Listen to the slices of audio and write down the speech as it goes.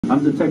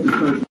I'm Detective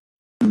Sergeant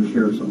in the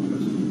Sheriff's Office.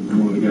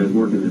 I'm one of the guys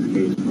working this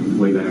case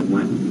way back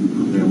when.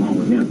 I'm along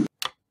with him.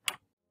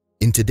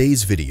 In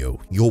today's video,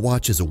 you'll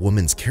watch as a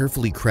woman's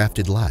carefully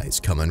crafted lies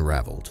come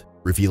unraveled,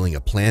 revealing a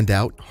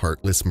planned-out,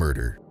 heartless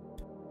murder.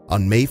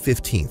 On May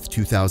 15,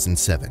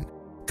 2007,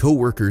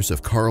 co-workers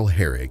of Claudia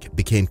Hoerig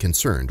became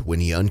concerned when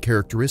he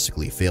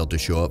uncharacteristically failed to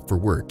show up for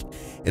work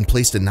and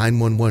placed a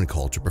 911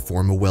 call to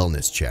perform a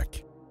wellness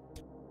check.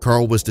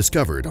 Carl was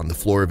discovered on the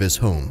floor of his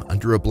home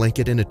under a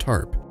blanket and a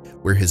tarp,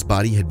 where his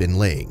body had been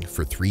laying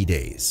for 3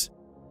 days.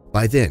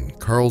 By then,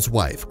 Carl's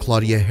wife,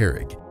 Claudia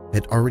Hoerig,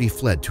 had already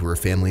fled to her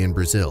family in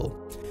Brazil,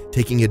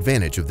 taking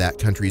advantage of that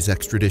country's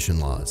extradition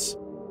laws.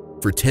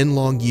 For 10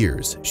 long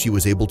years, she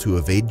was able to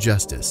evade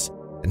justice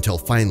until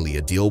finally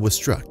a deal was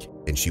struck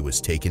and she was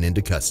taken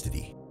into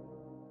custody.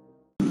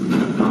 So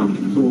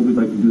what we'd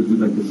like to do is we'd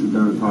like to sit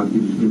down and talk to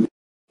you.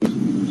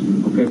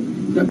 Okay?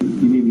 Yep. Do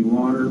you need any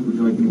water? Would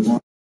you like any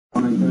water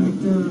like that?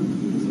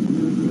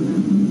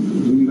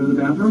 Can you go to the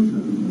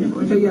bathroom? Yeah.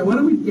 Okay, yeah, why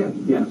don't we, yes,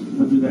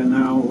 we'll do that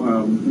now.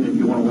 If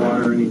you want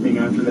water or anything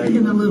after that.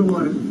 Give a little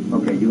water.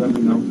 Okay, you let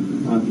me know.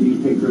 Can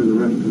you take her to the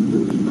restroom,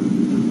 please?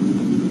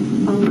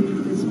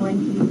 This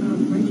blanket,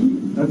 Frankie?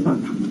 That's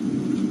fine.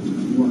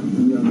 What?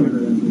 We got her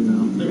then too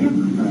now. Yeah.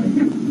 All right.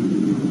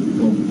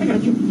 Cool. I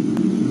got you. Do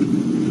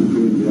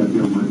that if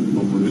you don't mind.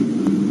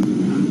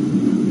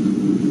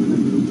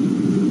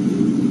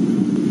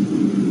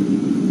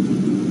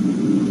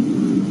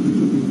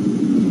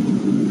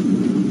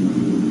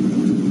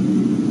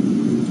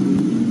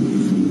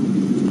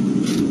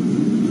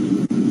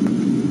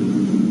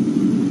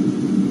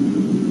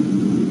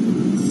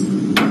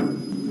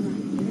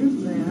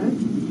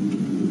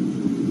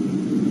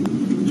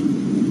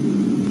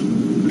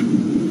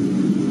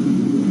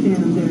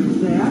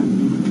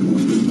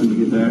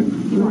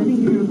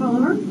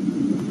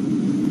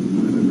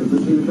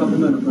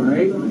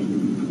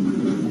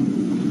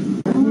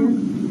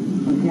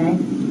 Okay,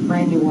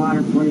 brand new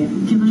water for you.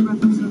 Can I wrap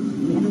this up?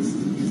 Yes.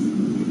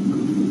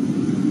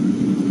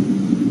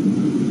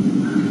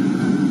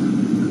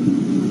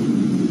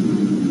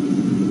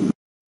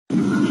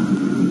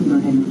 Go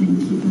ahead and thank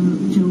you,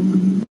 Jolie.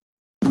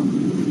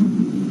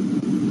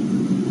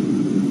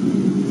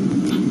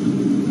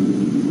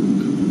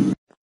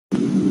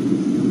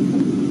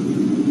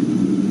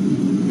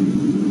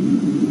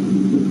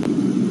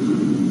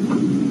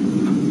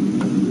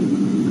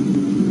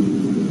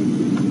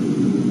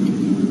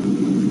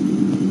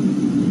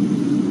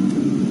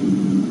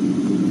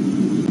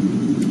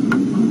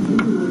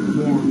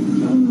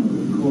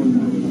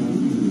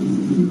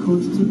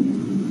 Cold too?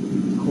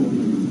 Cold.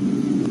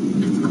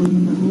 It's cold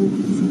in the hole.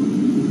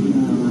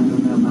 No, I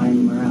don't know about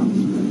anywhere else.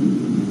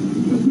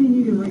 It's me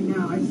neither right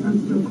now. I'm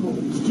still cold.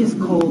 It's just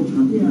cold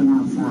from being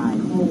outside.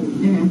 Cold.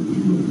 Yeah.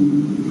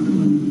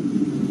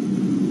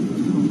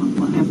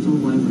 After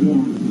what?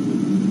 Yeah.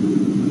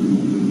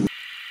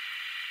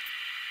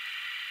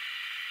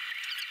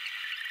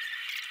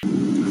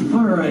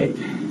 All right.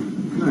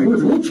 Well,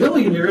 it's a little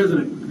chilly in here, isn't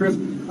it, Chris?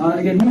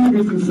 Again, he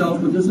introduced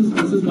himself, but this is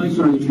my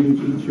sergeant,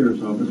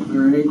 Sheriff's Office. All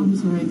right. I'm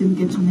sorry, I didn't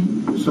get your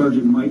name.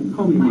 Sergeant Mike.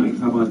 Call me Mike.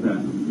 How about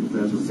that? If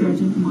that's okay.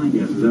 Sergeant Mike.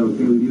 Yes. Is that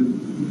okay with you?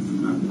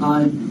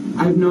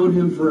 I've known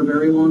him for a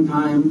very long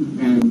time,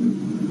 and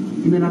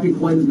he may not be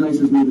quite as nice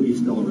as me, but he's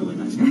still a really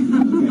nice guy.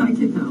 Okay. I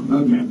can know.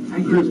 Okay.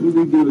 Chris, what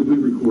we do is we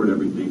record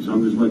everything, so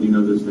I'm just letting you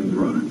know this thing's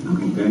running.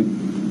 Okay.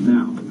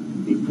 Now,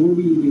 before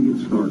we even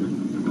get started,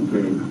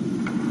 okay,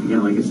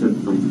 again, like I said,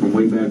 from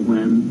way back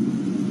when,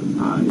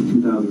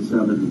 in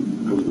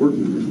 2007, I was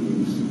working this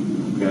case,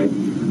 okay,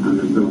 and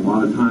there's been a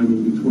lot of time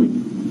in between,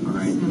 all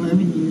right?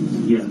 11 years.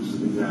 Yes,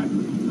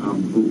 exactly.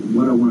 But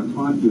what I want to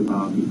talk to you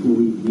about before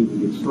we even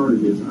get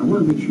started is I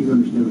want to make sure you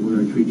understand that we're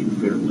going to treat you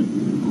fairly,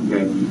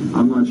 okay?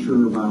 I'm not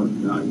sure about,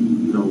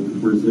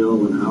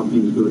 Brazil and how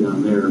things go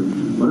down there,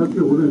 but up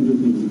here we're going to do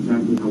things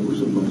exactly how we're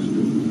supposed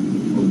to,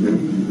 okay?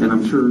 And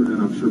I'm sure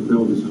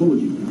Bill has told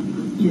you that.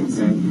 Yes.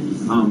 Okay.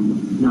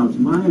 Now, it's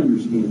my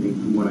understanding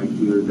from what I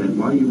hear that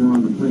while you were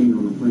on the plane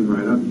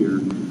right up here,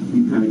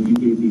 you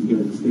gave these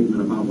guys a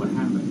statement about what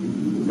happened.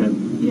 Is that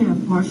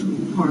partial.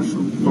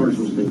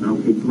 Partial statement.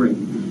 Okay, great.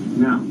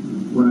 Now,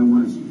 what I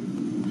want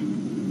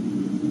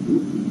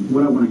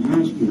to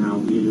ask you now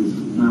is,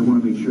 and I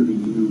want to make sure that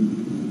you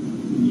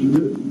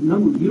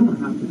don't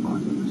have to talk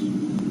to us.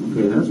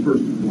 Okay, that's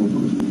first and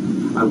foremost.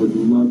 I would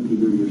love to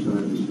hear your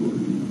side of the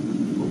story.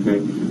 Okay,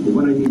 but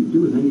what I need to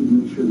do is I need to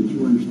make sure that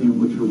you understand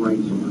what your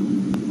rights are.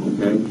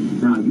 Okay,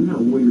 now you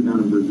have a lawyer down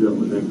in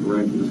Brazil, is that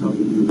correct? Who's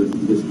helping you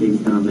with this case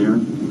down there?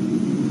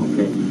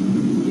 Okay,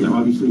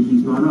 obviously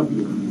he's not up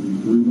here.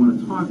 We want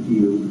to talk to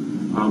you.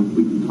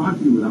 We can talk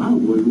to you without a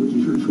lawyer, which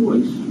is your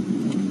choice.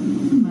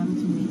 Doesn't matter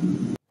to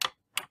me.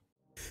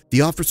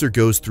 The officer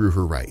goes through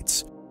her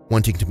rights,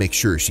 wanting to make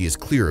sure she is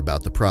clear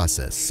about the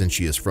process since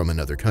she is from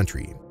another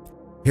country.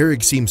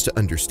 Hoerig seems to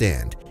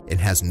understand and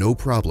has no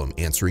problem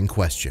answering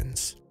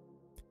questions.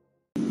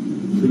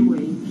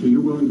 So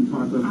you're willing to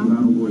talk to us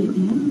without a lawyer? Yes.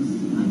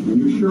 And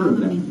you're sure of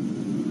that?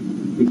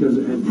 Because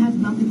I have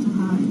nothing to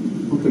hide.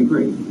 okay,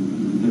 great.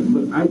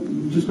 But I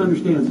just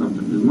understand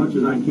something. As much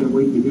as I can't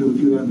wait to hear what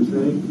you have to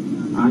say,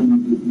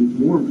 it's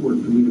more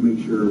important for me to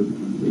make sure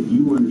that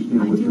you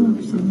understand I what do you're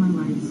understand my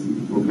rights.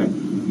 Okay.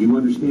 You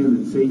understand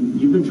that, say,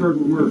 you've been charged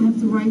with I murder. have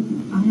the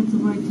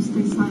right to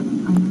stay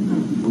silent. I know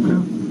that. Okay.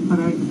 But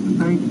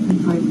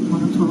if I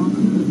want to talk,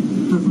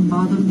 it doesn't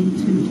bother me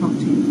to talk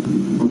to you.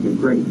 Okay,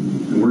 great.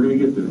 And we're going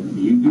to get to that.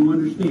 You do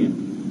understand.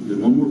 There's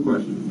one more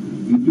question.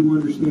 You do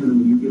understand that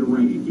when you get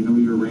arraigned, you know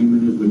what your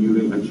arraignment is when you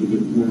actually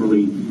get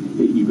formally,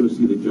 that you go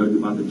see the judge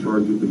about the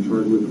charge you've been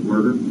charged with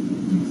murder?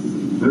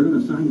 Yes. They're going to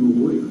assign you a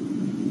lawyer.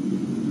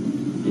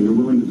 And you're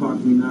willing to talk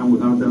to me now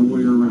without that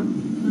lawyer around?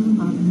 Doesn't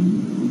bother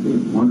me. Okay,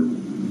 wonderful.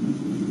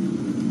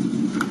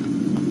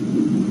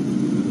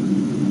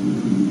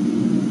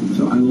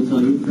 So I will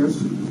tell you, Chris,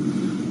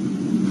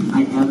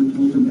 I haven't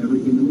told him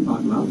everything that we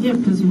talked about. Yeah,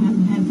 because you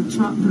haven't had the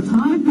time.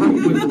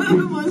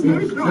 It was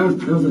very short.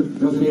 That was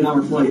an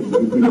 8-hour flight. We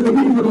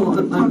put a lot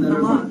of time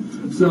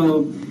there.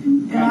 So,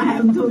 And I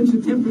haven't told you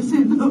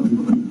 10%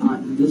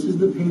 of this is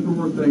the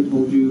paperwork that I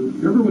told you.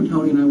 Remember when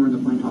Tony and I were in the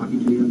plane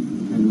talking to you,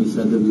 and we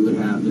said that we would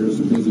have, there were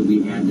some things that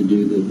we had to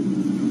do that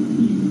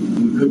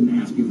we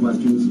couldn't ask you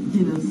questions?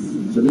 Yes.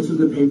 So this is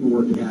the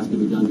paperwork that has to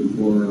be done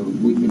before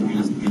we can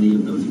ask any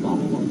of those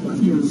follow-up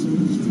questions. Yes, I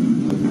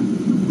understand. Okay.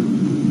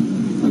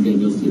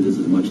 Again, you'll see this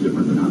is much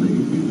different than how they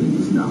do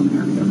things down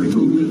there.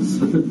 Everything is,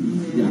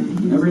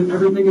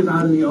 everything is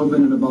out in the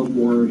open and above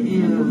board,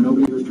 and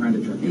nobody was trying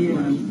to trick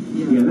anybody.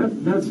 Yeah,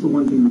 that's the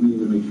one thing we need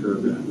to make sure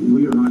of that.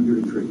 We are not here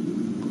to trick you,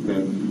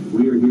 okay?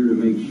 We are here to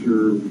make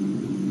sure,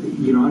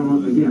 you know, I'm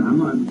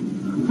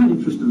kind of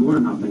interested to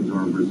learn how things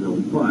are in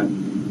Brazil, but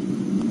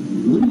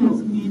we Don't know.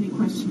 ask me any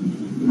question.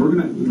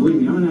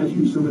 Believe me, I'm gonna ask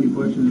you so many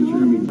questions that you're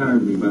gonna be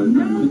tired of me by the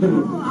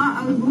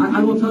time.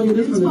 I will tell you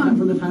this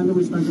from the time that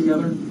we spent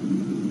together.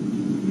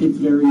 It's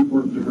very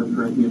important to her,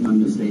 correct me if I'm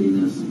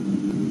misstating this,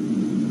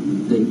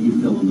 that you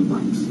fill in the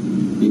blanks.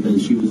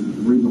 Because she was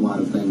reading a lot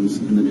of things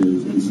in the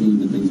news and seeing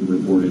the things that were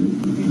reported,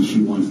 and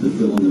she wants to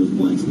fill in those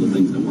blanks with the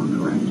things that weren't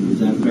correct. Is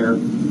that fair?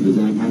 Is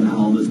that kind of how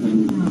all this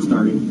thing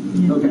started?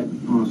 Yeah. Okay.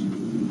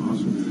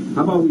 Awesome.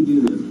 How about we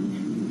do this?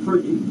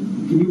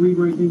 Can you read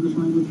right English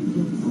language?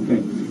 Yes.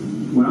 Okay.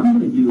 What I'm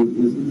going to do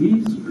is,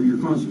 these are your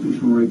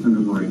constitutional rights under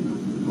Miranda.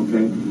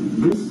 Okay?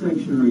 This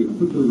section right, I'll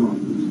put those on,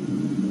 please.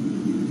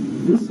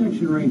 This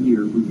section right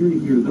here, from here to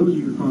here, those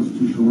are your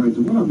constitutional rights.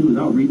 And what I'll do is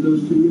I'll read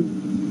those to you,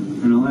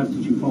 and I'll ask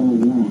that you follow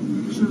along.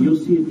 Sure.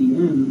 You'll see at the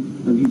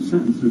end of each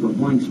sentence there's a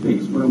blank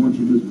space. What I want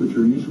you to do is put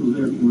your initials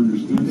there if you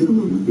understand it.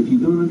 Absolutely. If you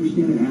don't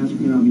understand it, ask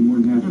me and I'll be more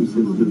than happy to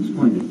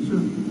explain it. Sure.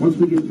 Once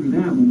we get through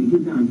that, when we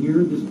get down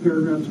here, this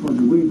paragraph is called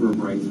your waiver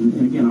of rights. And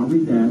again, I'll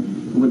read that.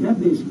 And what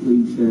that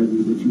basically says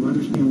is that you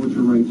understand what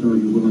your rights are,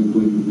 you're willing to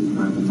waive at this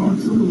time to talk.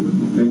 Absolutely.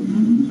 Okay?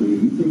 So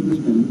you take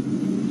this pen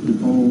and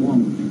follow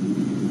along with me.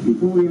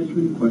 Before we ask you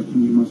any questions,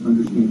 you must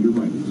understand your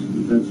rights.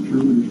 If that's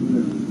true, initial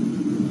there.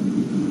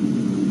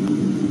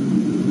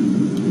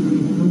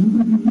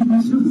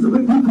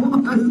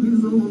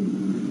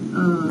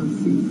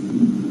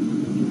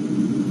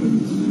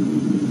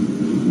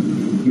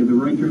 You have the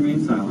right to remain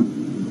silent,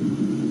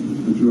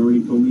 which you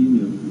already told me you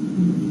knew.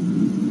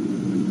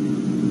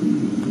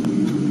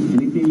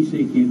 Anything you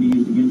say can be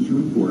used against you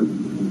in court.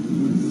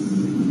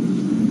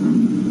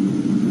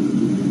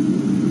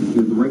 You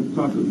have the right to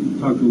talk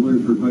to a lawyer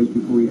for advice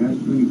before he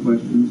asks you any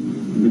questions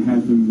and to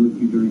have them with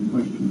you during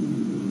questions.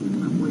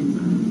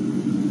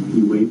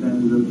 You waive that,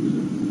 is that what you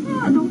said?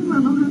 Yeah, I don't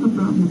have a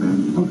problem with that.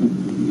 Okay.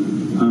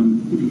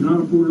 If you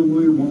cannot afford a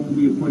lawyer, one will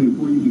be appointed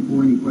for you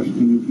before any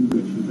questioning if you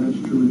wish. If that's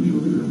true,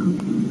 initial there.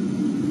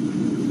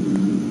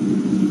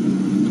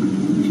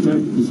 If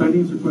you decide to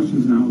answer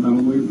questions now without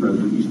a lawyer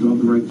present, you still have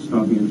the right to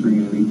stop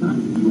answering at any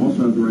time. You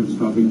also have the right to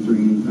stop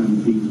answering any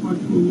time until you talk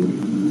to a lawyer.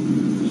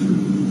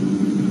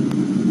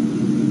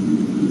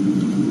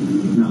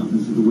 Now,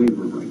 this is the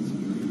waiver of rights.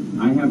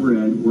 I have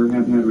read, or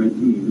have had read to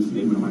me, the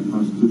statement of my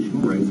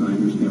constitutional rights, and I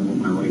understand what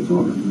my rights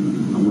are.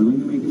 I'm willing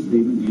to make a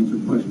statement and answer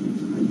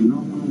questions. I do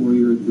not want a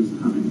lawyer at this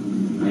time.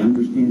 I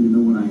understand and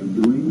know what I am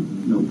doing.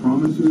 No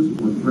promises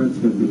or threats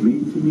have been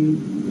made to me,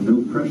 and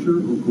no pressure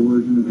or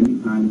coercion of any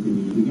kind has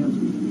been used against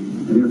me.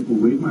 I therefore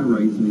waive my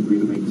rights and agree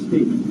to make a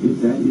statement.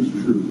 If that is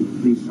true,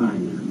 please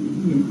sign there.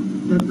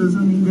 Yeah, that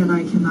doesn't mean that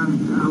I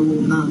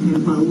will not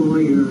have a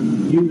lawyer.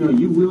 You know,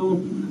 you will.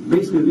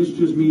 Basically, this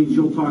just means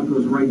you'll talk to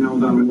us right now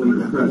without a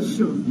lawyer present.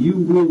 Sure. You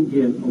will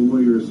get a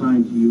lawyer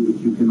assigned to you if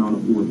you cannot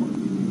afford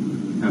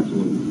one.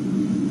 Absolutely.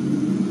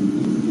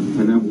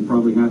 And that will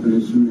probably happen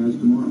as soon as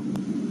tomorrow.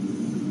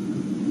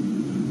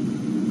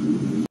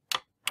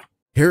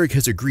 Hoerig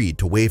has agreed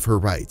to waive her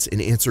rights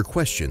and answer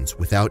questions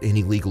without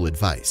any legal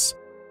advice.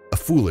 A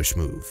foolish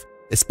move,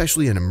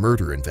 especially in a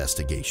murder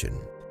investigation.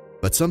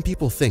 But some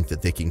people think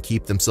that they can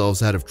keep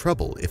themselves out of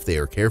trouble if they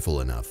are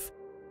careful enough,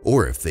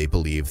 or if they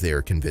believe they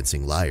are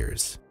convincing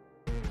liars.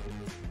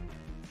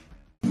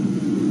 You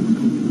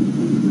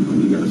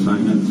got to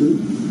sign that too.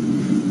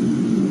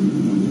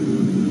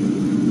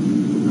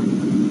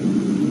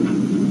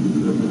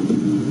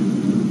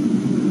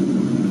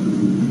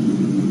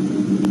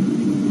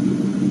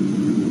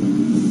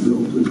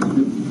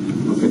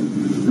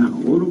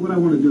 what I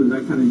want to do is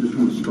I kind of just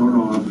want to start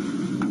off.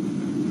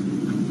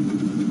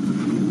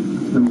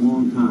 It's been a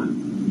long time.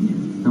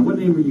 Yeah. Now, what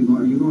name are you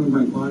going? Are you going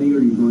by Claudia, or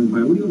are you going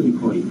by, what do you want me to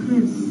call you?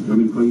 Chris. You want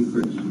me to call you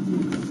Chris?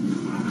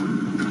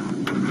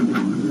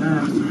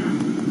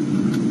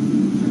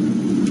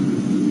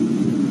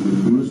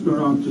 I'm going to start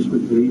off just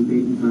with today's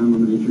date and time.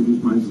 I'm going to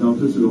introduce myself.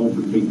 This is all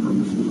for tape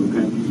purposes,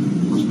 okay?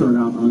 I'll start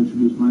out, I'll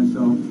introduce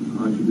myself,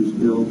 I'll introduce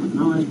Bill, and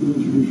I'll ask you to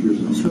introduce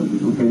yourself. Sure.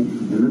 Okay?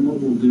 And then what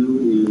we'll do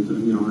is,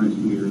 I'll ask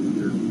you your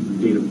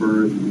date of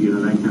birth,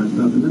 that kind of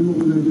stuff. And then what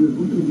we're going to do is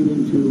we're going to get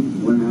into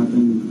what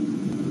happened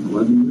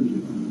 11 years ago.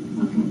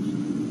 Okay.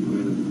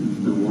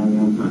 It's been a long,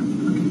 long time.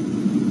 Okay.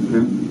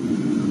 Okay?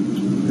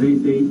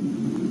 Today's date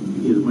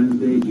is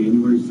Wednesday,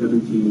 January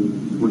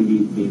 17,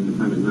 2018. The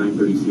time is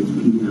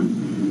 9:36 p.m.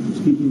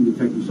 Speaking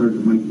Detective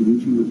Sergeant Mike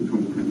Yanucci with the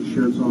Trumbull County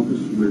Sheriff's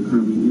Office. We're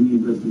currently in the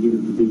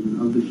investigative division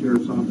of the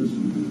Sheriff's Office.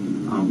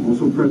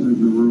 Also present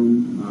in the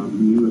room from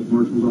the U.S.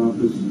 Marshal's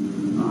Office,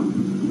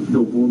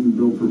 Bill Bolden.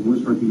 Bill, for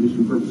voice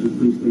recognition purposes,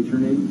 please state your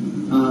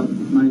name. My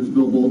name is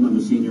Bill Bolden. I'm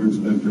a senior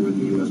inspector with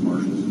the U.S.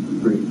 Marshals.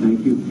 Great,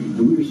 thank you.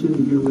 And we are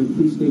sitting here with,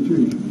 please state your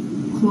name.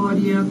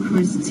 Claudia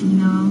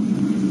Christina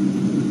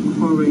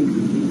Hoerig.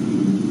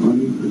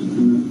 Claudia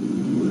Christina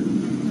Hoerig.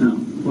 Now,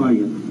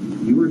 Claudia,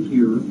 you are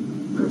here.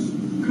 Chris.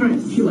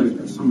 She likes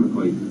this. I'm going to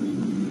call you Chris.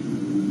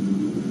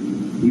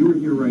 You are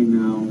here right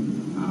now.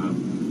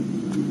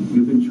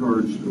 You've been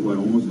charged,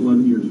 almost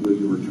 11 years ago,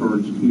 you were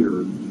charged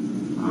here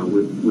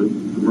with the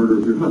murder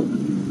of your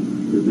husband.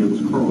 His name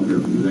was Carl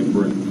Hoerig. Is that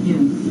correct? Yes.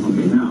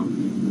 Okay, now,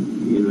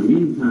 in the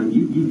meantime,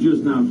 you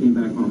just now came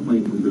back on a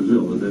plane from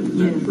Brazil. Is that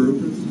Yes, true?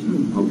 that's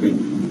true. Okay.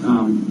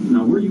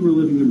 Now, where you were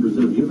living in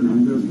Brazil, do you have an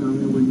address down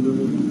there where you were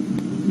living?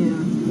 Yeah.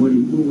 What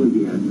was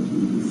the address?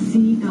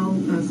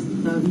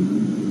 CLSW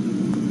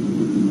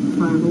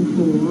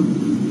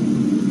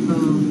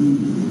 504,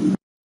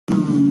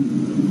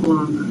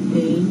 Block A,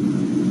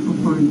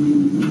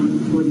 apartment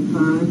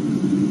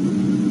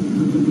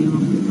 145, the name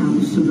of the town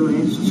is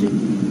Sudoeste,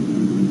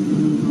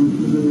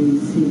 the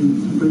city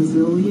is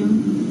Brasilia.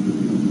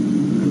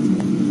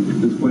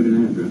 That's quite an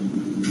address.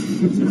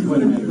 It's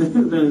quite an address.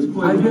 That is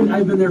quite an address.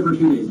 I've been there for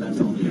 2 days. That's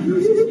all the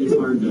address. It's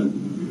hard to.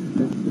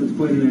 That's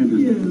quite an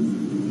address. Yes.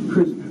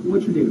 Chris,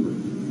 what's your date of birth?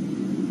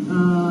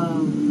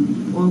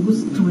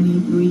 August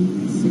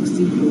 23,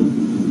 64,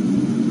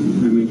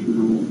 Can I make sure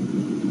how old?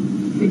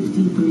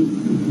 53.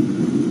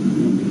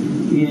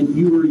 And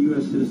you were a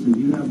U.S. citizen. Do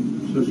you have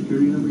Social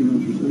Security number? You know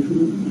what your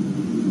social is?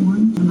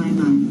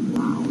 1299.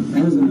 Wow.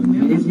 That is an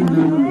amazing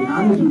memory.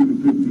 How did you do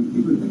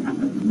that?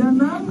 The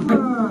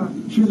number.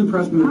 She's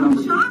impressed with the I'm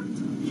numbers. shocked.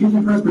 She's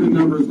impressed with the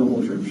numbers the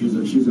whole trip. She's a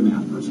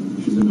math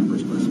person. She's a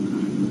numbers person.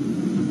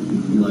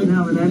 You're like,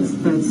 No, that's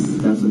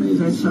amazing.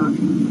 That's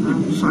shocking.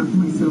 I'm shocked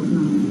myself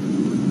now.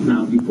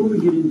 Now, before we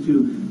get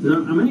into,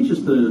 I'm anxious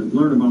to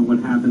learn about what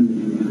happened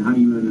and how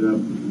you ended up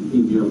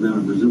in jail down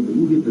in Brazil, but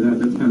we'll get to that.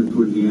 That's kind of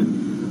towards the end.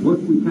 What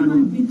we kind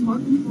I've of, been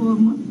talking for a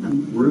month now.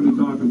 we're going to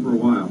be talking for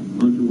a while.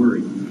 Don't you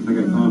worry. I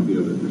got coffee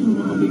over there, so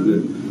I'll be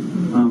good.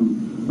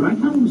 But I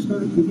kind of want to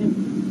start at the beginning.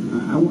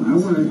 I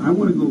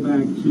want to go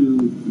back to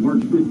March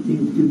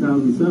 15th,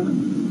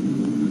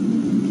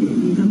 2007. Okay,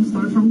 you're gonna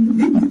start from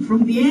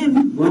the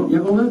end. Well, yeah,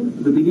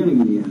 the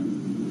beginning and the end.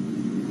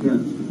 Yes.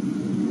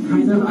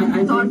 Kind of.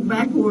 I Start think.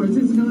 backwards.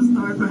 It's gonna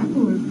start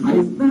backwards. I-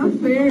 It's not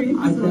fair.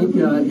 I think,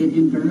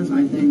 in fairness,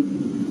 I think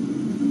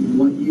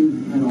what you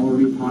had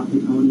already talked to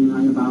Tony and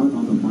I about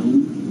on the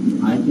plane,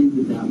 I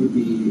think that would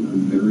be a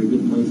very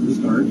good place to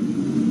start,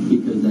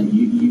 because that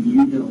you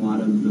hit a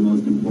lot of the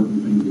most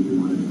important things that you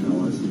wanted to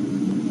tell us.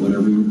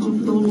 Whatever you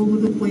jumped all over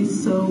the place,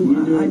 so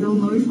You did. I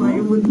don't know if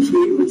I would be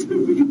able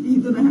to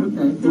repeat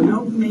it. To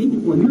help me.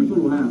 Well, here's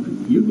what will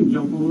happen. You can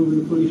jump all over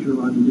the place. You're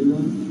allowed to do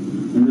that.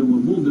 And then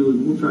what we'll do is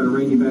we'll try to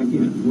rein you back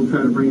in. We'll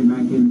try to bring you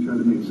back in and try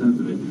to make sense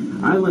of it.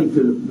 I like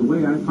to, the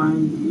way I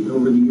find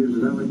over the years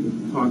is I like to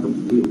talk,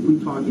 if we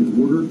talk in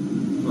order,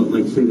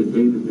 like say the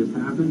day that this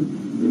happened,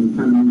 and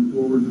kind of move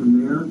forward from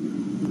there,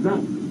 that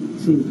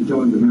seems to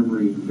jog the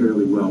memory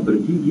fairly well. But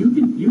if you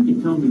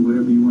can tell me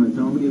whatever you want to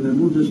tell me, and then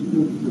we'll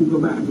go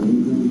back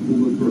and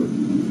we'll go through it.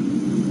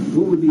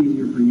 What would be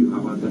easier for you? How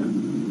about that?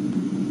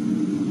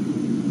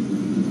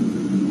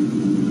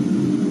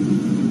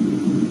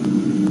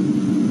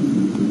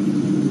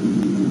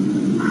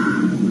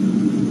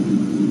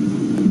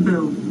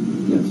 Bill,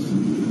 Yes.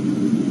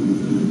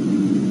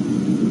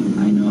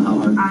 I know how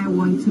hard. I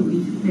want to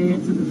be fair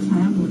to the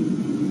family,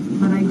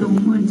 but I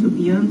don't want to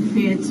be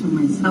unfair to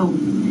myself.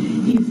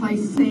 If I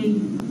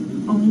say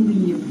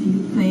only a few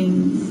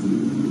things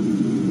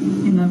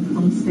and I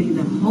don't say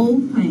the whole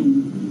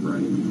thing,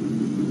 Right.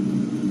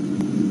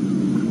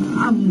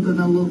 I'm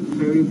gonna look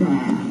very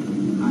bad.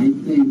 I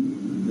think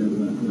that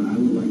what I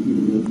would like you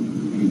to do,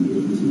 and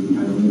this is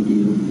entirely up to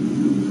you,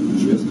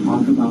 just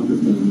talk about the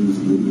things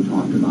that you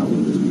talked about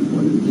with us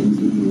before, the things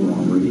that you were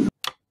already.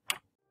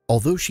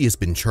 Although she has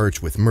been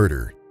charged with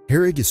murder,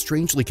 Hoerig is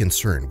strangely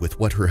concerned with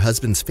what her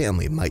husband's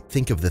family might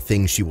think of the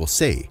things she will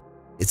say,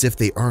 as if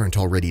they aren't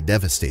already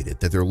devastated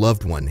that their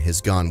loved one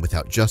has gone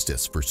without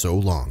justice for so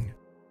long.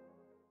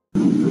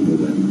 comfortable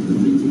with the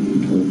things that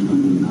you told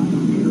Tony and I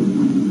on the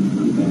airplane,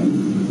 okay?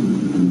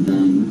 And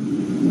then,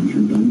 once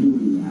you're done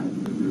doing that,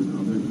 if there's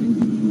other things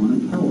that you want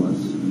to tell us,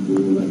 we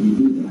will let you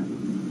do that.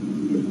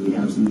 If we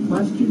have some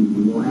questions,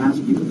 we will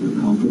ask you. If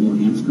you're comfortable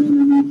answering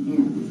them, you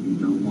can. If you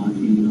don't want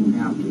to, you don't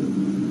have to.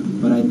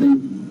 But I think,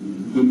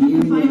 for me,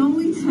 If I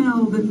only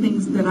tell the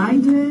things that I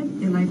did,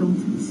 and I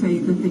don't say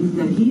the things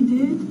that he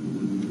did,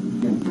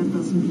 that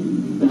doesn't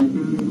mean very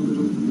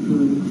little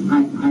good.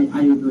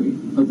 I agree.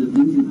 But the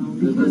things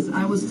Because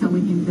I was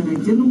telling him that I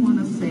didn't want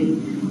to say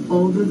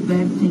all the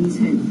bad things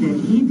that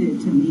he did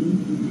to me,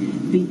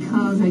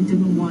 because I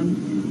didn't want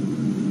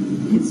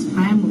his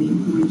family,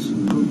 which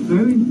are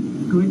very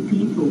good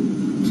people,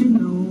 to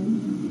know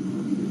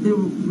the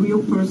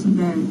real person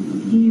that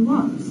he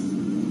was.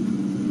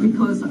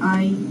 Because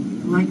I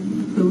like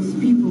those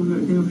people,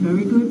 they're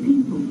very good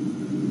people.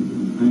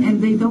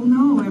 And they don't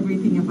know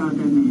everything about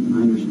that man.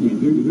 I understand.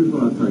 Here's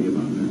what I'll tell you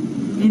about that.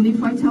 And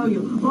if I tell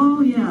you,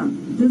 oh yeah,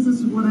 this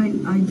is what I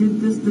did,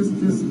 this,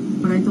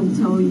 but I don't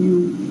tell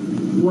you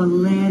what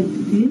led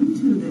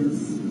into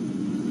this,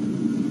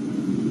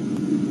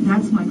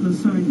 that's my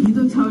concern.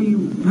 Either tell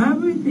you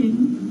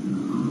everything,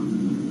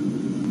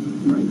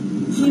 Right.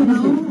 you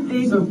know,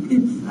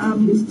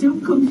 I'm still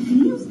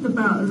confused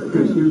about it.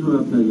 Chris, here's what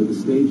I'll tell you. The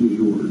stage is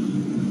yours.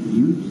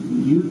 You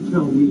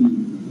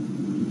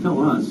tell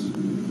us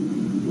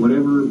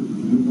whatever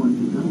you want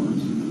to tell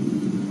us.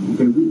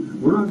 Okay,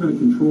 we're not going to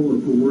control or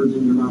put words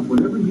in your mouth.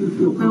 Whatever you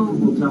feel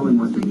comfortable telling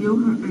us. So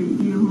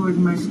you heard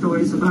my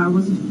stories. I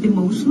was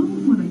emotional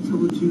when I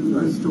told you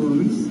the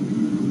stories.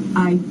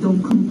 I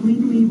don't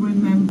completely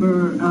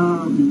remember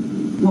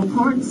what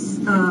parts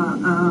in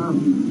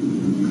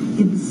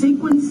the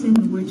sequence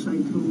in which I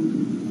told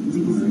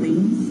these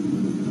things.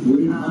 Would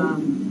it help?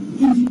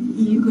 If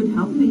you could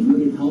help me.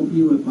 Would it help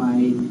you if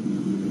I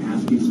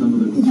ask you some of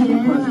the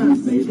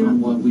questions based on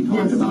what we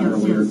talked about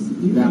earlier? Yes.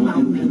 You can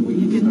help me.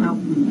 You can help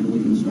me. And we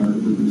can start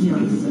with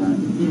that.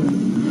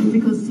 Yes.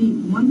 Because see,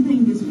 one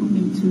thing is for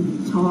me to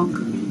talk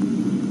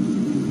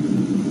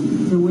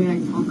the way I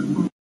talk.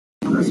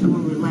 I was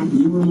more relaxed.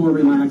 You were more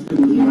relaxed.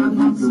 Yeah, I'm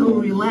not so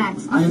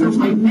relaxed. I so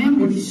my understand.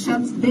 memory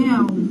shuts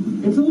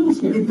down. It's a little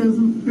scary. It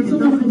doesn't. It's a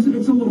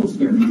little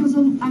scary. Because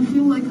I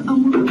feel like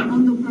I'm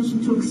under pressure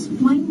to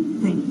explain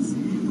things.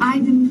 I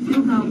didn't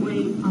feel that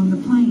way on the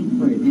plane.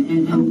 Right,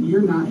 and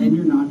you're not going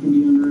to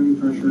be under any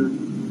pressure.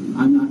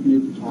 I'm not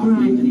going to talk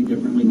to you any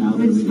differently now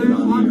that It's we get very on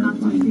hard the not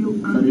to airplane. feel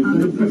But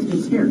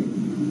it's scary.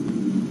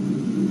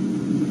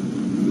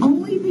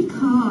 Only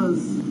because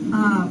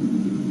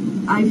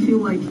I feel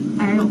like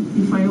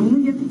if I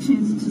only get the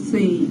chance to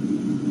say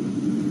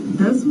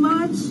this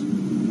much,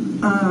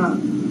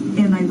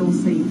 and I don't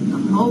say the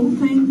whole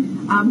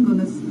thing, I'm going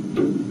to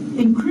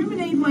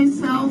incriminate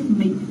myself,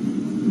 make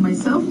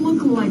myself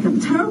look like a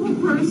terrible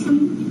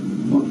person,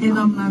 and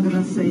I'm not going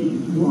to say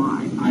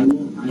why.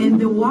 And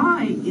the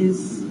why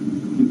is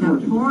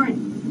that part.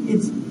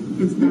 It's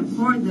that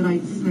part that I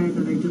said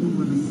that I didn't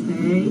want to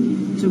say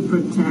to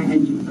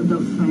protect the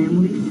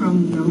family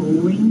from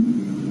knowing.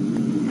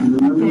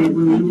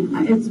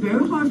 And it's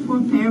very hard for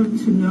a parent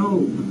to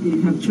know,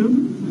 you have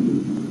children,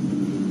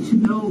 to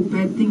know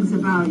bad things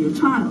about your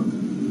child,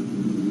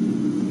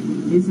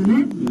 isn't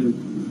it?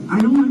 I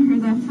don't want to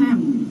hurt that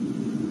family.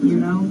 You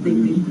know,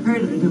 they've been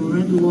hurt, they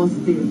already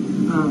lost their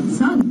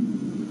son,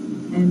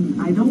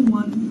 and I don't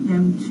want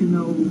them to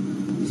know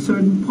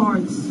certain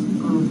parts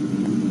of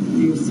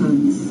their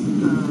son's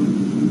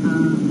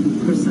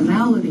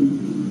personality,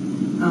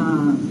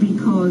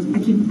 because I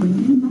can bring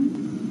him back.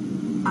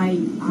 I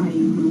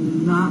will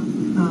not.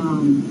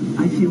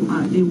 I feel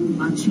it will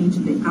not change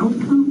the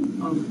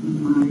outcome of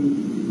my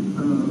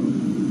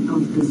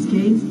of this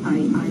case.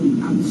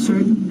 I'm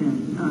certain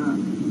that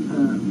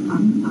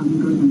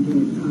I'm going to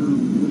get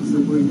what's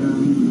the word,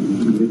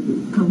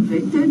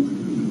 convicted.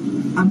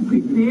 I'm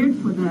prepared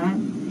for that,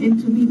 and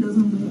to me it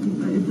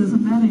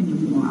doesn't matter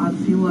anymore. I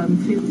feel I'm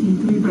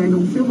 53, but I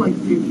don't feel like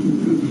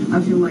 53.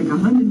 I feel like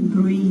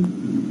 103.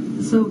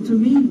 So to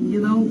me, you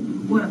know,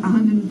 what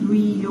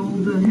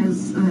 103-year-old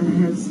has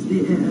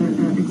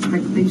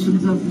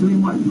expectations of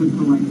doing what with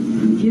her life.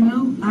 You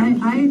know,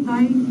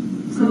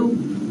 so.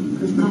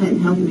 Go ahead,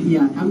 help me.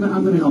 Yeah, I'm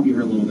going to help you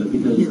here a little bit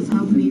because. Yes,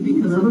 help me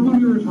because. Remember when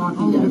we were talking?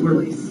 All over the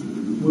place.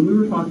 When we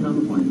were talking on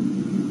the plane,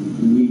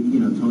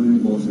 Tony and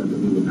I both said that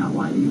we would not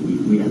lie to you.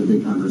 We had a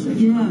big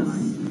conversation. Yes.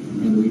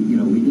 And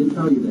we did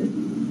tell you that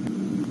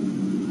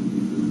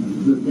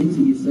the things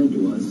that you said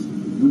to us,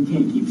 we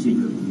can't keep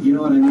secret. You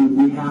know what I mean?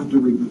 We have to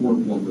report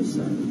what was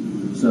said.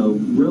 So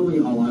really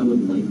all I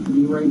would like to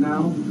do right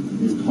now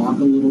is talk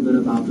a little bit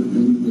about the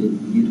things that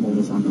you told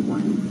us on the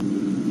plane.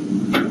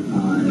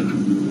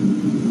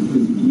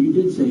 Because you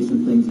did say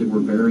some things that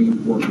were very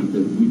important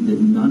that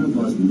none of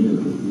us knew.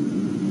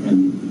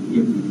 And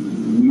if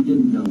we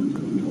didn't know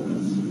until you told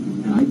us.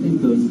 And I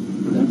think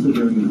that's a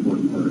very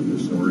important part of your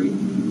story.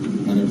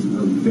 And it's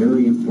a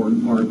very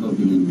important part of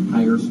the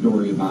entire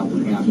story about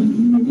what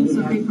happened. It's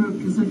a paper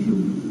because I feel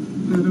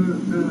better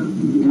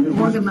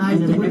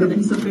organized with a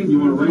piece of paper. You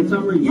want to write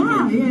something?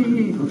 Yeah.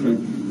 Okay.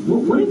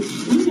 Well, let me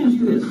ask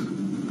you this.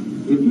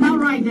 If you Not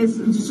right, there's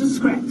just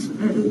scratch.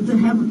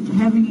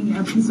 Having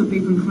a piece of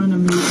paper in front of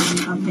me and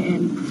a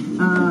pen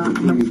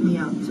helps me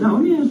out. Now,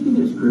 let me ask you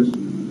this, Chris.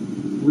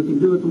 We can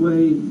do it the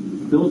way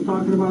Bill's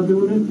talking about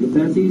doing it, if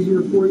that's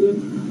easier for you.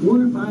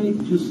 What if I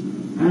just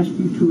asked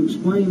you to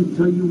explain,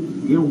 tell you,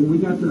 when we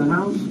got to the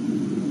house,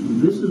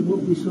 this is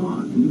what we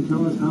saw. Can you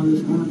tell us how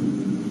this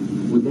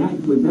happened? Would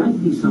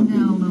that be something?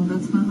 No,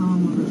 that's not how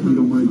I'm going to. You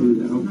don't want to do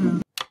that, okay.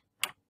 No.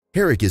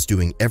 Hoerig is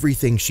doing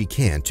everything she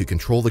can to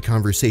control the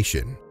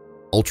conversation,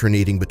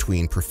 alternating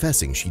between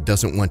professing she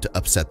doesn't want to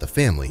upset the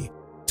family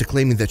to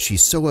claiming that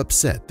she's so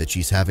upset that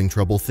she's having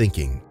trouble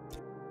thinking.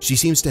 She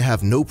seems to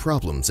have no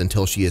problems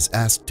until she is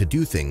asked to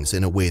do things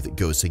in a way that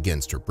goes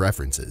against her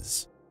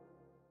preferences.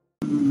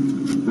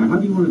 Now, how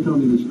do you want to tell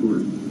me this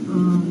story?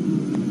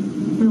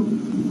 Bill,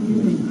 what do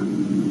you think?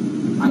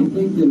 I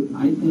think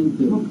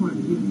that What part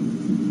do you think?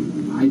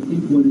 I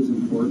think what is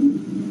important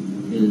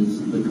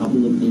is the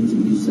couple of things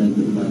that you said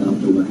that led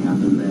up to what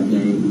happened that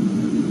day.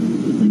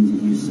 The things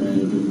that you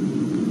said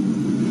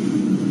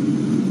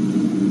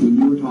when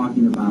you were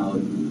talking about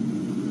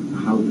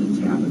how things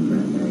happened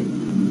that day,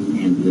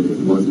 and that it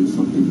wasn't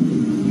something that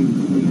you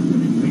planned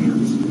in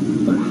advance,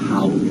 but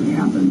how it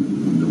happened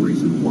and the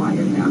reason why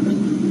it happened.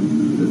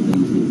 The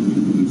things that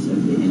you said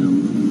to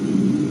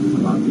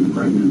him about being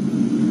pregnant,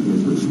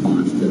 his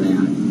response to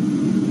that,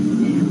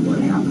 and what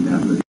happened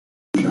after the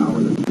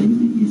shower, the things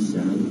that you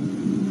said,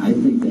 I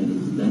think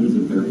that is a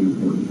very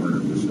important part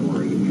of the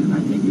story, and I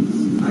think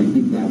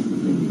that's the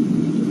thing that you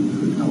need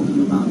to tell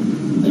him about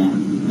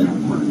that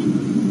part.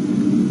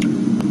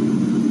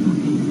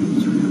 Okay,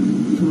 so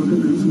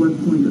organize what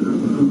point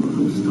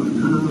I'll start.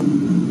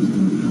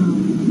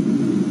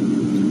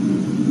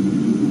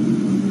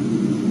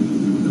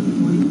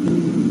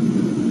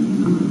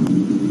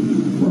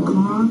 The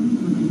car,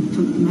 when I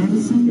took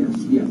medicine.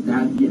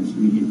 Yes,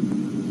 we did.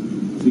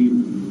 So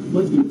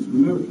let's do this.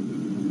 Remember,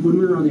 when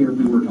we were on the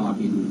airplane, we were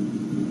talking,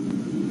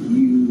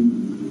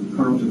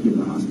 Carl took you to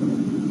the hospital.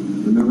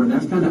 Remember,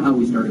 that's kind of how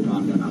we started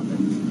talking about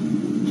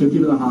things. Took you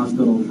to the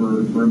hospital for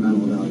a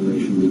mental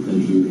evaluation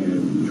because you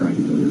had tried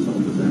to kill yourself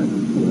with that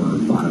or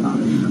thought about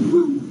it.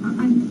 Well,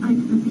 I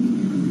think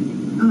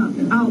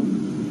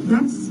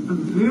that's a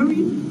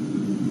very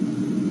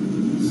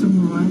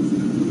summarized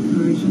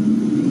version.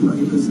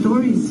 Right. The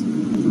story is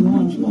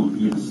Long,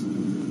 yes.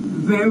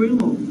 very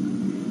long.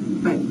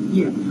 But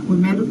yeah, we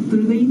met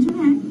through the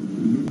internet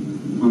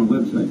On a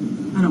website.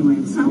 on a What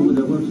was website.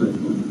 that website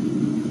called?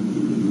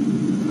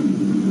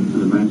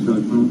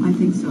 Match.com? I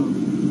think so,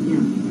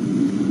 yeah.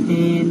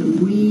 And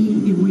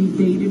we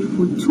dated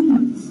for 2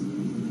 months.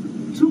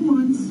 2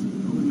 months.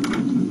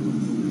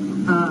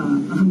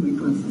 My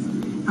glasses.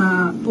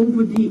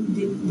 Over the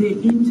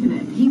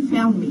internet. He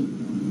found me.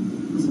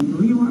 I was in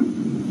New York.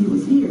 He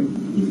was here.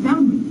 He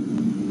found me.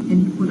 And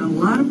he put a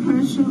lot of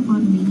pressure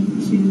on me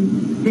to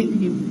date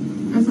him.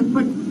 I said,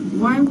 but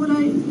why would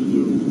I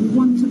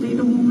want to date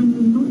a woman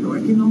in New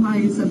York?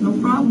 I said, no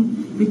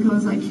problem,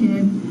 because I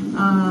can,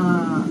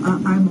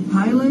 I'm a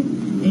pilot,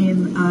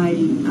 and I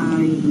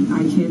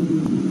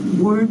can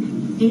work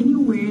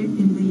anywhere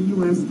in the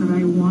U.S. that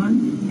I want,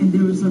 and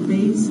there is a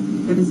base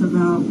that is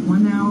about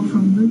 1 hour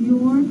from New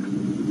York,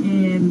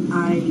 and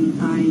I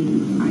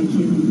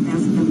can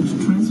ask them to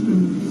transfer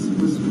me. This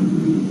was from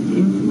the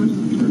Air Force.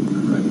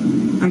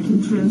 I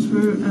can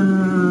transfer,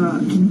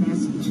 can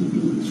ask to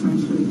be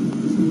transferred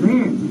to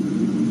there.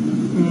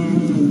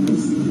 And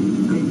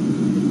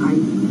I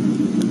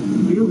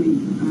really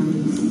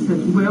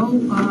said, well,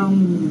 I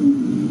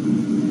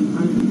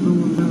don't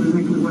remember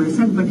exactly what I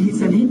said, but he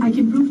said, hey, I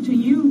can prove to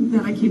you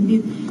that I can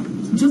be,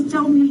 just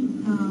tell me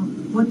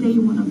what day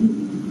you want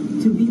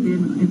to be there,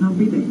 and I'll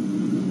be there.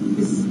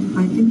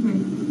 I think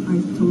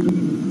I told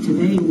him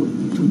today or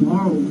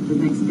tomorrow, the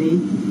next day,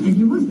 and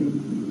he was there.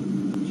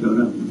 Showed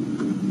up.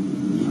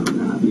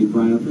 Did he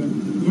fly up there?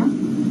 Yeah.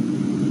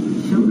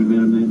 You met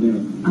him that day?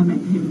 I met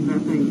him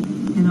that day,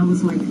 and I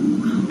was like,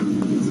 wow,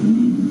 this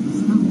man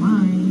is not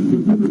lying.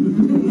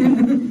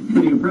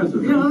 Pretty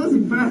impressive. Yeah, I was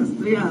impressed.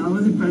 Yeah, I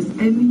was impressed.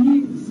 And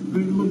he was a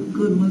very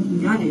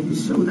good-looking guy, and he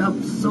showed up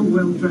so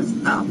well dressed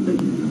up,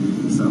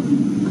 and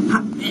some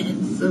hot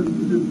pants, some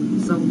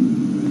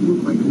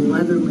looked like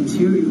leather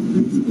material.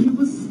 He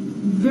was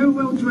very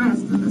well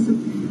dressed, and I said,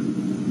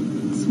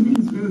 this man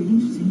is very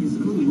interesting. He's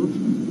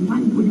good-looking. Why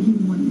would he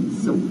want it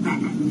so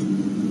bad?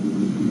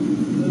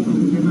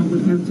 And I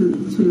would have to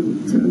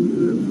tell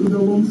you the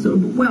long story.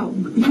 Well,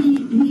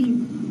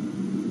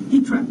 he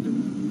trapped him.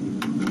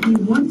 He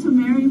wanted to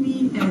marry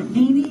me at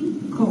any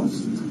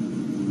cost.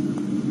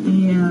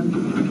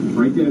 And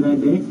Right there that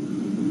day?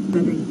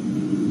 that day,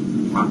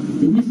 Wow.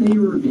 Didn't you say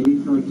you were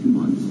dating for like 2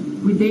 months?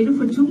 we dated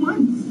for 2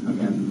 months.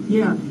 Okay.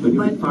 Yeah, But you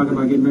were talking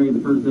about getting married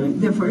the first day?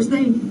 the first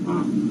day,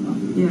 Wow.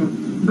 yeah.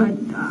 But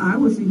I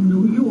was in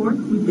New York.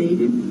 We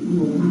dated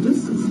long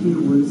distance. He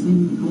was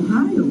in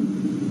Ohio.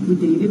 We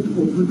dated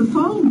over the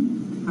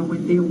phone. I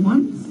went there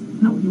once.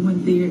 No, he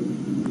went there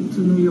to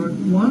New York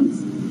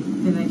once.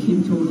 Then I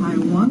came to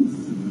Ohio once.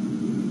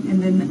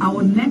 And then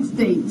our next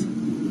date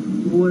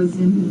was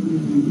in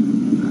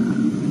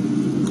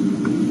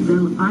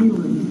the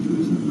island.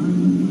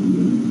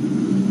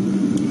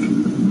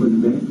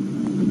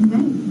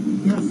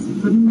 Yes,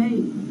 for May.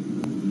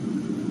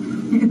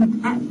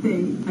 And that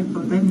day, I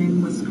thought that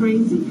man was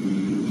crazy.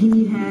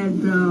 He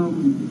had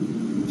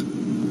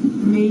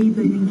made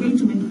an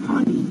engagement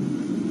party.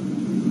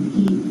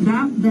 He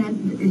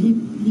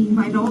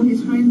invited all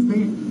his friends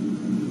there,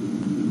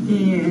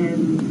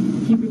 and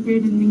he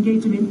prepared an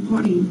engagement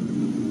party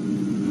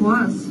for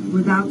us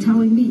without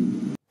telling me.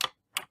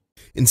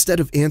 Instead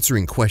of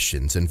answering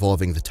questions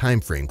involving the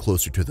time frame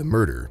closer to the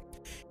murder,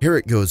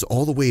 Hoerig goes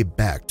all the way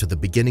back to the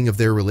beginning of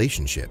their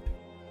relationship.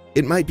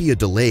 It might be a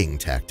delaying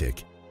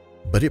tactic,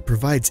 but it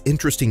provides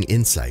interesting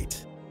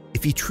insight.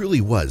 If he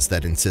truly was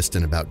that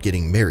insistent about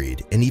getting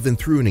married and even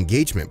threw an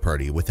engagement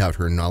party without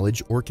her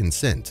knowledge or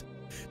consent,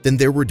 then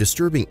there were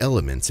disturbing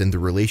elements in the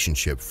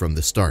relationship from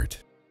the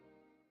start.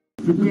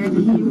 That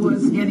he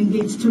was getting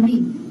engaged to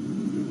me,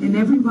 and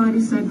everybody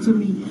said to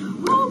me,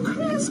 "Oh,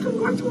 Chris,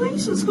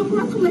 congratulations,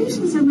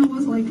 congratulations," and I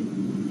was like,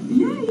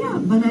 yeah,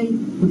 but I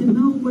didn't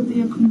know what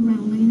they are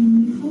congratulating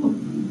me for.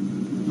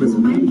 Was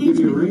my the man give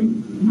you a engagement.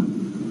 ring? No,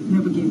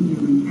 never gave me a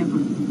ring, ever.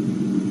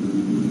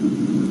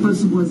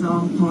 First was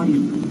our party,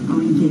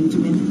 our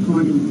engagement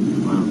party.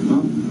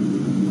 Wow.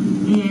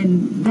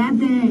 And that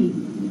day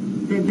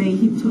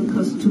he took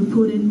us to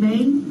put in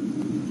May,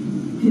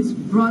 his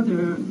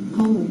brother,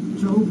 Paul,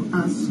 drove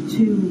us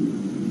to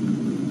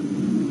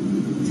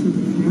the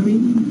ferry.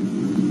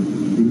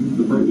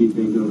 The buggy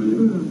thing over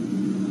there.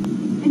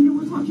 And they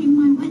were talking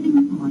my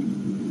wedding party.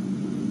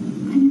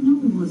 I didn't know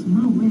it was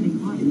my wedding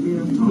party they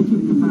were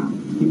talking about.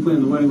 He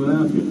planned the wedding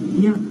without you.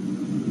 Yeah.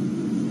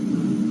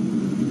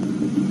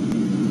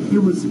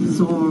 It was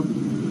bizarre.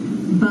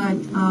 But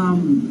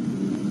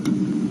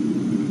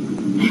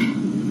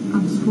I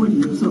was 40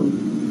 years old.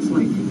 It's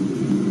like,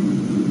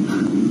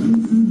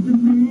 this is the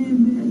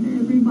man that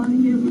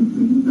everybody ever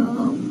dreamed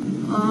of.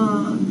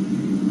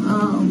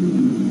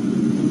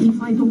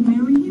 If I don't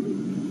marry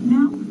him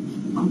now,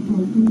 I'll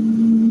probably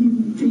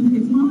change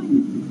his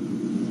mind.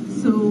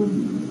 So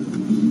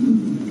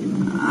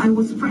I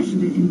was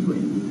pressured into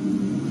it.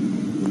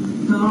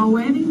 So our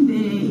wedding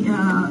day,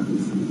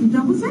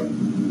 that was it.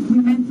 We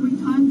met 3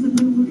 times and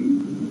then we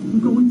were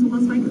going to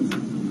Las Vegas.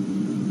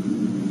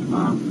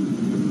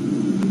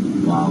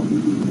 Wow.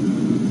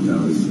 That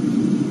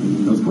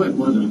was quick,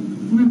 wasn't it?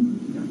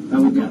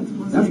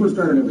 That's what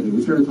started everything.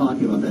 We started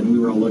talking about that and we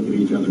were all looking at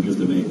each other just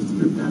amazed.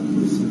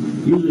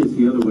 Usually it's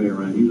the other way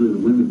around. Usually the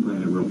women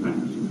plan it real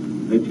fast.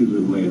 That's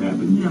usually the way it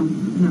happens. No.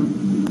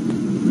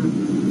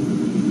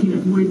 He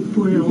would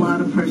put a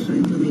lot of pressure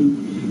into me.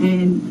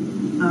 And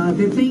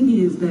the thing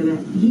is that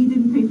he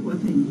didn't pay for a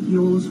thing. He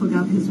always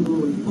forgot his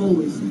wallet.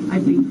 Always. I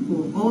paid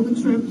for all the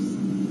trips.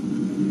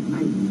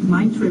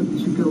 My trip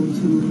to go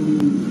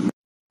to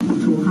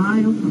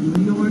Ohio from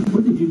New York.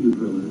 What did you do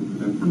for a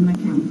living? I'm an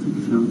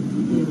accountant. No?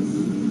 Yes.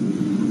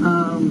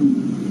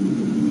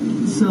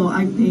 So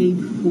I paid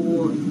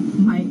for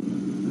my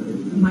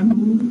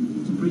move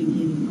to bring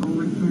in all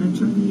my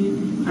furniture here.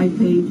 I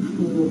paid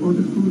for all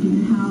the food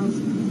in the house.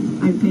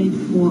 I paid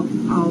for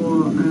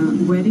our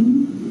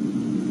wedding.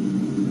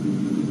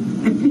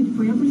 I paid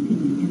for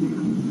everything in the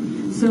house.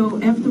 So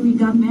after we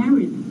got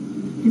married,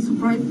 he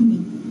surprised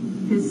me.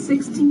 His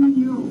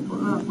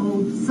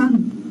 16-year-old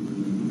son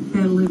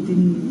that lived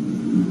in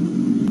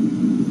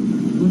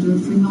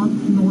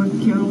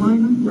North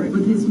Carolina, right,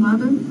 with his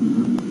mother.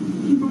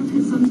 He brought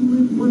his son to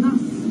live with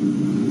us.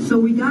 So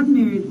we got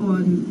married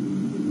on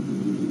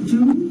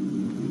June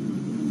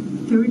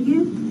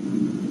 30th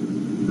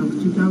of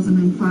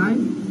 2005.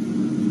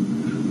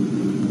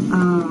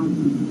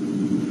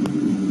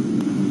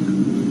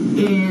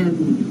 And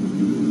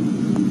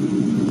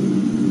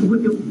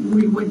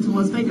we went to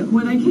Las Vegas.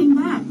 When I came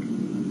back,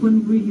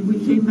 when we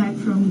came back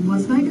from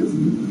Las Vegas,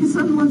 his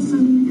son was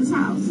in his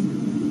house.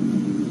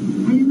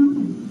 I didn't know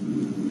that.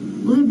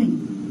 Living.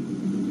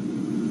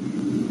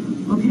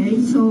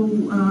 Okay, so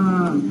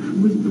I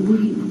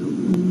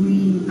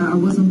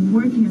wasn't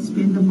working. I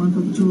spent the month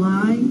of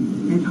July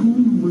at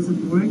home. I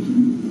wasn't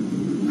working.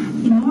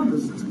 In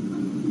August,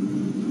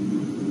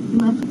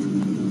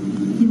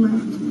 he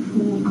left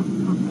for a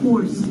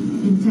course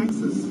in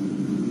Texas.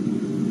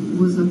 It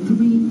was a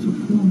 3 to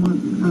 4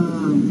 month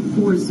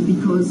course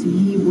because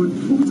he worked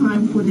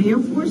full-time for the Air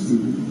Force.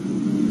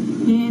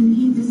 And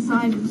he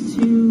decided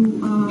to,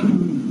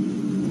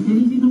 and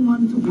he didn't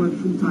want to work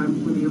full-time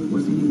for the Air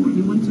Force anymore.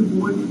 He wanted to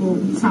work for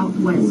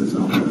Southwest.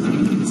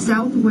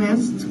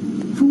 Southwest,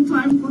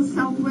 full-time for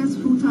Southwest,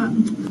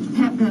 full-time,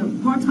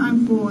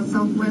 part-time for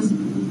Southwest,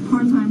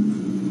 part-time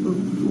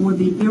for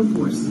the Air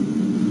Force.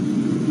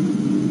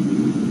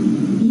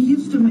 He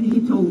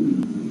told me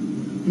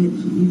that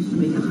he used to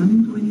make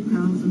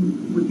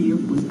 $120,000 with the Air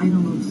Force. I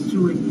don't know if it's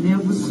true. I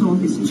never saw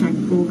his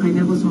checkbook. I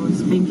never saw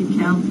his bank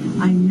account.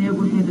 I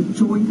never had a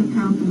joint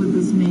account with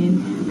this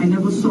man. I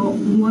never saw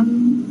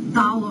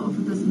 $1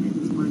 of this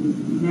man's money.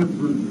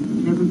 Never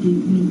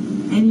gave me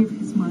any of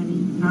his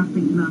money.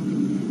 Nothing.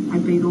 I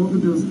paid all the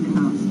bills in the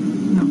house.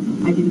 No,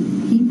 I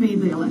didn't. He paid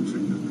paid the electric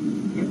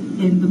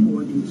and the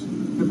mortgage.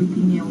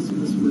 Everything else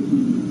was with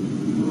me.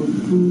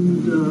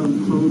 Food,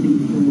 clothing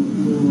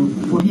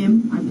for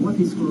him. I bought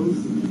his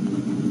clothes.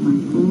 My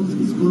clothes,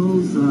 his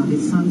clothes,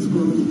 his son's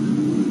clothes.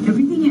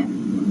 Everything else.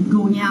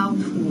 Going out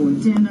for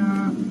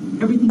dinner.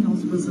 Everything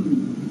else was me.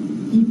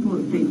 He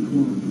paid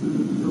for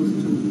those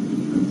two.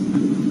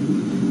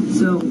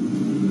 So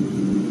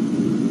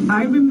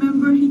I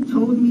remember he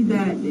told me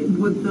that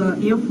with the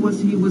Air Force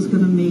he was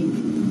going to make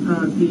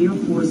he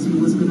was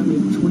going to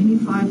make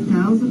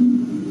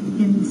 $25,000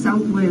 in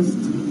Southwest,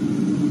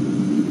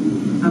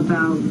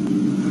 about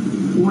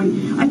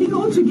 40. I think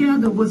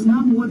altogether was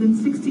not more than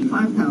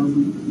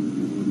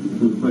 $65,000.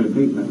 It was quite a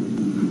pay cut.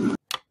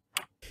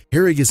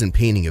 Hoerig isn't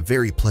painting a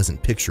very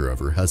pleasant picture of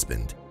her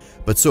husband,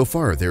 but so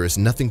far there is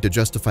nothing to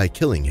justify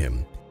killing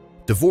him.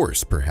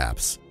 Divorce,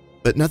 perhaps,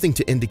 but nothing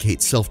to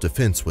indicate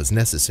self-defense was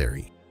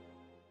necessary.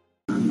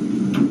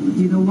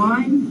 You know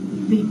why?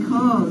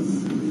 Because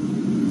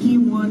he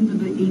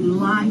wanted a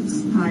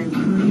lifestyle,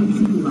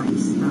 crazy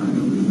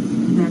lifestyle.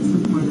 That's the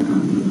part I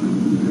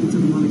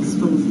didn't want to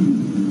expose him.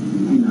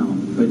 I know,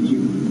 but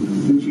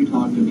since you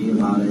talked to me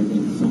about it,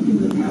 it's something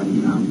that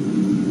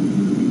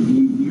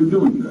you're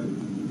doing good.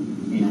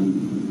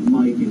 And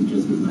Mike is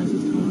just as nice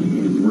as Tony,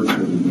 and we're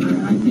sitting there,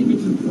 and I think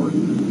it's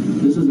important.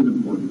 This is an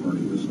important part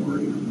of your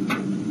story.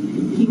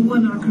 He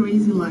wanted a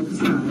crazy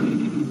lifestyle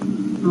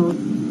of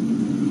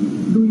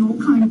doing all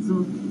kinds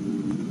of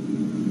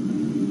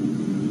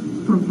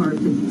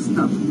perverted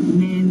stuff,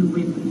 men,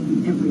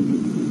 women,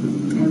 everything.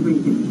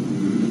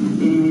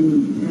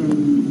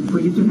 And for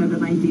you to have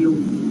an idea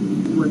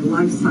what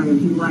lifestyle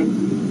he liked,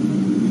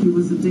 he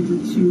was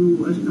addicted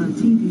to a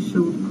TV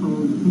show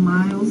called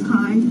Miles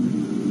High.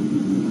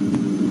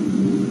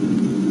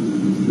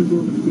 You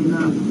look it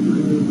up on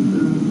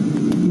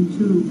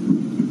YouTube.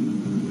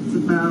 It's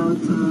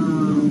about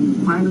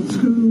pilot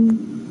school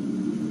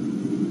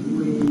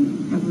where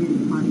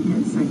everybody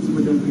had sex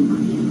with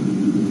everybody.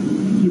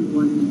 He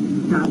wanted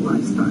that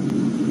lifestyle.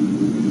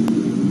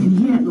 And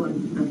he had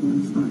that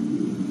lifestyle.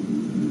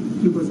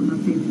 He wasn't a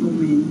faithful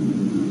man.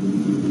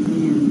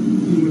 And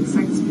he had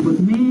sex with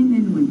men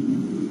and women.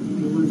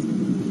 He was,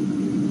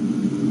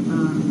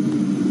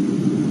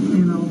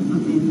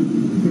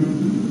 that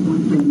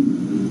one thing.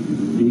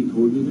 And he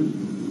told you this?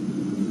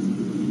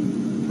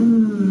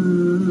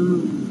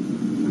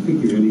 I think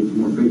you're going to need some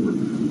more paper.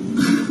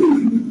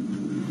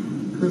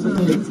 Chris,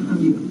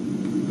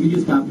 you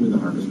just got through the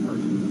hardest part.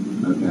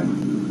 Okay.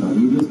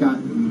 You just got,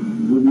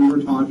 when we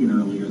were talking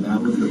earlier,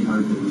 that was the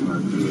part that was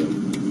hard for you.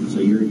 So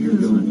you're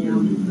doing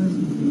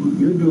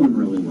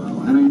really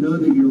well. And I know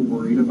that you're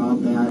worried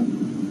about that,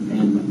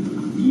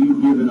 and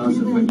you've given us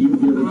a very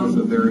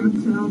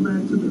Tell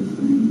that to the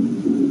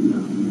family.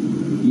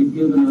 you've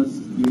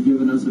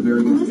given us a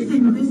very good picture.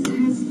 Listen, this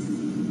has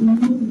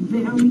no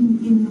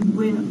bearing in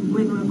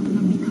whether I'm going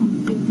to be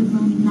convicted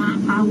or not.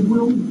 I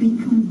will be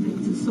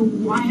convicted. So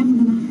why am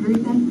I going to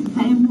hurt that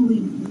family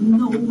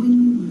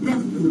knowing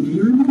this? Do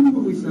you remember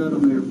what we said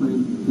on the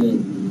airplane? That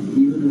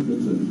even if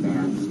it's a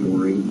bad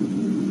story,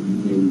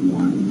 they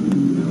want to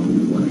know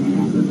what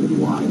happened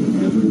and why.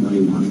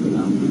 Everybody wants to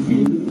know.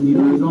 And you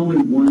know,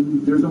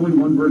 there's only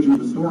one version of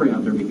the story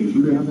out there because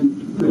you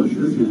haven't really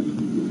sure yet.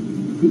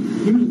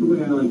 Here's the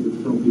way I like to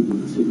tell people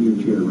to sit in your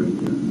chair right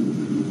there.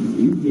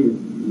 You get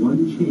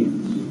one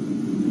chance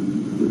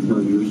to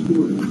tell your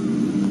story.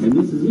 And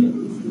this is it.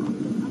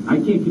 I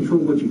can't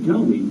control what you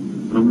tell me,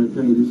 but I'm going to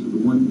tell you this is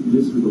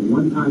the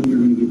one time you're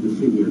going to get to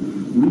sit here.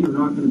 We are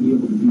not going to be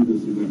able to do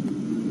this again.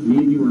 Me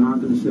and you are not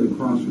going to sit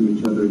across from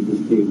each other at this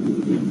table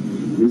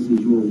again. This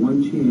is your one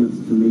chance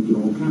to make it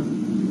all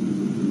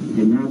happen.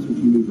 And that's what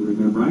you need to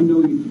remember. I know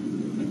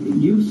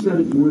you've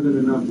said it more than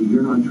enough that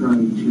you're not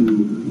trying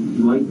to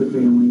like the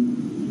family.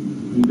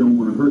 You don't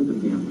want to hurt the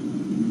family.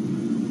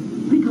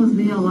 Because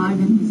they're alive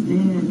and he's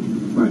dead.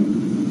 Right.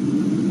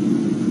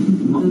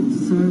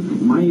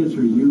 My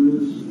answer to you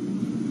is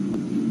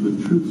the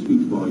truth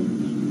speaks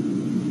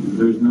volumes.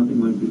 There is nothing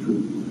like the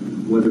truth.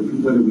 Whether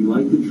we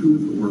like the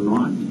truth or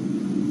not,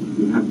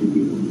 we have to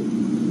deal with it.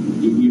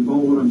 You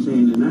follow what I'm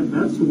saying? And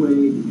that's the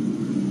way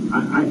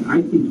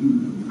I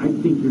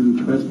think you're in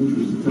the best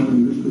interest of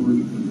telling your story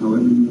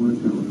however you want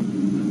to tell it.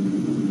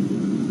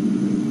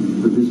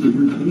 But this is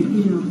your case.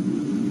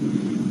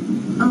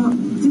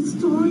 This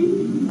story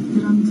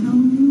that I'm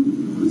telling you,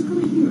 who's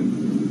going to hear it?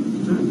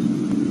 Judge?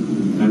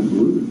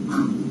 Absolutely.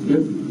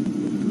 Yep.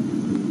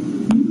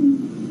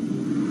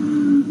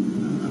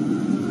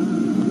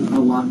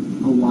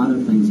 A lot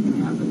of things can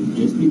happen.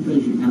 Just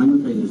because and I'm going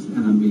to tell you this,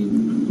 and I'm being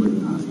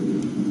completely honest with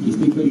you, just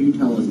because you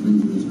tell us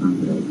things in this room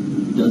today,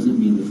 doesn't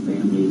mean the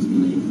family is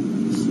going to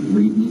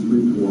read these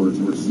reports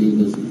or see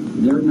this.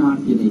 They're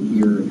not going to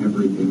hear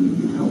everything that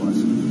you tell us.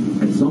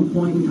 At some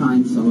point in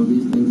time, some of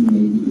these things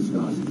may be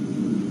discussed,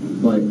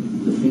 but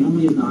the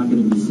family is not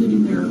going to be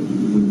sitting there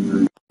when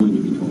you're going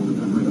to be told of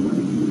them right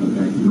away.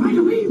 Okay? Right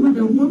away, but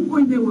at one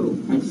point they will.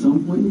 At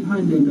some point in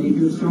time, they may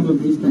hear some of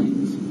these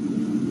things.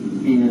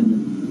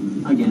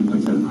 And again, again,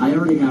 like I said, I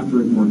already have to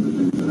report the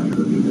things that I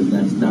heard because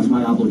that's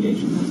my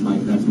obligation.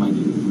 That's my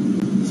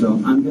duty. So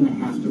I'm going to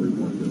have to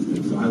report those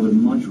things. So I would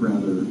much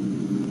rather,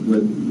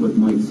 with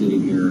Mike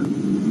sitting here,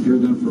 hear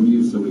them from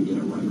you so we get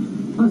it right.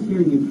 Plus,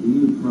 hearing it from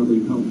you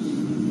probably helps.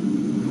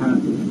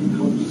 It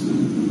helps.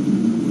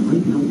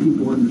 Might help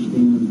people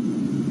understand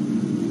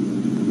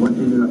what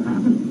ended up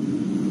happening.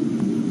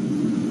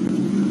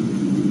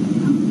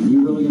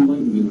 You really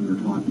enlightened me when you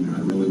were talking, and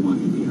I really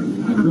want you to hear it.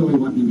 I really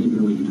want you to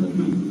hear what you told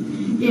me.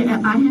 Yeah,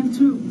 I have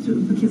to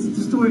because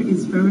the story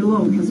is very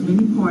long, has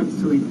many parts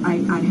to it.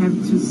 I have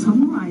to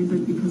summarize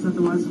it because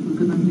otherwise we're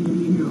going to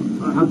need you.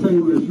 I'll tell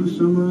you what, you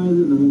summarize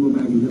it, and then we'll go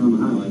back and hit on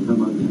the highlights. How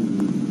about that?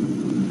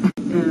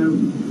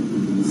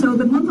 So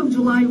the month of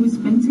July we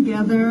spent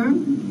together.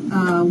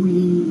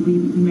 We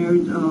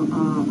married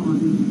on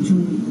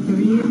June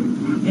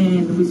 30th,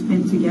 and we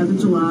spent together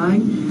July.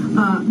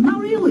 Not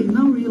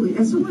really.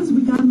 As soon as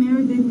we got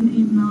married in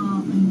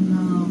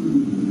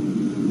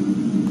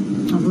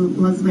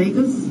Las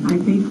Vegas, I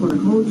paid for the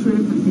whole trip.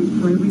 I paid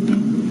for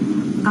everything.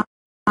 I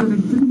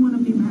didn't want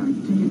to be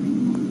married to him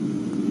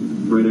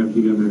anymore. Right after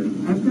you got married?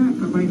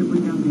 Right after we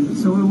got married.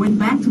 So I went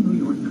back to New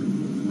York.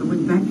 I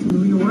went back to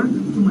New York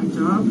to my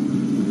job.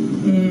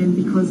 And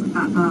because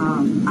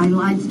I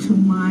lied to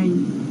my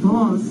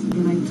boss,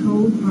 and I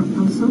told her, I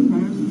was so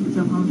embarrassed to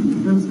tell her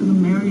that I was going to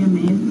marry a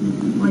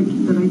man like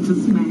that I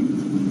just met.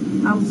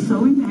 I was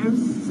so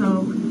embarrassed,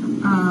 so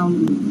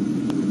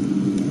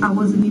I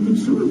wasn't even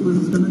sure it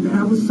was going to.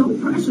 I was so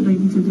pressured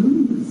even to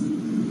do this.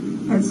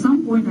 At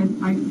some point,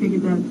 I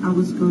figured that I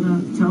was going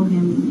to tell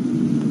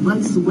him,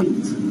 let's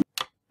wait.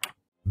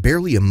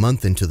 Barely a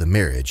month into the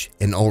marriage,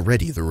 and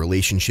already the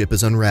relationship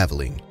is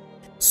unraveling.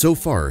 So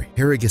far,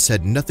 Hoerig has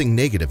said nothing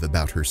negative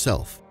about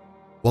herself.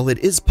 While it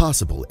is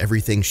possible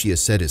everything she has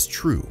said is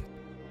true,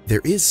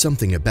 there is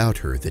something about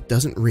her that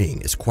doesn't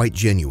ring as quite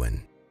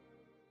genuine.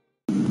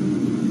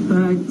 But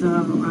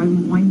I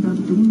wound up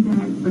doing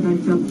that, but I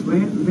felt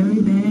very, very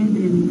bad,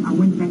 and I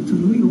went back to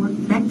New York,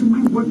 back to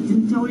my work,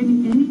 didn't tell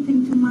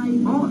anything to my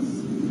boss.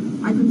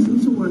 I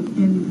continued to work,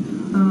 and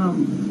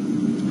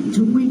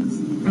 2 weeks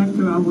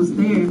after I was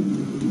there,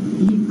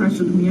 he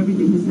pressured me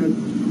everything. He said,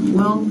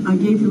 well, I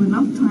gave you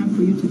enough time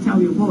for you to tell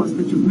your boss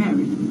that you're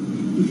married.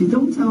 If you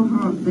don't tell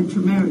her that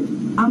you're married,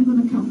 I'm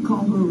going to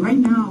call her right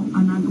now,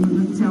 and I'm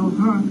going to tell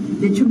her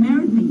that you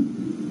married me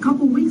a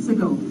couple weeks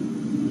ago.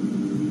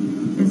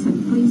 I said,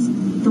 please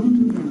don't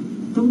do that.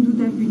 Don't do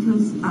that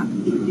because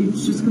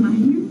it's just going to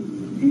hear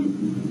it.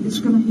 It's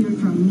going to hear it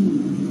from me.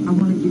 I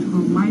want to give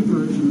her my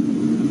version.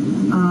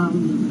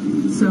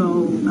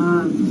 So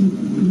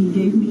he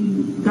gave me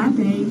that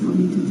day for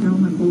me to tell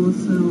my boss.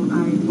 So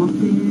I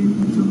walked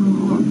into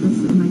her office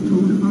and I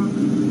told her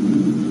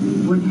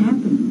what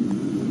happened.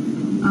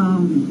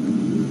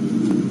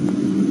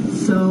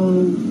 So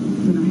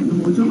then I had no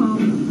more job,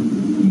 and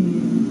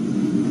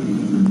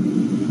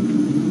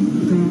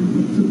then I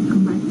had to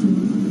come back to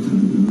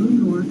New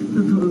York,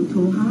 to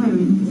Ohio,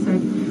 and he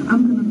said,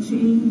 I'm going to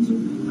change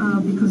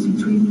because he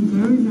treated me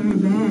very, very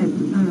bad.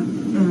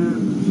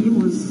 He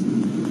was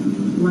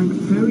like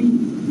very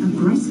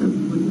aggressive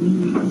with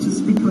me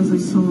just because I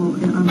saw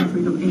I'm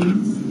afraid of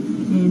AIDS.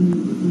 And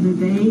the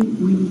day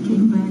we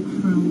came back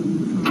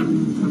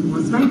from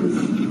Las Vegas,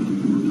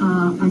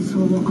 I saw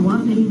a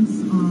lot of ants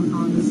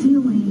on the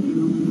ceiling and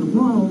on the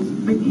walls,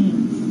 big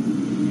ants.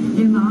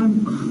 And I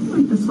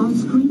started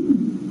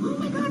screaming, oh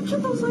my God,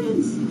 kill those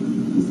ants.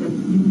 He said,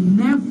 you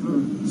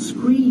never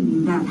scream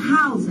in that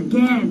house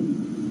again.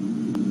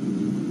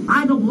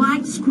 I don't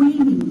like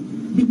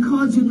screaming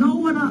because you know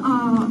what a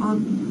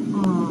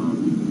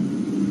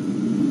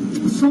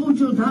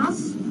soldier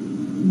does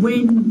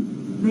when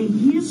they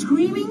hear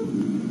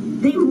screaming?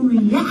 They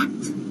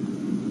react.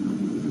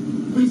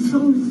 They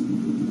start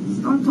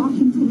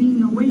talking to me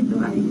in a way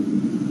that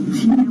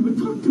he never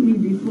talked to me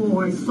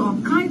before. I saw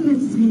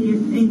kindness here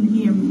in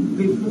him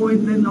before,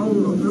 and then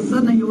all of a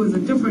sudden he was a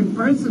different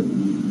person.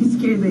 He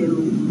scared the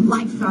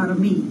life out of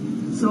me.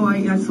 So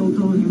I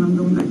told him I'm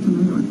going back to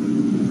New York.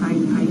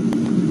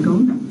 I'm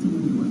going back to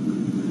New York.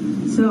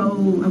 So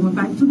I went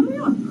back to New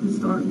York to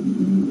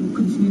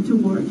continue to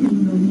work,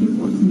 and then he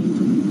forced me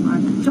to my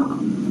job.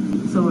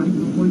 So I had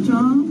no more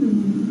job, and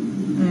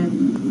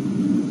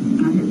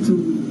I had to,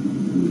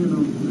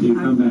 You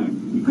come back.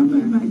 I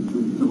came back to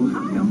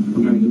Ohio.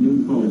 Come back to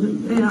New Falls.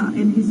 Yeah,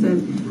 and he said,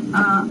 he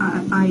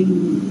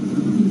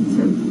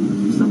said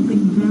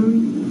something very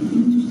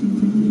interesting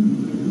to me,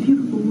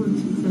 beautiful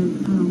words. He said,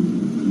 let me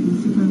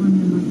see if I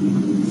remember. He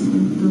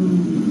said,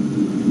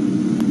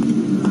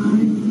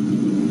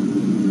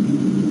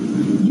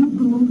 you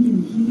belong in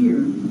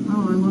here.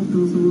 Oh, I love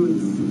those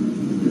words.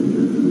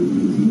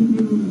 He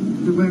knew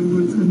the right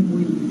words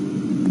anyway.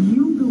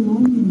 You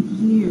belong in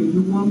here.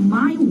 You are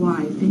my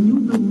wife, and you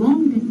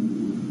belong in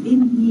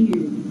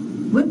here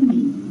with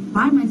me,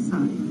 by my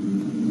side.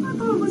 I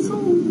thought it was so,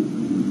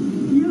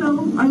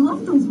 I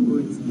love those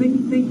words. They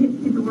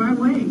hit the right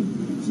way.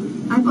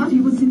 I thought he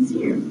was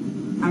sincere.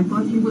 I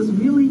thought he was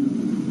really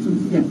So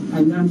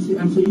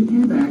you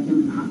came back,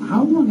 and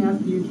how long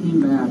after you came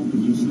back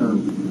did you start?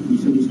 You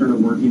said you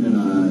started working at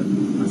a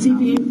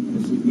CPA.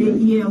 CPA?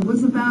 Yeah, it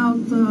was about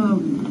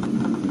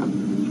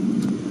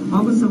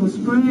August. I was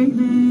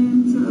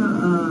pregnant.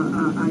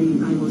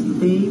 I was the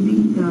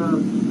baby.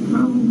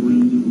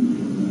 Probably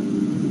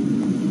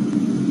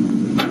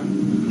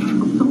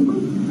October.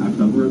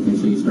 October. Okay,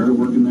 so you started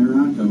working there in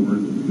October.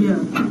 Yeah.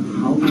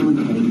 How long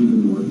had you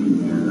been working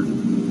there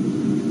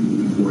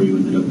before you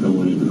ended up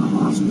going into the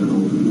hospital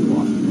and you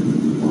lost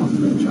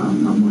that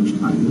job? How much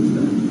time was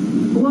that?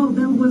 Well,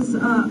 that was in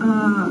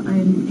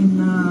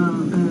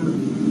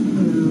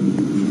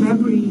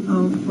February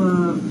of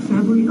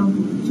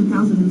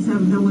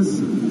 2007. That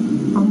was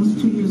almost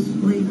 2 years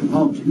later.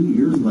 Oh, 2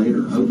 years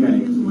later. Okay. 2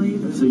 years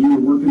later. So you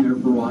were working there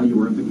for a while. You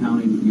were at the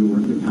county. You were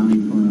at the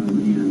county firm.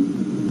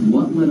 And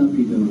what led up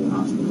you to go to the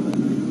hospital that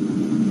night?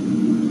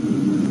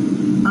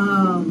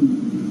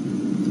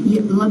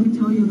 Yeah, let me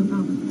tell you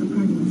about the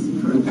pregnancy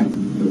first. Okay.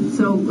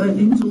 So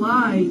in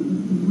July,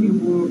 we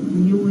were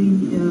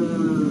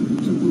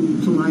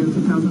July of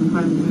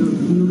 2005, we were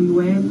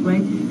newlywed,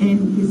 right?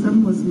 And his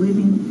son was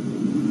living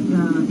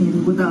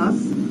with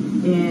us,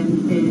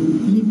 and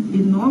he,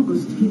 in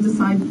August, he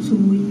decided to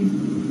leave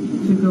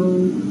to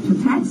go to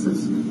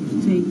Texas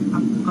to take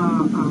a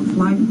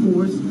flight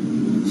course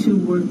to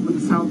work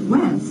with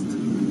Southwest.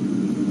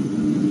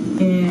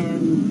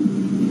 And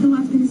he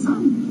left his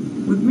son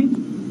with me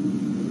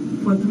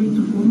for 3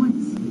 to 4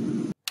 months.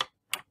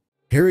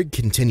 Hoerig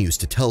continues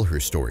to tell her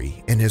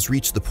story and has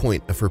reached the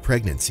point of her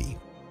pregnancy.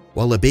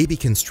 While a baby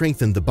can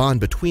strengthen the bond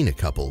between a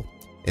couple,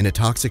 in a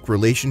toxic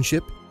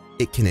relationship,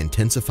 it can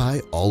intensify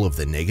all of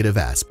the negative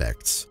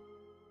aspects.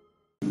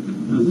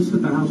 Now, is this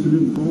at the house in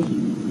Newton Falls?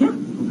 Yeah.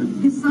 Okay.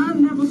 His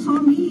son never saw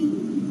me.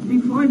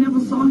 Before I never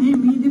saw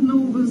him, he didn't know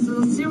it was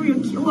a serial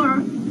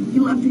killer. He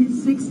left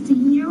his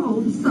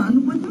 16-year-old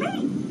son with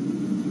me.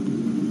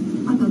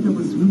 I thought that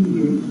was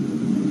weird.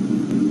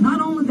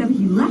 Not only that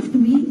he left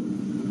me,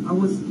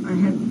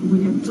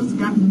 we had just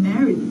gotten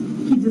married.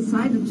 He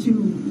decided to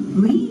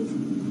leave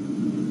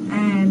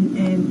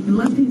and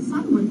left his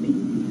son with me.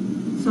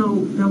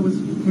 So that was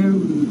very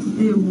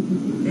weird.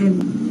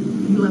 And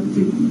he left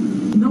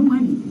no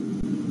money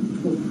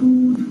for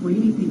food, for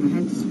anything. I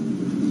had to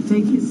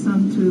take his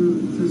son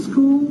to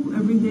school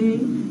every day.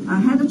 I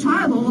had a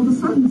child all of a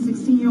sudden, a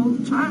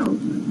 16-year-old child.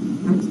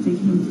 I had to take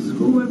him to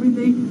school every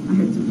day. I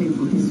had to pay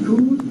for his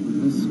food.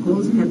 His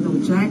clothes, he had no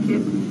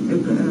jacket,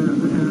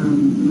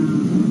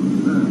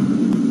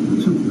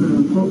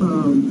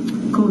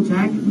 coat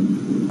jacket,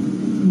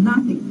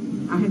 nothing.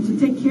 I had to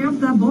take care of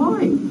that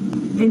boy,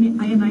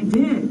 and I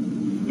did.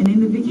 And in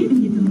the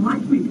beginning, he didn't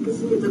like me because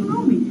he didn't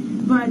know me.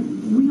 But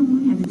we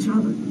only had each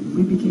other.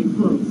 We became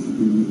close.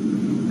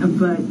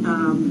 But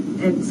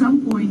at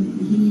some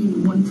point, he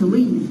wanted to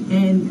leave,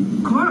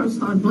 and Carl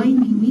started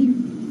blaming me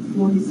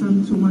for his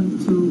son to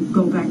want to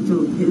go back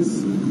to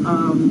his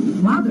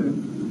mother.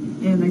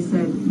 And I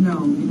said,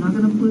 no, you're not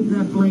going to put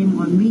that blame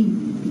on me,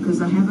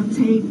 because I have a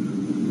tape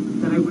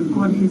that I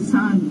recorded his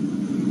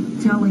son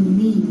telling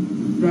me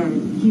that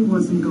he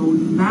wasn't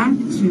going back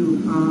to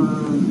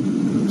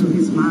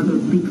his mother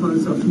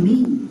because of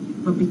me,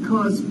 but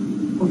because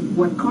of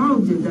what Carl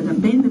did that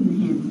abandoned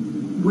him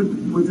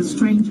with a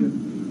stranger.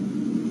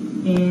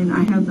 And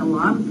I have a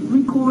lot of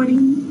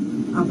recording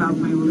about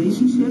my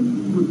relationship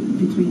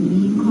between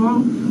me and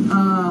Carl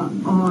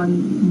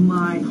on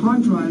my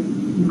hard drive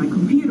in my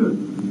computer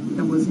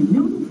that was in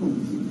Newton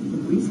Falls. The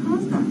police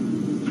has that.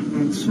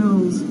 That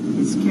shows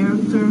his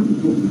character,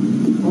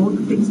 all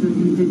the things that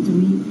he did to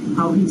me,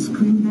 how he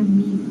screamed at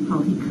me,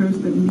 how he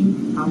cursed at me,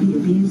 how he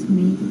abused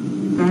me.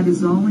 That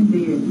is all in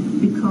there.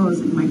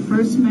 Because in my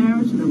first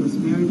marriage, that was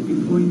married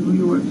before in New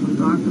York to a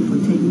doctor for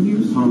 10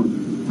 years, Tom,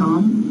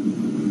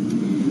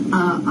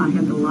 I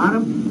had a lot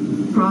of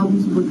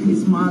problems with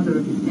his mother,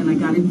 and I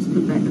got into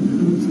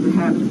the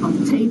habit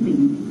of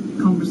taping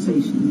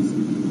conversations.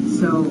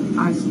 So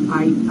I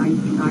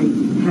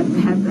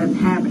had that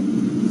habit.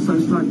 So I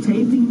started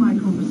taping my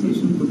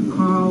conversation with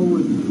Carl,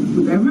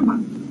 with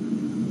everybody.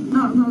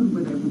 No, not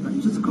with everybody,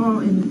 just Carl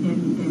and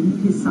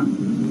his son.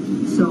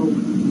 So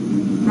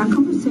that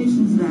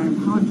conversation's that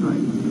hard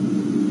drive.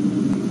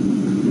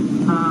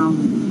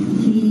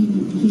 He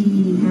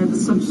had a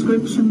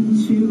subscription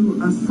to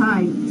a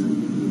site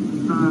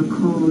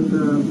called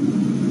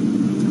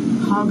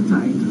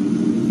Hogtied.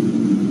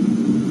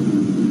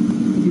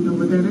 Do you know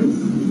what that is?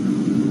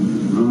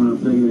 I'm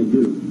saying I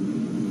do.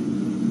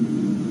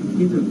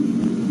 You do.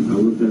 I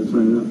looked that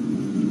site up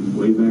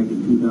way back in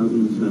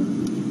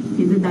 2007.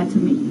 He did that to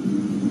me.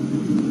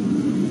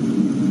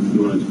 You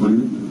want to explain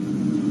it?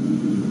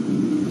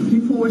 He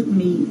forced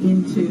me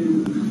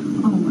into,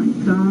 oh my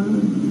God.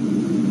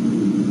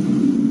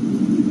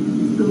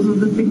 Those are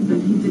the things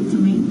that he did to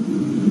me.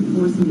 He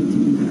forced me to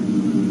do that.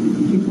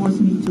 He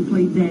forced me to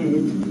play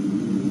dead.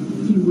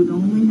 He would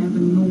only have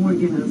an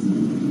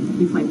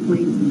orgasm if I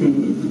played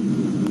dead.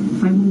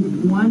 If I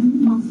moved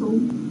one muscle,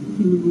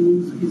 he would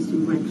lose his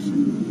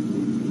erection.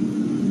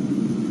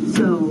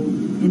 So,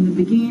 in the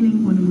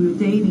beginning, when we were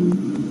dating,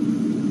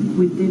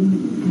 we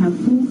didn't have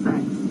full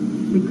sex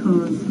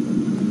because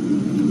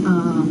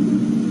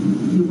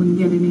he wouldn't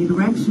get any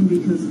erection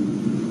because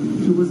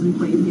he wasn't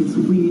playing his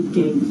weird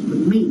games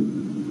with me.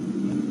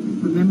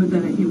 Remember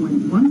that he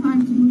went one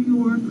time to New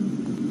York,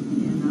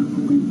 and I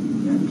went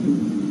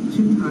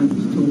two times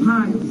to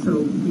Ohio.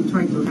 So he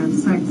tried to have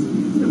sex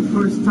the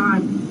first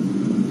time.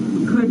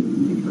 We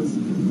couldn't because he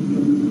couldn't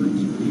get an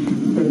erection.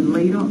 Then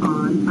later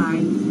on,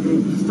 I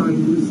started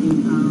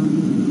using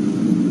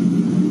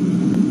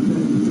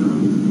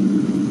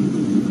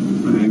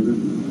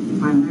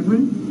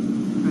Viagra,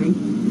 right?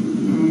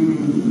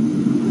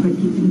 But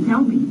he didn't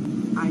tell me.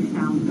 I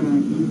found that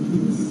in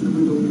his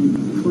little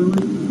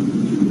toilet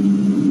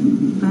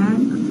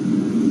bag.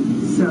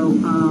 So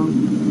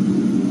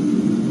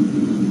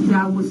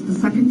that was the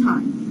second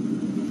time.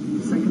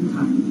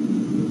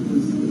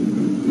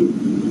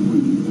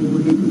 We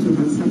were able to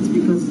have sex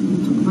because he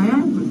took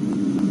Viagra.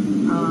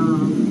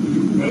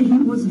 And he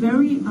was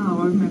very, I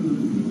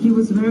remember, he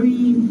was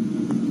very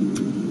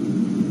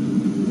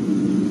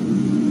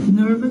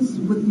nervous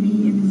with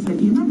me, and he said,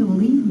 "You're not going to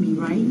leave me,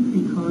 right?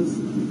 Because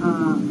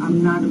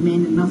I'm not a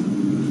man enough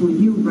for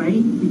you,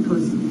 right?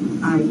 Because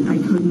I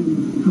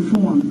couldn't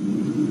perform."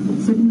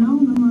 I said, "No,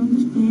 I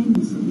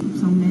understand.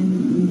 Some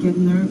men get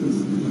nervous."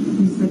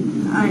 He said,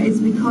 "It's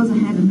because I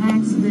had an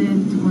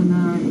accident when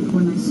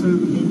I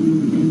served in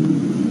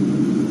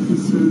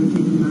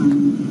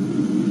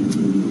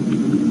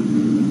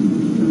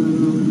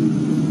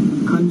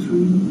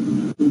country.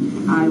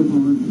 I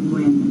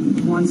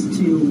went once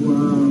to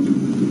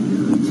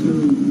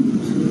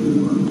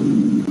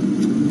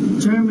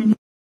Germany.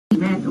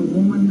 Met a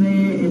woman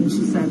there, and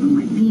she sat on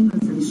my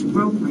penis, and she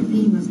broke my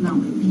penis. Now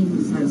my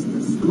penis has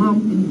this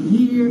lump in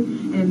here,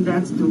 and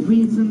that's the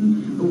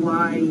reason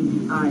why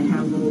I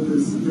have all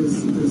this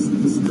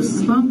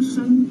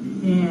dysfunction,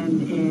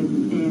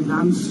 and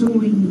I'm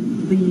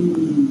suing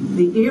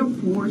the Air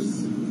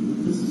Force."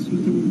 You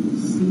can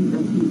see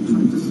that he's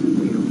trying to sue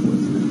the Air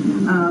Force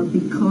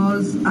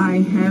because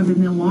I have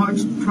an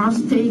enlarged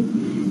prostate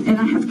and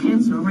I have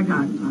cancer. Oh my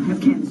God, I have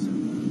cancer.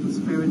 It's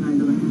paranoid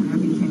that I'm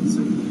having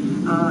cancer.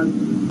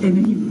 And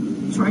he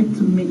tried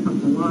to make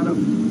up a lot of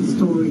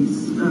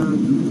stories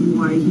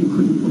why he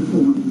couldn't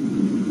perform.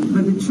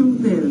 But the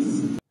truth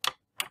is,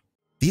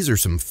 these are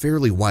some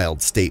fairly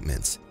wild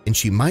statements, and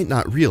she might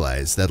not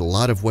realize that a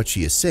lot of what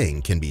she is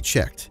saying can be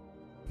checked.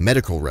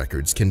 Medical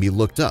records can be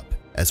looked up,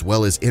 as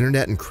well as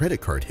internet and credit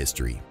card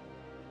history.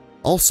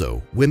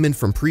 Also, women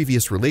from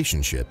previous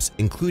relationships,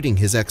 including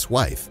his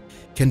ex-wife,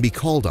 can be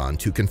called on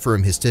to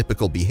confirm his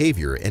typical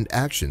behavior and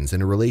actions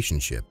in a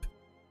relationship.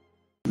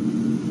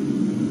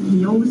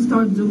 he always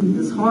started doing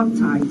this hog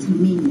tie to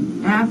me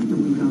after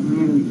we got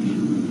married.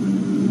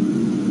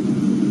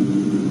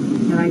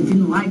 And I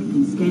didn't like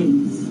these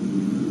games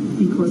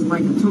because,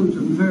 like I told you,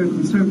 I'm a very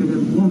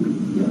conservative woman.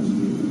 Yes.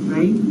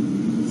 Right?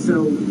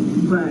 So,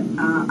 but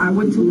I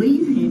went to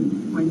leave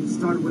him when he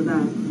started with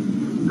that.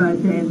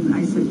 But then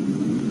I said,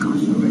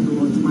 gosh, already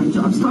what's my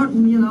job?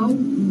 Starting,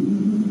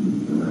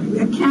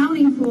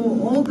 accounting for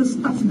all the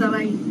stuff that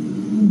I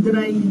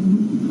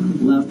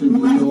left in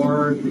New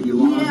York, that you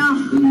lost,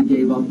 yeah. Then you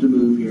gave up to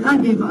move here. I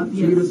gave up, So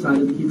yes. you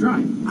decided to keep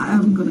trying.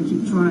 I'm going to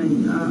keep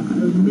trying.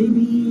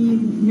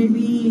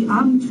 Maybe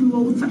I'm too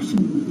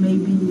old-fashioned.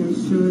 Maybe I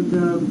should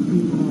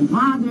be more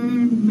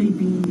modern.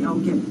 Maybe I'll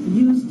get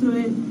used to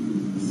it.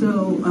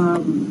 So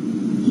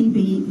he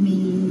beat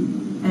me,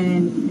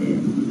 and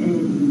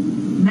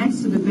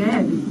next to the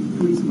bed,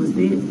 police was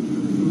there.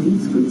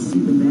 Police could see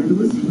the bed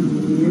was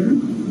here.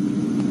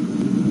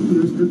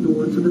 Here's the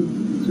door to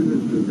the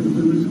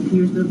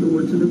here's the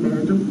door to the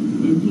bedroom,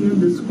 and here in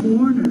this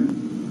corner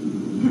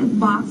had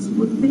box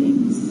with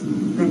things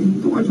that he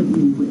tortured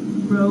me with,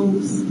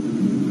 ropes,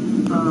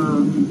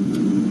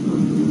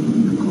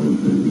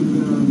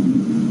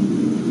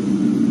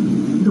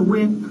 the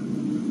whip,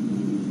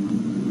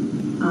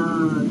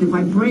 the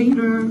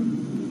vibrator,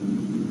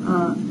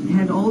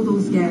 had all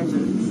those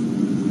gadgets.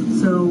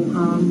 So,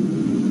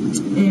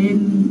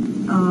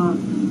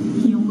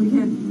 he only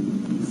had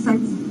sex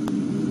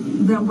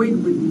that way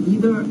with me.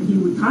 Either he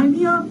would tie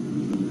me up,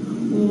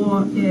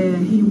 or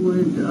he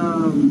would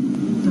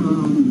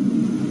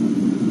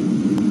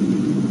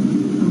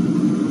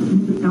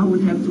I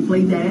would have to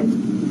play dead,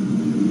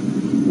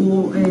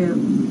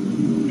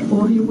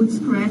 or he would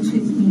scratch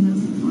his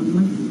penis on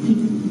my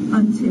feet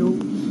until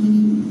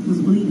he was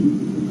bleeding.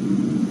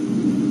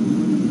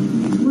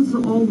 It was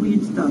all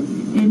weird stuff,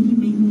 and he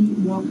made me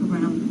walk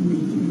around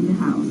naked in the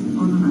house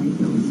on high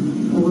heels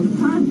all the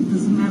time. It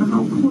doesn't matter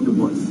how cold it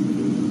was.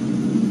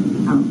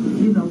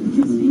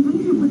 Because even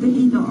if you put the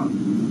heat on,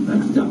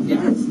 That's still,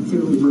 yeah. it's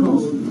still Those are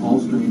cold. all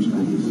strange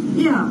things.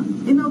 Yeah,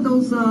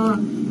 those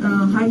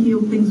high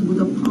heel things with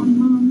a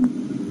pom on,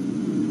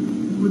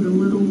 with a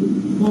little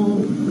ball.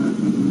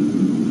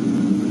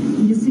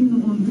 You see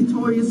them on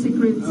Victoria's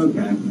Secrets?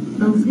 Okay.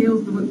 Those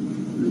heels with,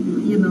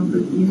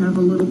 you have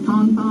a little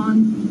pom-pom,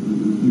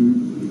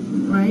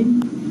 right?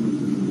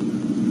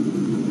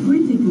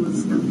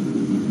 Ridiculous stuff.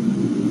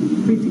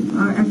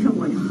 I felt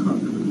like a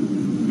hug.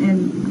 And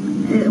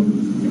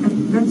I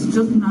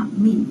just not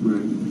me.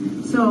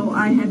 Right. So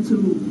I had to,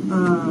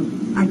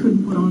 I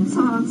couldn't put on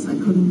socks, I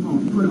couldn't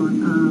put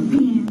on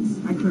pants,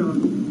 I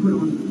couldn't put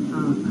on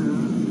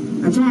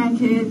a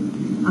jacket.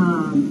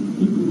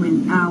 People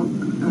went out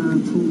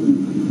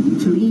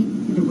to eat.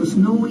 It was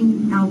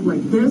snowing out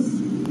like this.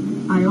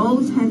 I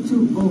always had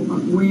to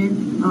wear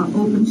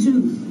open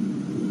shoes,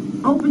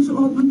 open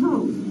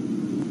toes,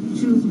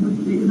 shoes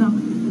with, you know.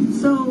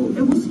 So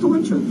it was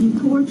torture. He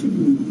tortured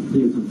me.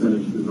 He had some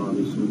fetishes,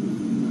 obviously.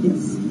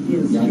 Yes,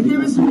 yes. Yeah,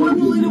 There is one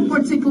little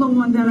particular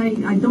one that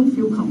I don't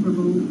feel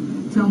comfortable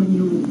telling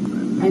you.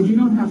 And you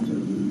don't have to,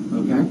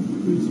 okay?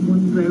 There's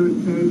one very,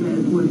 very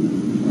bad one.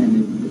 And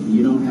if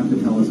you don't have to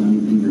tell us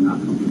anything you're not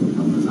comfortable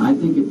telling us. I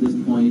think at this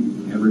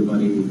point,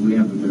 everybody, we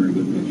have a very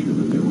good picture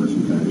that there were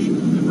some fetishes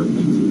and there were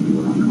things that you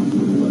were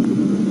uncomfortable with.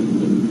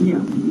 Yeah.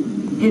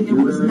 And it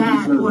You're was very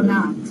that or conservative.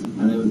 not.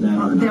 And it was that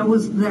or not. There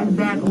was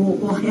that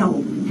or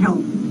hell.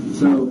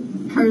 So,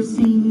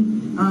 Cursing.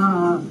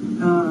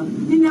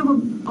 He never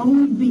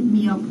only beat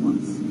me up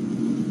once.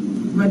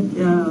 But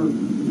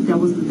that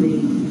was the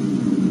day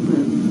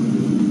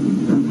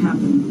that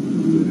happened.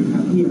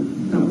 Yeah,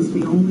 that was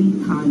the only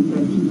time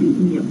that he beat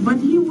me up. But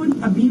he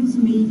would abuse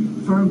me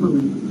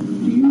verbally.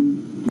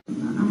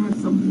 I have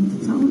something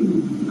to tell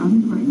you.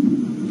 I'm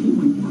pregnant. He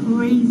went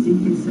crazy.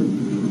 He said,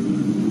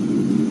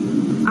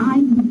 I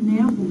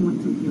never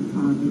want to be a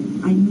father.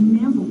 I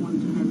never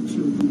want to have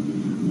children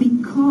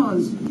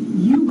because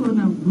you're going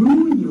to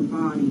ruin your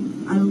body.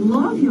 I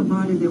love your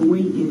body the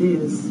way it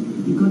is.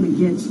 You're going to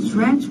get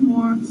stretch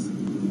marks.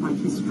 Like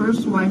his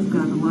first wife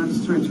got a lot of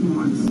stretch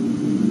marks.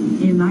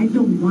 And I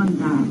don't want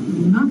that.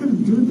 You're not going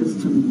to do this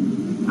to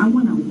me. I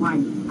want a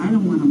wife. I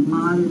don't want a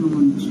mother. I don't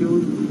want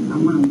children. I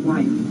want a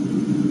wife.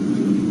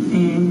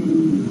 And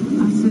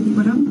I said,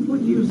 but I'm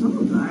 40 years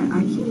old.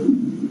 I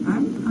can't.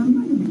 I'm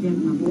not going to get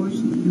an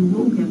abortion. You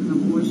will get an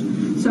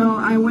abortion. So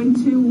I went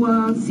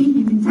to see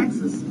him in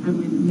Texas. I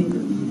made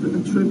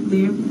a trip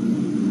there.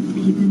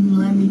 He didn't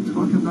let me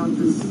talk about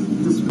this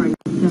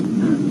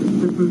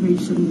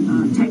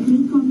deprivation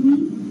technique on me.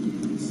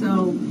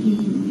 So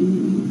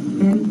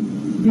and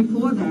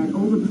before that,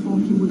 over the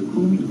phone, he would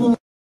call me all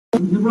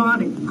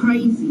neurotic,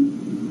 crazy.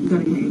 You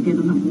gotta get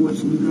an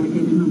abortion. You gotta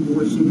get an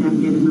abortion. You gotta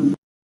get an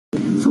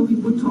abortion. So he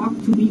would talk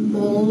to me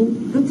all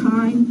the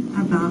time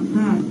about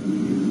that.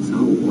 So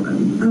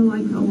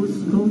I was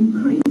going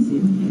crazy.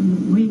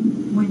 And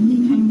when he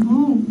came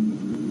home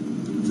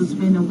to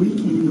spend a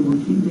weekend or a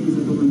few days, I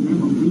don't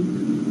remember, a week,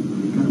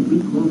 got a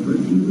week off for a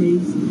few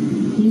days,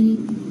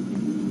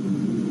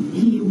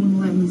 he wouldn't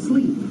let me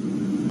sleep.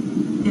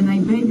 And I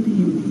begged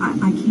him,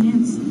 I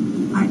can't,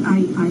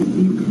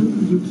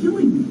 you're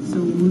killing me. So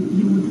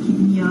he would keep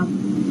me up.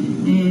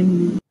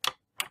 And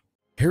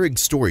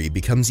Hoerig's story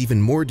becomes even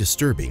more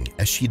disturbing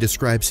as she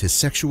describes his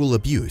sexual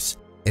abuse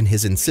and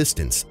his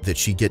insistence that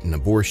she get an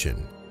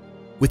abortion.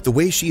 With the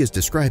way she is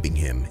describing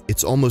him,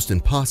 it's almost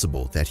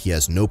impossible that he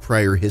has no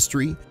prior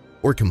history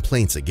or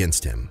complaints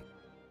against him.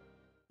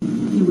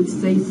 He would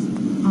stay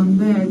on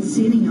bed,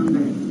 sitting on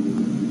bed,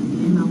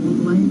 and I would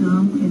lay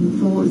down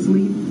and fall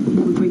asleep. He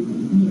would wake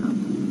me up.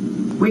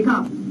 Wake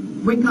up,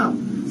 wake up.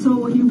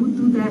 So he would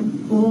do that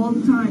all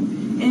the time.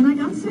 And I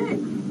got sick.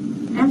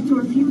 After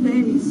a few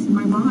days,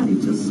 my body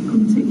just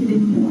couldn't take it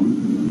anymore.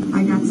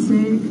 I got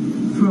sick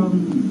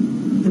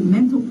from the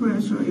mental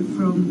pressure,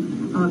 from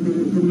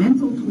the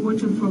mental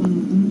torture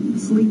from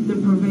sleep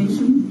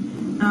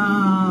deprivation.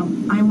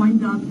 I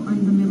wind up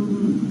in the middle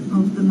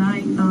of the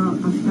night.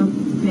 I felt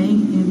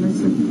pain, and I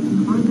said,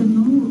 I don't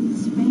know what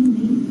this pain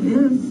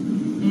is.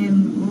 And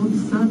all of a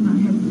sudden, I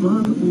had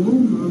blood all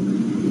over.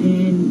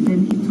 And then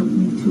he took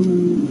me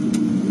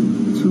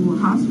to a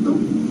hospital.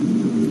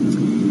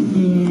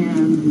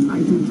 And I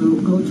did the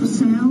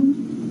ultrasound,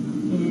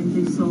 and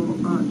they saw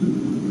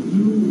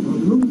you are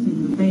losing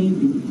the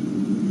baby.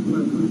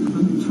 We're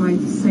going to try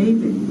to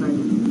save it, but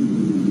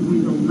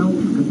we don't know if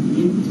we're going to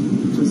be able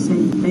to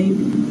save the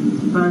baby.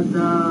 But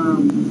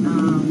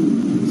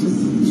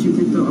she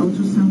did the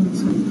ultrasound and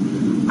said,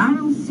 I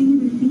don't see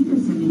the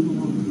fetus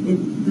anymore.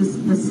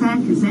 The sac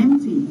is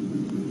empty.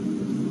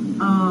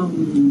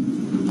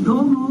 Go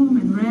home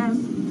and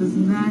rest, this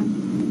and that.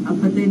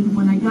 But then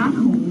when I got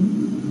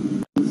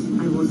home,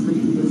 I was the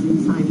fetus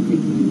inside the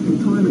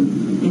toilet,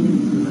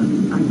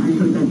 and I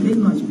heard that big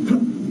noise. And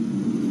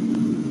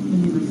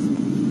then I said,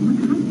 what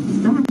kind is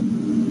that?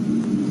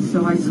 So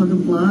I saw the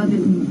blood,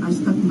 and I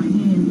stuck my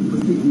hand. It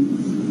was the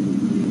fetus.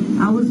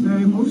 I was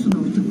very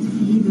emotional. I took the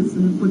fetus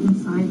and put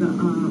inside a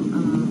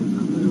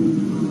little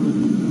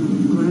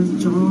glass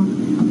jar,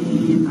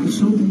 and I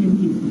showed him.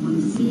 He didn't want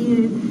to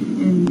see it,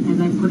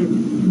 and I put it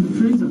in the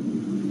freezer.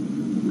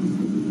 I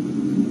said,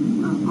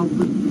 I'll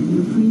put it in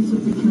the freezer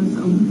because I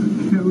want to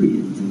bury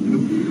it.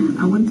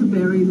 I want to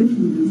bury the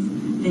fetus,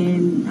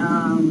 and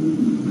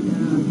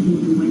he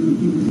went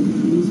into the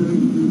freezer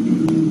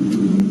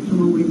and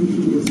threw away the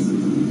fetus.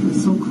 It was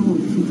so cold.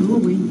 He threw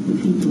away the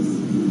fetus.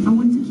 I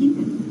want to keep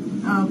it.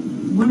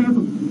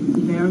 Whatever,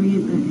 bury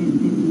it in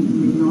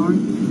the yard.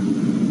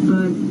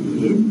 But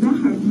that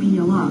hurt me a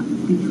lot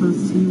because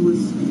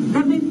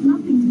that meant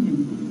nothing to him.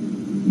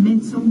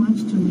 meant so much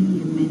to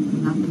me, it meant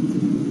nothing to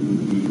me.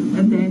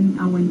 And then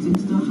I went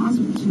into the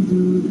hospital to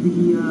do to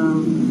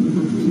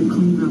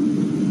clean up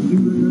the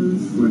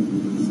uterus. Right.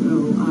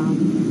 So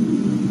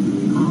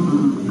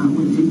I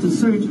went into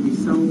surgery.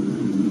 So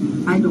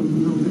I don't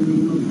know the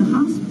name of the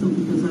hospital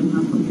because I'm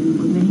not familiar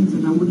with names,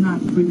 and I would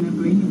not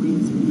remember anyway.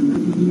 It's been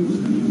 11 years.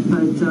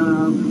 But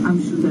I'm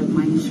sure that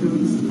my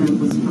insurance, that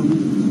was from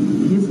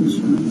his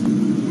insurance,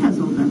 has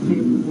all that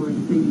paperwork.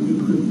 They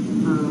could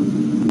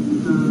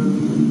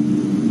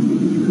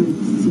you could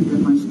see that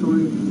my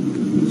story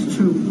is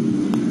true.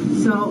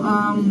 So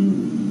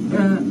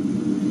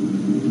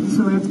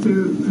so after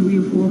 3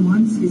 or 4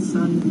 months, his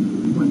son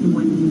went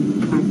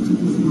back to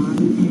his mom,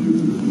 and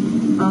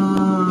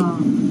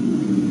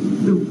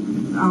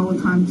our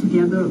time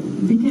together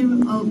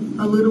became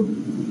a little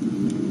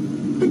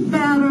bit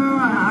better.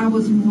 I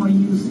was more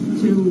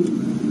used to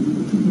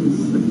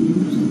his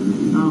abuse,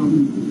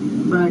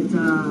 but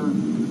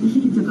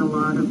he did a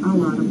lot of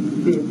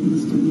bad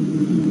things to me.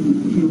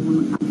 I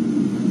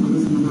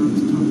wasn't allowed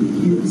to talk.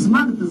 His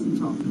mother doesn't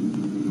talk,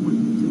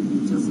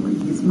 just like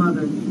his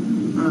mother.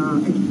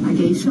 A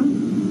geisha,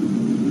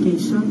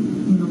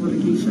 you know what a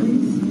geisha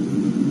is?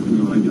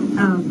 No, I don't.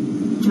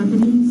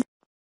 Japanese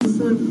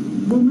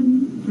woman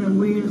that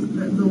wears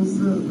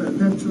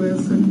that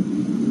dress and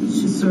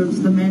she serves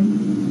the men.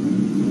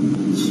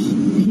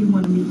 He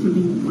wanted me to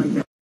be like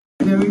that.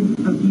 Very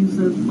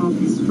abusive of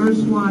his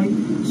first wife.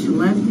 She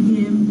left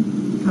him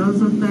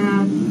because of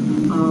that.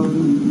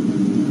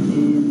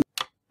 And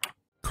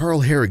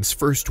Carl Hoerig's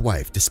first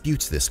wife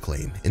disputes this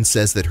claim and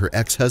says that her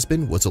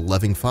ex-husband was a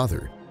loving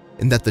father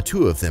and that the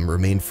two of them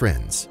remained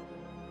friends.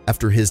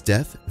 After his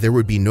death, there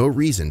would be no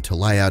reason to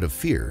lie out of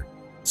fear,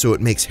 so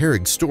it makes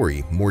Hoerig's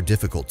story more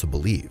difficult to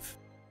believe.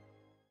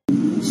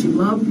 she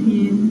loved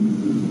him,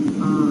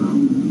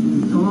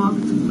 talked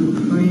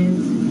with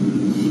friends.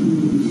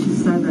 She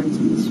said that to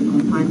me. She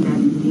confided that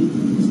in me.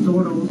 His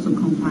daughter also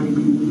confided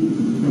in me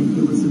that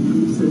he was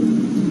abusive to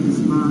his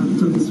mom,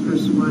 to his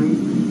first wife,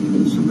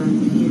 and she left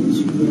him.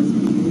 She asked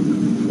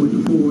him for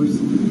divorce,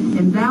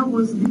 and that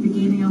was the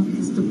beginning of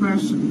his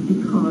depression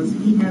because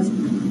he had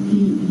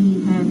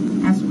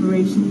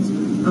aspirations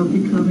of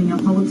becoming a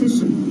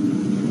politician.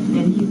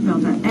 And he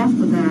felt that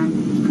after that,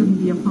 he couldn't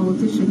be a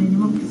politician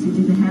anymore because he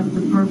didn't have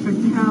the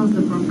perfect house,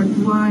 the perfect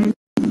wife.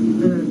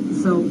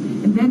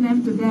 And then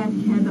after that,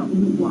 he had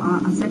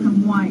a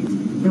second wife.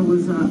 There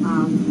was a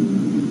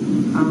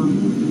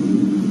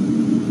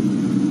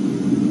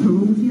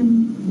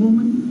Peruvian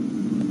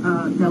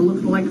woman that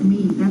looked like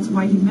me. That's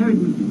why he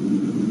married me,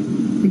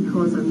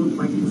 because I looked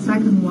like his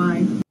second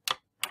wife.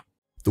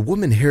 The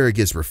woman Hoerig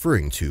is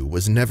referring to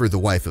was never the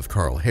wife of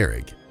Carl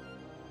Hoerig.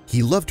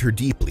 He loved her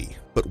deeply,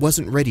 but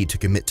wasn't ready to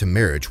commit to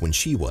marriage when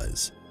she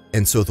was,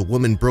 and so the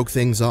woman broke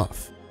things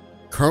off.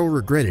 Carl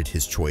regretted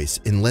his choice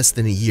in less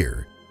than a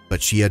year,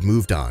 but she had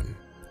moved on.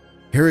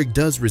 Hoerig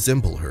does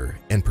resemble her,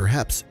 and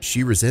perhaps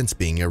she resents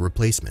being a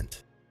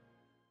replacement.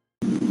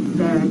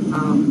 That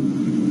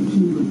he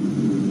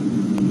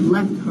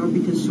left her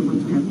because she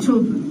wanted to have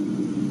children,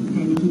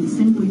 and he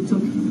simply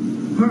took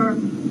her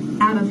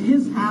out of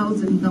his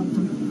house and dumped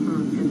her at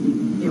the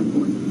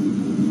airport.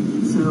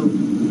 So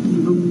he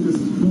ruined this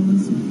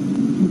woman's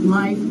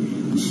life.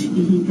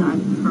 He got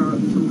her to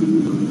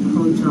leave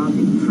her job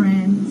in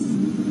France,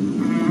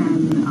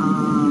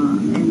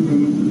 and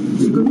then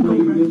she couldn't go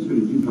back.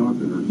 Did you talk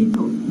to her? He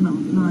told no,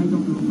 I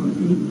don't know her.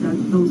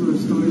 Those are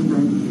stories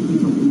that he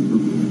told me.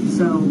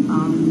 So I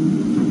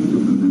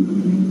don't remember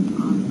the name.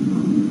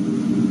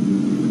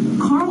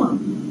 Carla.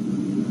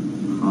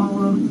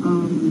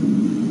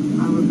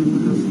 I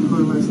remember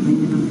her last name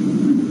in a few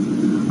minutes.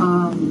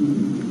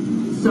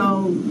 So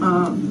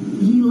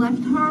he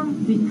left her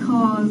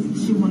because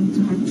she wanted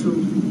to have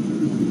children.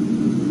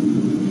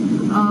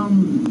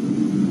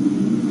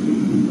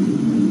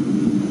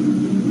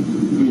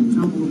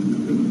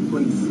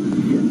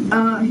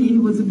 He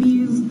was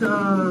abused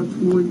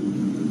toward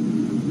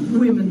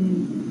women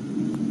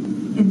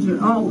in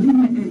general.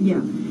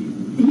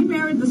 He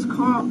married this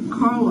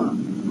Carla,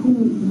 who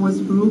was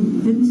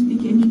Peruvian, didn't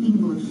speak any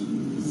English,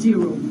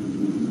 zero.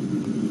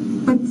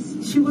 But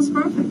she was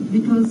perfect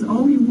because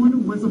all he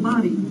wanted was a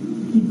body.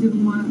 He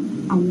didn't want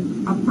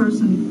a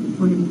person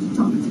for him to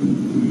talk to.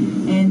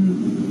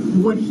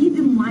 And what he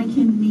didn't like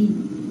in me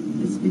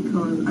is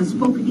because I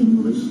spoke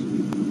English.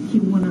 He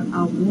wanted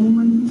a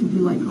woman to be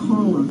like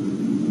Carla,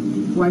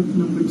 wife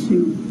number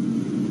 2,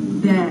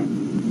 that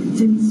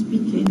didn't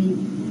speak any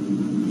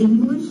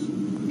English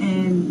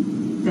and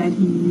that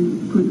he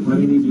could... Why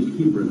didn't he just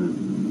keep her then?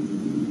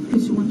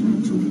 Because she wanted to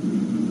have children.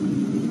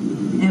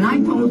 And I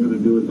told him... What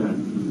to do with that?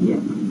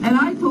 Yeah. And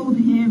I told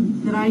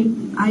him that I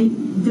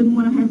didn't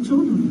want to have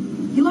children.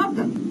 He loved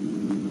them.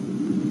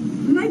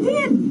 And I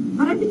did.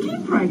 But I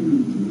became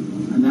pregnant.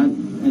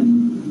 And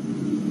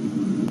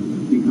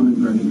becoming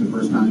pregnant the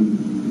first time,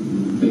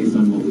 based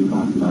on what we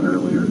talked about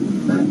earlier,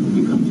 that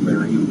becomes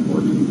very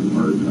important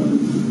part of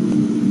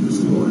the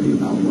story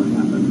about what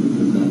happened.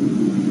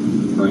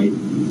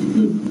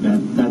 Because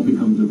that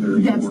becomes a very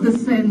very That's important. the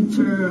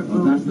center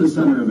of That's the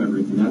center of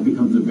everything. That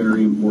becomes a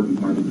very important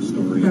part of the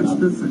story. That's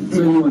the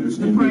so you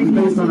understand.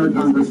 Based on our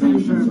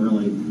conversations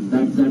early,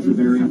 that's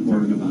very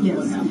important about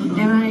what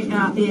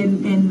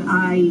happened. And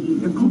I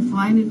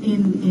confined it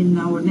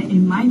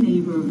in my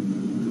neighbor.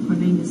 Her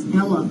name is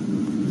Ella.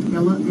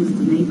 Ella is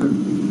the neighbor.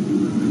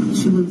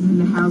 She lives in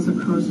the house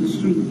across the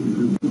street.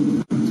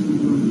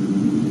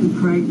 He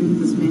pregnant.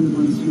 This man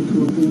wants you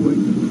to abort.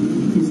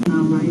 He's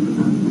not right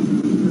about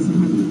that. He doesn't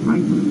have the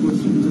right to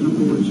force you into an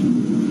abortion.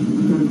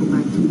 You gotta go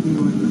back to New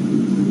York.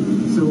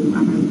 So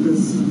I have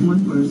this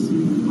one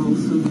person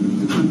also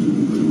to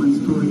contribute to my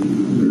story.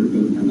 Very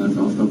good, and that's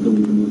all stuff that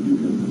we can look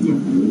into. Yeah.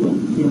 And we will.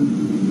 Yeah.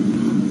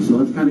 So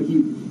let's kind of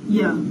keep.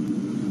 Yeah.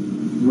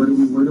 Where do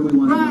we want to go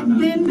now?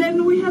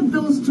 Then we had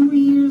those 2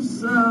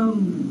 years,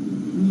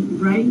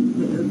 right?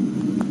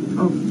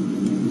 Of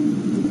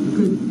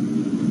good.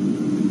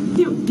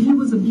 He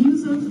was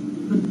abusive,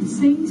 but at the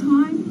same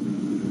time,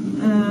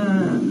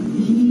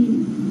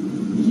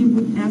 he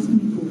would ask me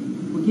for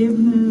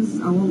forgiveness.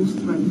 I always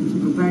threatened to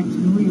go back to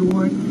New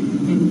York,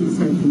 and he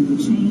said he would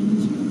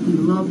change. He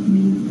loved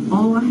me.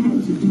 All I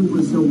had to do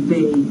was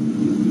obey.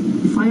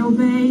 If I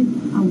obeyed,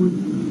 I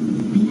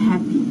would be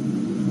happy.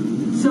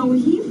 So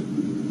he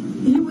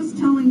was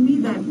telling me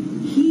that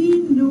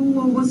he knew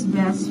what was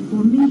best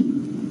for me.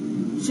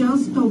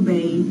 Just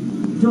obey.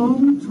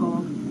 Don't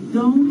talk.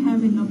 Don't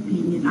have an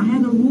opinion. I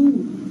had a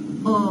rule,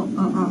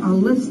 a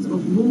list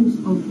of rules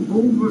of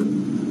over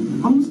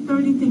almost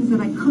 30 things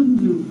that I couldn't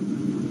do.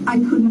 I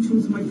couldn't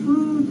choose my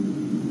food.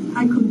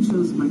 I couldn't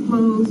choose my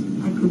clothes.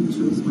 I couldn't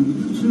choose my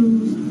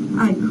shoes.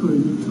 I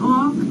couldn't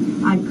talk.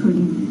 I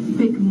couldn't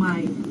pick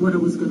what I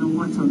was going to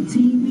watch on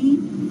TV.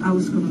 I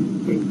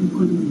couldn't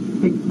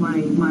pick my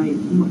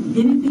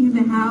anything in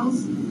the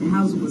house. The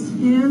house was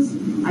his.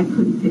 I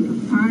couldn't pick a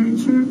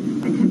furniture.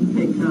 I couldn't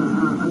pick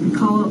the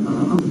color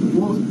of the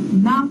walls.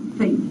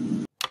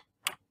 Nothing.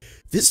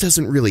 This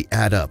doesn't really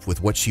add up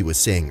with what she was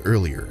saying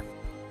earlier.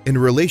 In a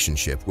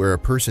relationship where a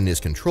person is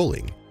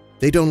controlling,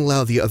 they don't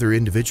allow the other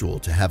individual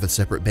to have a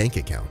separate bank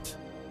account.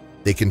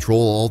 They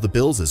control all the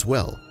bills as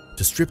well,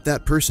 to strip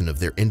that person of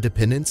their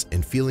independence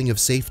and feeling of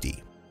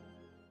safety.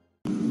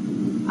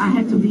 I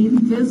had to be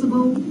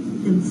invisible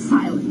and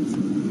silent.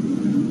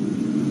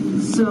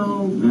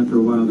 So After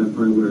a while, that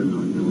probably wears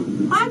on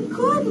you. I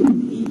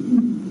couldn't.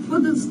 For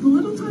this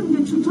little time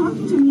that you're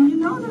talking to me, you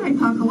know that I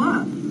talk a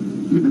lot.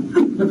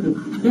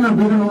 Yeah,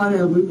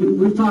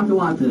 we've talked a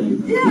lot today.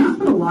 Yeah. We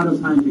spent a lot of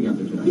time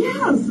together today.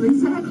 Yes,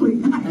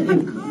 exactly. I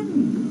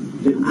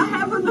couldn't. I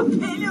have an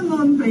opinion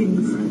on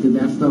things. Did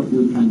that stuff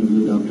kind of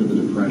lead up to the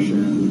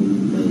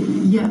depression that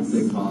Yes,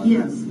 caused?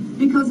 yes.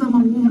 Because I'm a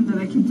woman that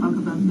I can talk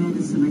about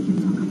medicine, I can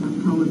talk about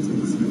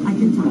politics, I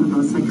can talk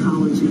about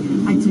psychology,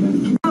 I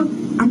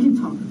can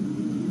talk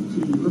to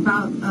you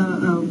about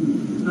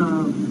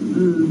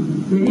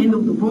the end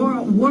of the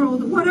world,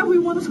 whatever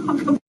you want to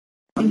talk about,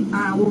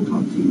 I will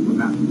talk to you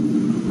about.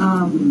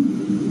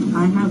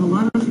 I have a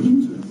lot of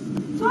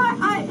interest. So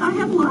I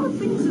have a lot of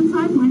things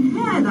inside my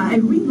head. I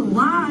read a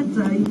lot.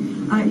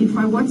 If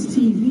I watch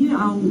TV,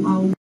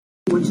 I'll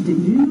watch the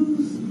news.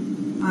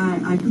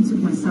 I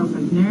consider myself a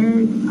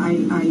nerd.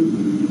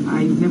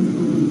 I never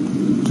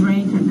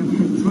drank. I never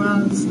had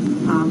drugs.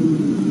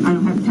 I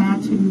don't have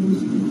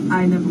tattoos.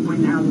 I never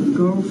went out with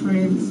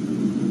girlfriends.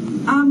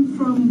 I'm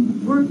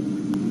from work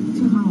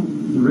to home.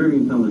 You're very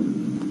intelligent.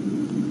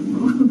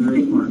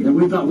 Very smart. And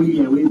we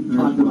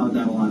talked about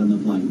that a lot in the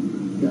plane.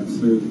 Yes.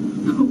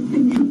 Oh,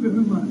 thank you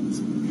very much.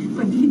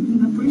 But he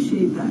didn't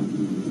appreciate that.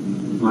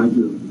 I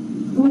do.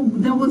 Well,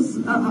 that was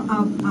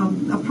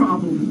a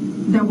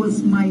problem. That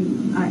was my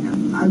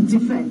a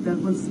defect. That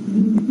was the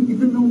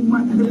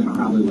That problem.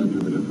 probably led to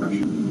the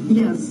depression.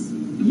 Yes,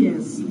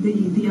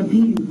 the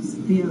abuse,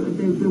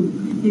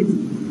 it's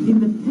in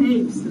the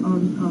tapes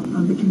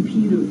on the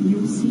computer.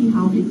 You see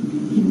how he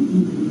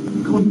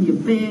called me a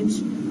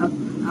bitch,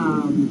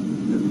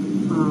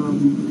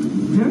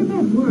 very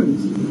bad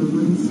words.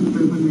 When you see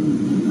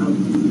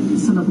women,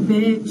 son of a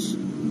bitch,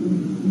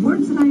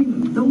 words that I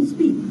don't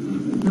speak.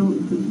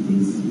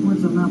 These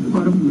words are not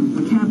part of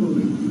my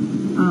vocabulary.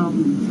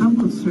 I'm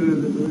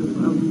conservative.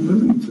 I'm a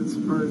religious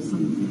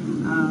person.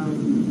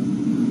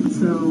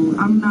 So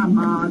I'm not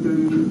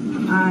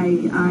modern.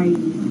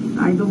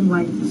 I don't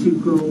like to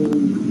go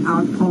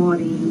out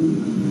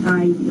partying.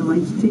 I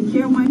like to take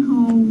care of my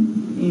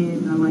home,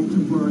 and I like to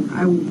work.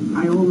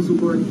 I always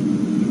work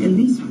at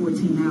least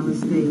 14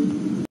 hours a day.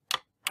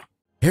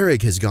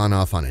 Hoerig has gone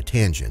off on a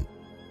tangent,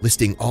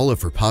 listing all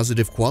of her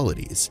positive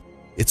qualities.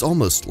 It's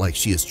almost like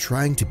she is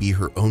trying to be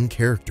her own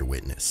character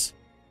witness.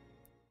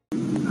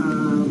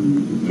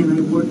 And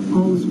I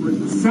always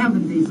worked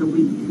 7 days a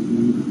week.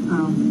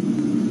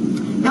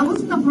 That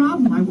wasn't a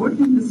problem. I worked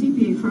in the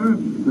CPA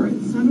firm. Right.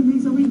 7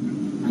 days a week.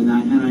 And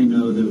I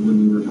know that when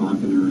we were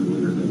talking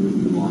earlier that when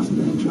you lost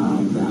that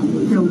job, that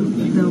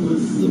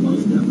was the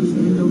most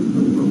devastating.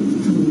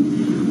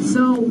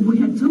 So we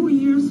had 2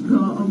 years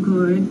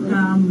good.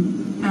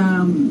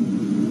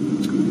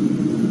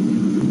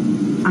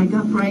 I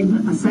got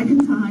pregnant a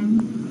second time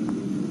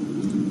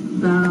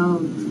about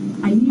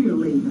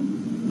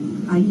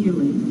a year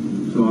later.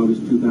 So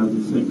August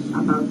 2006.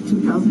 About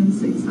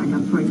 2006, I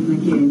got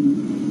pregnant again.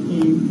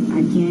 And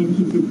again,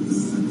 he did the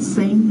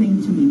same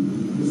thing to me,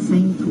 the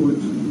same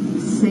torture.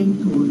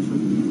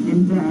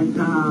 And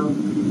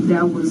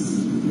that was,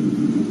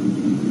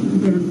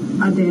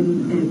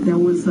 then there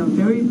was a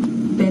very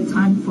bad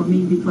time for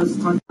me because it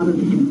started with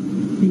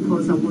him,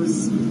 because I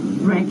was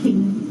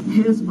wrecking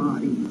his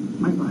body,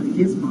 my body,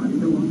 his body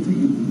belonged to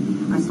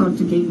him. I started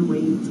to gain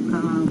weight,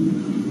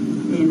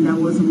 and that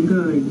wasn't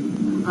good.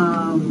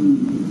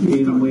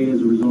 Gaining weight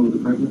as a result of the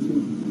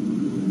pregnancy?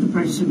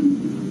 Depression.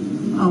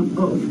 Of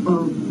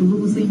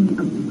losing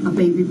a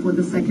baby for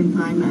the second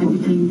time, I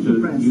became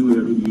depressed.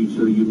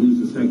 So you lose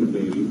the second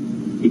baby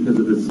because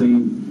the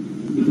same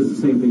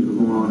things were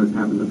going on as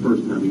happened the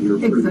first time, a year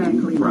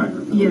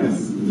prior.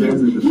 Yes, Okay. yes.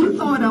 He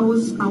thought I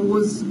was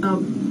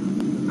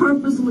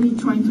purposely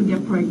trying to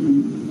get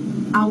pregnant.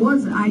 I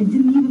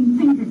didn't even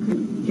think I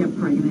could get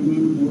pregnant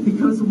anymore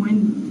because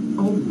right?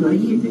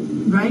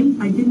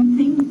 I didn't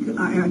think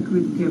I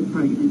could get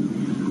pregnant.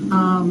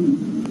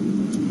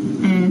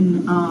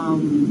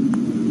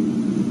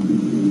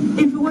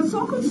 If he was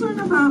so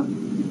concerned about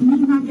me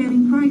not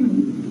getting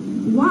pregnant,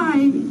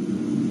 why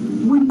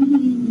wouldn't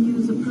he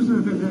use a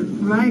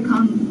preservative, right?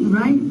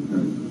 Right?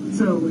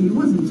 So he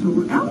wasn't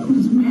too. Ellen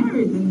was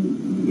married,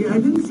 and I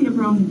didn't see a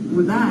problem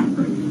with that.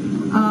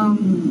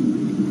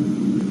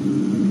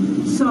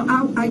 So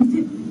I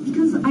did,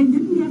 because I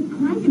didn't get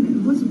pregnant.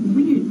 It was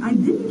weird. I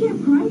didn't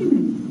get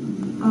pregnant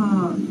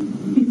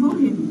before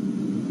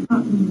him.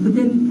 But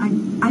then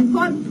I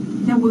thought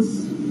that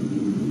was.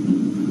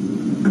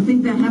 I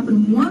think that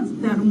happened once.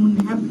 That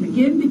wouldn't happen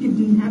again because it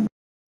didn't happen.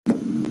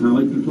 Now,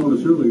 like you told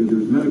us earlier,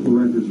 there's medical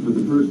records for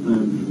the first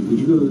time. Did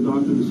you go to the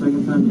doctor the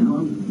second time?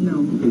 No.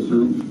 Okay, so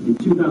in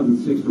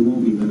 2006 there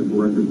won't be medical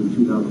records. In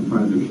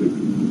 2005 there should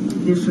be.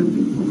 There should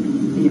be.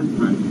 Yeah.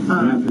 Right.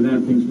 And after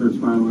that, things start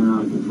spiraling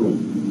out of control.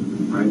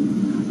 Right.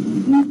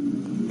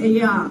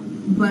 Yeah,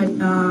 but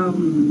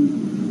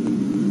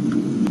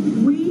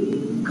we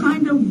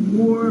kind of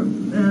were.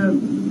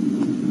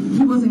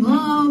 He was in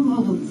love.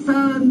 All of a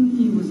sudden,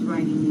 he was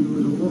writing me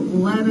little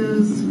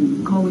letters,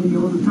 calling me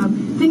all the time.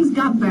 Things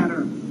got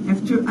better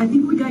after. I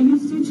think we got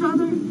used to each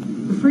other.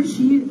 The first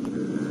year.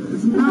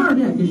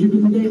 Yeah, because you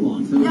didn't date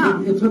long, so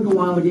yeah. it took a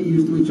while to get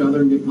used to each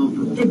other and get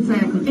comfortable.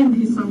 Exactly. And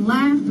his son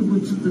left,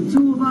 which is the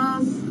two of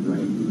us.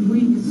 Right.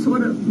 We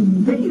sort of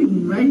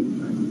dating, right?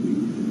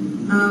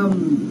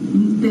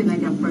 Then I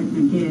got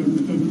pregnant again,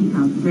 and he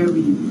got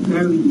very,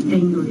 very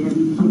angry,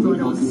 and he thought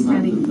I was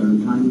setting. The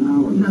third time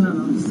now? Or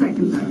No, the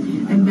second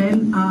time. And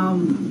then,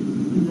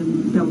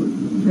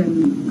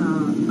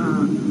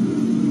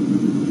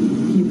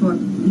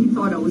 he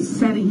thought I was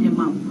setting him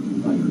up.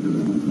 Thought you were doing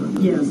it on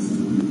purpose. Yes.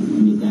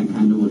 And is that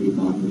kind of what he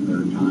thought the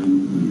third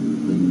time?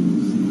 The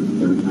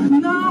third time?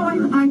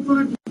 No, I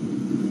thought.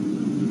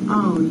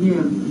 Oh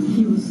yeah,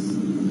 he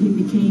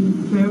became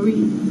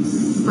very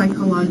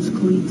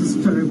psychologically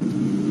disturbed. He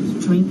was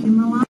drinking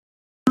a lot.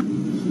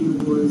 He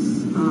was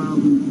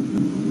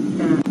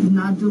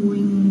not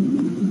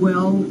doing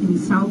well in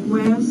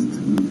Southwest.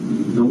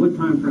 Now, what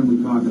time frame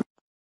we talking?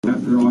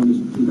 After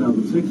August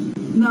 2006?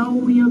 No,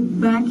 we are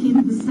back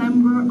in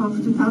December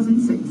of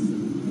 2006.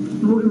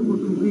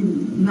 We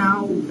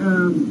now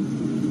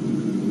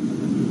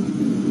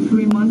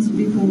 3 months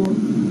before.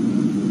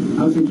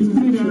 I was saying, just to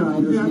make sure I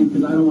understand,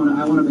 because I want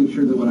to make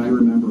sure that what I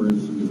remember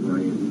is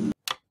right.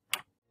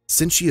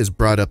 Since she has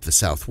brought up the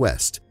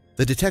Southwest,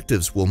 the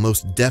detectives will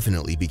most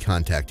definitely be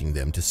contacting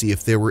them to see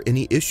if there were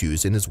any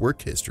issues in his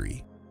work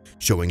history.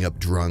 Showing up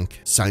drunk,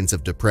 signs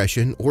of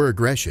depression or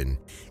aggression,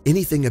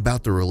 anything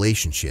about the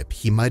relationship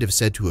he might have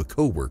said to a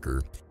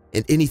coworker,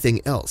 and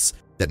anything else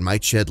that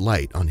might shed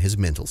light on his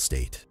mental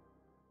state.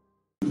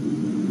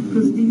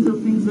 Because these are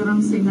things that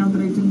I'm saying now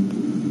that I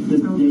didn't. The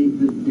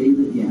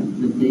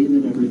day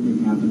that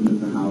everything happened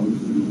at the house.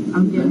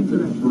 I'm getting to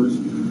the that.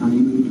 First time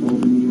you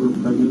told him you were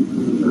pregnant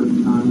for the third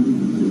time.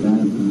 Was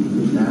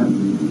that?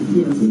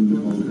 Yes,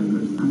 that was the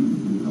first time.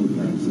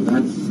 Okay, so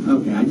that's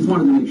okay. I just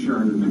wanted to make sure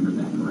I remembered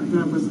that correctly.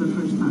 That was the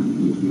first time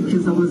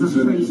because I was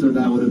afraid. So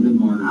that would have been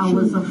March. I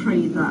was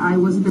afraid. I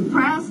was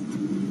depressed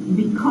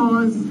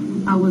because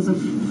I was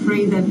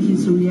afraid that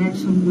his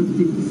reaction would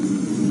be the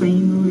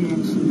same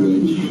reaction that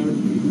he had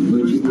the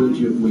first time.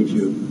 Which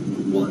it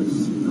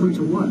was. Which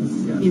it was.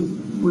 Yes. It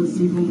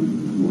was even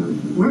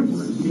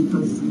worse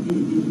because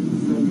he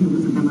said he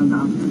was going to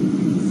adopt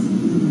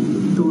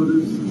his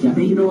daughter's Yeah,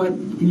 baby. you know what?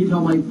 Can you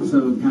tell Mike,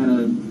 so kind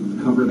of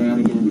cover that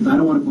again? Because I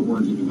don't want to put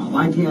words in your mouth.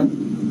 I can't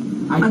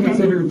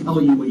sit here and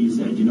tell you what you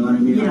said. You know what I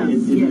mean?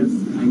 Yes.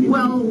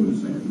 Well, you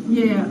said.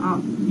 yeah.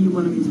 You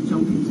wanted me to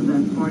jump into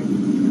that part. I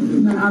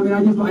mean,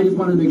 I just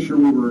wanted to make sure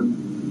we were.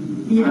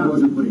 Yeah. I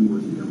wasn't putting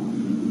words in your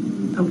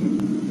mouth. Okay.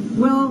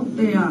 Well,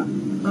 yeah.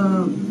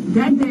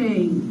 That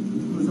day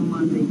was a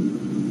Monday.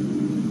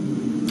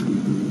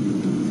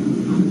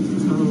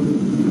 So,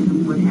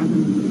 what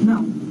happened?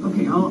 No.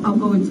 Okay, I'll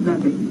go into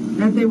that day.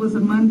 That day was a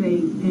Monday,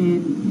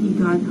 and he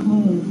got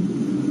home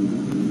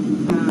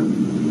at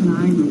 9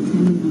 or 10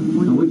 in the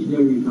morning. Now, which day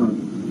are you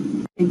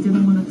talking? I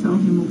didn't want to tell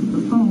him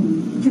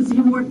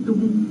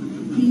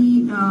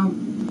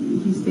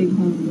stayed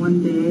home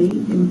 1 day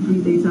and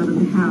 3 days out of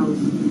the house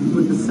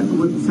with the south.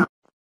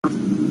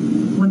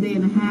 1 day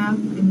and a half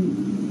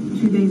and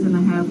 2 days and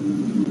a half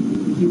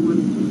he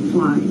would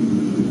fly.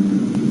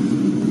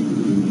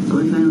 So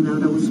I found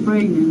out I was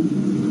pregnant,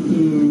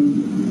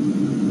 and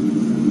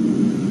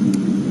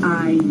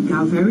I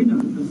got very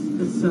nervous.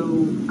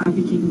 So I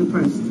became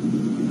depressed.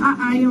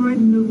 I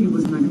already knew he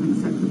was not going to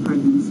accept the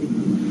pregnancy.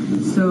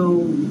 So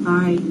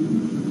I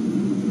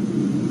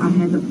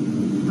had a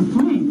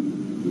plan.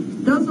 If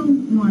he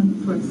doesn't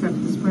want to accept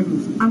this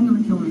pregnancy, I'm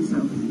going to kill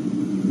myself.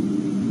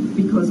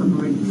 Because I'm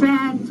already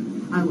fat,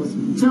 I lost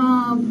my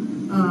job,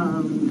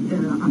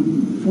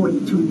 I'm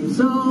 42 years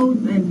old,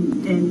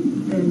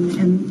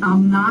 and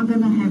I'm not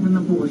going to have an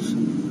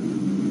abortion.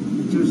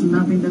 There's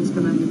nothing that's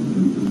going to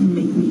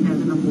make me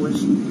have an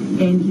abortion.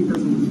 And he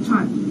doesn't want a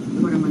child.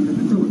 What am I going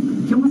to do? I'm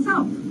going to kill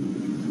myself.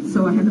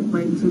 So I had a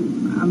plan to,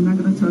 I'm not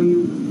going to tell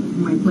you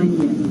my plan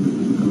yet.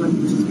 Let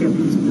me just get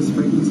into this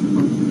pregnancy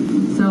part.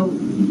 So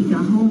he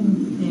got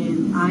home,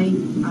 and I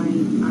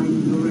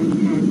already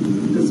had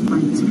this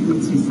plan to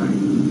commit suicide.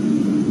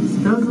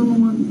 He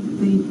doesn't want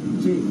the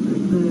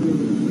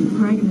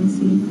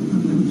pregnancy.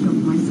 I'm going to kill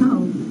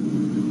myself.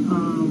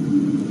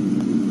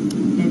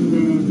 And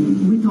then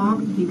we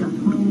talked. He got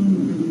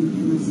home,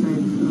 and I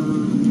said,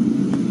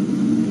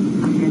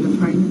 I had a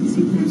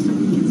pregnancy test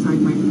inside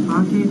my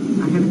pocket.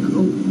 I had a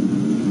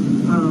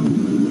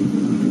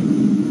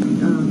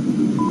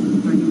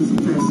pregnancy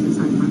test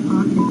inside my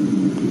pocket,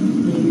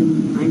 and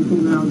I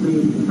pulled out the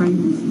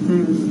pregnancy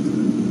test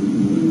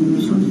and I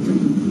showed it to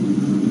him.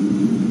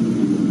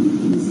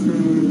 He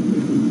said,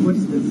 "What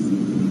is this?"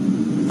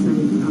 I said,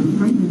 "I'm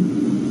pregnant."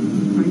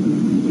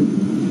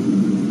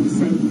 He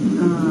said,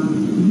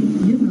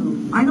 you know,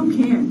 I don't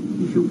care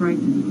if you're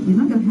pregnant. You're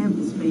not going to have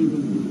this baby.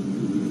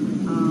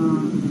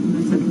 And I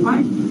said, why?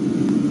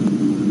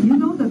 You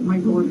know that my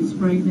daughter is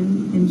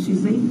pregnant, and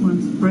she's 8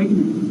 months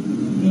pregnant,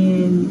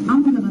 and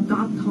I'm going to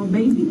adopt her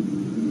baby.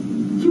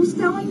 He was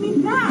telling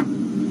me that.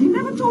 He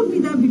never told me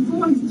that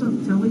before. He's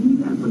telling me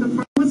that. But the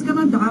first was going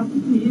to adopt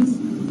his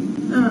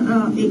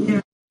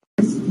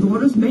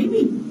daughter's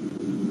baby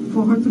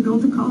for her to go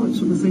to college.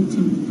 She was 18.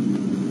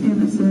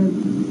 And I said,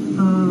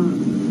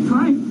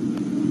 fine.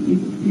 If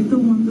you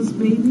don't want this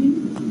baby,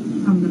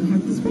 I'm going to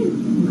have this baby.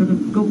 I'm going to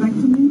go back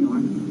to New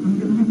York. I'm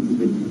going to have this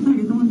baby. No,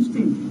 you don't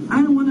understand.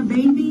 I don't want a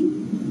baby,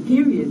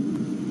 period.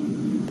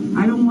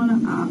 I don't want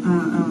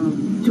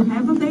to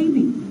have a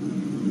baby.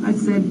 I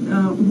said,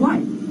 why?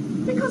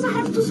 Because I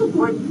have to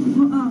support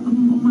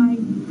my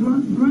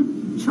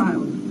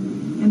grandchild.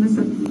 And I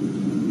said,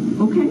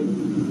 okay,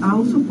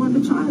 I'll support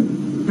the child.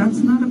 That's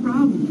not a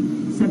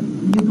problem. He said,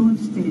 you don't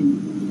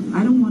understand.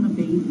 I don't want a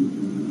baby.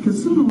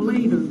 Because sooner or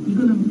later,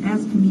 you're going to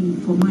ask me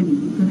for money.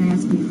 You're going to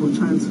ask me for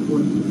child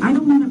support. I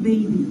don't want a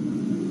baby.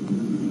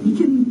 You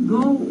can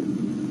go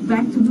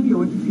back to New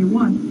York if you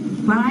want,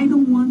 but I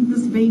don't want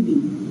this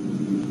baby.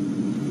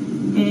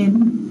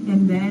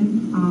 And then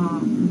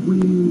we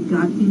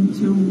got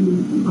into,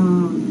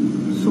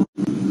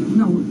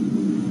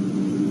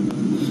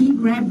 he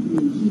grabbed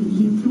me.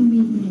 He threw me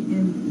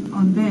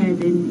on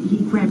bed, and he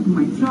grabbed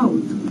my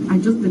throat. I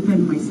just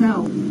defended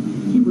myself.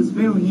 He was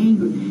very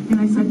angry.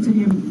 And I said to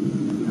him,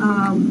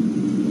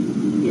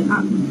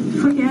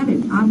 forget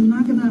it. I'm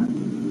not going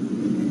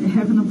to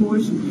have an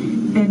abortion.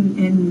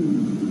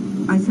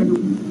 And I said,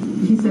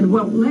 he said,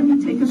 well, let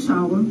me take a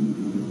shower.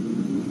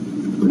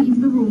 Leave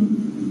the room.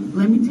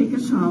 Let me take a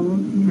shower.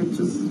 He had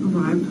just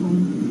arrived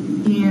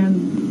home.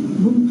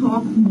 And we'll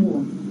talk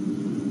more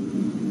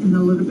in a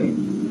little bit.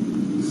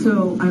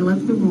 So I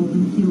left the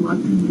room. He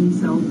locked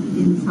himself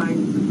inside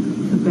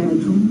the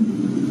bedroom.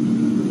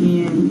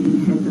 And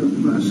he had the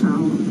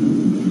shower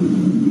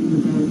in the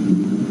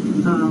bedroom.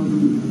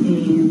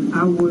 And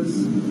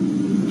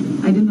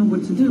I didn't know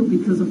what to do,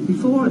 because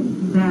before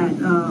that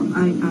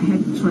I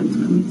had tried to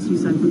commit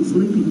suicide with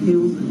sleeping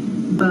pills,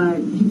 but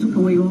he took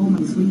away all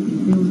my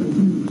sleeping pills. I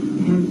didn't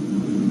have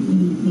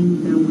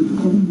anything that would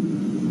calm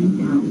me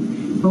down.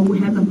 But we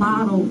had a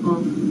bottle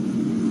of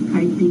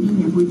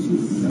caipirinha, which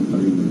is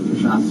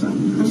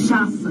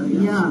cachaça,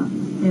 yeah.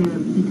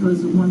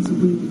 Because once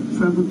we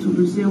traveled to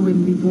Brazil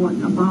and we bought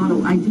a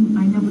bottle, I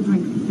never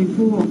drank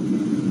before,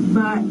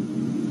 but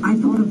I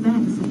thought of that.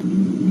 I said,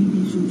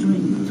 maybe I should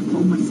drink to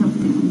calm myself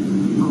down.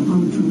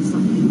 I'll drink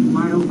something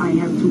while I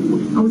have to.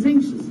 I was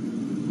anxious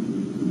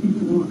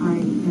before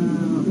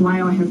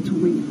while I have to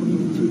wait for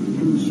him to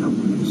finish up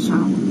the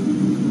shower.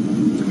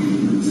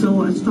 So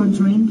I started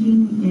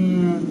drinking,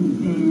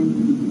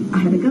 and I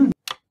had a gun.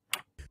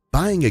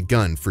 Buying a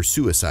gun for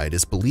suicide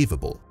is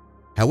believable.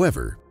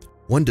 However,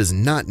 one does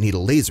not need a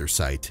laser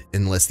sight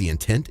unless the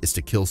intent is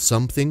to kill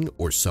something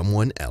or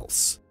someone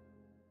else.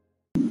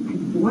 I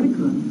bought a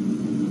gun.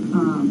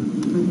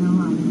 But now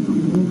I'm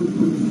all over the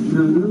place.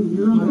 No,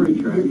 you're on the right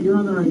track. You're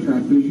on the right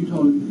track, because you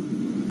told,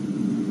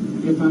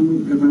 if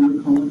I'm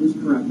recalling this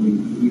correctly,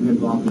 you had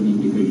bought the gun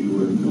because you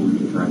were going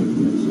to try to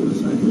commit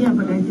suicide. Yeah,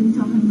 but I didn't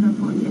tell him that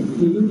part yet.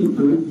 Yeah, you did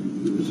do it.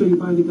 So you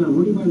buy the gun.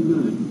 What do you buy the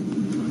gun at?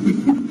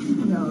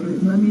 No,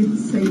 let me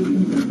say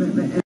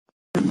that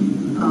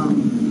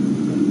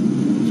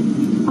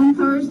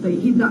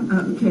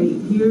Wednesday. Okay,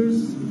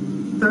 here's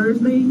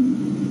Thursday,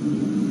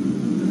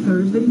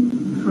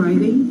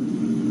 Friday,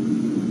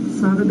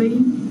 Saturday,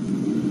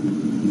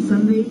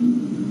 Sunday,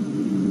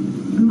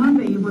 and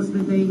Monday was the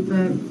day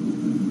that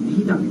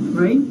he died,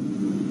 right?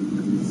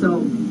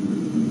 So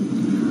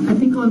I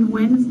think on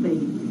Wednesday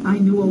I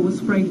knew I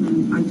was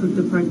pregnant. I took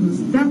the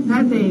pregnancy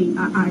that day.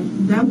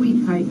 That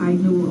week I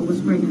knew I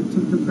was pregnant.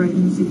 Took the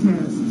pregnancy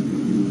test.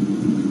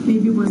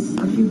 Maybe it was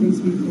a few days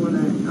before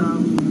that.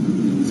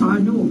 So I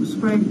knew I was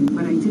pregnant,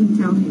 but I didn't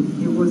tell him.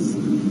 He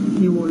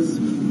was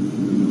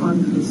on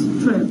his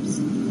trips.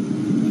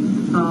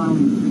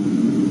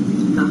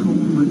 Got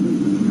home Monday.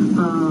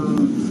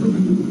 So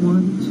he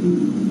 1, 2, 3.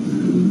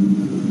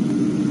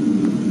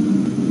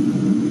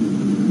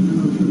 I don't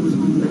know if he was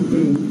home that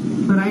day,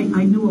 but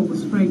I knew I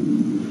was pregnant.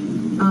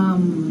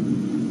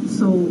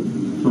 So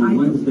on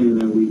Wednesday of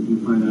that week, you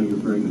find out you're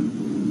pregnant.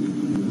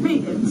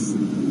 It's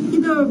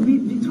either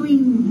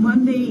between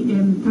Monday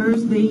and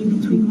Thursday,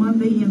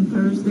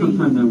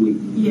 Sometime that week.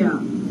 Yeah,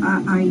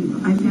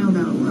 I found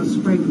out I was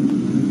pregnant.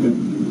 Okay.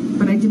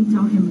 But I didn't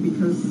tell him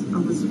because I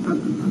was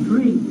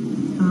afraid.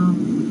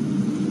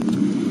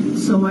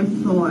 So I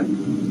thought,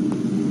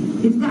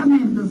 if that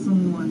man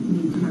doesn't want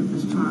me to have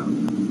this child,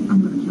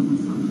 I'm going to kill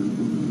myself.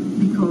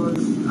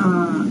 Because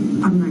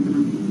I'm not going to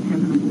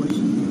have an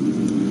abortion.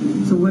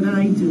 So what did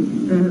I do?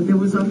 There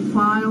was a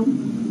file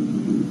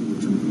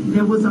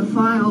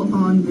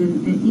on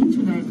the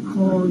internet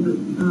called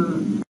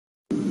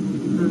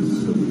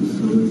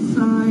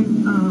suicide.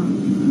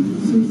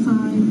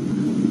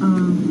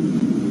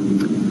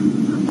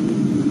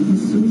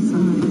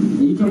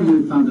 You told me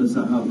you found us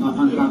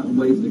on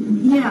ways to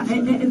commit suicide. Yeah,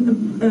 and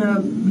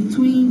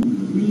between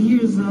the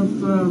years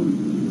of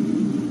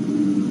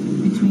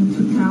between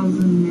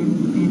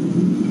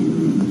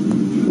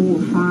 2004 or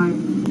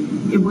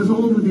 5, it was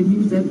all over the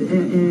news that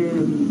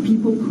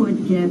people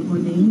could get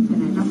on the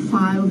internet a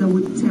file that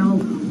would tell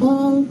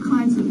all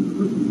kinds of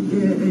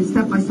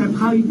step by step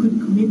how you could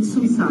commit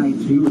suicide.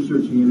 So you were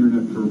searching the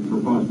internet for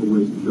possible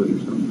ways to kill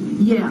yourself.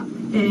 Yeah,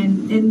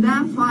 and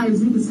that file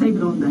is even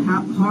saved on the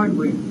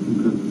hardware,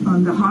 Okay.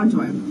 on the hard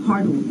drive. The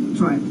hard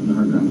drive.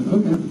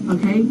 Okay.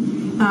 Okay,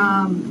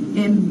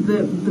 and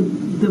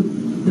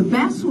the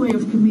best way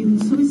of committing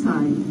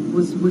suicide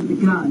was with the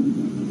gun.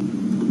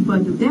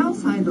 But the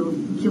downside of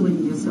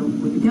killing yourself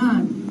with a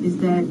gun is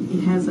that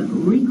it has a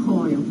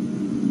recoil.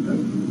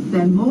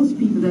 That most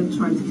people that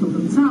try to kill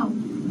themselves,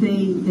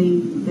 they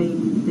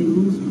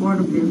lose part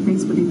of their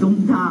face, but they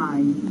don't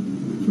die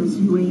because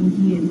you aim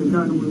here and the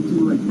gun will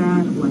do like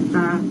that or like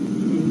that,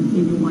 and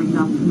you wind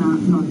up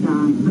not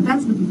dying. But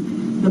that's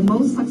the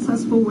most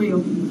successful way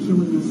of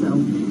killing yourself.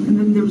 And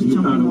then there's You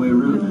jumping found a way off the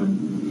around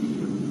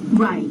building.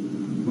 Right.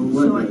 Well,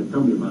 what So is that?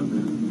 Tell me about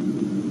that.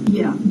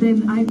 Yeah,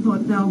 then I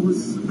thought that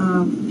was,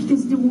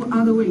 because there were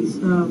other ways,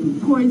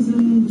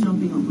 poison,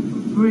 jumping off of a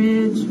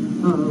bridge,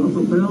 of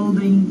a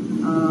building,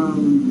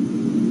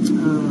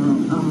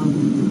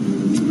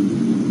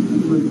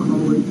 what do you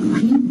call it,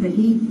 the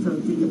heat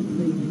of the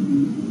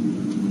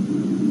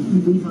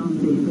leave on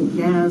the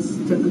gas,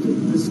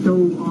 the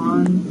stove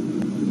on,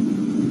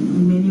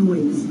 in many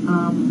ways.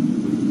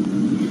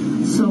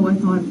 So I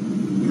thought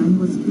gun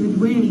was a good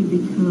way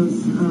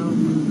because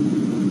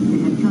they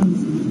had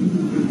guns.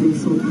 They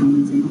sold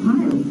guns in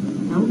Ohio.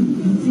 That would be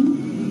easy,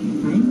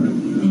 right?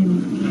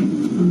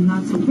 And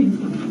not so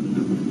painful.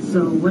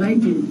 So what I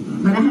did,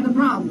 but I had a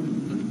problem.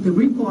 The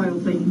recoil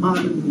thing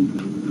bothered me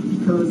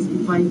because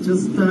if I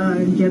just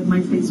get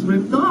my face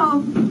ripped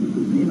off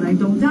and I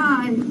don't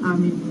die,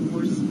 I'm in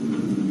worse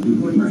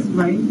ways,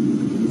 right?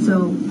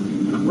 So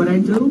what I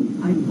do,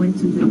 I went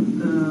to the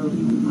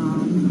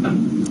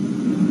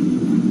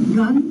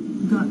gun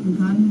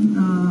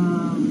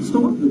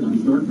store. The gun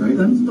store, right?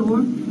 Gun store,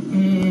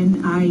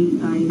 and I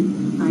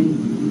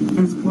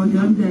asked for a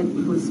gun that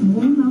was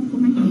small enough for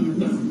my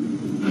hands,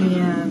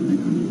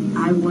 and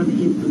I wanted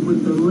it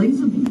with the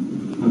laser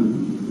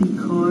beam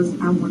because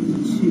I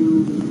wanted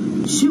to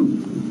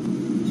shoot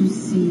to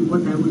see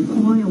what that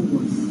recoil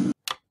was.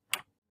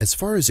 As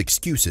far as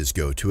excuses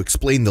go to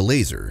explain the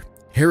laser,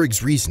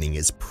 Hoerig's reasoning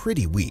is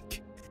pretty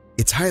weak.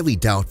 It's highly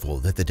doubtful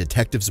that the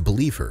detectives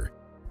believe her,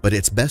 but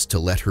it's best to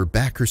let her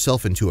back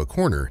herself into a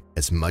corner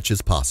as much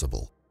as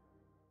possible.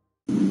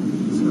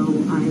 So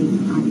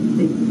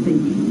they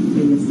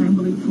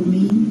assembled it for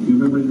me. Do you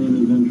remember the name of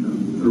the gun shop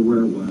or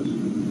where it was?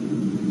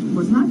 It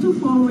was not too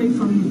far away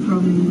from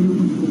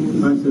Newton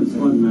If I said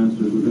Slug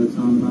Masters, would that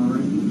sound about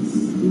right?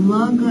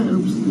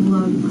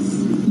 Slugs.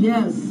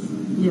 Yes.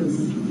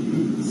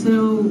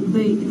 So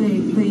they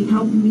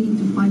helped me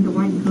to find the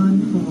right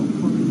gun for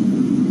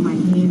my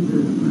hand.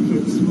 I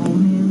have small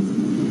hands,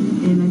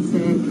 and I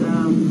said,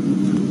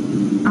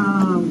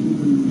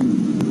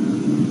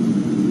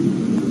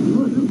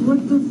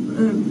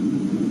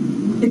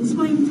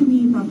 explain to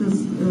me about this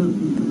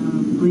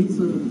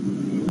laser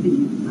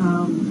beam.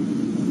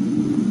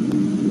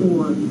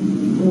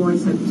 Or I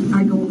said,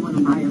 I don't want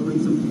to buy a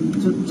laser beam.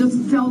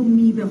 Just sell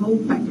me the whole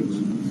package.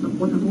 So I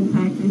bought the whole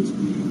package,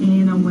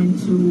 and I went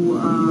to.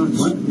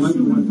 Why do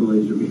you want the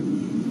laser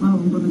beam? Well,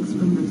 I'm going to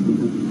explain that to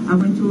you. I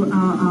went to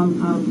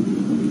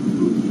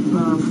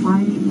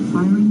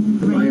firing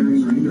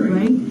range,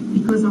 right?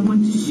 Because I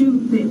want to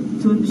shoot it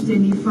to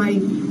understand if I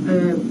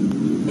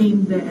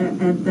aimed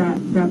at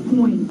that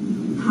point,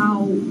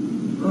 how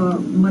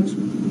much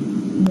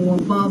more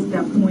above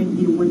that point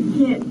it would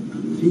hit. So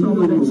you did a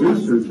little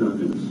research on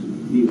this.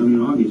 I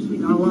mean, obviously,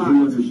 because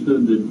you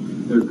understood that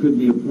there could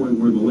be a point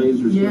where the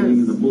laser's hitting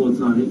and the bullet's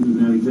not hitting in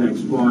that exact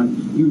spot.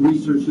 You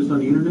researched this on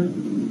the internet?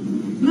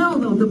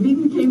 No, the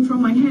beam came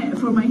from my head.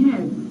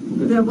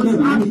 That was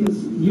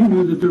obvious. You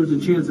knew that there was a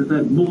chance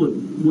that bullet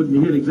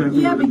wouldn't hit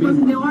exactly. Yeah, because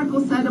the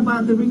article said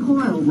about the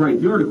recoil. Right,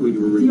 the article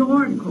you were reading. The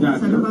article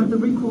said about the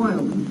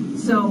recoil.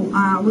 So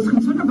I was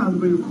concerned about the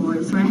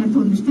recoil, so I had to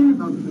understand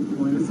about the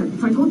recoil. I said,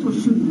 if I go to a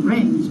shooting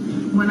range,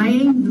 when I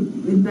aim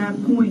in that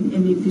point,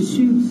 and if it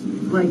shoots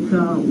like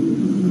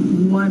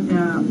one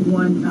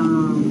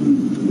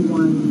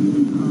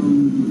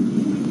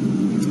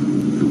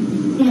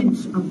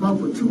inch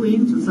above or 2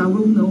 inches, I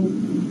will know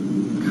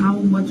how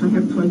much I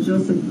have to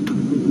adjust it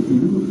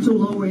to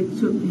lower it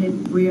to hit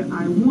where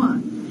I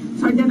want.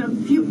 So I did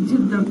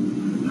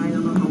I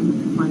don't know how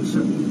much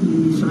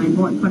ammunition I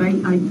bought, but I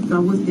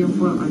was there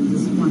for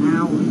just 1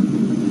 hour.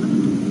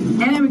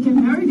 And I became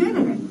very good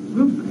at it.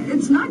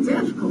 It's not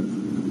difficult. Okay.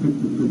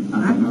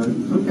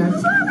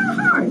 It's not that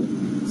hard.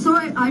 So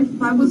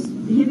I was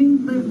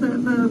hitting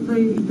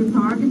the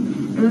target,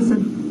 and I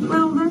said,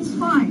 well, that's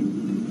fine.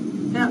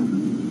 Now,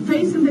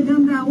 facing the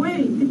gun that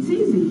way, it's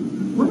easy.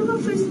 What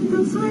about facing the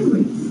gun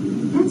sideways?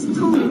 That's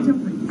totally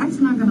different. That's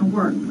not going to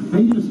work. How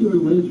are you going to see where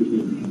the laser's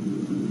hitting?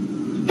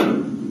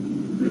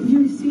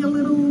 You see a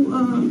little...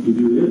 If you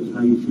do this,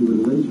 how do you see where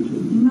the laser's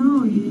hitting?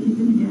 No, you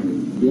didn't get it.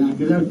 Yeah,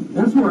 because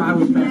that's where I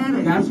was.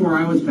 That's where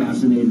I was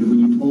fascinated when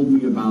you told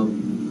me about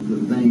the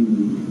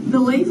thing. The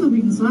laser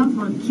beam is not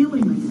for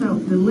killing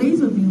myself. The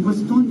laser beam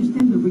was to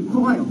understand the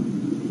recoil.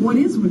 What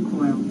is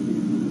recoil?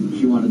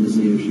 She wanted to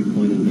see if she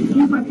pointed the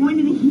gun. If I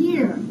pointed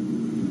here,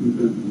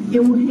 it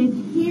will hit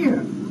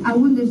here. I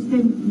would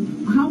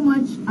understand how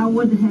much I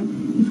would have.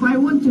 If I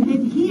want to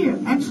hit here,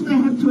 actually I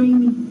have to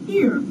aim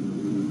here.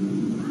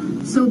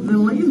 So the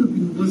laser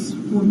beam was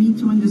for me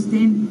to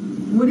understand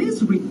what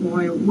is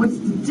recoil, what's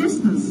the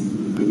distance.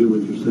 I get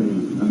what you're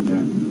saying.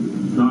 Okay.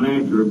 It's not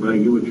accurate, but I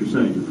get what you're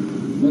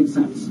saying. Makes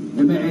sense.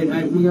 And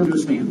we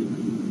understand.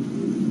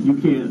 You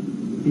can't.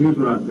 Here's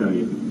what I'll tell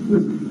you.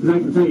 Because I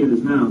can tell you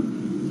this now.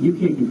 You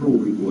can't control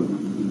recoil.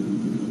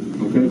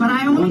 Okay? But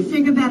I only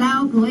figured that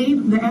out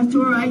later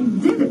after I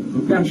did it.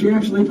 Okay, she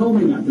actually told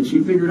me that she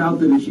figured out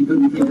that if she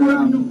couldn't figure it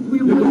out.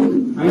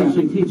 I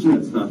actually teach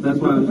that stuff. That's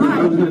why I was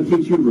going to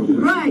teach you real quick.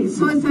 Right.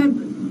 So I said,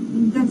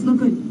 that's no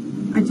good.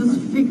 I just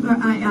figured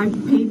I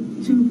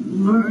paid to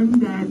learn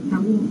that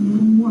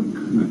won't work.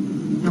 Right.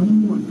 That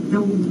won't work.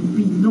 That will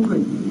be no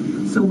good.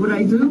 So what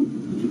I do?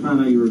 But you found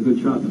out you were a good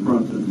shot in the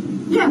process.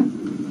 Yeah.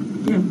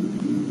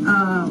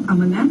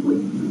 I'm an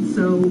athlete.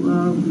 So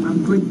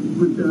I'm good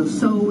with the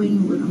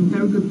sewing. I'm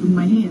very good with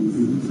my hands.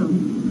 So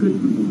I'm good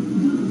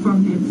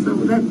from hands. So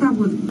that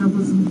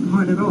wasn't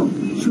hard at all.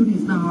 Shooting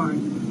is not hard.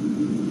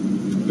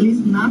 At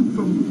least not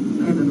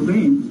from at a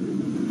range.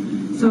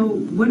 So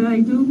what did I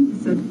do? I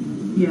said,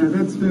 yeah,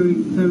 that's very,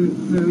 very,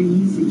 very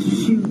easy to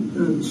shoot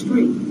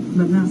straight,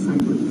 but not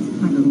sideways.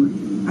 It's not gonna work.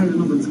 I don't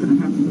know what's gonna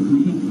happen with my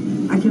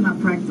hand. I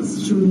cannot practice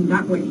shooting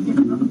that way.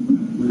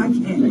 I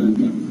can't.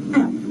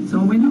 Yeah. So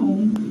I went home.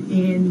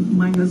 And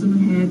my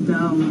husband had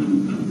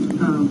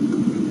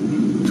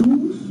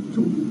tools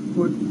to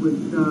work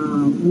with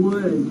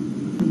wood.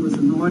 He was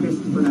an artist,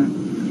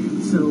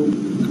 so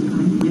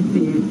I went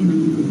there and I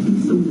needed a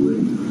piece of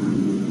wood,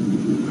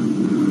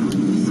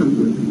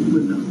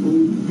 with a hole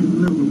in the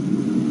middle.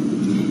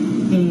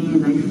 And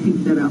I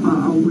figured that I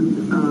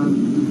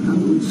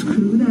would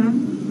screw that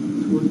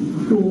to a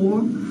door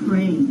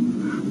frame.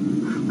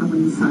 I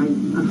went inside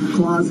a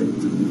closet.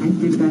 I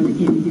did that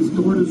in his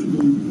daughter's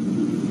room.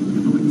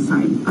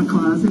 Inside a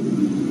closet,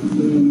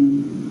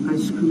 and I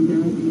screwed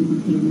that in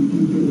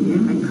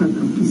there. I cut a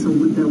piece of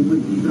wood that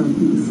would be the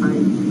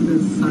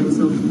size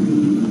of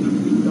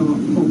the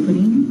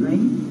opening, right?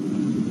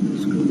 I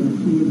screwed that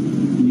here.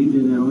 You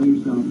did that all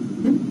yourself?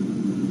 Yep.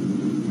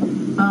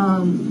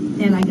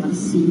 And I got a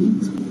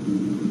seat,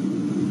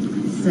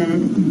 set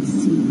and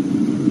seat,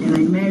 and I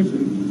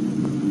measured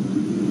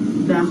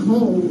that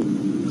hole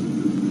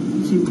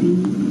to be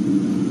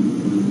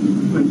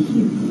right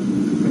here,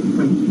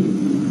 right here.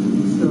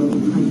 So I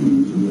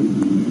measured it,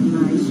 and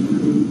I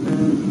screwed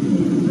that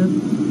in the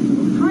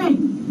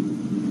frame.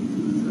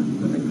 So I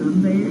put a gun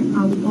there.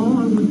 All I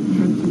would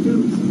have to do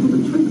is pull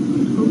the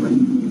trigger, go right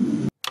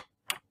here.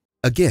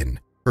 Again,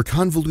 her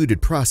convoluted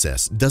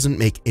process doesn't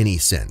make any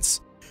sense.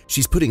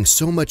 She's putting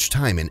so much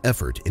time and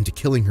effort into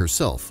killing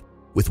herself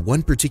with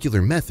one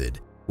particular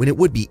method when it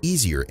would be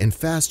easier and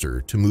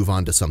faster to move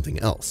on to something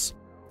else.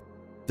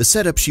 The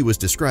setup she was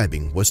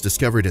describing was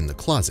discovered in the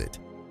closet,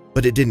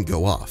 but it didn't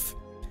go off.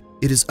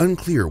 It is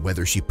unclear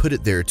whether she put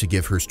it there to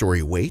give her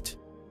story weight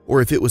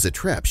or if it was a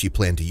trap she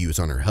planned to use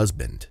on her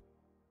husband.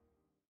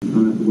 You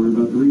don't have to worry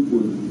about the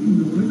recoil.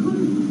 No recoil.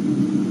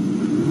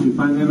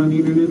 find that on the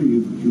internet, or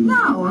you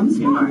No, I'm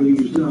came up smart. with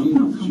it yourself?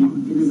 No, She come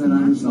on. figured that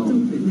out herself.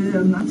 Stupid.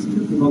 I'm not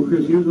stupid. Well,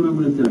 Chris, here's what I'm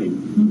going to tell you.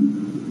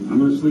 I'm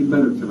going to sleep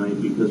better tonight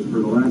because for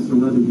the last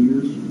 11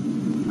 years,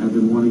 I've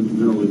been wanting to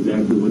know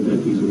exactly what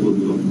that piece of wood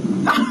was.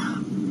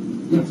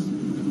 Yes.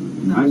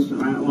 No. I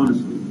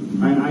honestly,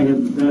 I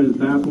have, that has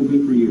baffled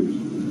me for years.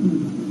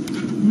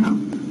 No.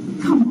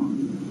 Come on.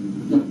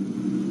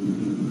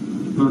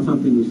 It's not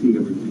something we see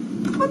every day.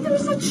 But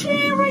there's a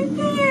chair right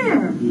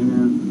there.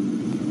 Yeah.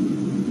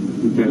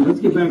 Okay, let's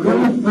get back to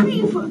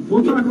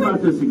We'll talk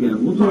about this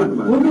again. We'll talk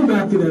about We'll it. go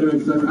back to that,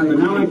 Eric. But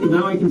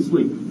now I can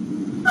sleep.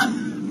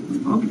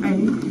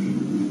 Okay.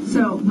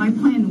 So my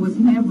plan was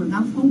never,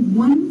 not for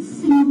one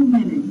single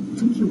minute,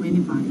 to kill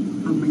anybody.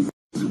 I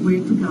swear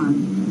to God,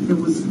 there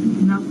was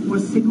not for a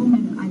single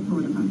minute I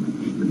thought about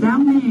it. But that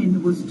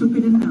man was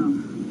stupid enough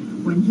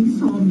when he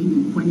saw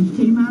me, when he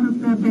came out of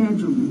that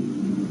bedroom,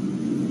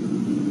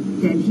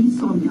 that he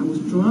saw me. I was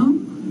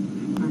drunk.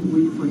 I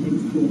waited for him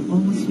for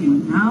almost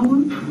an hour. I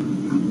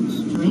was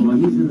drinking. While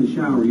he's in the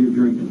shower, you're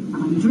drinking.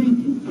 I'm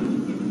drinking.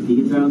 He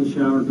gets out of the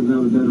shower, comes out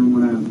of the bedroom,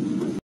 what happens?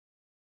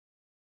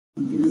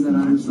 Figures that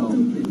out herself.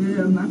 Stupid.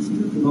 I'm not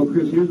stupid. Well,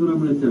 Chris, here's what I'm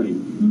going to tell you.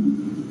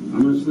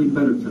 I'm going to sleep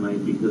better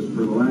tonight because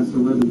for the last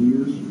 11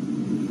 years,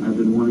 I've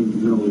been wanting to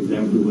know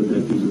exactly what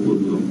that piece of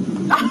wood was.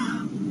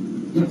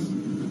 Yes.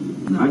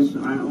 No. I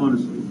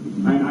honestly,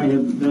 I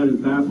have, that has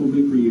baffled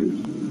me for years.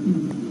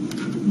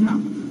 No.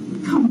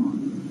 Come on.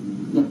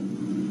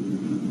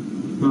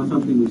 It's not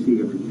something we see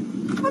every day.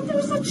 But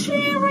there's a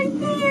chair right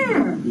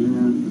there.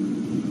 Yeah.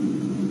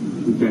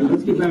 Okay,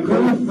 let's get back to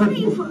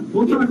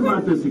We'll talk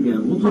about this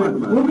again. We'll talk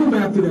about We'll it. go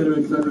back to that,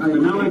 Eric. But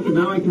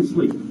now I can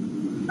sleep.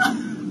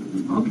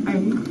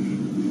 Okay.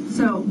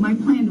 So my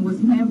plan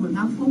was never,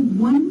 not for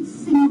one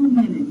single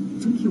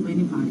minute, to kill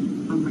anybody.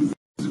 I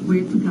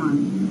swear to God,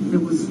 there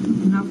was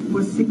not for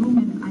a single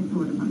minute I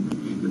thought about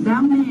it. But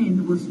that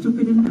man was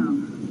stupid enough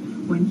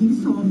when he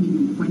saw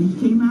me, when he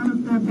came out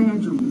of that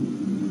bedroom,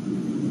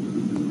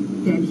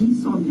 that he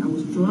saw me. I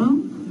was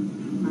drunk.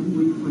 I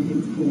waited for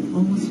him for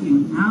almost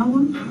an hour.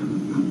 I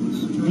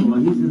was drinking. While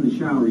he's in the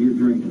shower, you're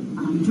drinking.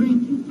 I'm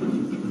drinking.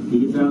 He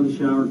gets out of the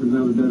shower, comes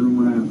out of the bedroom,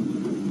 what happens?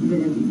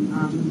 Then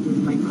with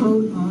my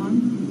coat on,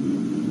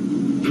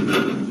 a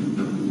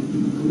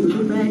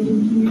little bag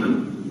in here,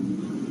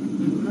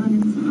 and run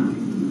inside.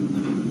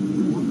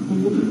 Walk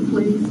all over the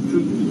place,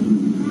 drinking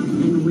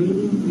and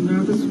waiting,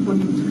 nervous for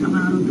him to come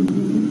out of the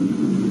room.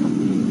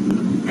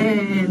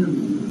 And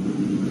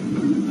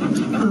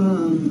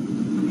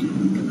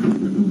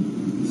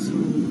so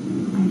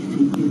I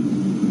figured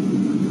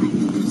I had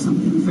to do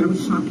something very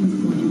shocking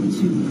for him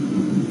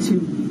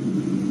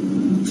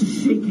to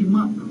shake him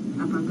up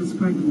about this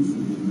pregnancy.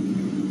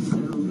 So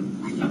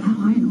I thought,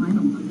 I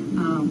know.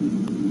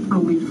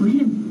 I'll wait for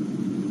him.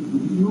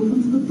 When he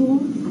opens the door,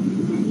 I'll be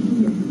right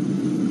here.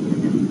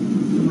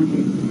 In my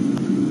head.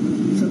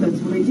 So that's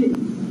what I did.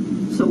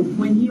 So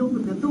when he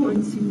opened the door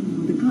and see me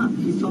with the gun,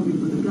 he saw me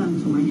with the gun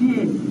to my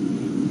head,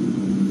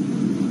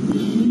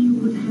 he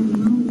would have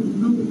no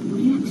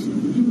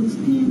reaction. He would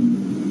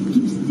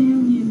keep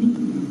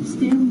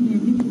staring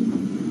at me,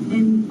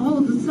 and all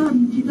of a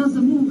sudden he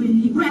doesn't move,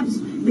 and he grabs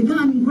the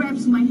gun and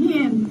grabs my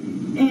hand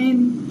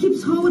and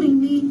keeps holding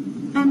me,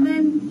 and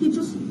then he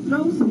just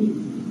throws me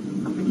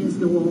up against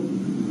the wall.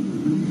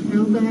 And I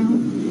fell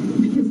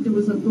down because there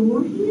was a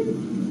door here.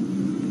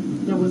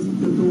 There was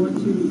the door to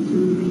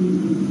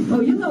the, oh,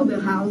 you know the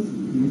house.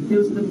 There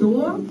was the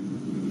door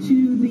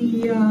to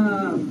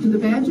the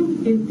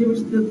bedroom, and there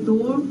was the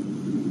door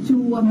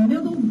to a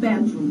middle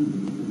bedroom,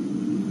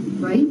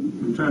 right?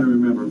 I'm trying to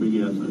remember, but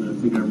yes, I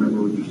think I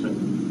remember what you're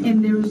saying.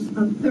 And there's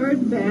a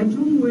third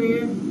bedroom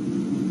where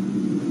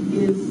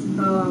his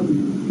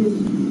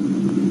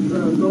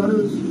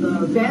daughter's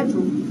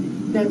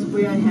bedroom. That's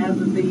where I have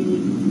the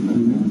thing.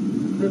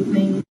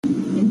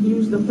 And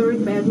here's the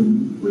third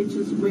bedroom, which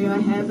is where I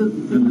have the.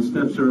 And the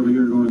steps are over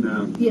here going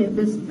down. Yeah,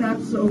 the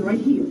steps are right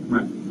here.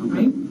 Right.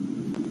 Okay. Right.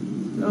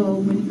 So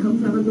when he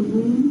comes out of the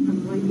room,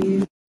 I'm right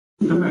here.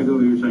 Come back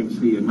over here so I can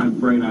see it. My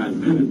bright eyes.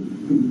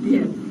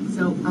 Yeah.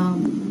 So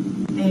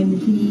and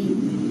he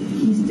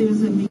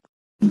stares at me.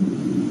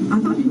 I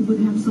thought he would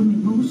have some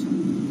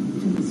emotion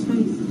to his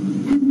face.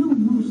 He had no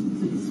emotion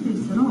to his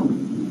face at all.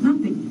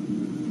 Nothing.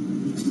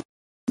 Just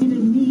stared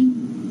at me,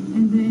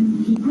 and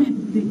then he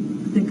grabbed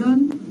the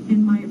gun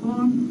in my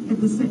arm at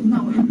the same,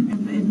 no,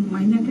 and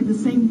my neck at the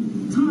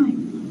same time.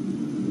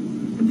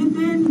 And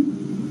then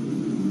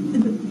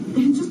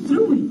he just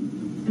threw me,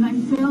 and I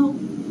fell.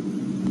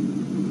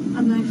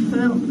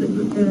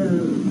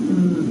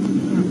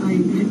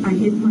 I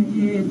hit my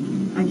head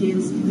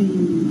against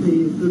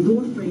the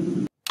door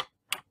frame.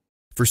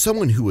 For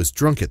someone who was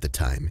drunk at the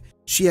time,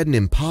 she had an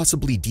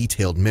impossibly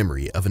detailed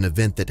memory of an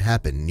event that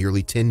happened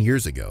nearly 10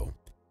 years ago.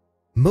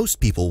 Most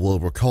people will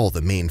recall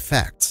the main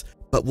facts,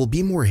 but will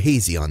be more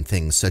hazy on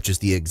things such as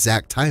the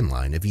exact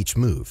timeline of each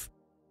move.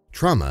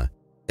 Trauma,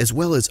 as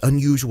well as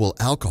unusual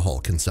alcohol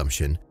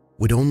consumption,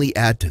 would only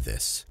add to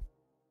this.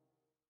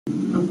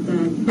 Of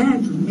that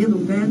bedroom, middle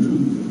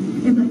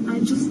bedroom, and I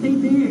just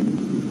stayed there.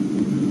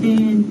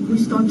 And we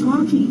start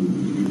talking,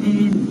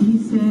 and he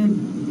said,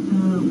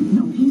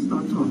 no, he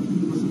started talking,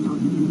 he wasn't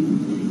talking anymore.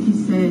 He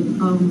said,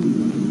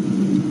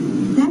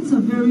 that's a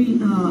very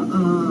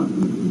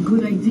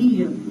good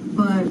idea,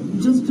 but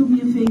just do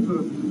me a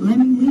favor, let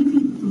me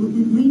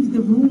leave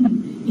the room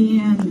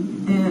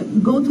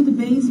and go to the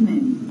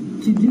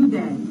basement to do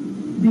that,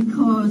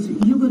 because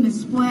you're going to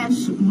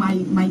splash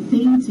my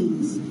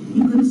paintings,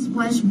 you're going to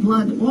splash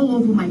blood all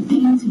over my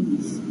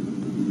paintings,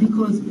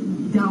 because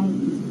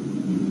down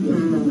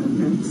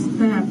that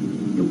step,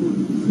 there were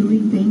 3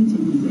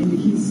 paintings, and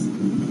he's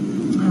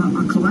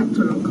a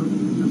collector of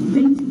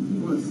painting, he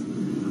was.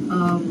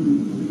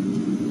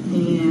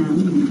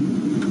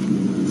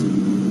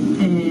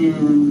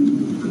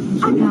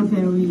 And I got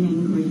very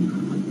angry.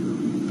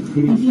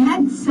 If he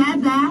had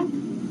said that,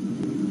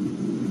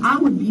 I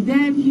would be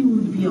dead, he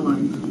would be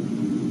alive.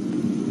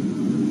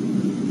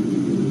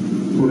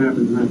 What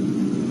happened next?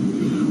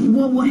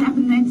 Well, what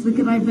happened next is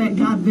that I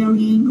got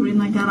very angry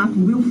and I got up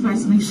real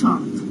fast and I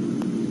shot.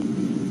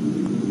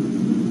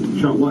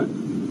 Shot what?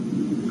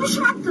 I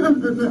shot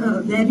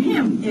at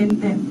him,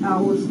 and I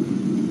was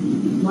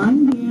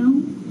lying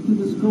down. He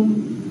was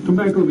going. Come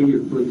back over here,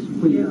 please.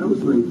 Please. Yeah, I was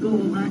going.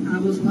 I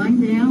was lying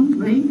down,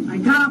 right? I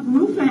got up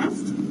real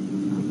fast,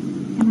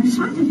 and I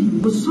shot at him.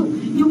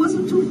 He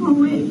wasn't too far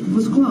away. It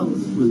was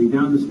close. Was he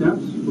down the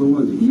steps? Where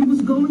was he? He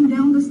was going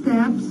down the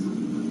steps.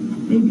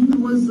 Maybe he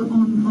was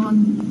on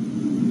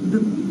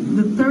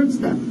the 3rd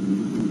step,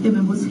 and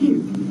it was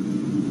here,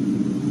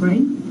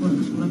 right?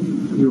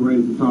 You were right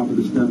at the top of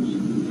the steps,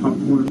 top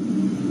corner.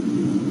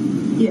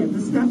 Yeah,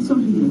 the steps are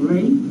here,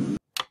 right?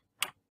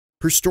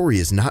 Her story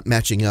is not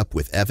matching up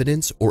with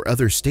evidence or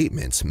other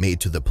statements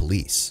made to the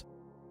police.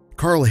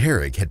 Carl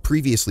Hoerig had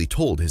previously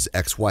told his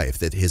ex-wife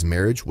that his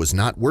marriage was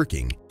not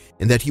working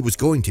and that he was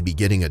going to be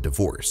getting a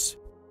divorce.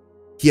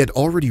 He had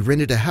already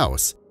rented a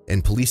house,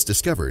 and police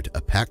discovered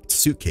a packed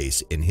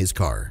suitcase in his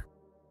car.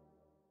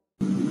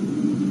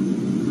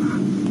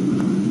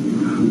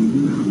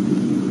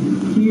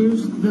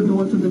 Here's the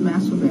door to the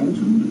master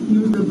bedroom.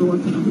 Here's the door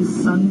to his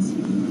son's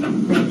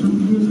bedroom.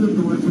 Here's the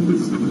door to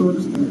his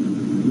daughter's bedroom.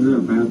 Is there a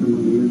bathroom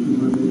over here?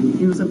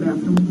 There was a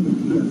bathroom here,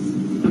 yes.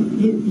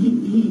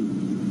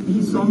 He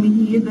saw me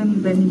here,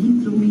 then he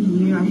threw me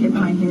here. I hit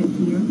my head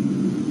here. I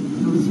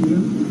was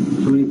here.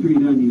 So when he threw you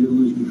down, you didn't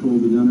lose control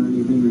of the gun or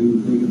anything, or he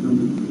didn't take it from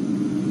you?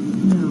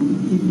 No,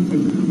 he didn't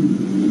take it from me.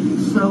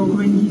 So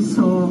when he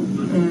saw,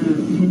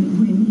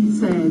 when he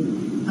said,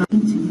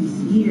 paintings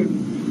here,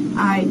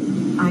 I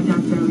got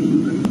very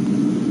angry.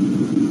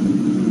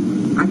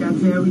 I got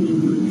very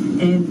angry.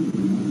 And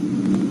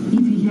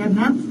if he had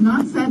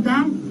not said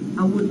that,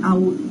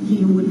 he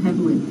would have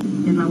lived,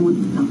 and I would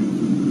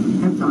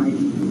have died.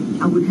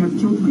 I would have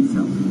killed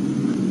myself.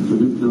 So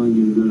they're telling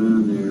you to go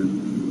down there,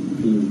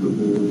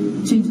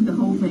 change the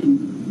whole thing.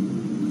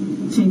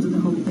 Change the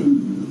whole thing.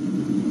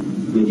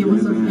 It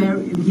was a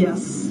very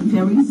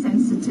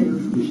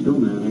sensitive. You're still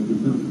mad, I can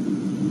tell.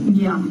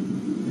 Yeah.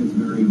 It's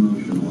very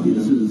emotional. And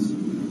this is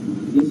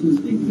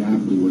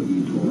exactly what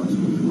you told us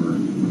when we were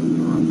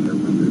on there.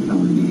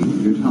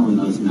 You're telling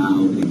us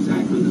now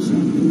exactly the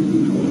same thing that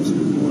you told us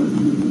before.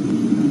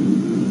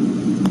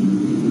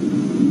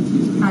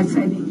 I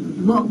said,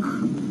 look,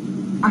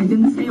 I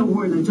didn't say a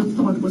word. I just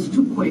thought it was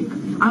too quick.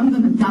 I'm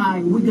gonna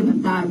die. We're gonna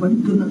die. But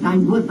you're gonna die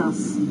with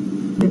us.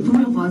 The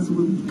 3 of us,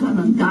 we're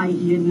gonna die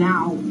here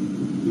now.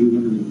 You,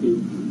 him, and the kid?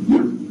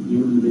 Yeah.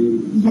 You and the baby?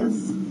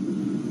 Yes.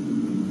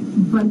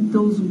 But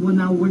those were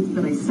not words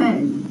that I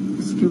said.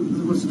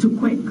 It was too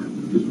quick.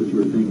 Just what you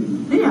were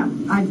thinking? Yeah.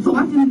 I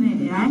thought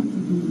and acted,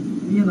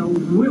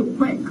 real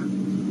quick.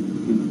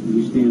 Did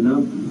you stand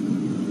up?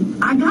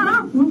 I got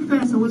up real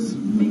fast. I was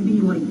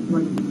maybe like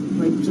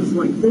just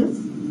like this.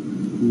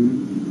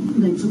 Mm-hmm.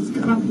 And I just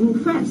got up real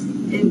fast.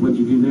 And what'd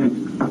you do next?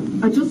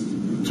 I just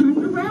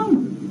turned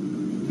around.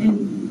 And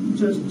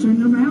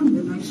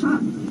I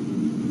shot.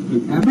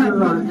 After,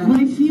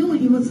 my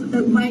feeling was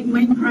my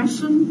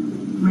impression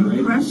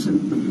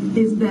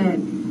is that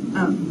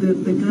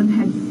the gun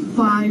had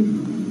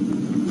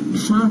 5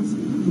 shots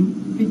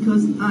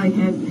because I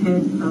had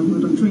a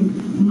little drink.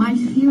 My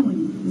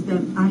feeling is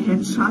that I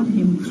had shot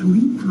him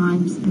 3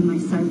 times and I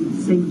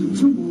saved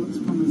 2 bullets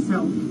for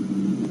myself.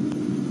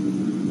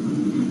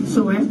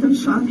 So after I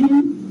shot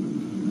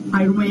him,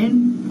 I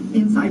ran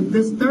inside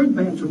this 3rd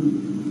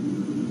bedroom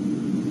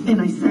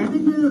and I sat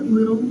in the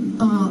little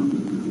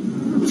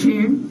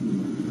chair.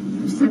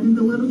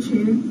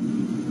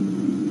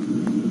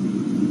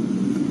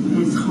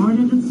 As hard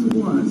as it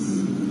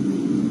was,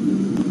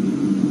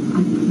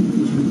 I pulled the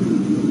trigger.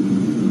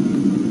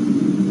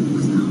 It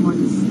was the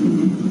hardest thing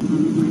I ever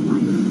done in my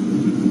life.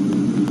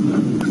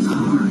 It was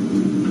hard.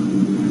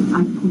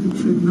 I pulled the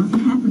trigger.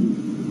 Nothing happened.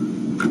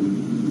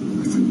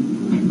 I said,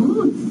 my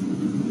bullets.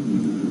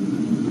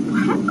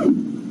 What happened?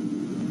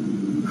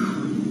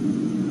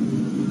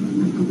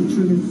 I pulled the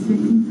trigger the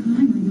 2nd time.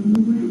 I don't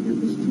know where I got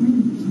the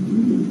strength. It's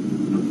weird.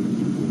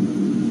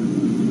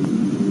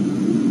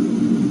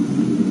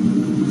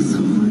 So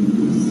hard. It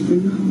was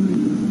very hard.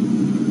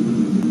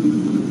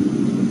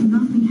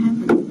 Nothing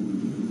happened.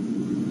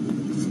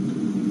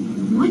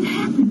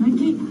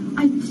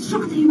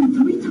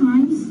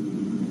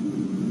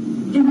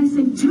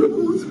 2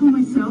 bullets for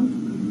myself.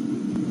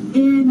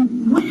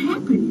 And what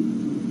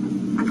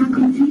happened? I got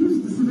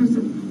confused. So I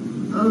said,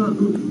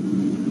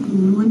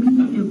 let me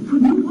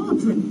put new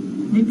bullets in.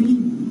 Maybe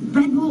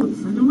bad bullets,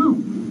 I don't know.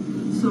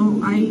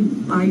 So I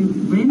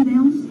ran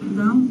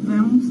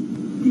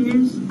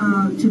downstairs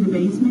to the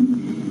basement,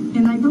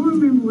 and I don't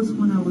remember was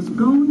when I was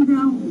going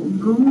down or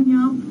going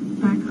out,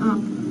 back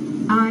up.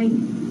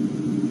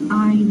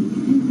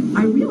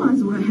 I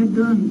realized what I had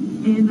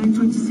done, and I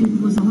tried to see if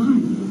it was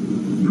alive,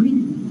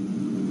 breathing.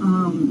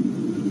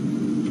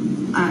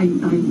 I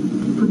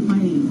put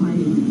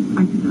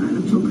I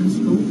took his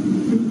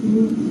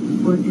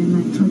foot, and I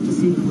tried to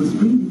see if it was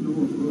breathing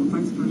or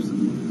vice versa.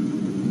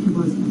 It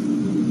wasn't.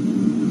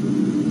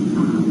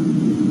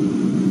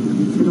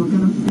 So I'm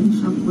gonna finish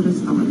up what I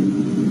started.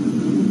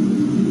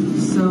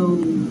 So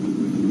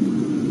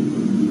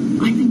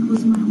I think it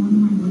was on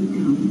my way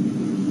down.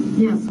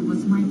 Yes, it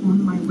was on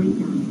my way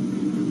down.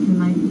 And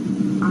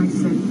I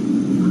said,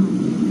 no,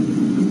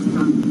 it's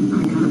done.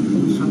 I gotta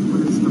finish up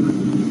what I started.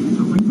 So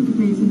I went to the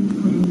basement,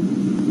 put in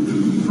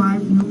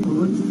 5 new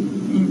bullets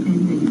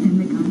in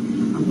the gun.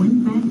 I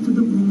went back to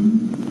the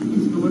room,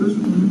 his daughter's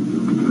room.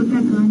 I put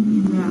that gun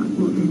in that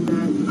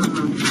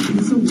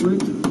piece of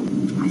wood.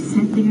 I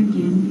sat there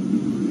again.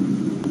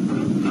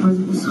 But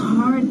it was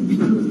hard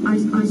because I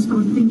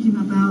started thinking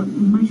about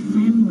my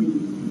family.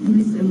 And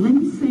I said, let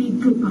me say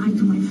goodbye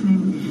to my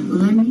family.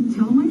 Let me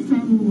tell my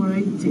family what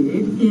I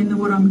did and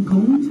what I'm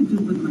going to do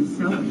with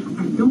myself.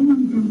 I don't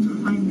want them to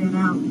find that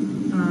out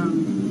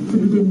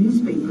through the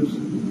newspapers.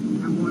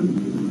 I want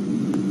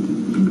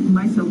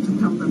myself to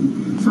tell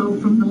them. So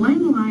from the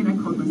landline, I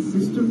called my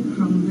sister.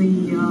 From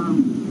the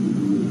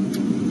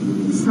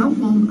cell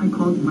phone, I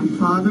called my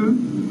father.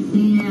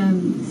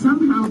 And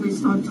somehow they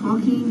start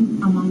talking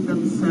among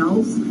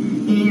themselves,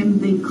 and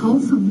they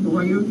called some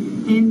lawyer,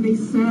 and they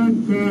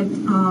said that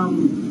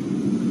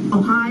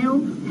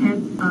Ohio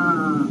had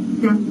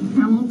death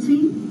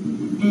penalty,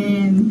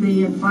 and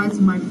they advised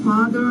my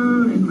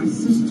father and my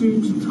sister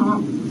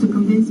to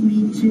convince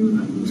me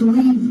to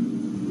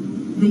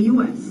leave the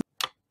U.S.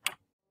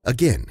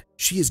 Again,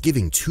 she is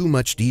giving too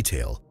much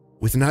detail,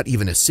 with not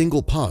even a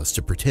single pause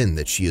to pretend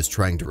that she is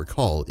trying to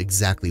recall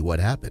exactly what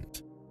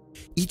happened.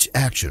 Each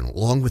action,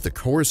 along with the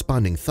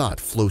corresponding thought,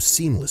 flows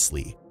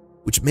seamlessly,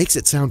 which makes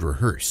it sound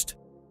rehearsed.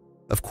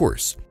 Of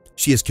course,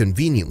 she has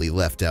conveniently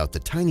left out the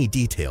tiny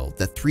detail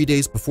that 3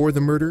 days before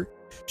the murder,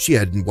 she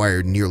had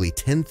wired nearly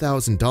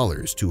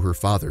 $10,000 to her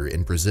father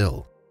in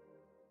Brazil.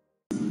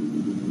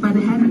 But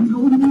they hadn't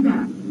told me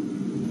that.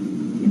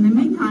 In the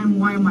meantime,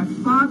 while my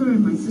father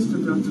and my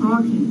sisters are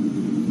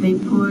talking, they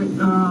put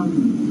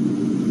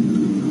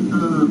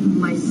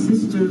my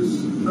sister's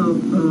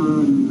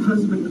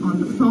husband on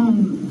the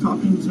phone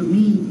talking to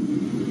me,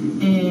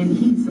 and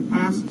he's a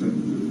pastor,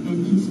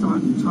 and he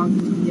started talking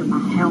to me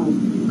about hell,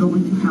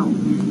 going to hell.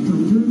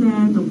 Don't do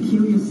that, don't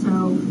kill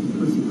yourself,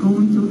 because you're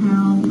going to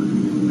hell,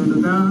 da da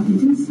da. He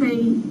didn't say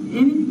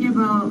anything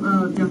about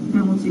death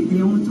penalty.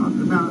 They only talked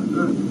about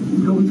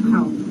going to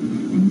hell.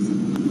 And he said,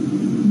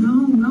 no,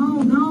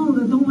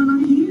 I don't want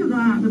to hear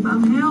that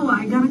about hell.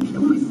 I gotta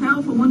kill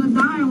myself. I want to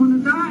die.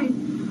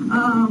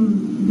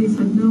 They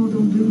said, no,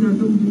 don't do that.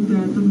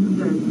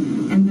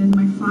 And then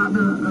my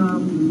father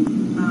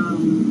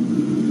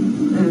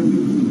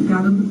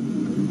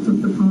took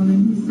the phone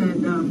and he said,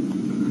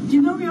 do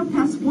you know where your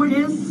passport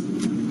is?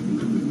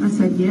 I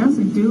said, yes,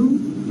 I do.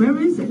 Where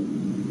is it?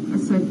 I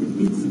said,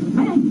 it's in the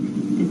bank.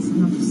 It's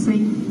in a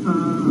safe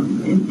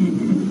in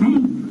the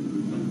bank.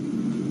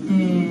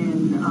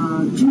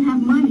 And do you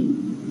have money?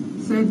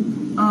 I said,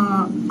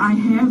 I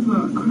have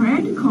a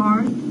credit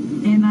card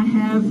and I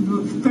have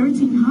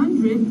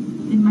 $1,300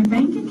 in my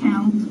bank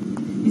account.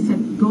 He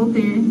said, go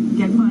there,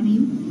 get money,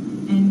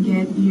 and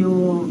get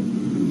your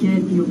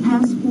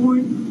passport,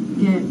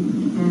 and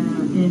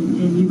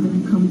you're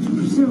gonna come to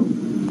Brazil.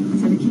 I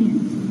said, I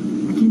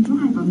can't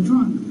drive, I'm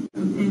drunk.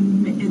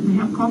 And they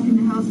have coffee in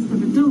the house. I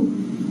said, I do.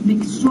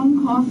 Make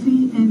strong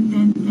coffee and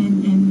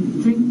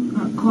drink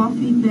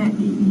coffee that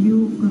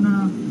you're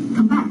gonna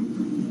come back.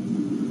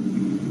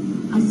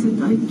 I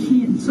said, I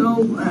can't.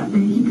 So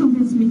he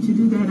convinced me to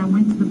do that. I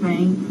went to the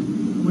bank,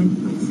 went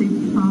to safe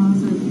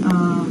deposit,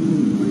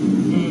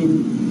 and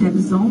that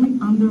was only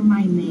under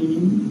my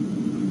name.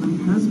 My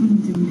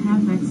husband didn't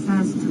have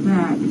access to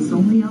that. It's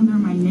only under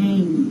my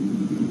name.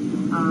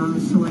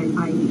 So I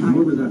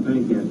Where was that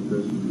bank at,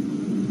 Chris?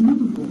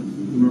 Beautiful.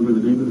 Remember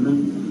the name of the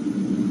bank?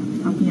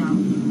 Up yeah.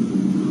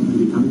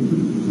 Maybe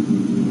Huntington?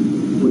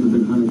 Would have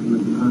been Huntington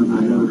at the time. I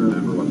don't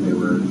remember what they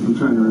were. I'm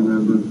trying to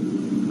remember.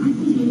 I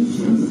think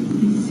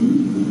HSBC.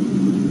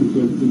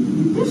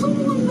 There's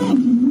only one bank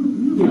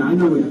in Yeah, I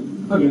know it.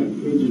 Okay,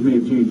 it just may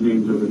have changed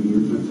names over the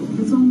years, that's all.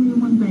 There's only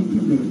one bank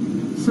in there.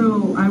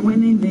 So I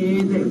went in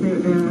there.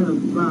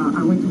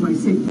 I went to my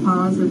safe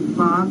deposit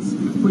box,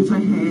 which I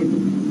had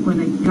when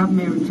I got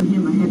married to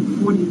him. I had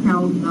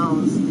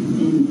 $40,000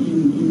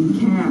 in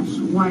cash.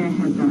 Why I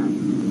had that?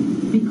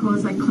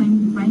 Because I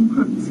claimed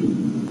bankruptcy,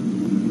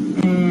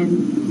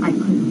 and I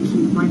couldn't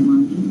keep my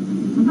money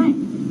in the bank.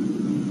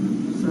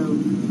 So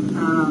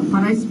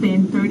but I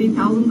spent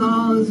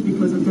 $30,000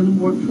 because it didn't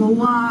work for a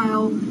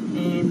while,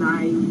 and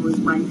I was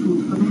buying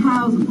food for the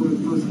house, I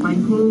was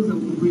buying clothes,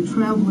 we were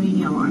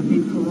traveling, I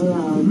paid for all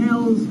our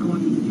meals,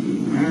 going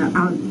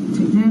out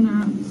to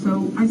dinner.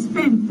 So I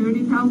spent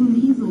 $30,000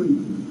 easily.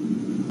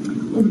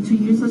 Over 2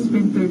 years, I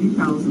spent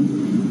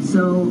 $30,000.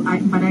 So,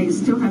 but I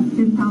still have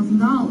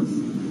 $10,000.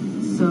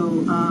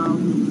 So, no.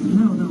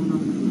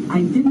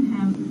 I didn't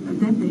have,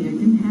 that day, I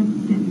didn't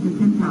have the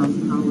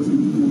 $10,000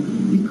 anymore.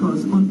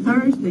 Because on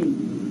Thursday,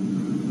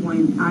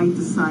 when I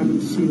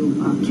decided to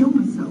kill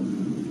myself,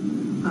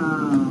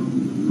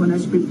 when I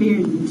was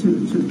preparing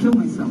to kill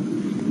myself,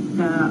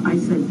 I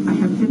said, I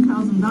have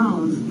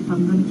 $10,000. If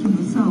I'm going to kill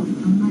myself,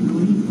 I'm not going to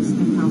leave this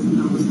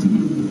 $10,000 to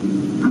him.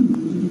 I'm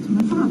going to give it to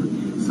my father.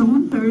 So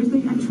on Thursday,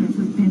 I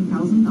transferred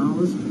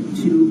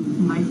 $10,000 to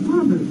my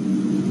father.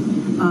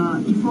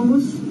 If I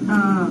was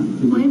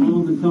planning... Did you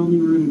call him and tell him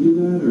you were going to do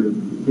that, or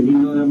did he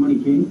know that money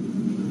came?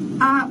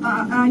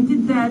 I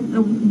did that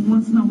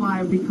once in a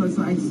while because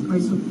I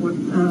support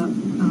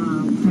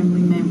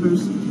family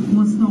members.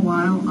 Once in a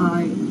while,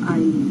 I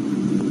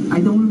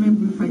don't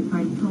remember if I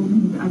told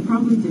him. I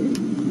probably did.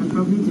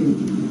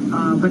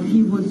 But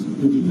he was...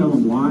 Did you tell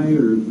him why,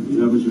 or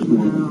that was just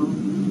normal?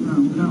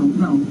 No.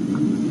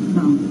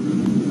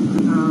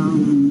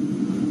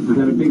 Was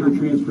that a bigger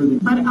transfer than...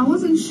 But I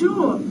wasn't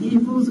sure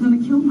if I was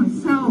going to kill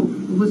myself.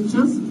 It was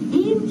just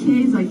in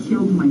case I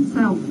killed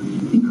myself,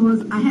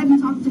 because I hadn't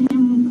talked to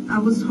him. I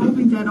was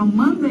hoping that on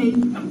Monday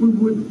we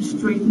would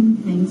straighten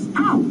things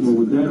out. Well,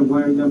 would that have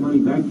wired that money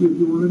back to you if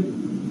you wanted it?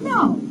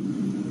 No.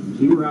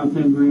 So you were out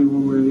 10 grand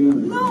one way or the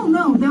other?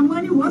 No. That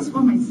money was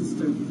for my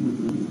sister.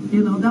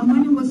 You know, that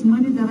money was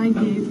money that I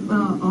gave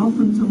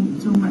often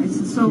to my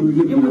sister. So you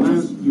were giving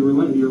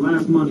your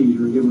last money you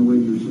were giving away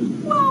to your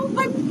sister. Well,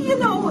 but you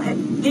know,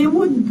 it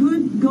would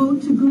go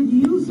to good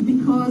use,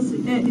 because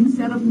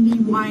instead of me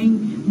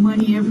wiring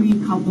money every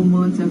couple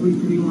months, every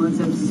 3 months,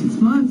 every 6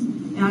 months,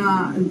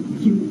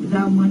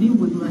 that money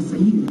would last a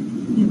year,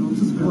 you know,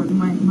 to support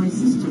my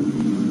sister.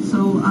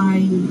 So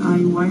I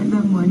wired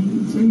that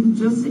money to him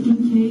just in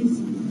case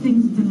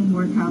things didn't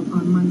work out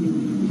on Monday,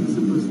 because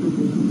it was the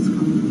day he was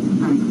coming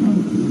back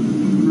home,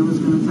 and I was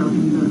going to tell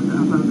him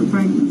about the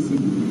pregnancy.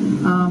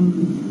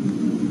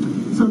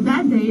 So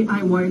that day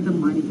I wired the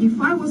money.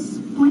 If I was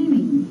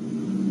planning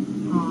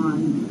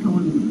on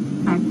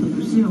going back to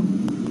Brazil,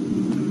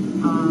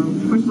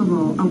 first of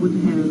all, I would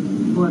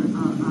have bought an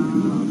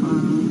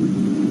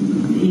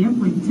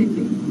airplane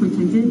ticket, which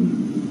I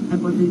didn't. I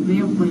bought the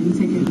airplane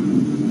ticket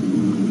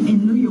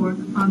in New York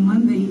on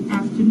Monday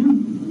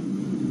afternoon.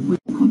 I was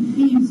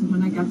confused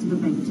when I got to the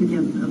bank to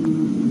get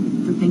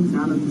the things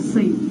out of the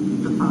safe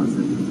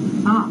deposit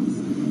box,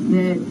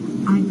 that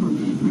I thought,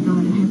 my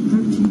God, I have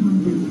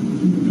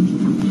 $1,300 in the bank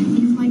account.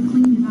 If I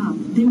clean it up,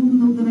 they will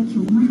know that I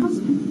killed my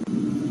husband.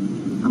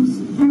 I was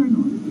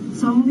paranoid.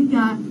 So I only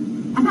got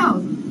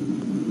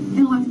 $1,000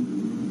 and left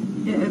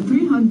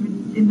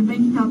 $300 in the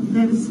bank account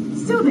that is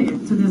still there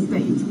to this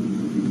date.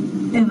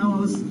 And I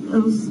was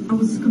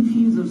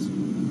confused. I was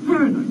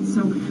paranoid.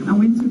 So I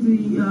went to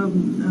the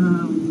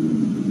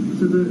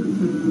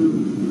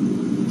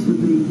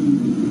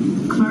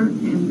clerk,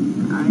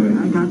 and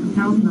I got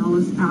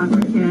 $1,000 out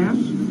of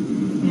cash,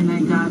 and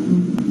I got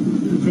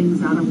the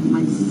things out of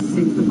my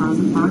safe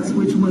deposit box,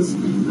 which was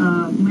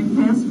my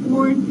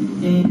passport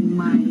and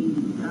my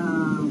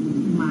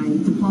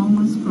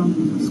diplomas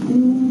from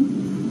school,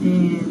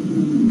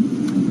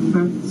 and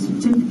birth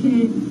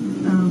certificate,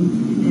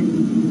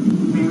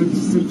 and marriage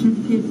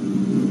certificate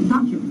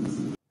documents.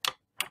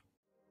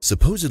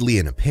 Supposedly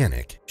in a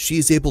panic, she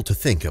is able to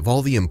think of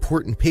all the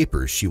important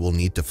papers she will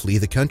need to flee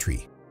the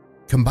country.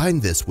 Combine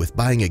this with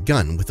buying a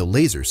gun with a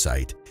laser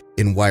sight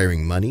and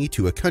wiring money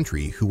to a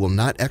country who will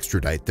not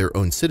extradite their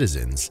own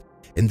citizens,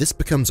 and this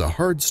becomes a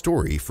hard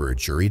story for a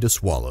jury to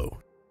swallow.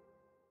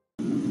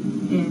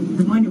 And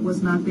the money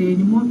was not there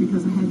anymore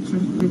because I had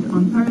transferred it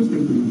on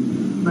Thursday.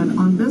 But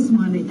on this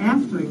Monday,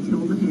 after I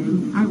killed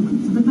him, I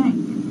went to the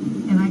bank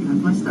and I got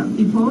my stuff.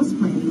 If I was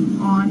planning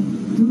on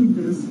doing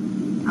this,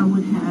 I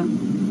would have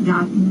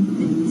gotten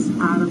things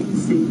out of the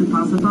safe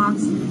deposit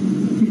box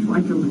before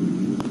I killed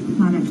him,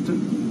 not after. I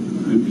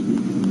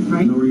understand.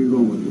 Right? I know where you're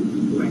going with this.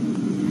 Right.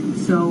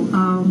 So,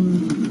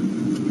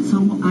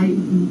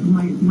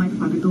 my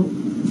father he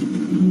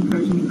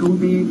encouraged me, go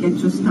there, get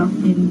your stuff,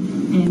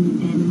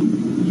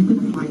 and you're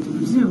gonna fly to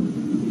Brazil.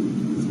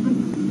 But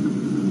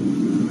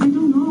I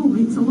don't know.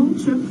 It's a long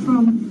trip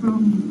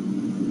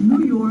from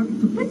New York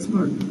to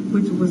Pittsburgh,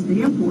 which was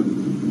the airport,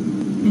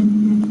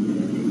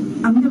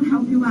 and I'm gonna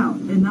help you out,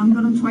 and I'm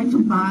gonna try to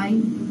buy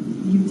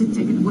you the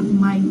ticket with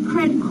my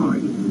credit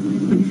card.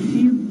 But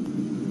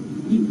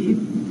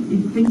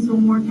if things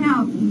don't work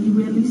out,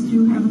 at least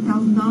you have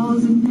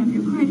 $1,000 and have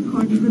your credit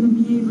card, you're going to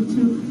be able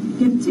to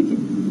get a ticket.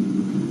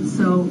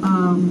 So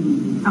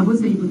I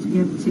was able to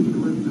get a ticket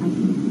with, I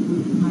think,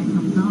 with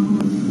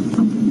 $900,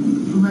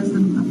 something less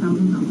than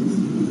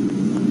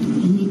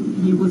 $1,000. And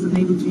he wasn't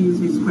able to use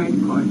his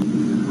credit card.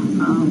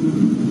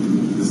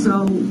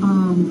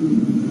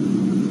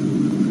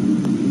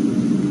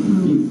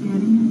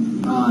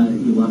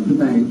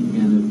 the bank,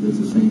 and if it's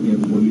the same, if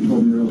what you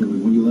told me earlier,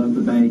 when you left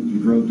the bank, you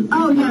drove to.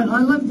 Oh yeah,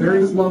 I left.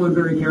 Very slow and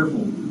very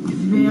careful.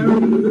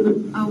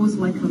 I was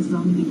like a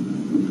zombie.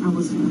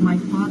 My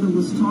father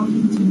was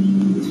talking to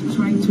me to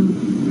try to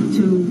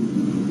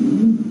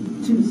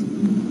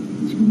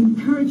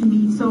encourage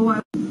me.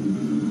 So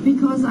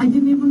because I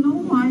didn't even know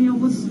why I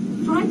was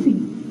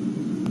driving.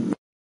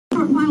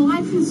 My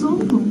life is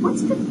over.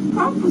 What's the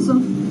purpose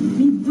of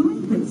me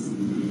doing this?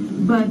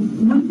 But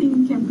one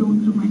thing kept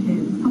going through my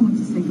head. I want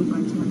to say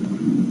goodbye to my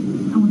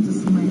family. I want to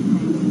see my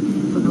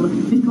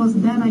family. Because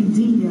that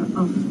idea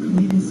of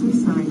committing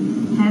suicide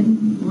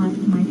hadn't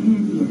left my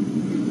head yet.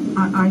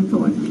 I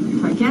thought,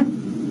 if I get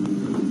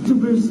to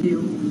Brazil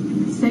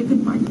and I say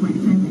goodbye to my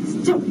family, I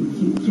still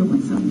can kill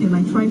myself. And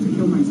I tried to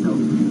kill myself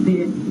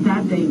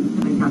that day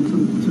that I got to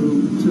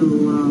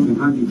And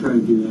how did you try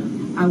to do that?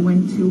 I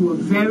went to a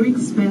very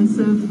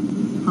expensive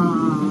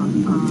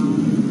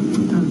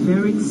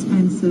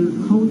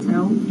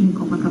hotel in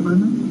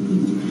Copacabana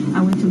Beach.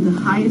 I went to the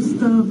highest, I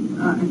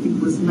think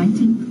it was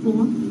 19th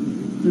floor,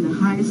 to the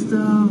highest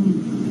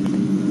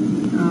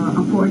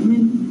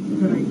apartment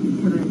that I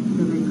could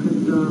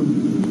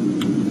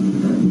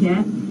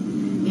get,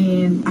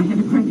 and I had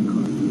a credit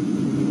card.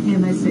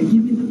 And I said,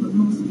 give me the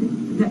most,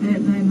 and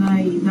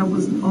that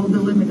was all the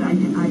limit I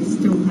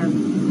still had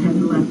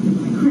left in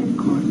my credit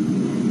card.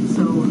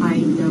 So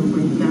I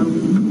went down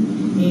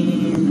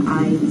and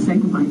I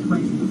said goodbye to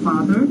my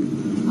father.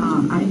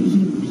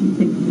 He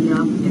picked me up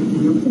at the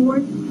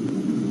airport.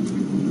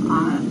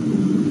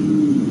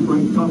 I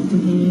talked to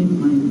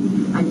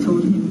him. I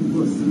told him,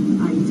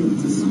 listen, I did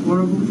this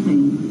horrible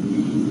thing,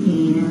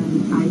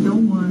 and I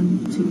don't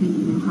want to be in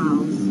your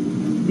house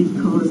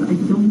because I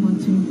don't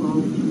want to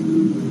involve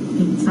you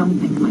in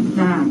something like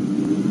that.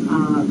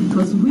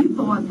 Because we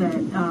thought that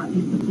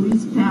if the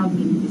police found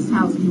me in his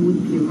house, he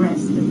would be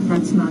arrested.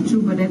 That's not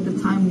true, but at the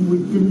time we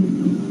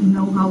didn't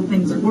know how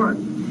things work.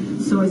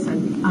 So I said,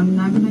 I'm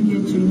not going to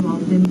get you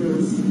involved in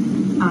this.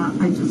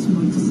 I just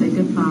want to say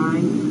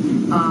goodbye.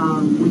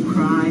 We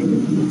cried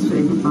and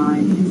said goodbye.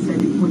 And he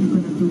said, what are you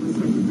going to do? I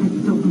said,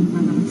 I'm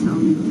not going to tell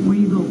you. Where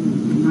you go?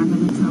 I'm not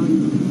going to tell you.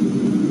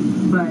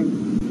 But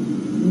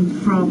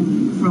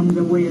from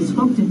the way I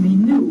spoke to him, he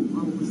knew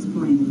I was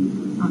planning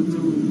on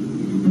doing.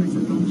 And I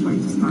said, don't try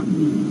to stop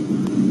me.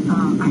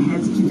 I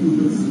had to do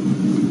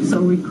this.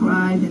 So we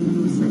cried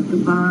and we said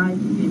goodbye.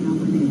 And I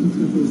went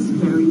into this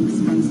very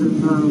expensive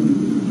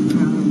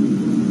hotel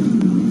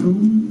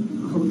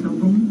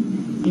room.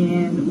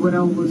 And what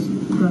I was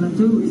going to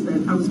do is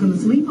that I was going to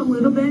sleep a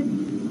little bit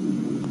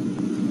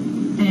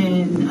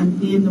and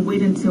then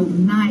wait until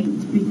night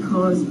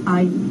because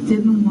I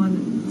didn't want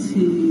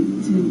to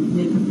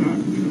make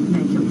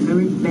a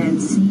very bad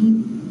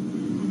scene.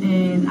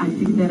 And I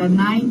figured that at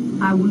night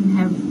I wouldn't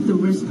have the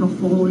risk of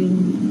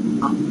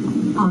falling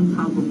on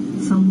top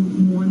of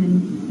someone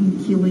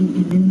and killing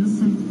an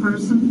innocent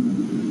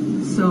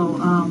person. So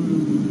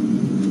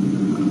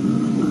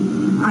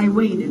I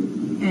waited,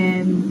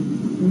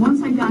 and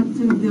once I got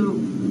to the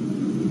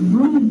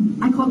room,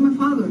 I called my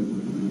father.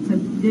 I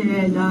said,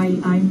 Dad,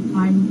 I'm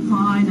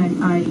fine.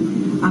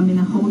 I'm in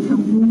a hotel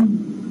room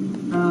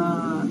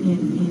in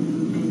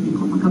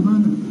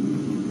Copacabana.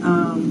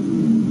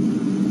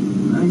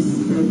 I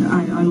said,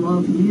 I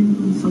love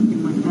you,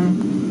 something like that.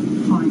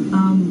 Fine.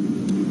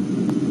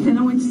 Then I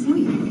went to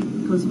sleep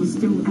because it was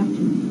still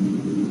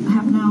afternoon.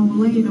 Half an hour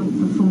later,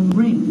 the phone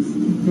rings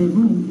in the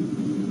room,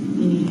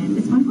 and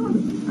it's my father.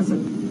 I said,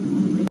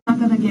 I'm not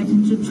going to get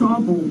into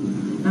trouble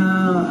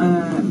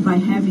by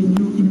having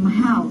you in my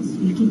house.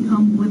 You can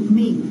come with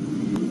me.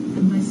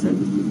 And I said,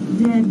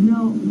 Dad,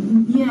 no,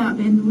 yeah,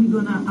 and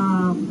we're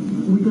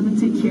gonna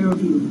take care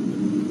of you.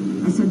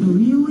 I said,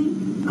 really?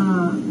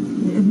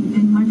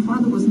 And my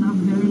father was not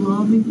very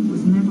loving,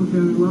 was never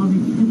very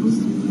loving.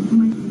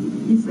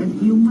 He said,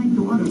 you're my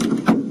daughter.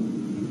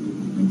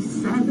 And he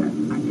said that.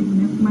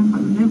 My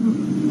father never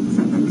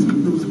said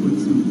those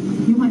words.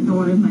 You're my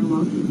daughter and I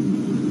love you.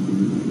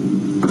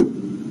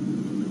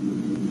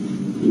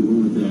 You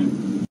went with that.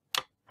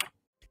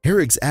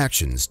 Hoerig's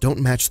actions don't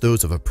match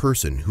those of a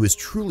person who is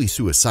truly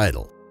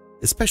suicidal,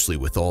 especially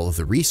with all of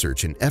the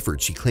research and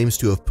effort she claims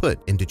to have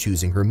put into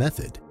choosing her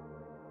method.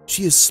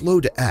 She is slow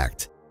to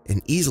act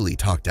and easily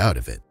talked out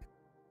of it.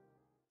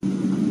 I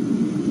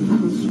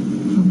was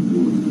from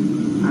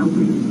I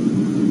waited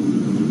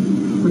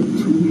for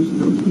 2 years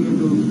to hear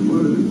those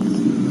words.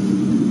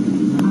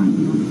 My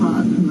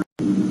father.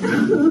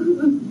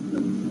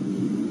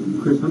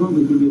 Chris, how about we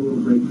give you a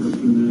little break for a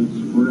few minutes?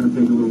 We're going to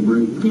take a little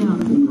break. Yeah.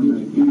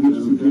 You get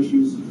some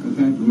tissues,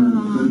 okay? We're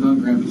going to go and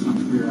grab you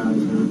something for your eyes,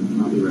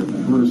 and I'll be right back.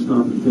 I'm going to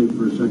stop the tape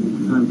for a second.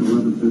 The time's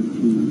 11:13.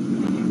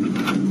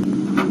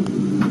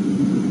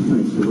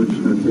 Alright, so we're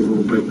just going to take a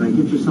little break. Can I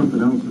get you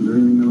something else? Is there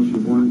anything else you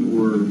want?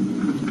 Or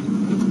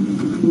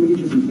Let me get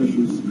you some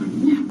tissues.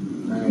 Yeah.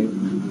 All right.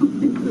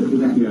 Do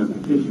that. yeah,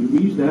 tissue. We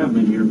used to have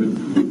them in here,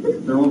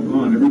 but they're all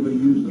gone. Everybody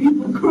used them.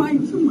 People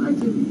crying too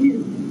much in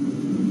here.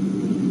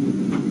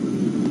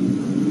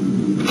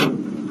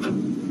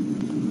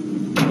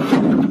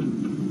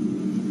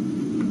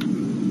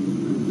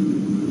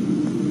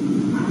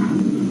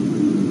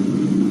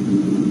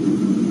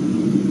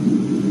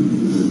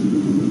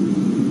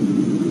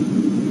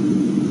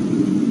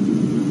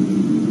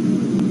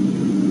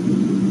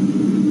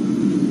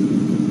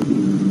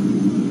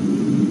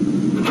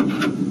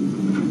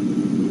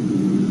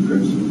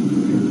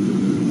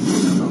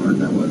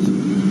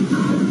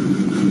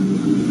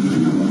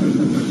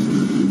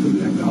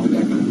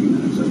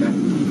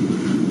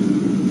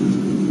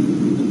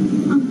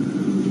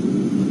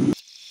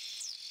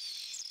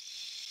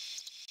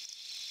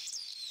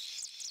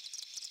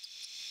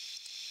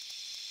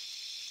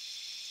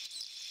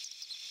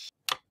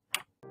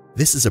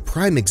 This is a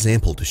prime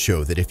example to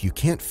show that if you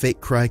can't fake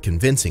cry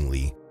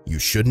convincingly, you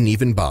shouldn't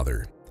even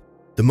bother.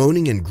 The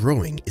moaning and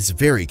growing is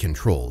very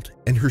controlled,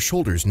 and her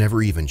shoulders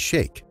never even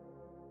shake.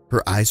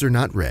 Her eyes are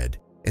not red,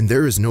 and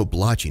there is no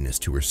blotchiness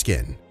to her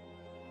skin.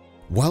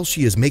 While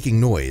she is making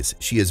noise,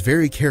 she is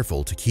very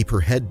careful to keep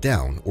her head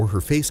down or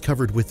her face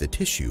covered with a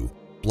tissue,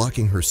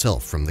 blocking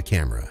herself from the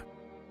camera.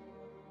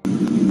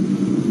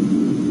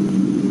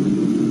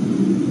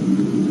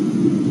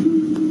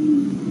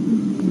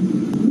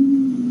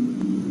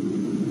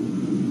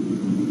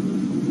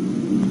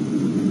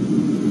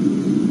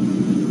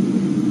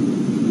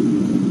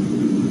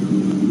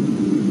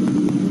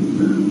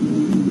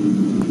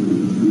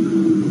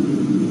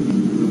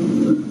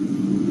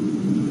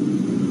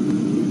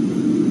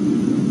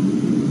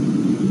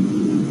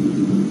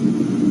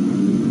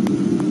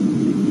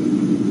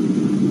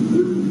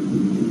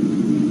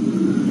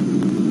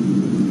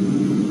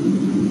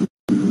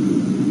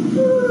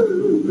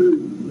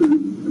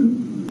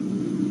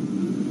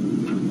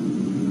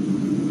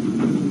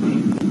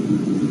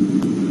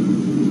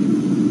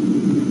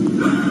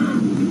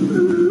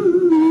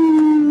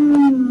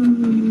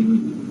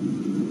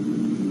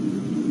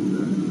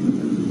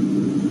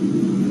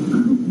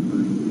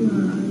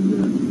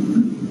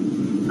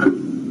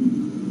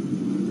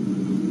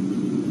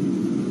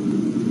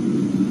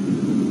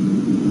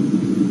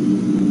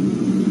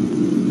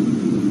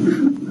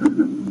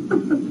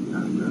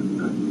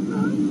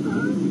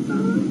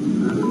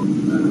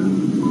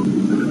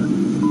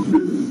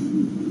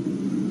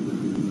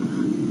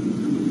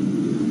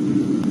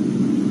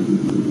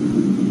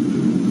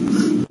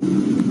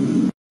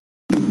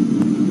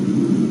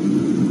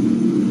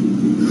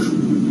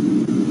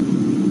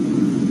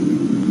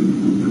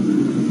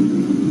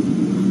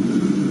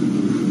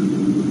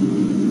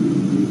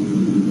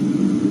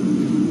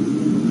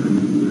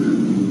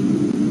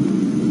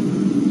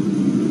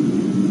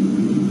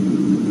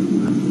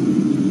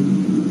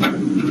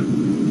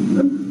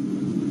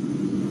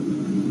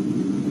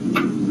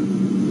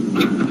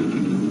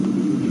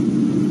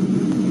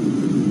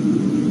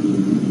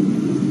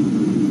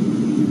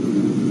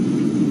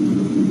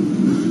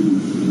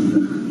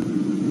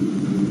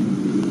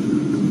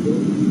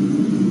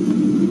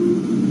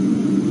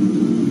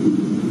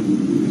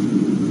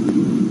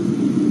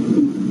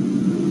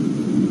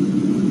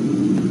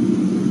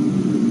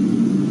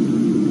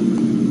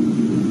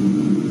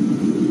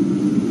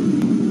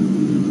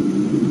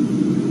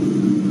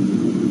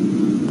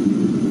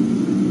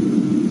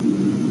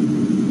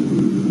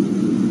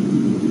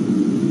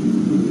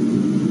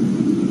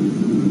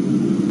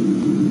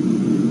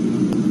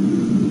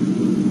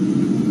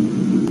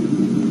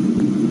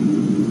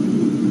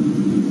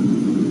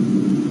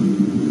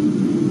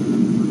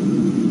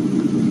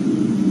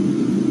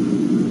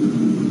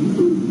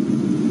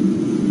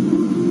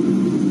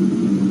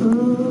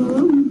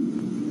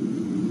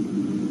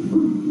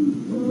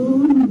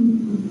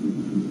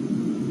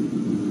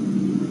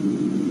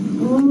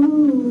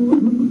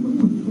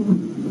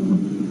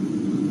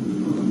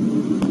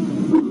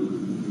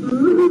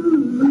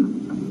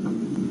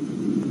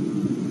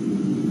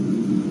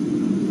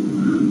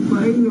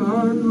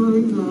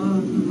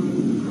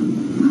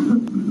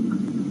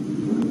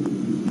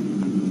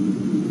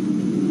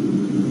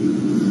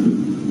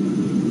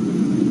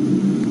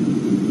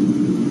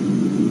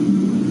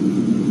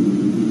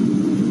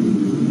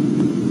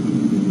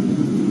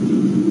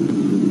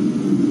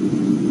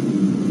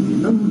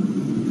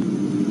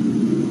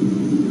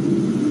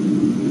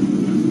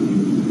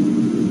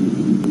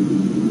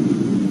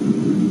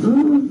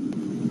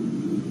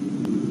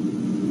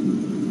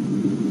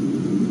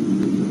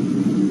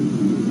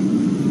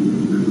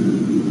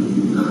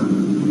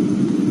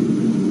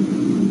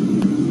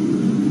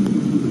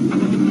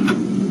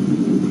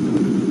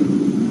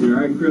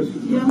 Chris?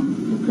 Yeah,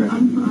 Okay.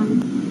 I'm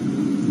fine.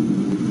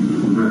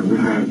 All right, we're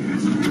back.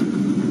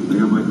 I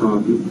got my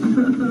coffee.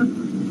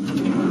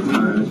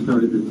 All right, I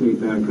started the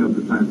tape back up.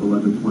 The time's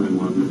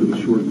 11:21. We took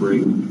a short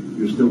break.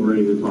 You're still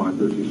ready to talk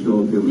to us. You're still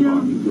okay with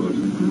talking to us.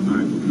 All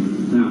right.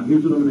 Now,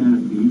 here's what I'm going to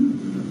ask you.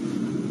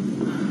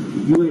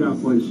 You laid out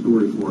quite a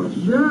story for us.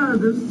 Yeah,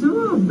 there's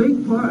still a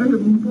big part, an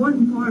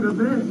important part of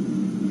it.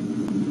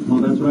 Well,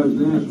 that's what I was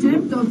going to ask you.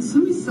 Attempt of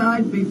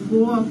suicide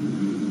before,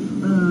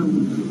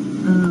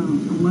 a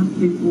month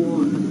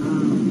before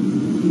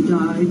he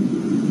died.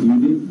 You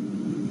did?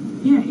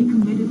 Yeah, he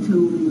committed to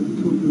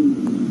the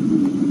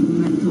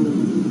mental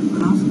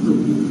hospital.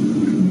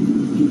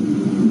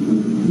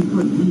 He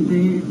put me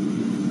there.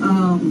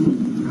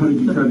 How did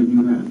you try to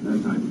do that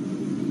time?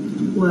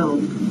 Well,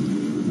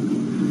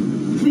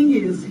 thing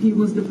is, he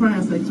was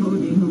depressed. I told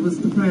you he was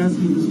depressed.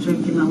 He was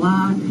drinking a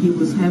lot. He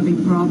was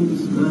having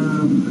problems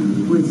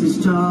with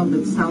his job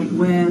at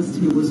Southwest.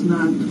 He was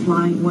not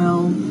flying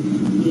well,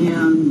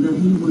 and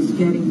he was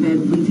getting bad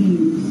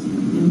reviews,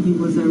 and he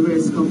was at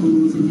risk of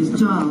losing his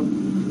job.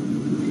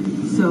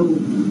 So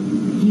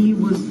he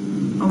was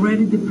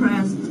already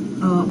depressed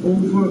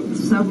over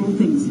several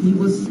things. He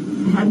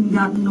hadn't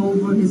gotten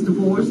over his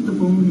divorce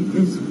from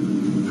his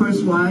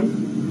first wife.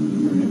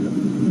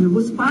 It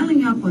was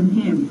piling up on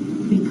him.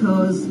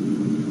 because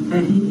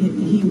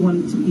he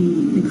wanted to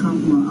become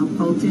a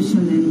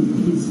politician and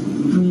his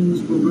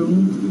dreams were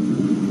ruined.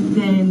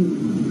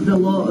 Then the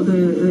law,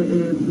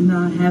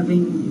 not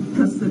having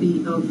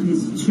custody of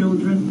his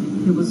children,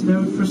 he was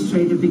very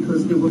frustrated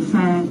because they were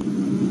fat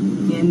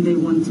and they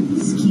wanted to be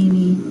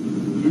skinny,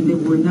 and they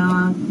were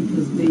not,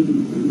 because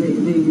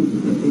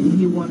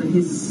he wanted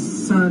his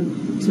son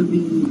to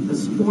be a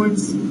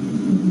sports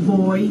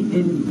boy,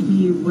 and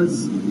he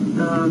was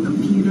a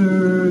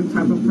computer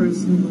type of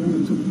person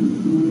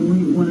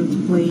who wanted to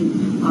play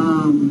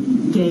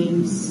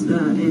games,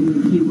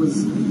 and he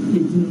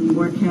didn't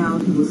work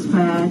out. He was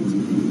fat,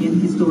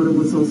 and his daughter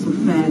was also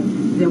fat.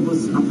 There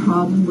was a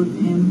problem with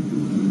him.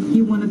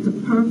 He wanted the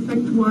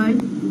perfect wife,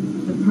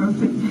 the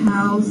perfect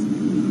house,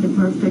 the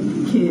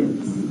perfect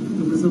kids.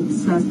 He was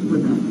obsessed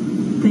with that.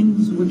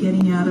 Things were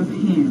getting out of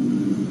hand.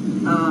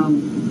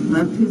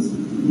 Left his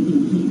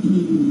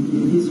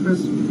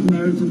first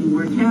marriage didn't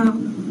work out.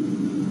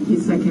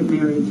 His second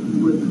marriage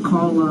with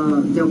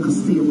Carla Del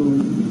Castillo,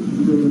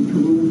 the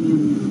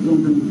Peruvian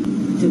woman,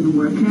 didn't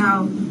work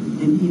out,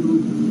 and he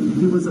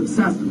was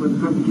obsessed with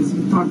her because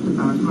he talked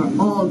about her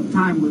all the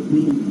time with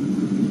me.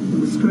 It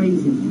was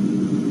crazy,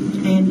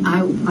 and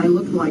I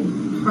looked like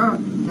her.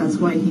 That's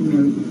why he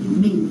married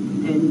me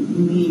and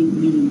made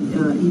me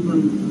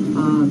even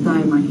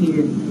dye my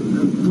hair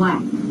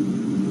black,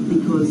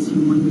 because he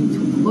wanted me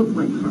to look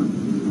like her.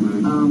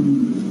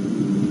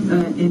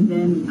 And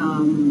then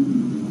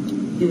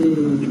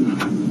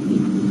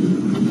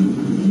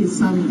his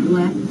son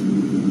left,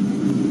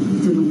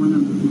 didn't want to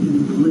be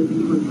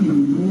living with him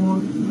anymore.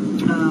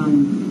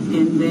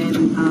 And then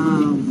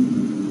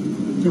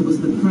there was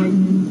the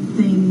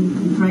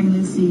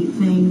pregnancy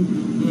thing,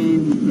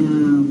 and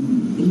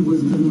he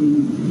was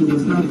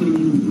not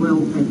doing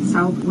well at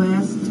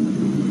Southwest.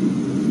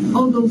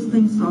 All those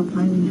things started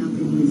piling up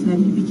in his head.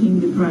 He became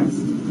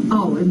depressed.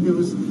 Oh, and there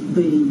was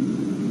the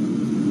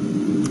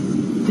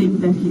thing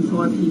that he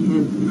thought he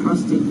had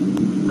prostate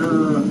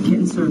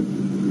cancer,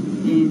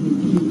 and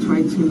he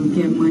tried to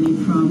get money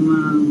from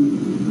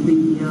the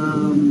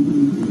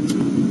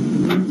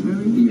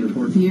military,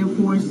 the Air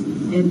Force,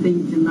 and they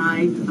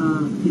denied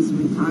his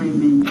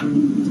retirement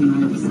and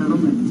denied the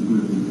settlement.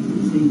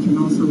 So you can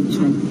also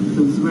check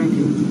those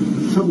records.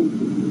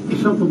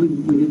 Something we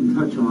didn't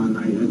touch on, I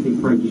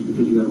think probably just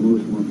because you got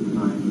emotional at the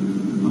time.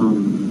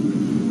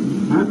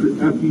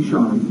 After you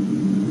shot him,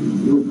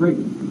 you were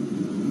pregnant.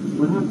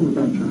 What happened with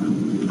that child?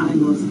 I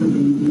lost the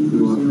baby in You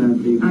lost Brazil. that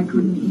baby. I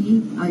couldn't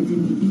eat. I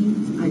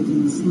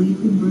didn't sleep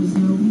in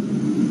Brazil.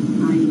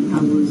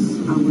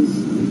 I was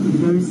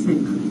very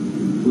sick.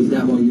 Was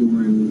that while you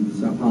were in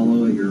Sao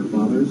Paulo at your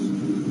father's?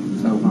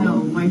 Sao Paulo?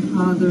 No, my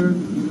father.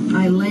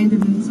 I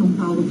landed in São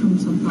Paulo. From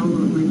São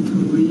Paulo, I went to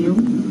Rio.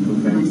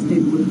 Okay. I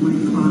stayed with my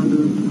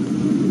father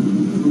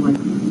for like,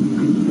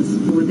 I guess,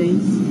 4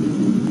 days.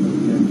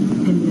 Okay.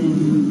 And then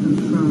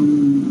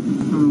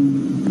from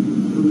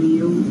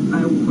Rio,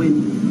 I went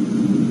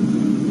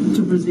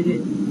to Brazil,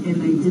 and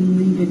I didn't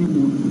leave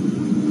anymore.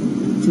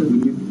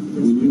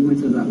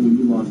 When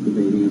you lost the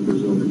baby in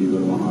Brazil, did you go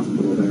to a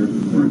hospital there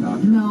or a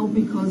doctor? No,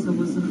 because I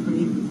was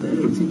afraid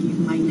to give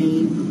my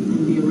name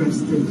and be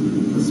arrested.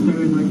 I was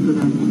paranoid for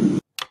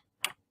that.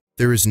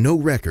 There is no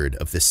record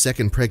of this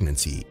second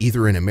pregnancy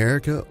either in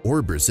America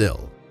or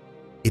Brazil.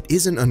 It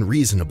isn't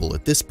unreasonable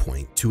at this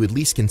point to at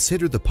least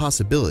consider the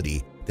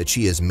possibility that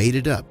she has made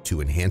it up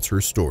to enhance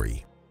her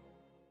story.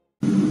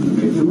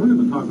 Okay, so we're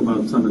going to talk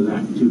about some of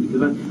that too,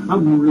 because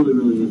I'm really,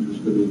 really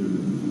interested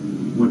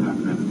in what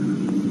happened after.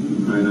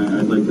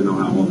 I'd like to know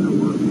how all that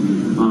worked.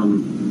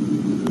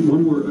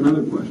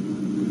 Another question.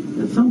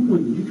 At some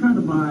point, did you try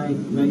to buy?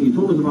 Now you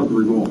told us about the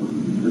revolver.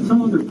 At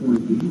some other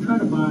point, did you try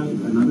to buy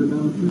another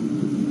gun too?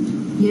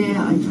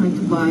 Yeah, I tried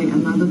to buy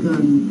another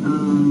gun.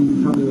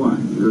 Tell me why,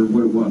 or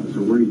what it was,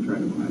 or where you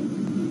tried to buy it.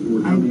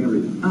 Or tell me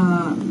everything.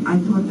 I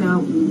thought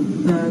that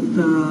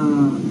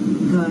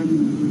gun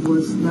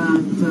was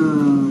not.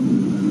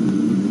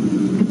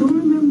 I don't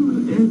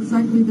remember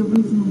exactly the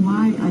reason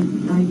why I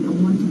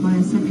want to buy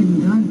a second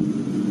gun.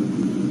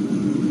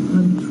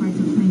 Let me try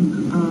to think.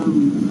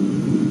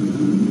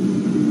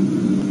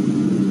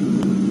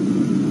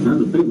 That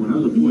was a big one. That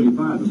was a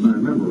 45, if I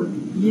remember right.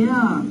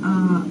 Yeah,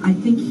 I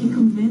think he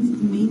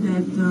convinced me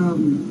that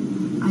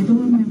I don't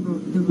remember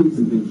the Who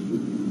reason. convinced you?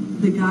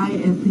 The guy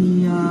at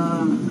the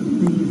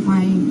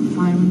firing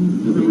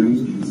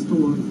range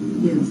store.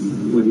 Yes.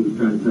 What he was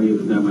trying to tell you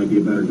that might be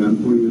a better gun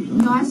for you or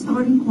something? No, I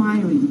started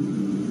inquiring.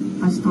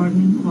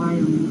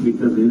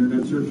 Because of the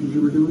internet searches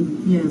you were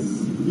doing? Yes.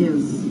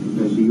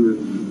 Okay, so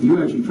you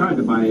actually tried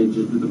to buy it,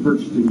 just that the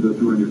purchase didn't go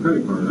through on your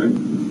credit card, right?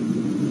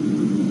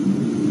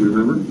 You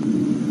remember?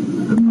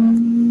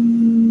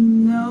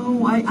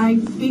 No, I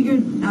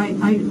figured.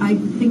 I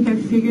think I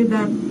figured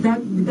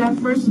that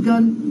first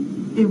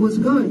gun, it was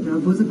good.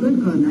 It was a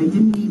good gun. I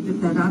didn't need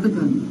that other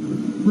gun.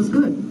 It was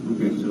good.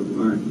 Okay, so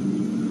all right.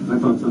 I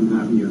thought something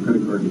happened. Your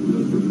credit card didn't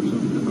go through or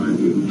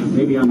something.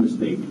 Maybe I'm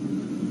mistaken.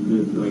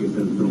 Like I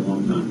said, it's been a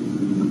long time.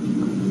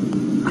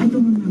 I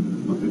don't remember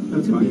Okay,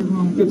 that's To be fine.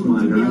 alone. It's To be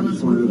minor. I honest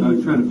just wanted, with I was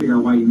you. trying to figure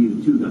out why you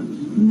needed two guns.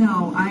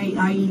 No,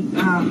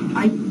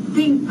 I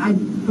think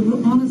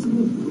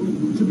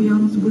to be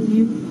honest with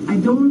you, I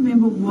don't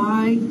remember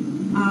why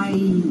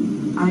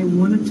I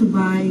wanted to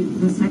buy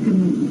the second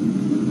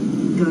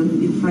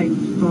gun if I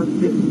thought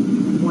that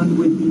one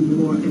would be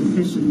more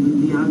efficient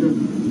than the other.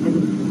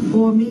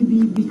 Or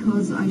maybe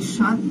because I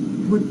shot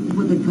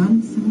with a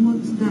gun similar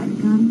to that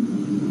gun,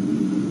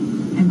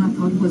 and I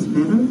thought it was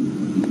better.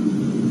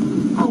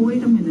 Oh,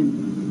 wait a minute.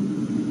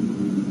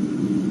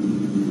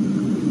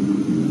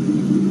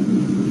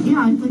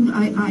 Yeah, I think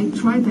I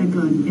tried that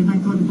gun, and I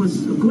thought it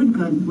was a good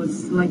gun. It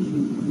was like,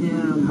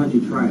 How'd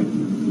you try it?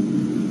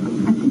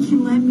 I think he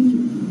let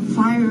me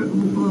fire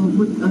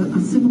with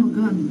a similar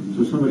gun.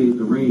 So somebody at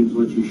the range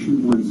let you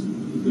shoot once,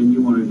 and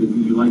you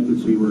liked it,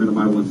 so you were going to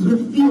buy one.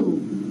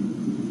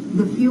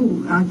 The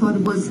fuel, I thought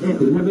it was...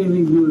 Did it have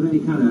anything to do with any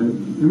kind of...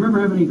 You remember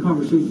having any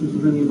conversations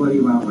with anybody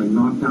about, like,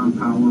 knockdown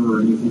power or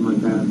anything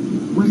like that?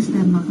 What's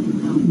that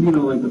knockdown? You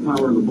know, like the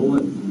power of the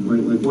bullet?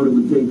 Like what it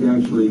would take to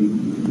actually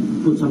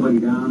put somebody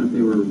down if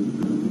they were,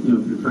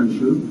 if you're trying to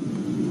shoot?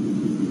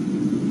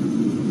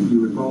 Do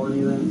you recall any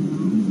of that?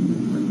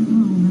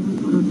 No, never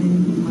thought of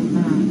anything like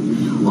that.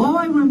 All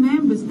I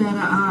remember is that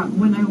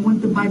when I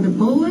went to buy the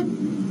bullet,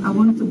 I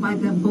wanted to buy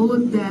that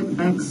bullet that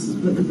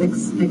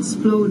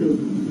exploded.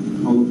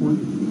 Hollow point?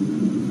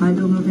 I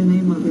don't know the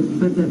name of it,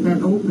 but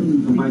that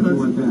opened. Why do you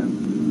want that?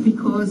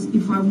 Because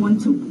if I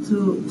want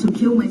to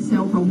kill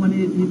myself, I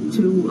wanted it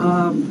to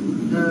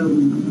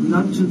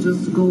not to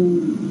just go,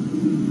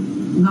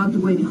 not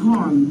do any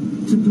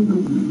harm, to do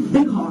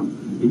big harm.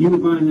 And you were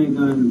buying that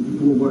gun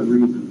for what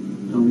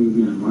reason? Tell me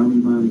again. Why were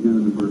you buying the gun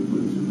in the first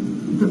place?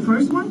 The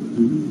first one?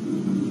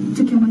 Mm-hmm.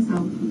 To kill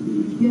myself.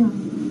 Yeah,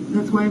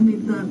 that's why I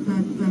made that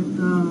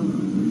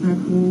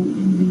hole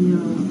in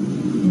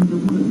the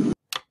wood.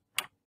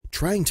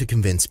 Trying to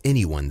convince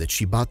anyone that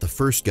she bought the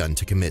first gun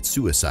to commit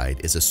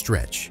suicide is a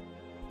stretch,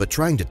 but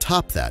trying to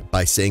top that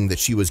by saying that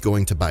she was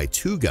going to buy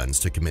two guns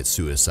to commit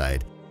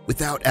suicide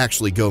without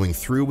actually going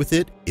through with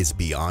it is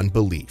beyond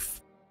belief.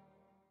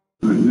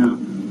 All right, now,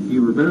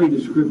 you were very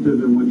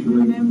descriptive in what you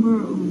Remember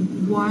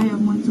why I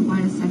want to buy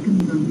a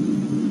second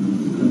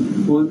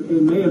gun? Well,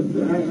 it may have,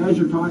 as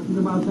you're talking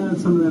about that,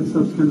 some of that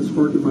stuff's kind of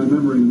sparked in my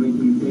memory to make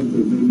me think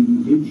that maybe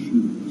you did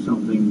shoot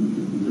something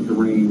at the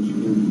range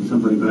in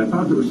somebody, but I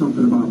thought there was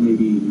something about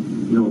maybe,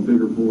 a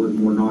bigger bullet,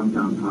 more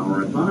knockdown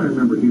power. I thought I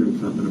remember hearing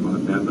something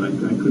about that, but I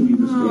could be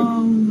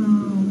mistaken.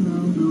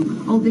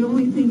 No. Oh, the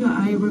only thing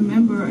I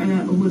remember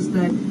was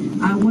that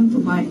I want to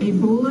buy a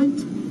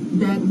bullet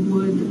that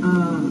would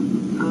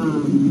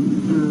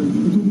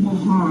do more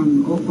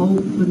harm or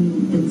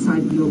open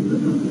inside your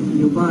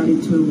body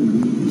to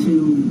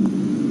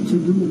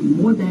do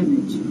more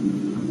damage.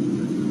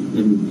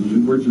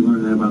 And where'd you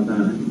learn that about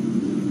that?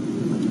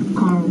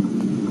 Carl.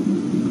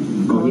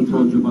 Oh, he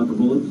told you about the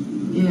bullets?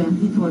 Yeah,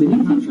 he told me. Did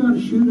he how teach you how to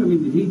shoot? I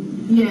mean, did he?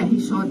 Yeah, he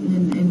shot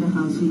in the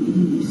house. He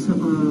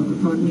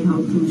taught me how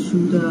to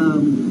shoot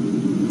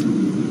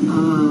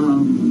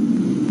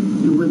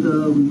with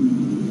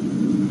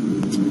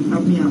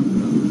help me out.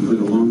 Like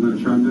a long gun,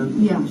 shotgun?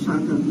 Yeah,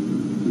 shotgun.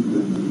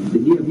 Okay.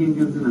 Did he have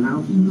handguns in the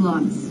house?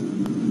 Lots.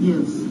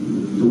 Yes.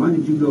 So why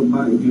did you go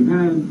buy? If you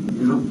had,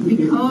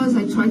 because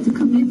I tried to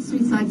commit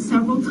suicide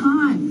several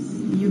times.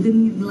 You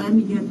didn't let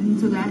me get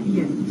into that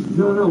yet.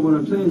 No. What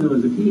I'm saying though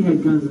is, if he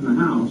had guns in the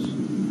house,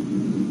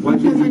 why?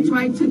 Because I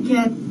tried to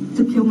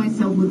kill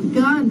myself with a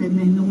gun, and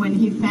then when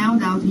he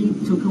found out, he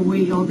took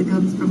away all the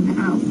guns from the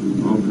house.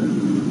 Okay.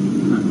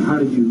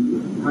 How'd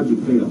you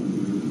fail?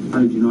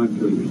 How did you not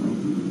kill yourself?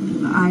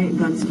 I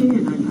got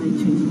scared. I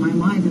changed my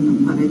mind,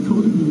 but I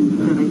told him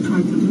that I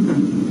tried to do that.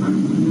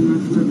 And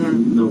after that...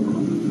 No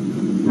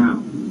problem.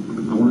 Now,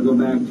 I want to go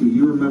back to,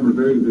 you remember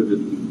very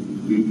vividly,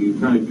 you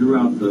kind of drew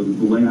out the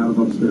layout of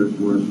upstairs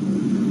for us.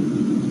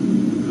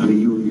 I mean,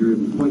 you were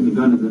pointing the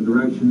gun in the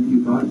direction that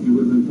you thought you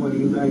would have been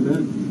pointing it back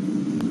then.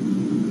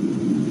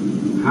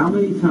 How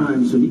many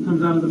times, so he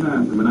comes out of the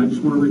bathroom, and I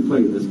just want to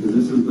replay this, because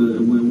this is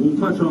we'll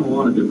touch on a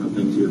lot of different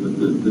things here, but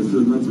this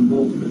is nuts and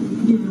bolts of it.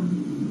 Yeah.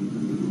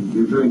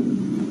 You're drinking.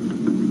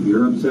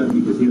 You're upset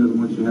because he doesn't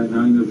want you to have,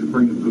 now he knows you're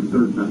pregnant for the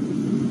third time.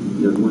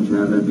 He doesn't want you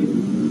to have that baby.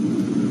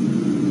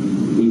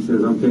 He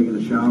says, I'm taking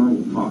a shower,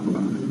 we'll talk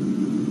about it.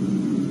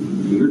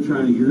 So you're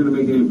going to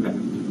make an impact.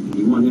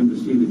 You want him to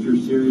see that you're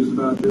serious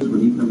about this when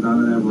he comes out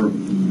of that room.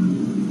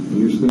 And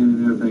you're standing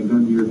there with that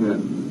gun to your head.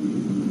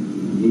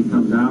 And he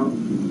comes out,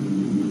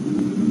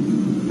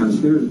 kind of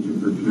stares at you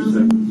for a few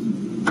seconds.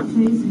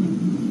 Faze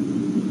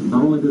him.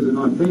 Not only does it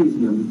not faze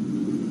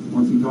him,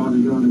 once he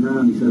tosses you on the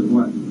ground, he says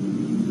what?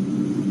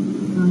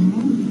 Go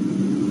ahead.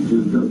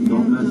 Just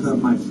don't mess up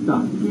my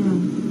stuff. Yeah.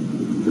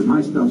 Because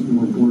my stuff's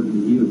more important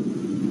than you.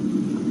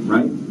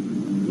 Right?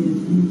 Yes,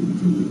 you need to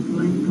take it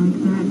like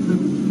that, but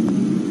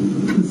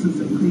this is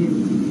a clear.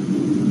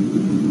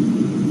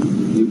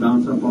 You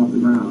bounce up off the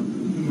ground.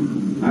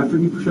 Yeah. After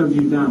he shoves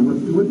you down,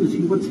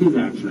 what's his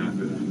action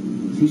after that?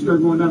 Does he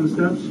start going down the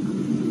steps?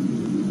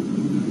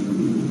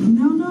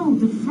 No,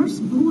 the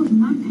first bullet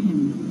knocked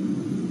him.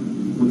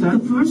 What's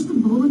that? The first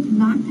bullet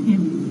knocked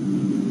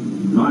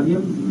him. Not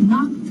him?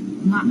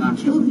 Not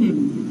killed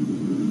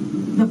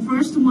him. The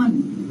first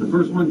one. The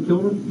first one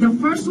killed him? The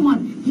first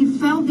one. He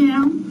fell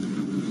down.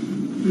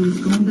 He was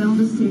going down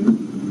the stairs.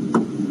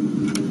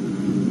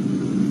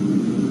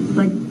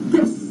 Like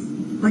this.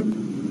 Like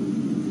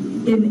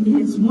in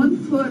his one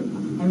foot,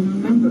 I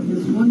remember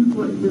his one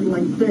foot did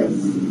like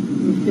this.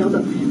 He fell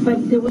down.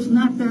 But there was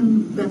not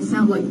that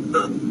sound like,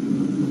 no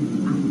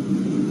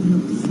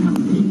sound.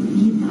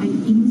 He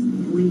died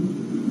instantly.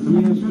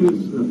 Let me ask you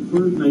this.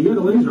 Now, you had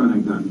a laser on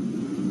that gun.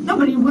 No,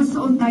 but it was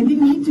so, I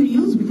didn't need to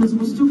use because it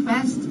was too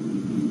fast.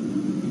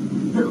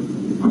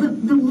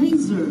 The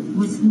laser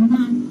was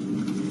not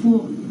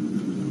for,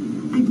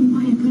 I don't know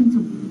why I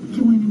couldn't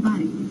kill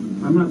anybody.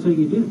 I'm not saying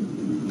you did.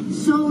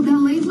 So the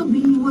laser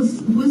beam was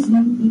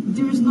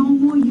there's no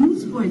more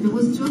use for it. It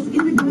was just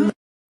in the gun.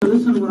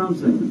 Listen to what I'm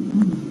saying.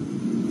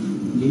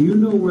 Do you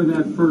know where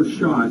that first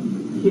shot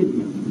hit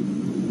him?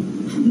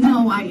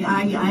 No,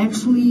 I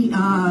actually,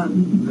 I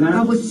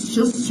was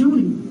just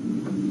shooting.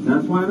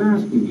 That's why I'm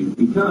asking you,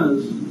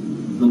 because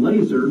the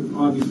laser,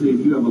 obviously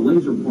if you have a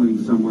laser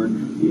pointing somewhere,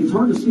 it's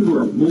hard to see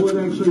where a bullet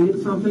actually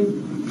hit something,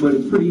 but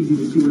it's pretty easy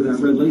to see where that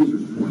red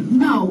laser's pointing.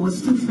 No, it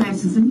was too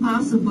fast. It's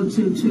impossible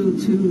to.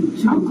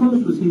 How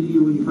close was he to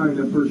you when you fired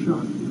that first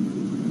shot?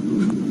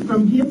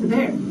 From here to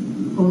there,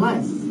 or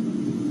less.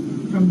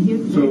 From here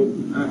to So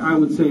I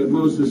would say at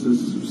most this is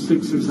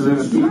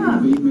 6.5 feet, Yeah.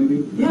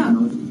 maybe? Yeah.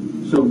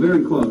 So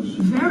very close.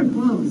 Very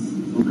close.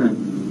 Okay.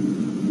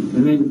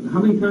 And then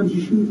how many times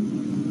you shoot?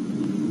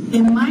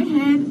 In my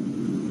head,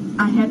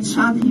 I had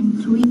shot him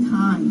 3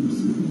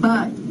 times,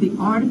 but the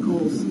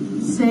articles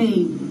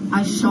say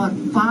I shot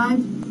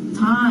 5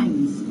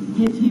 times,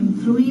 hit him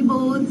 3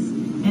 bullets,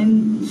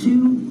 and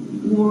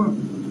 2 were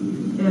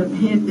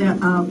hit the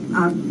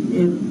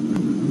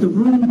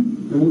room.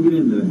 And we'll get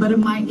into that. But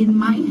in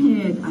my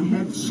head, I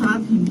had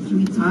shot him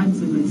 3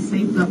 times, and I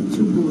saved up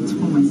 2 bullets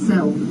for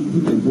myself.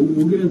 Okay,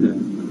 we'll get into that,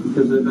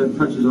 because that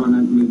touches on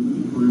that.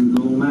 We're in a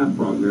little math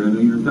problem here. I know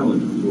you're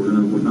intelligent, so we're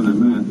going to work on that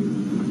math here.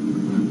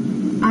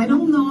 I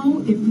don't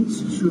know if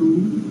it's true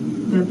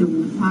that there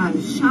were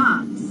 5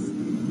 shots.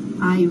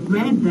 I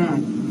read that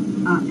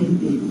on the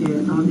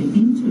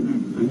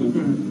internet.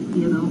 That,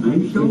 you know, I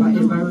don't know.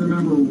 If I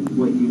remember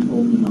what you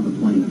told me on the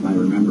plane, if I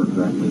remember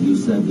correctly, you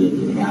said that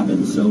it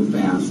happened so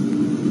fast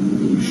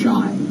that you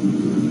shot,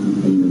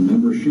 and you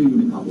remember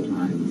shooting a couple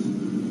times,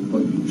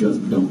 but you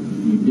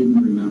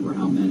didn't remember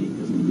how many,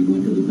 because when you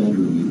went to the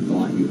bedroom, you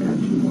thought you had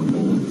 2 more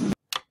bullets.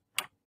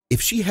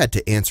 If she had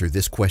to answer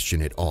this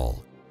question at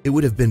all, it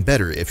would have been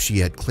better if she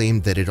had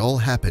claimed that it all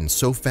happened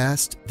so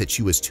fast that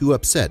she was too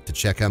upset to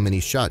check how many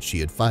shots she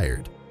had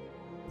fired.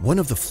 One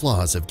of the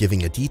flaws of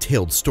giving a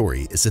detailed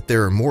story is that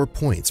there are more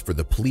points for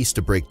the police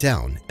to break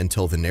down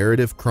until the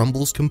narrative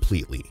crumbles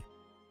completely.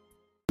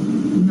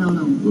 No.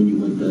 When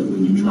you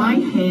In my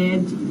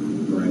head,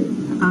 right?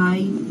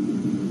 I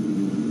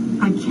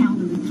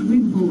counted 3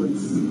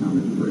 bullets.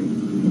 Counted 3.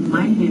 In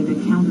my head, I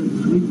counted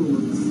 3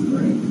 bullets.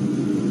 Right.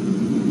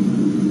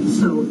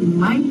 So in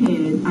my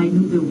head, I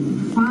knew there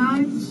were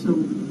 5, so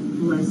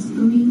plus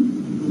 3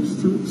 was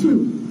 2.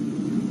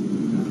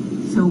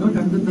 So went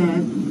to the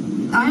bed.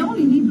 I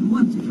only needed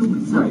 1 to kill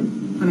myself, Right.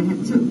 but I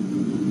had 2.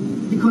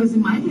 Because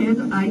in my head,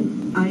 All right,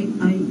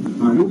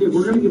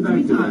 we're going to get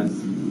back to that.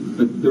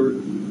 But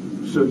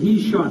so he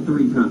shot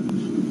 3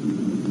 times.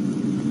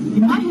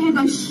 In my head,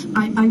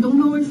 I don't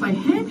know if I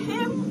hit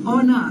him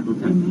or not.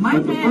 Okay. In my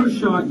But the head, first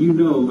shot, you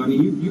know, I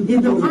mean, you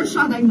in the first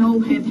shot, I know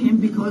hit him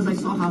because I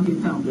saw how he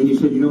fell. And you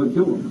said, you know, it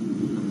killed him.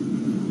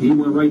 He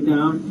went right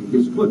down,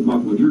 his foot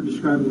buckled. You're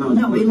describing how his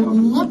No, foot it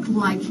buckled. looked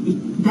like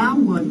that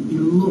one. It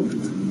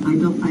looked. I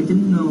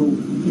didn't know.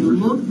 It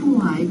looked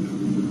like.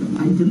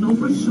 I didn't know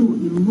for sure.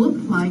 It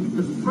looked like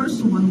the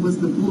first one was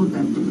the bullet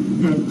that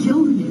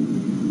killed him.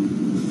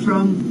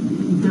 From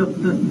the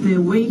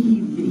way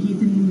he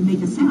didn't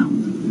make a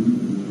sound.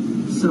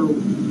 So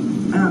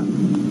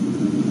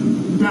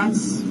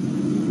that's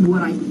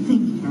what I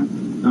think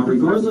happened. Now,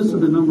 regardless of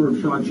the number of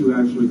shots you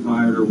actually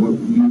fired or what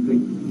you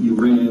think you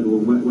read or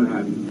what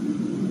have you,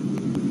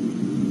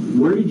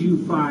 where did you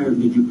fire?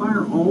 Did you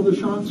fire all the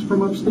shots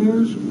from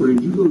upstairs, or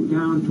did you go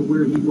down to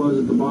where he was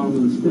at the bottom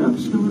of the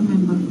steps Don't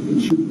remember.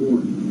 and shoot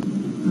more?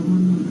 Don't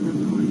remember that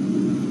part.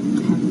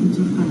 It happened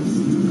too fast.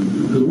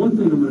 Because one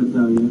thing I'm going to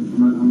tell you,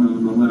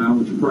 I'm going to let out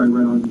what you probably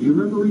read on. Do you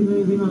remember reading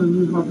anything on the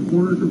news about the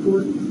coroner's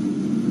report?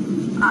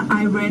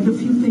 I read a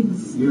few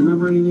things. Do you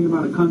remember anything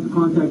about a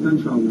contact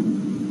gunshot wound?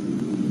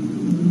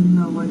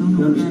 No, I don't You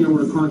know. understand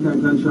what a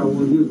contact gunshot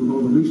wound is with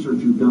all the research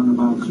you've done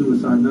about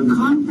suicide and other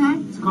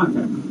Contact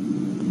contact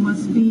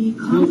must be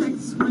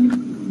contacts.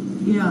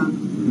 Yeah.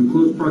 in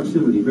close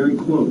proximity, very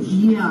close.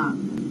 Yeah.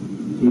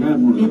 He had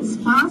one of It's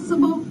those.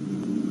 possible.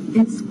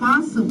 It's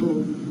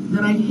possible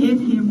that I hit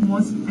him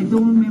once. I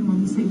don't remember.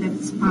 I'm saying that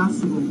it's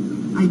possible.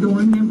 I don't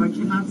remember. I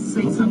cannot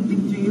say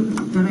something to you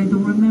that I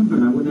don't remember.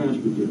 And I wouldn't ask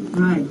you to.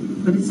 Right.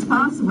 But it's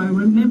possible. I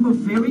remember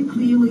very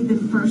clearly the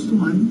first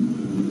one.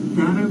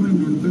 That I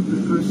remember,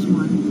 the first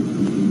one.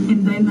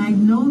 And then I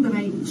know that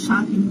I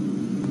shot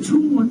him 2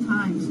 more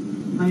times,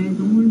 but I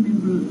don't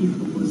remember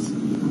if it was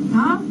on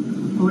top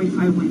or if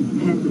I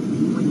went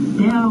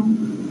down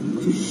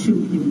to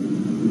shoot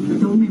him. I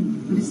don't remember,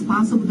 but it's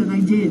possible that I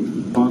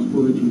did.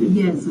 Possible that you did?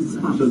 Yes, it's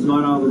possible. So it's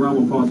not out of the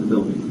realm of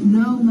possibility?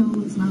 No,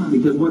 it's not.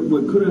 Because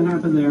what could have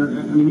happened there,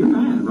 I mean, you're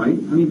mad, right?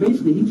 I mean,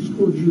 basically, he just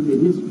told you that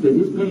his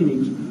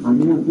paintings are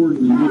more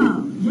important than you.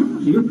 Yeah.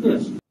 So you're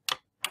pissed.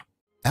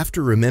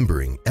 After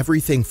remembering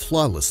everything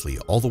flawlessly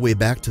all the way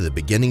back to the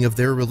beginning of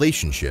their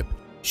relationship,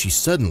 she's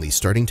suddenly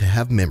starting to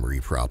have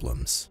memory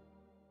problems.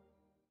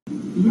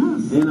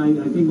 Yes. And I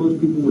think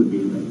most people would be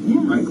that,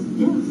 Yes. right?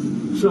 Yes.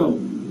 So,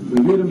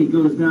 we hit him, he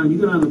goes down, you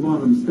go down the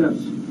bottom steps.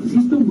 Is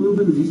he still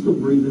moving? Is he still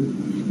breathing?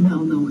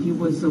 No, he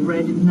was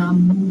already not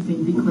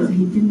moving because Okay.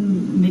 he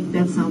didn't make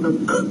that sound of,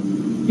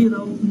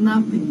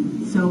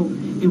 nothing. So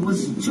it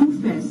was too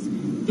fast.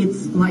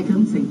 It's like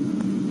I'm saying,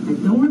 I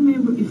don't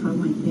remember if I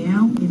went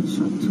down and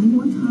shot 2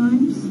 more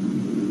times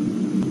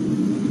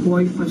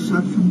or if I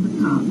shot from the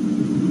top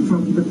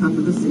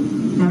of the city.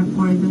 That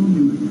part I don't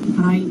remember.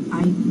 But I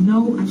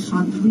know I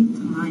shot 3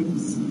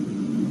 times.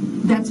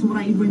 That's what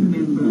I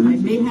remember. I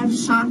may have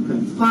shot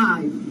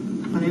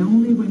 5, but I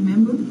only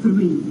remember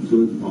 3.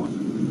 So it's possible.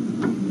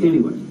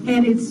 Anyway.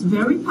 And it's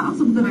very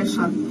possible that I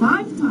shot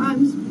 5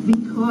 times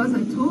because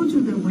I told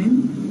you that I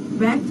went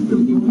back to the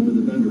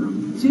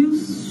room to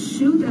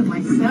shoot at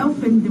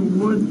myself, and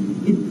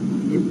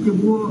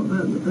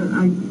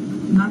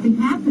nothing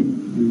happened.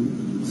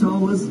 Mm-hmm. So I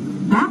was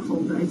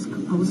baffled. I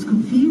was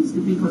confused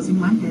because in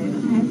my head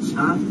I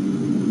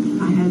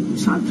had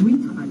shot 3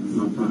 times.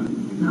 Not 5.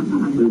 Not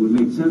 5. But it would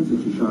make sense that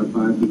you shot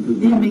 5 because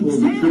It makes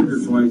pulled the trigger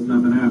sense. twice,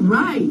 nothing happened.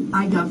 Right.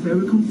 I got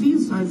very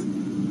confused. So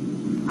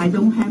I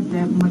don't have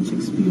that much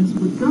experience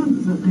with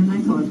guns, and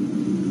I thought,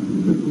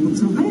 the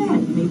bullets are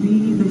bad.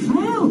 Maybe they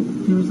failed.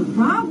 There was a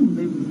problem.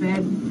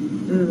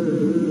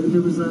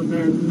 There was a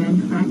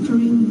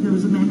manufacturing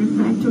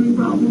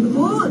problem with the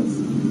bullets.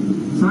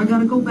 So I got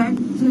to go back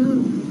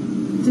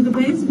to the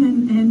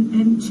basement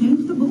and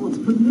change the bullets,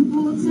 put new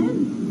bullets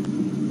in,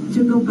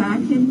 to go back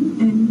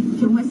and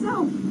kill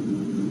myself.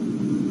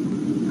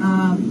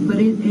 But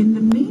in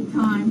the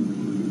meantime,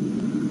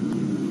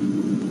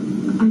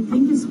 I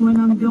think it's when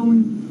I'm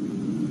going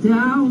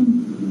down,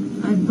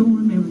 I don't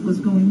remember if it was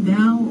going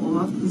down or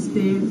off the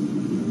stairs,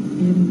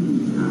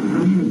 and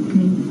I had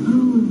pain.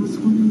 Oh, I was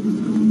wondering what's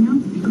going on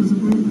because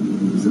it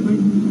was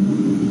already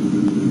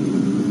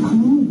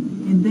cold,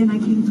 and then I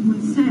came to my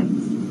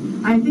sense.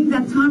 I think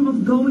that time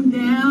of going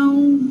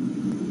down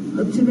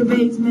to the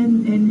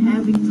basement and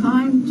having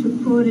time to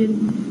put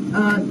in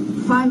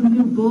 5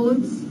 new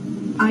bullets,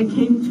 I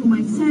came to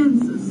my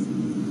senses.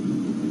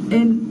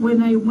 And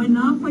when I went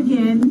up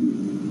again,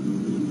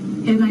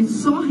 and I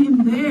saw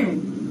him there,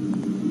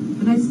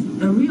 and I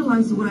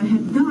realized what I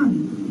had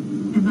done,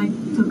 and I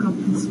took up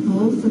his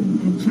pulse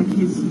and checked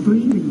his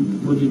breathing.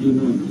 What did you do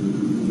next?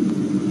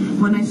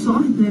 When I saw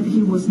that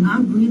he was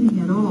not breathing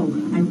at all,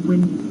 I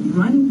went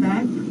running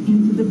back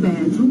into the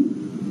bedroom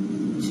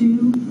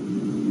to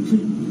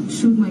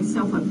shoot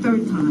myself a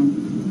 3rd time.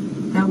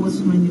 That was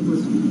when it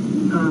was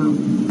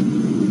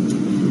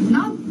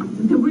not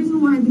the reason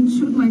why I didn't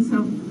shoot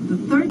myself the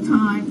 3rd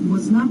time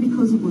was not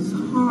because it was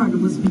hard. It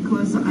was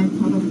because I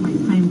thought of my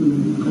family.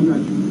 I got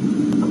you.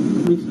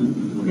 Makes sense.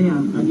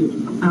 Yeah. I get you.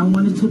 I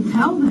wanted to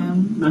tell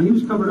them. Now, he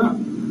was covered up.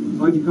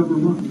 Why'd you cover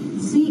him up?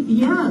 See,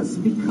 yes,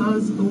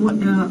 because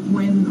when I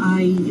went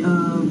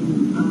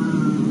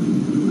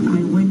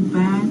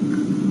back.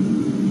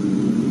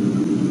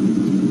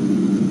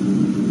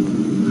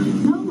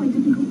 No, I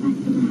didn't go back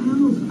to the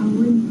house.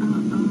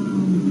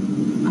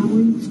 I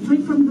went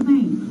straight from the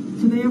main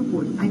to the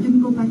airport. I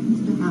didn't go back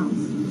into the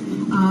house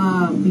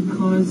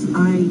because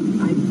I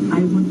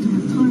want to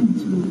have time to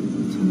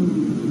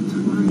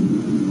find.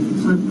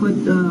 So I put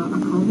a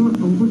cover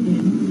over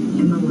him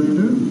and a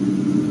letter.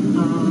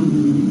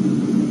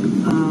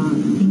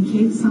 In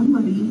case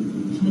somebody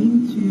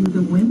came to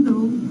the window,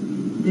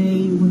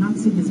 they would not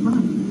see his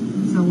body.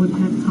 So I would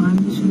have time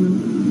to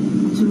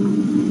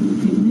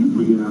take him in. To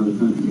get out of the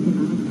country. To get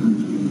out of the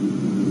country.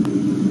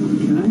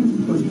 Can I ask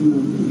a question?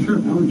 Sure. I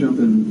want to jump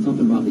in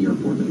something about the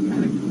airport that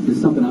kind of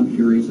is something I'm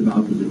curious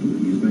about because it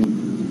confused me.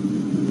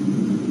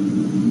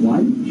 Why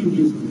didn't you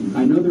just?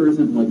 I know there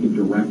isn't like a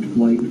direct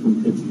flight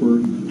from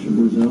Pittsburgh to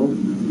Brazil,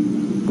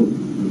 but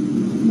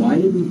why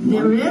didn't?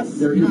 There is?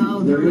 There isn't.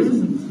 No, there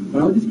isn't.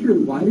 But I was just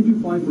curious, why did you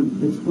fly from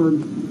Pittsburgh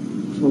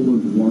to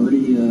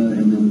LaGuardia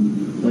and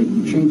then like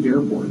you changed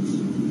airports?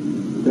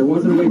 There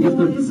wasn't a way just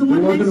to.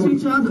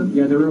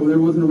 Yeah, there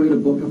wasn't a way to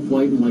book a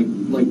flight and like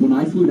when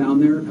I flew down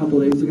there a couple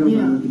of days ago when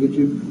I went to get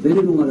you, they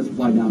didn't let us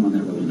fly down on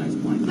that really nice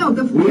plane. No,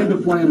 we had to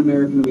fly an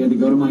American. We had to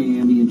go to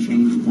Miami and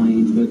change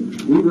planes, but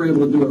we were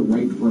able to do it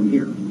right from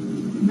here.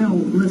 No,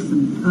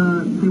 listen.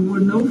 There were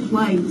no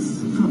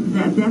flights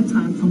at that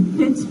time from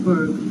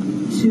Pittsburgh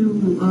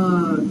to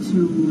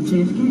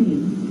JFK.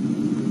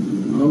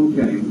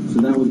 Okay,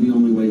 so that was the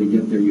only way to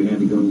get there. You had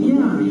to go to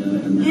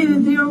LaGuardia and then. Yeah,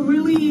 they're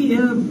really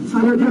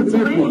 5 minutes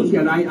They're away. close.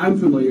 Yeah, I'm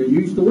familiar. You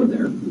used to live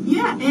there.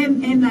 Yeah,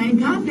 and I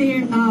got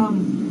there.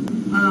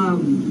 I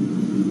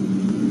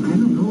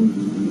don't know,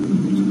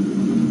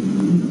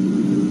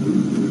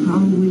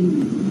 probably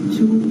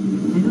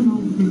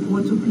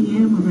before 2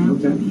 p.m.,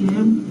 around 2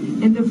 p.m.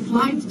 And the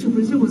flight to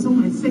Brazil was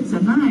only at 6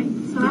 at night.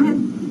 So I had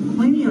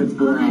plenty of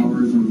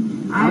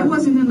time. I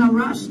wasn't in a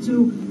rush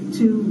to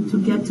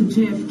get to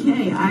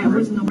JFK. I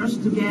was in a rush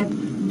to get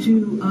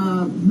to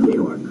New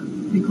York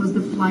because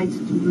the flight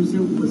to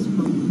Brazil was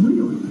from New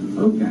York.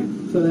 Okay,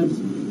 so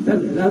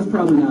that's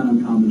probably not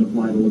uncommon to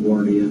fly to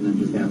LaGuardia and then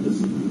just have to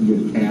get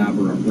a cab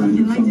or a friend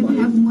and or somebody. I didn't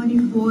have money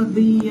for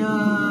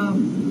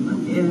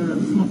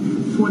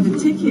the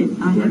ticket.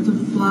 I had to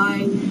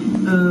fly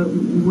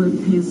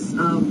with his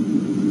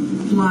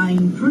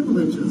flying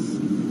privileges.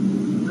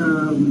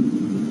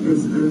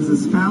 As a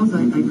spouse,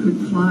 I could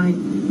fly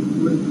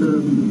with,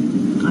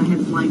 I had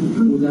flying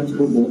privileges. Was that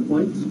for both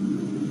flights?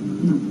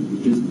 No.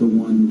 Just the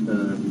one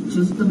to...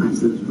 Just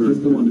domestic.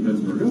 Just the one to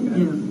Pittsburgh,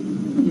 okay.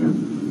 Yeah.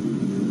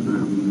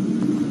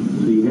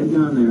 So you head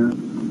down there,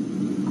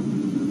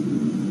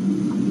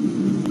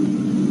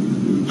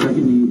 check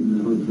in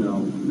the hotel,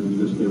 and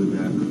just stay with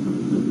that for a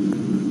couple of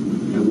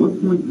days. At what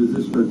point does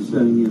this start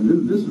setting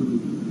in? This is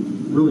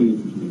really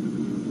interesting.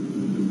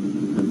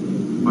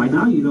 By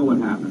now you know what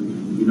happened.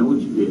 You know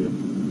what you did.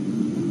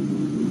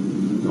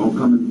 It's all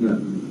coming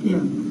together.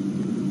 Yeah.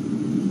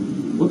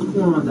 What's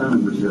going on down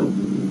in Brazil?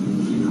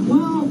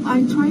 Well,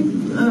 I tried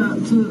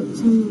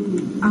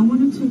I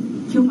wanted to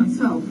kill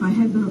myself. I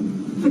had a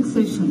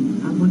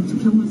fixation. I wanted to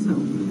kill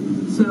myself.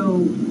 So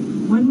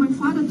when my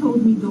father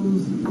told me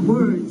those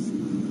words,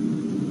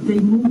 they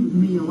moved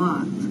me a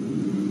lot.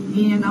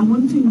 And I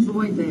want to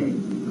enjoy that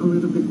a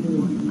little bit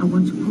more. I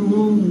want to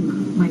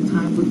prolong my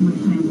time with my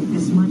family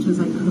as much as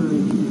I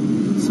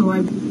could. So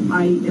I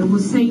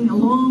was saying a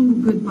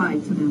long goodbye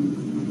to them.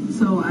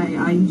 So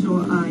I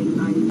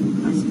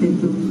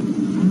spent those,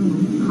 I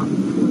don't know,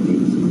 4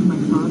 days with my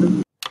father.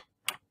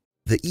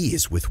 The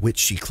ease with which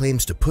she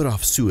claims to put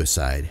off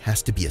suicide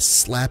has to be a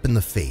slap in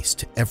the face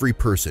to every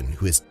person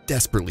who has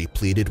desperately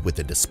pleaded with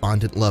a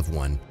despondent loved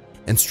one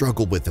and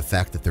struggled with the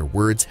fact that their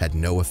words had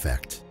no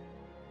effect.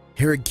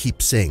 Hoerig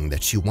keeps saying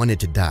that she wanted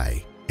to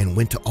die and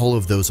went to all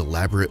of those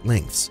elaborate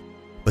lengths,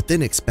 but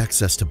then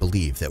expects us to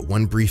believe that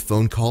one brief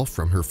phone call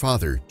from her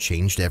father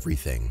changed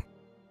everything.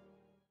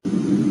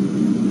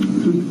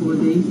 3-4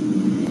 days,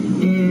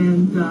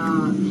 and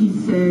he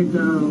said,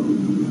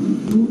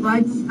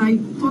 I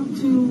talked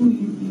to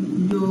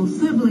your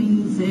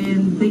siblings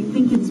and they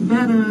think it's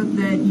better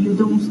that you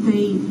don't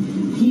stay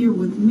here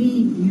with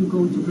me, you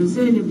go to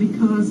Brasilia,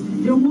 because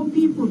there are more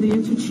people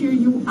there to cheer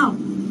you up.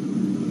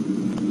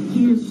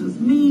 Here's just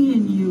me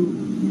and you're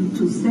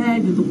too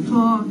sad, you don't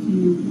talk,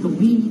 you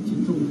don't eat,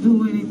 you don't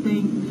do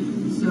anything.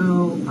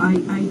 So I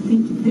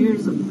think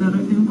there's a better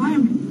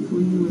environment for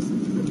you.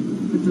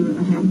 But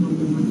I have no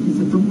woman. He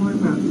said, don't worry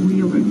about it,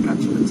 we already got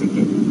you a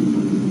ticket.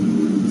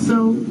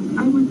 So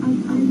I went to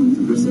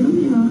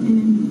Brasilia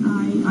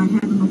and I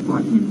had an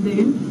apartment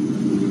there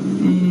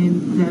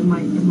and that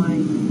my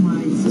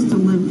sister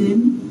lived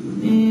in,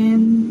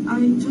 and I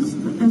just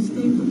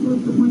stayed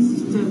with my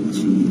sister.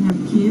 She had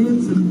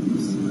kids and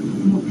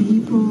more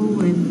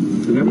people,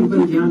 and did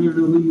everybody down here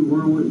know who you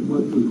were and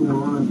what was going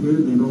on up here?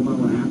 Did they know about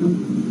what happened?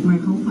 My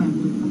whole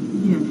family,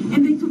 yeah,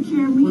 and they took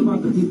care of me. What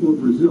about the people of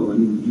Brazil? I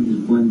mean, did you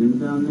just blend in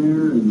down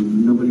there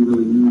and nobody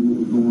really knew what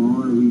was going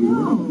on or who you were?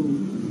 No.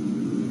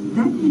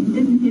 That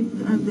didn't hit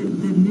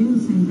the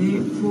news in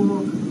there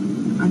for,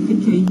 I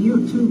think, a year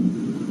or two.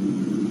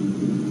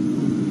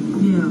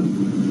 Yeah.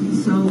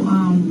 So,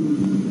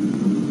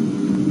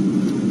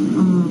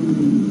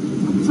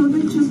 so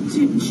they just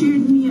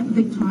cheered me up.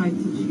 They tried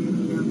to cheer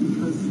me up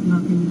because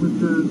nothing with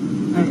the,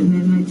 and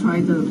then I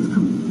tried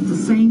the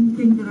same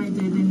thing that I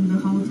did in the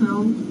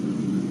hotel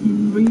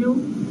in Rio.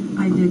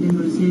 I did in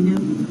Brasilia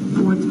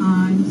 4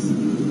 times.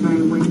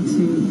 I went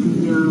to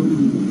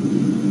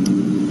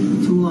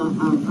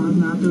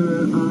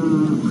another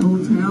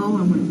hotel.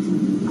 I went to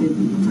the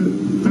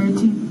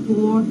 13th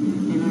floor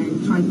and I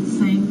tried the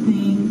same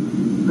thing,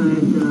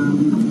 but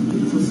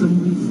for some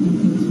reason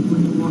things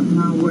would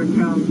not work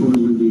out. What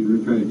would you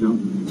do? Try to jump?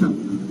 Jump,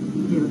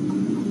 yeah.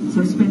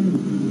 So I spent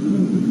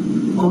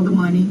all the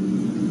money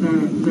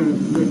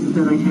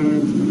that I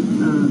had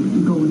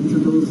going to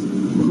those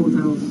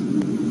hotels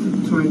to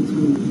try to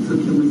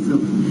kill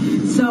myself.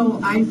 So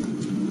I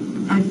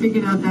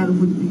figured out that it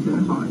would be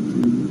very hard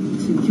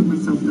to kill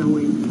myself that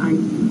way. I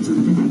just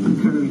didn't have the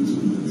courage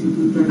to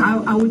do that.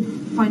 I would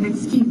find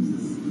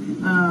excuses.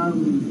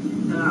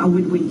 I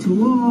would wait too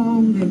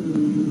long,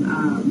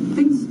 and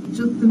things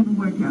just didn't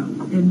work out.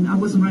 And I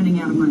wasn't running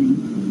out of money.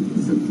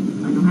 So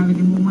I don't have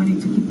any more money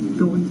to keep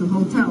going to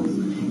hotels.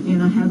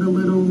 And I had a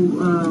little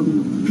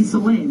piece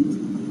of land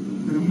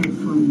that I had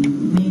from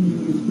many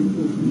years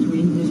before, from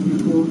 20 years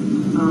before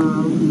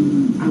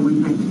I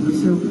went back to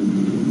Brazil.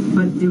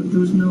 But there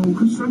was no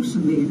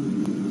construction there.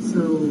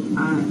 So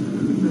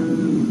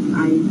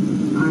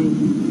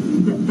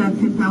that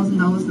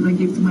 $10,000 that I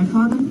gave to my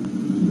father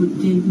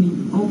gave me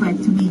all back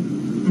to me,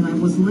 and I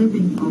was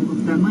living off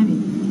of that money.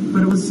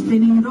 But I was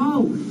spending it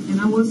all,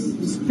 and I was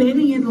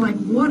spending it like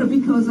water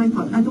because I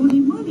thought, I don't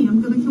need money.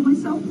 I'm going to kill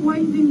myself. Why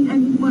do I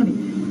need money?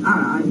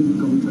 I'm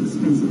going to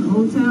expensive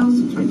hotels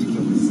to try to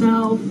kill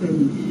myself,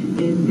 and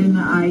then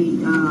I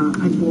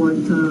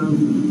bought.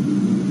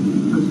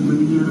 I was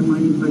running out of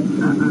money, but I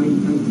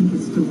think I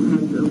still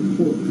had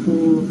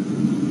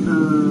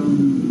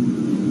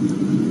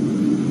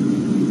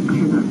I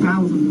had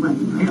 1,000 left.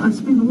 I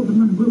spent all the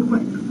money real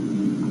quick,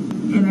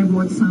 and I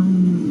bought some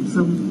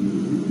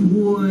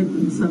wood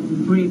and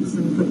some bricks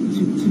and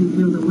to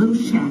build a little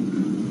shack.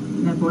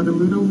 And I bought a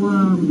little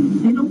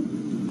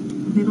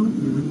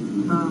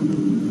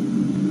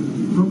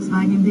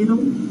Volkswagen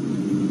Beetle,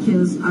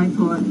 because I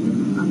thought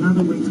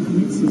another way to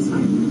commit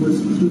suicide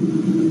was to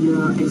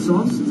the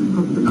exhaust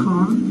of the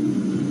car.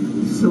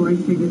 So I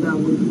figured I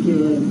would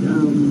get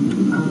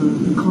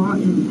the car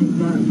in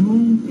that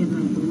room, and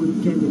I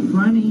would get it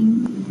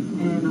running,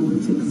 and I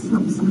would take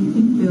some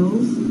sleeping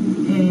pills,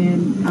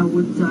 and I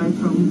would die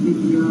from the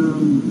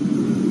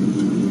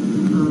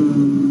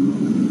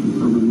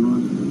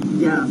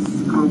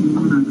carbon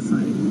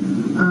monoxide.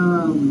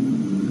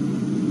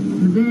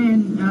 Then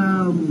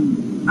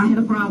I had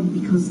a problem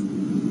because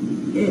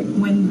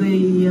when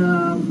the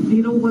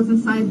beetle was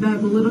inside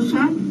that little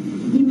shack,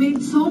 he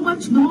made so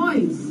much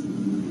noise.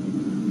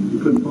 You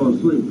couldn't fall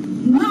asleep.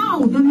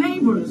 No, the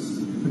neighbors.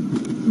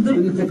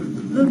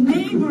 The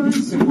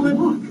neighbors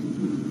would.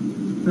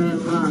 Bad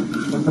luck.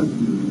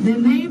 The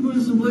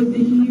neighbors would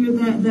hear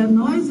that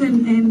noise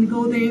and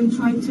go there and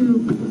try to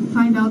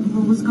find out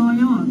what was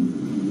going on.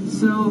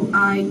 So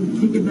I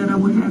figured that I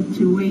would have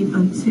to wait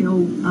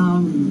until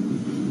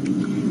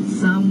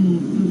some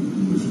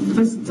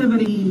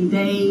festivity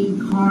day,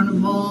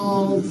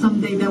 carnival,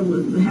 someday that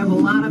would have a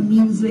lot of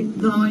music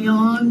going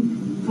on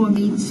for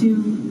me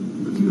to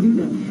do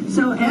that.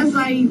 So as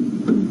I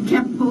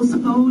kept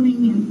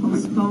postponing and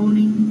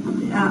postponing,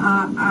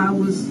 I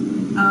was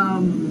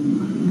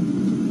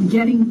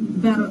getting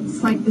better,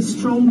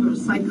 stronger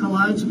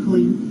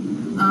psychologically,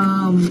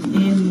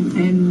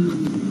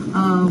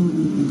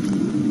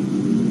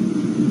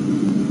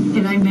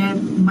 and I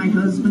met my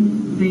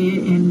husband there.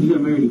 And you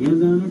got married again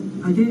down there?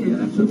 I did. Yeah,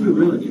 that's what we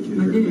really get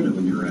you. I did.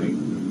 When you're ready.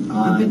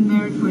 I've been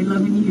married for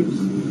 11 years.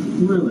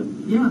 Really?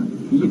 Yeah.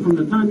 So from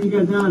the time you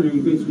got down there,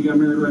 you basically got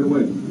married right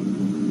away?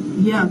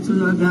 Yeah,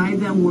 to a guy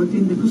that worked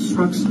in the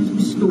construction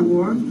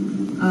store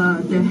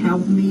that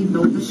helped me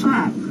build the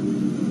shack.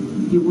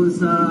 He was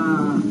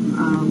what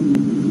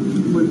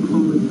do you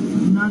call it?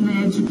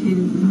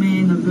 Non-educated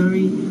man, a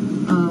very.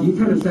 You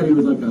kind of said he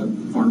was like a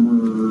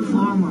farmer.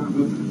 Farmer.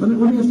 Let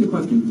me ask you a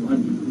question.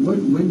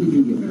 When did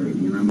you get married? Do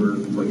you remember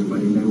what your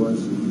wedding day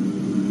was?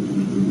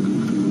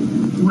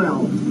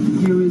 Well,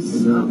 there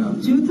is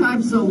two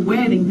types of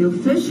wedding: the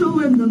official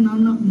and the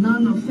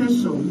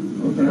non-official.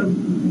 Okay.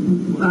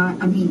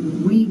 I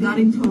mean, we got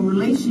into a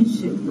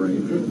relationship Right.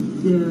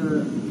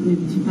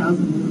 In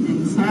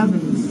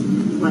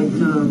 2007, like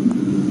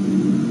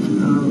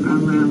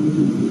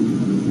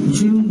around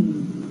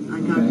June. I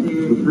got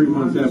there. So 3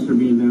 months after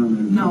being down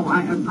there? No,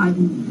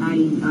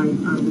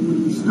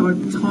 we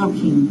started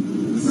talking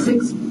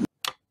 6.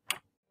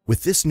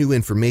 With this new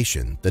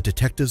information, the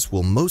detectives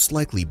will most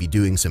likely be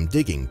doing some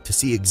digging to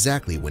see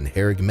exactly when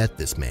Hoerig met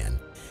this man,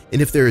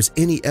 and if there is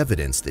any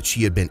evidence that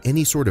she had been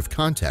any sort of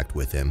contact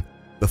with him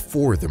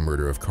before the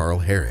murder of Carl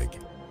Hoerig.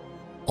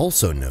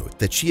 Also note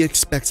that she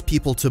expects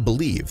people to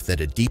believe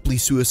that a deeply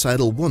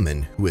suicidal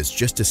woman who has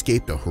just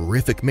escaped a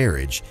horrific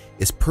marriage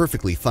is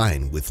perfectly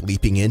fine with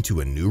leaping into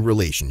a new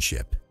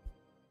relationship.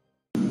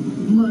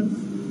 Months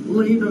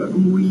later,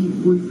 we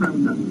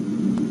found out.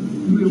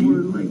 We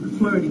were like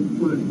flirting.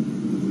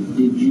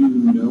 Did you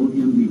know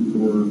him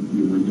before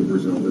you went to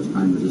Brazil this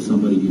time? Is this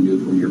somebody you knew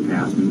from your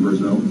past in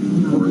Brazil?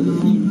 No, or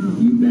no.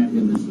 You met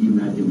him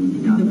when you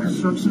got The there?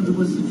 construction, it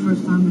was the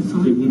first time I saw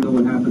Did him. he know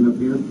what happened up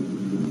here?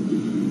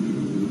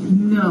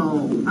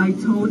 No, I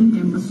told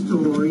him a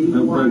story. That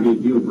would why- probably be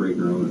a deal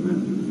breaker, I would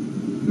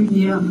imagine.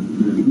 Yeah,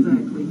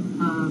 exactly.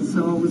 So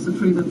I was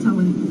afraid of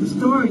telling him the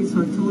story,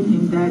 so I told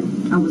him that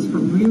I was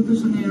from Rio de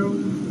Janeiro,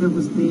 that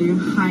was there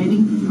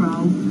hiding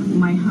from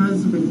my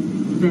husband,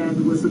 that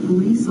was a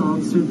police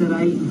officer, that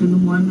I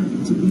didn't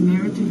want to be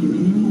married to him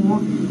anymore,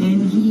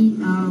 and he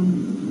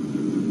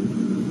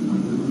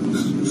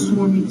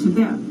swore me to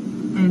death.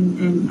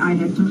 And I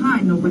had to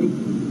hide. Nobody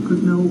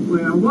could know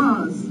where I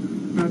was.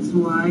 That's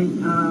why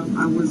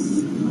I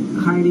was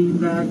hiding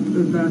that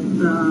in the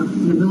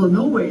middle of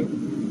nowhere,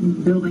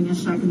 building a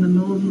shack in the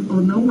middle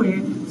of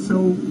nowhere,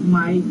 so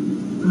my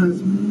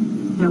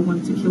husband that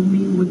wanted to kill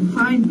me wouldn't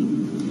find me.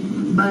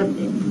 But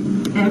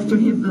after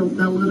he built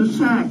that little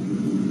shack,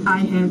 I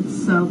had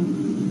some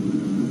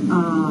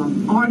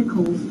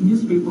articles,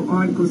 newspaper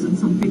articles, and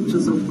some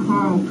pictures of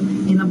Carl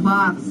in a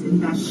box in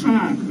that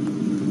shack.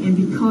 And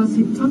because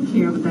he took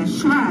care of that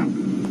shack,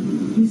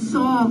 he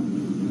saw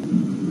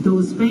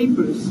those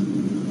papers,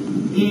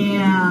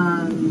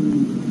 and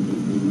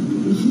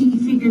he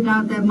figured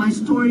out that my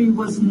story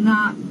was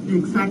not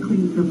exactly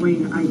the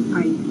way I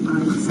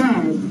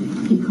said.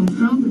 He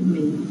confronted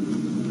me,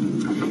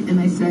 and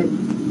I said,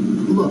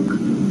 look,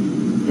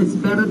 it's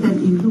better that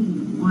you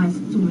don't ask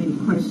too many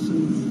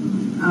questions.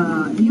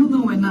 You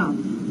know enough.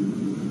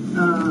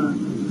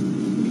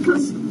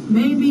 Because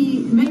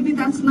maybe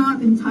that's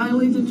not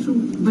entirely the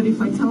truth, but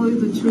if I tell you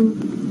the truth,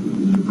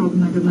 you're probably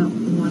not going to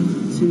want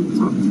to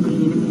talk to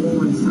me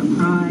anymore and start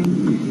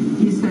crying.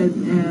 He said,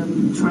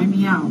 try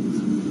me out.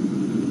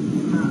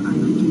 I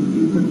think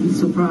you're going to be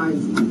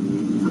surprised.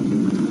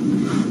 Something like that.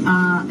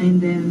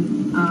 And then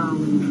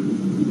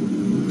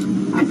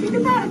I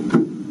figured that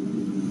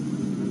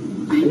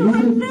I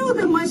knew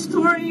that my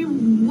story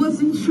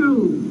wasn't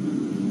true,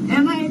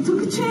 and I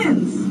took a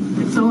chance.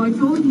 And so I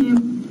told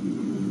him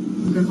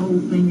the whole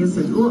thing. I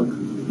said, look,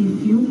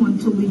 if you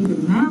want to leave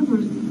and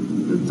never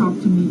talk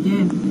to me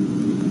again,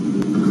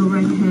 go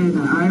right ahead.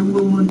 I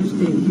will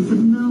understand. He said,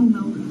 no,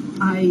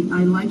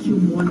 I like you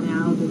more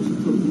now that you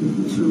told me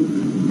the truth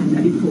than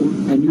before.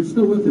 And you're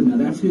still with him now.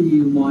 That's who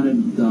you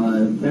wanted.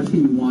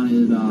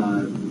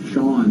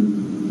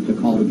 Sean to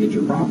call to get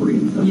your property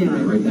and stuff,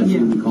 right? That's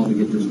who we called to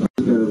get your stuff.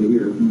 Let's go over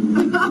here.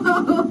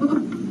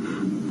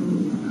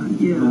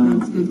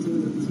 That's good too.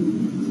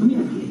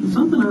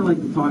 Something I like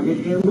to talk,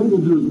 and what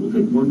we'll do is we'll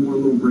take one more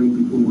little break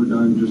before we're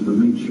done, just to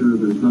make sure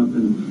there's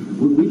nothing.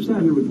 We've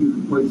sat here with you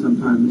for quite some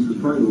time. This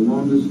is probably the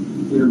longest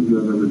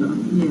interview I've ever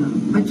done. Yeah,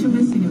 but you're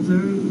missing a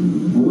very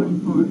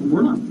important part.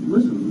 We're not.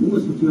 Listen,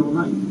 we'll listen to you all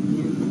night.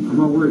 Yeah. I'm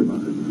not worried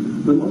about it.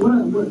 But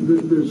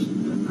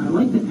I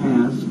like to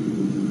ask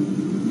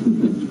two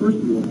things. First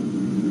of all,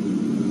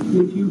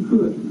 if you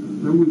could,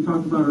 remember we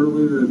talked about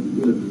earlier if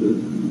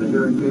the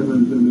Hoerig family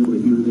was going to be able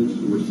to hear this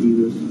or see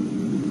this.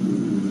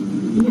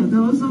 Yeah,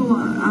 there was a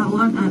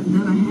lot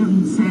that I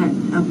haven't said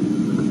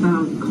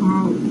about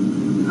Carl.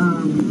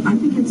 I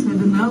think it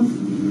said enough.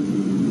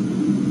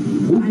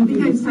 I think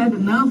I said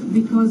enough,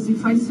 because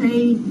if I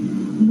say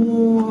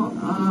more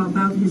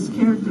about his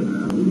character,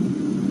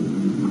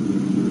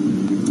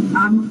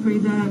 I'm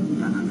afraid that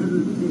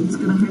it's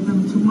going to hurt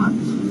them too much.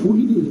 We'll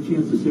give you the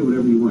chance to say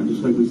whatever you want,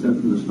 just like we said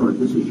from the start.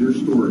 This is your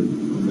story,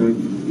 okay?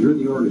 You're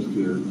the artist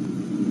here.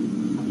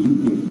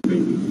 You can't,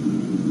 baby.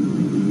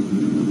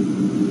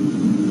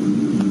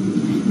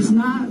 It's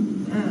not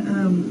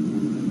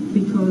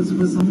because it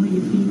was only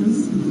a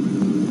fetus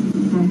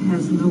that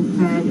has no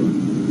value.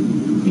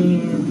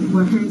 And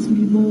what hurts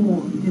me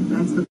more, if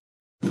that's the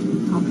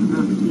talking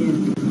about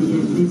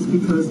is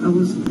because I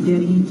was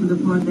getting into the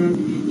part that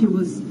he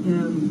was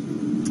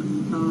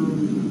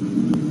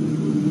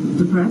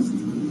depressed,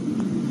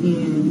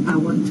 and I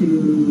want to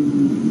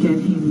get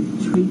him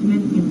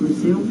treatment in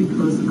Brazil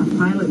because a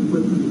pilot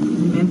with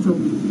mental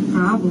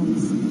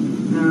problems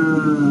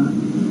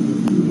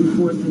will be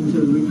forced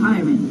into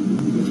retirement.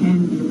 You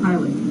can't be a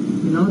pilot.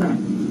 You know that.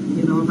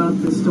 You know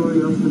about the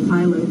story of the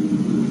pilot,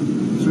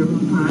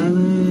 German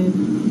pilot,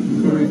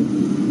 that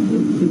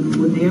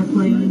with an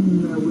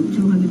airplane with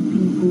 200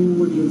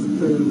 people against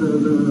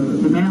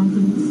the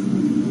mountains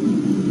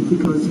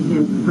because he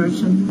had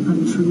depression,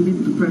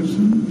 untreated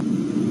depression.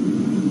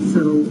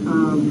 So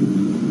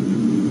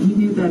he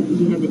knew that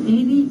he had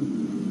any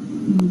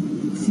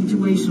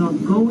situation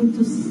of going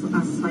to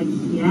a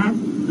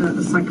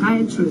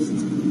psychiatrist,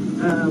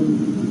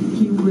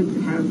 he would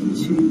have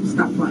to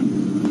stop flying.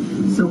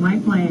 So my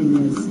plan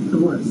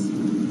was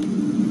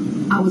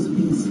I was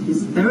being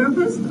his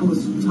therapist. I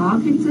was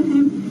talking to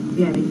him,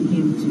 getting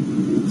him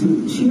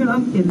to cheer up,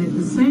 and at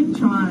the same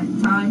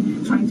time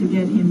trying to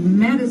get him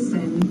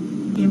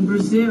medicine in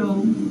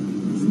Brazil.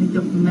 Sneak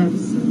up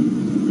medicine.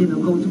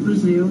 Go to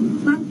Brazil.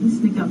 Not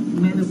sneak up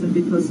medicine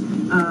because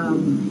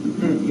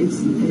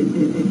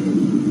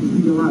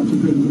you're allowed to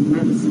bring in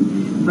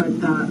medicine. But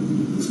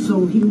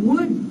so he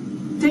would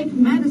take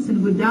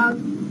medicine without,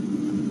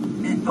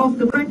 off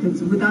the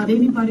records, without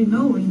anybody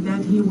knowing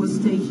that he was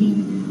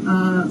taking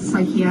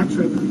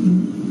psychiatric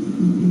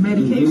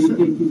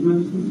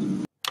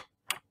medication.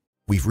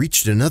 We've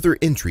reached another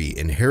entry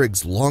in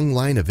Hoerig's long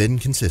line of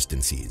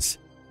inconsistencies.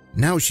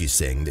 Now she's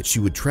saying that she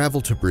would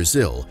travel to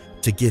Brazil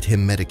to get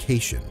him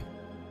medication.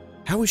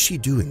 How is she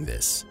doing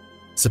this?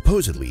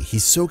 Supposedly,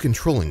 he's so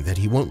controlling that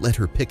he won't let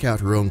her pick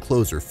out her own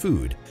clothes or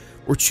food,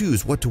 or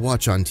choose what to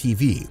watch on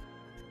TV.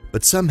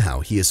 But somehow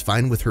he is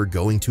fine with her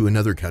going to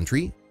another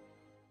country?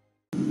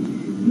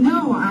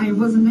 No, I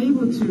wasn't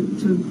able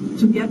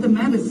to get the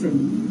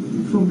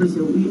medicine from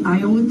Brazil.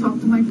 I only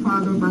talked to my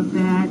father about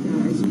that.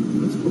 I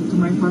spoke to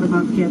my father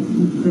about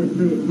getting the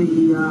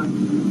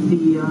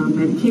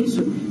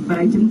medication, but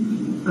I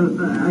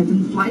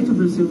didn't fly to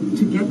Brazil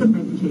to get the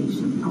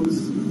medication. I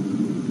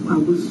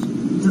was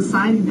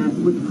deciding that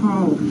with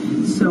Carl.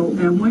 So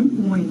at one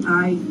point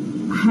I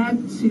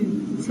had to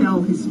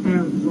tell his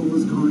parents what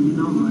was going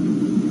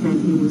on, that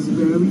he was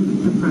very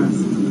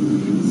depressed.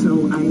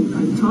 So I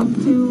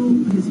talked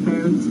to his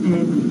parents,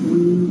 and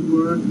we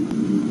were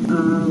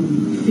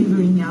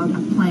figuring out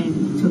a plan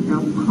to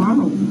help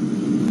Carl.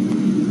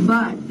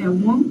 But at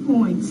one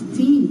point,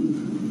 Steve,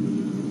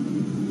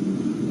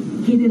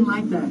 he didn't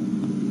like that.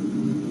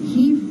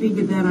 He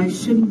figured that I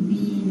shouldn't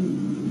be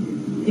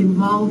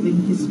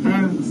involving his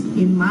parents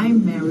in my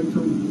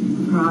marital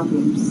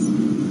problems.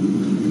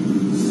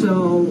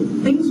 So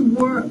things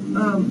were,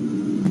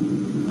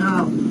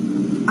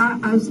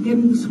 I was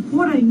getting the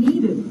support I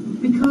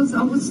needed because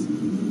I was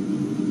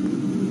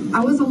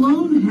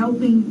alone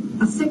helping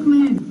a sick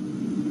man.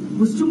 It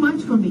was too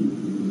much for me.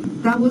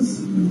 That was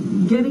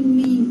getting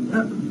me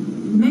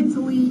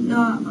mentally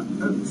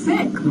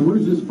sick. Now, where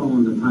does this fall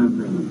in the time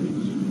frame of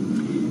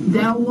things?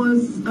 That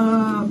was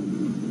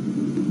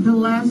the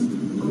last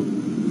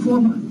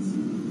 4 months.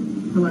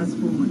 The last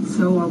 4 months.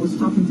 So I was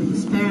talking to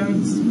his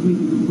parents. They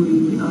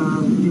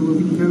were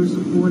being very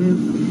supportive,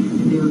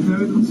 and they were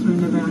very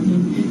concerned about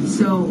him.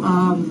 So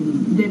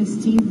then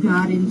Steve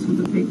got into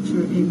the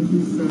picture, and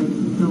he said,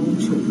 "Don't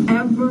you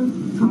ever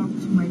talk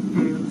to my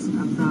parents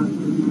about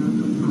your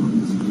marital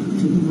problems.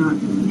 Do not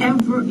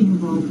ever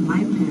involve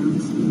my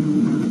parents in your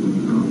marital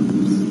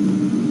problems."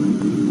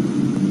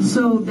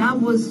 So that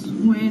was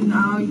when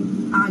I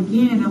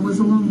was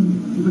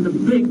alone with a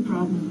big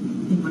problem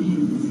in my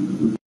hands.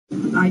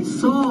 I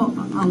saw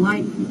a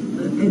light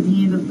at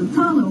the end of the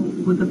tunnel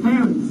with the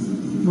parents.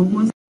 But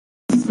once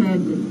he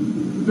said,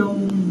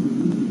 "Don't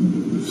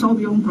solve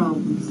your own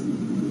problems,"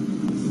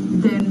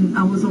 then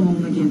I was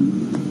alone again.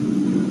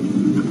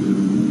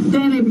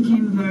 Then I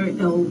became very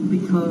ill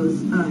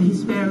because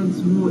his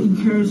parents were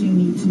encouraging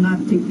me to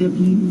not take the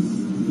abuse.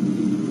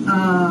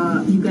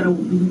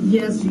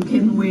 Yes, you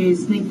can wear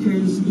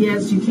sneakers.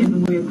 Yes, you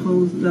can wear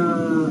closed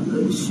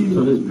shoes.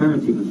 So his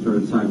parents even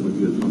started siding with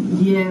you at some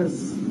point? Yes.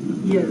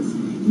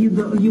 You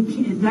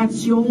can't.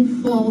 That's your own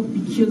fault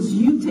because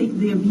you take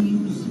the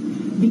abuse.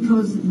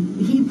 Because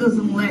he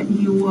doesn't let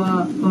you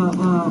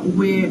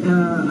wear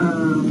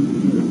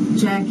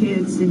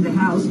jackets in the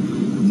house.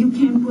 You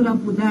can't put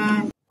up with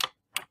that.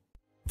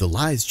 The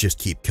lies just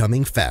keep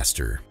coming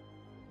faster.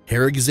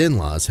 Hoerig's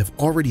in-laws have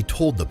already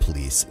told the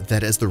police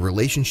that as the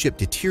relationship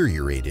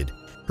deteriorated,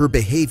 her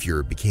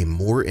behavior became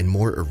more and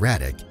more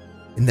erratic,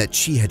 and that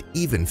she had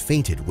even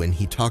fainted when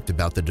he talked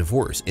about the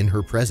divorce in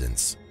her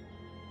presence.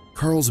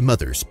 Carl's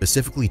mother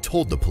specifically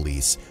told the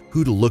police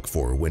who to look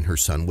for when her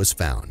son was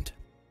found.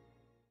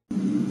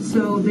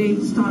 So they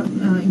start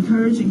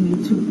encouraging me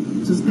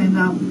to stand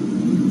up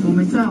for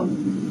myself.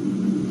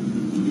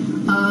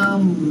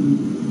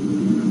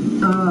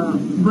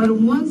 But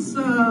once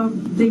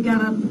they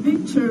got out the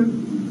picture,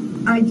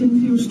 I didn't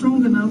feel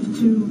strong enough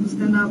to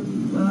stand up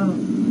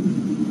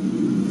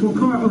for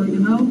Carl,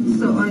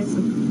 So I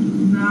said,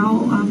 now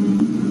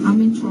I'm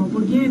in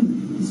trouble again.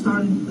 He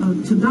started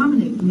to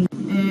dominate me,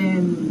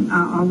 and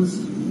I was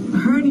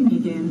hurting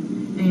again,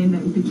 and I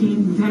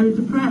became very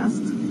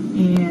depressed.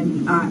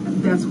 And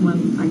that's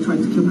when I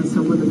tried to kill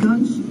myself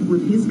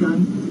with his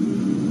gun.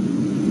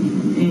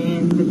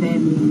 And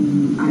then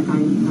I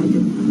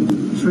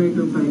didn't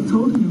trigger, but I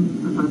told him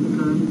about the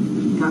gun.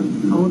 He got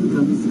all the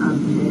guns out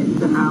of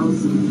the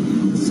house.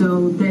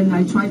 So then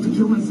I tried to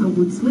kill myself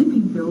with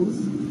sleeping pills.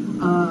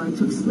 I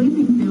took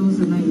sleeping pills,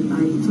 and I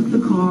took the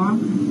car,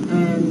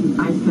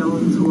 and I fell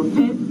into a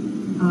pit.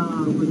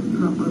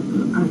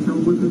 I fell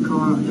with the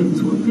car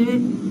into a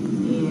pit,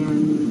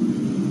 and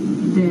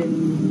then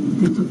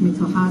they took me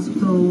to a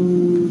hospital.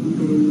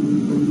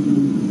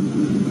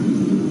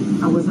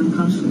 I was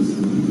unconscious.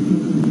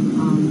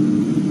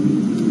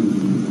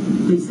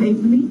 They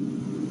saved me,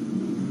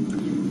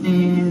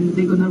 and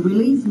they're gonna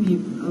release me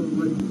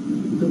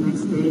the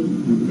next day.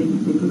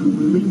 They're gonna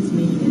release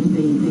me, and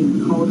they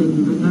called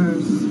in the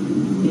nurse,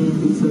 and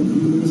they said,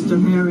 "Mr.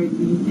 Hoerig,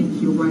 do you think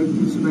your wife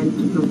is ready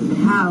to go to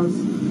the house?"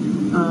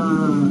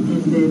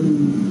 And then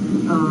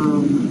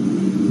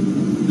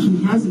he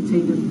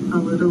hesitated a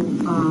little,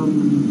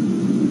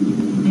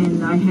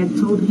 and I had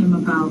told him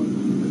about,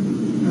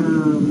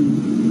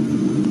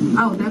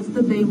 that's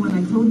the day when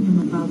I told him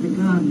about the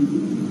gun.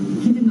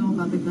 He didn't know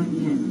about the gun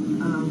yet.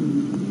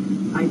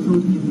 I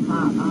told him,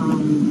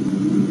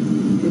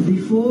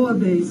 before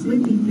the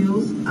sleeping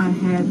pills, I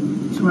had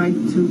tried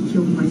to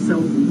kill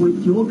myself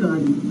with your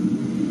gun.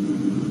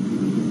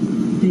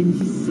 Then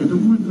he said, "Oh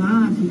my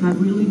God," he got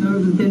really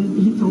nervous. Then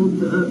he told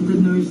the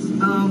nurse,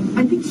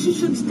 "I think she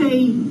should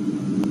stay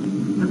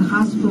at the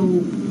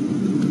hospital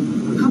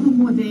a couple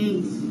more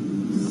days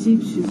to see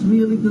if she's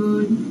really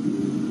good."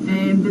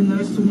 And the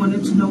nurse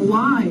wanted to know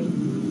why.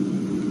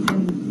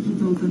 And he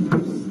told the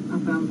nurse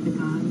about the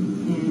gun,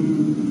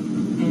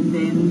 and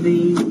then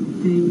they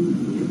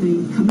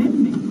committed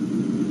me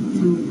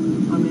to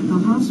a mental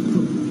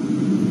hospital.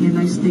 And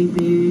I stayed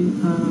there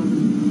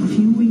a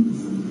few weeks.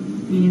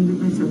 And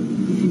I said,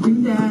 "If you do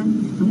that,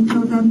 don't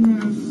tell that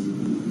nurse,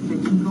 I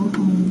can go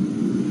home.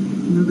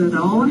 You know that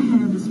all I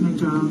have is my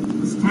job.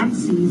 It's tax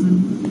season.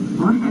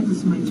 All I have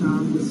is my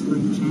job. It's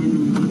like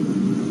January.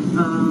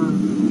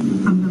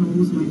 I'm going to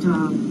lose my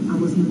job." I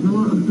was in the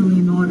middle of doing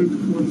an audit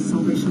for the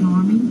Salvation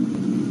Army.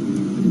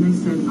 And I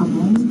said, "I'm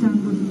almost done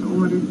with the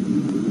audit.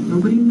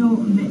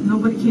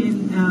 Nobody can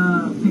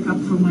pick up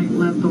from my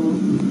left off.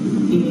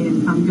 And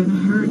I'm going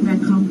to hurt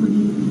that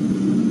company,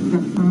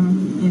 that firm,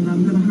 and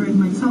I'm going to hurt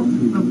myself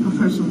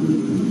professionally.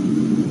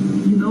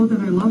 You know that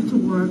I love to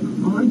work.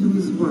 All I do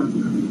is work.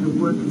 I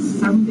work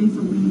 7 days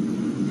a week,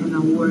 and I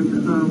work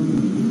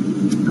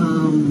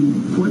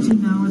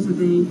 14 hours a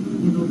day,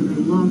 you know, that I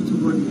love to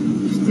work.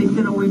 If you take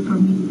that away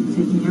from me, you're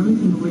taking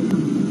everything away from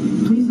me.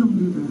 Please don't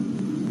do that.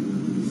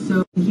 So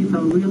he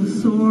felt really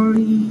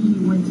sorry. He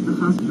went to the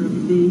hospital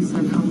every day,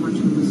 said how much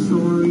he was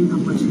sorry, how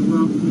much he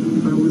loved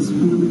me, but was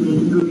really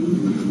angry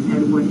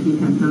at what he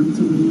had done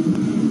to me.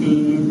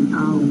 And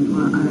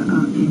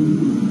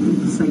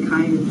the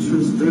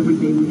psychiatrist, every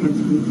day we had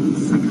to meet with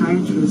the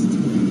psychiatrist.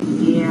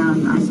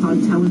 And I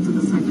started telling to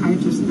the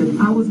psychiatrist that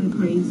I wasn't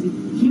crazy.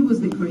 He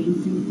was the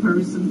crazy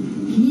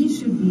person. He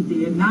should be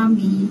there, not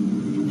me.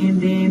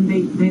 And then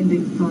they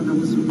thought I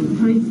was really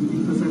crazy,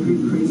 because every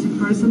crazy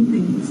person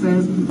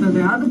says that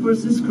the other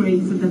person is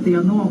crazy, that they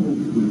are normal.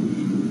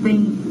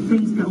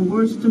 Things got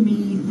worse to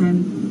me.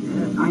 Then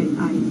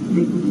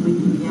they would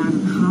leave me out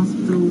of the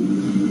hospital.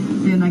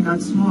 Then I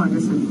got smart. I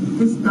said,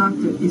 this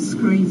doctor is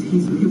crazy. He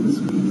was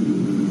crazy.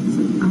 I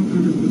said, I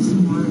gotta be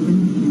smarter than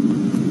him.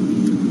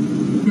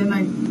 Then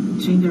I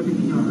changed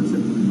everything around. I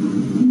said,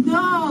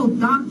 no,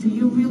 doctor,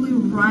 you're really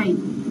right.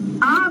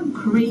 I'm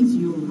crazy.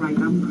 You're right.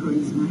 I'm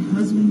crazy. My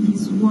husband,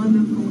 he's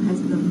wonderful, has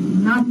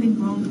done nothing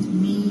wrong to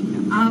me.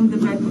 I'm the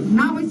bad one.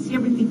 Now I see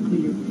everything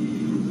clear.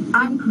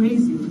 I'm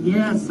crazy.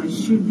 Yes, I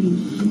should be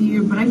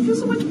here, but I feel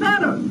so much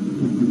better.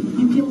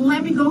 You can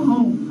let me go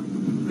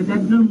home. But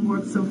that didn't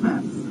work so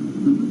fast.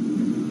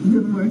 It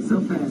didn't work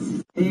so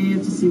fast.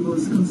 And to see what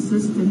was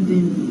consistent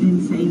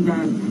in saying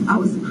that I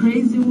was the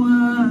crazy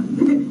one,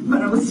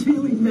 but I was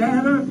feeling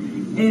better,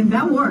 and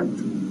that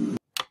worked.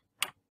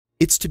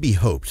 It's to be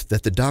hoped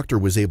that the doctor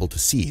was able to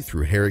see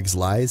through Hoerig's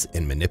lies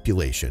and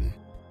manipulation.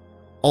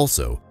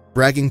 Also,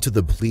 bragging to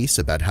the police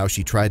about how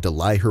she tried to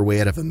lie her way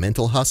out of a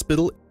mental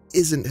hospital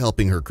isn't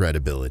helping her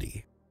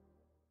credibility.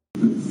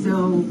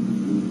 So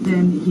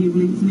then he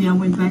released me. I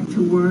went back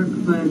to work,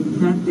 but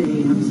that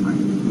day I was fine.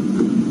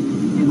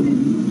 And then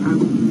I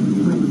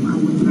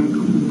went back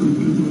home,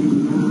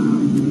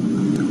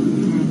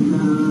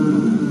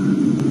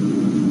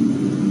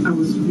 and I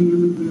was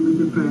really, really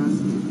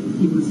depressed.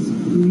 He was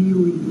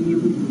really,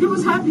 he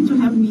was happy to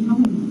have me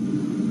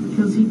home,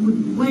 because he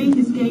would play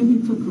his game.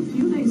 He took a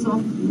few days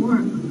off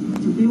work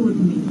to be with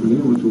me. He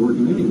went to work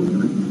anyway,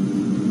 right?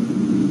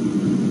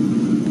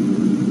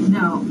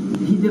 No,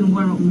 he didn't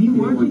want me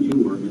working. He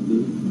didn't want you working,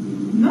 did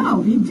he?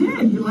 No, he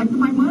did. He liked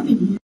my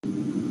money.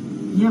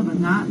 Yeah, but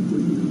not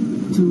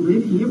to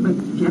live here, but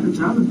get a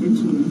job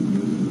eventually.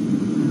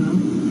 You know,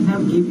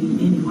 never give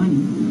me any money.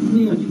 Let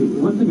me ask you,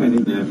 one thing I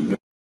didn't ask you,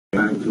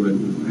 back to it,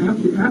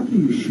 after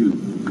you shoot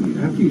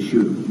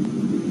him,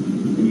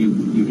 and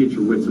you get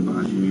your wits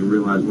about you, and you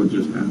realize what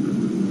just happened,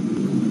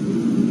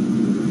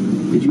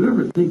 did you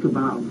ever think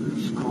about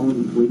just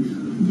calling the police?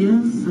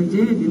 Yes, I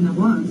did, and I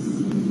was.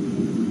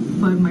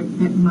 But my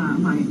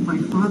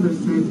father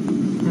said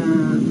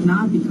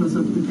not because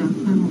of the death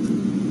penalty.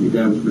 Your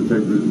dad was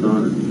protecting his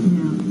daughter.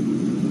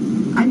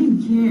 Yeah. I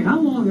didn't care. How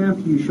long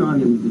after you shot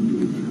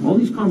him, all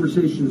these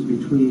conversations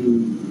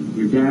between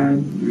your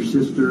dad, your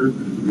sister's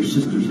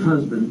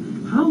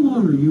husband, how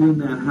long are you in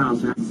that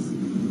house?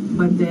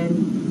 But then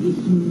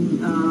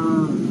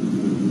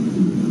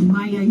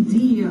my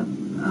idea,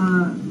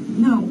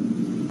 no,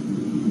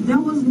 that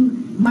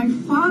wasn't, my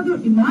father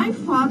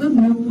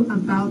knew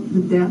about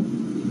the death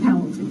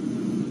penalty.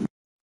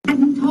 And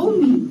he told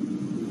me,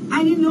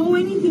 I didn't know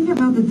anything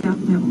about the death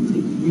penalty.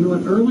 You know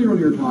what, earlier when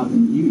you were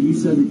talking, you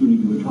said that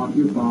you would talk to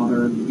your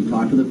father, you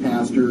talked to the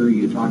pastor,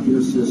 you talked to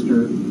your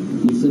sister,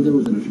 and you said there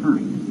was an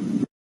attorney.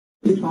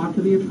 Did you talk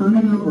to the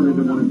attorney, or did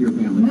one of your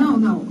family?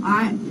 No,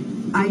 I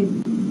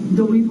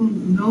don't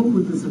even know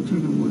who this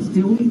attorney was.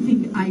 The only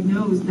thing I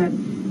know is that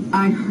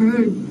I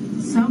heard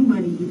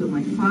somebody, either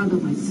my father,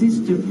 my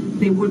sister,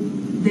 they were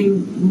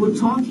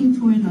talking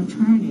to an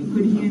attorney.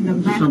 Could hear in the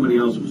background. Somebody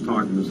else was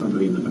talking to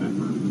somebody in the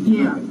background.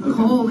 Yeah,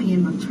 calling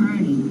an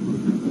attorney.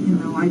 You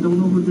know, I don't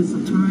know who this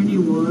attorney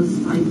was.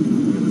 I've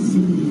never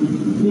seen him.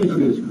 Let me ask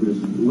you this, Chris.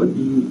 What do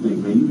you think?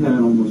 Now, you've had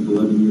almost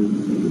 11 years to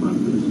think about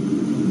this.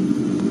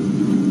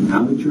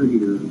 Now that you're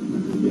here,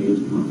 and the day has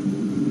come,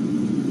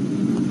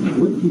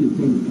 what do you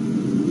think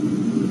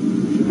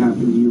should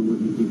happen to you? What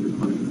do you think your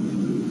punishment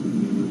should be?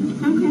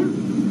 I don't care.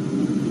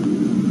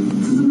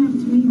 It doesn't matter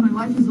to me. My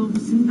life is over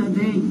since that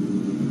day.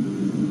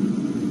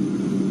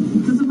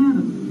 It doesn't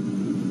matter.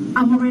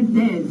 I'm already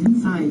dead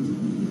inside.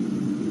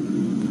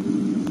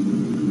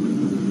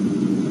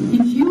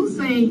 If you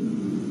say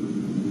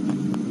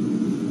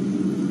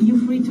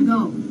you're free to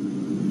go,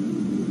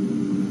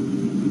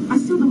 I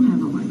still don't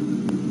have a life.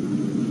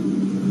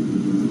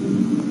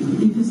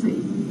 If you say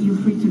you're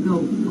free to go,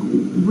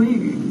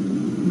 where?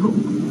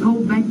 Go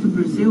back to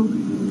Brazil?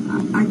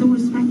 I don't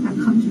respect that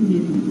country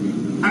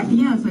anymore.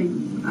 Yes,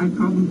 I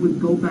probably would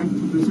go back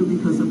to Brazil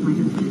because of my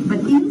health. But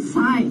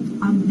inside,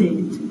 I'm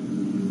dead.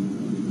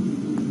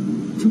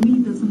 To me,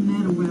 it doesn't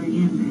matter where I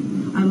am at.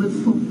 I live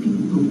for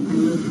people. I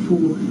live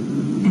for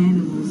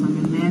animals. I'm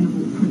an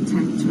animal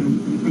protector.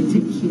 I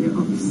take care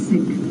of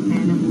sick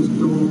animals,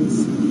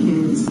 dogs,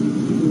 cats,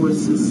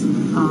 horses,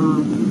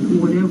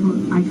 whatever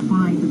I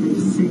find that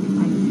is sick.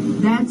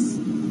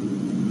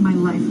 my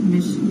life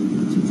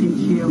mission to take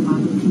care of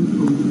other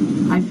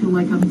people. I feel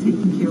like I'm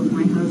taking care of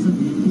my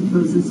husband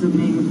because he's a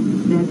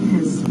man that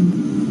has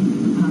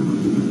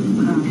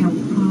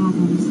health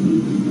problems.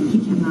 He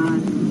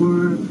cannot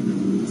work.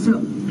 So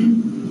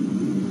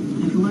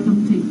I feel like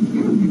I'm taking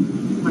care of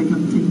him, like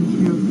I'm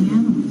taking care of the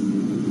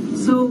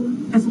animals. So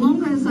as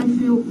long as I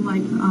feel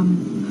like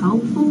I'm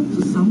helpful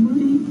to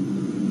somebody,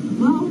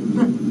 well,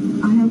 that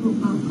I have a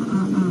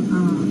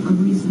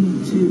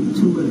reason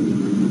to live.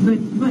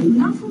 But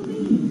not for me.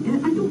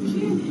 I don't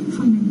care if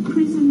I'm in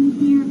prison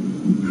here,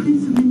 in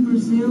prison in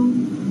Brazil,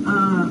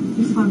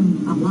 if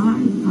I'm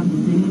alive, if I'm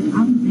dead.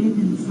 I'm dead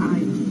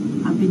inside.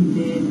 I've been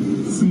dead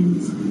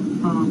since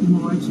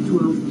March 12,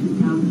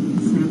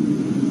 2007.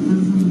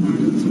 Doesn't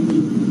matter to me.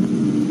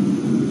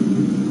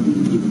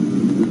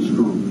 It's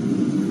strong.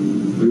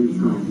 Very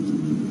strong.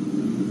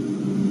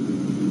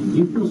 Do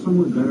you feel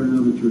somewhat better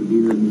now that you're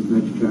here in this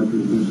next chapter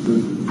of this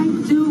story? I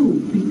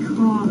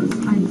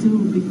do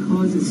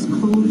because it's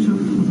closure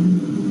for me.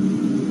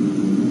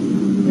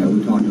 Yeah, we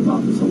talked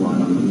about this a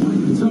lot on the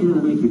line. And something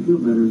that'll make you feel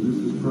better is this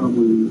is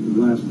probably the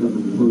last step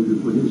of closure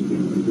for his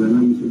family. Because I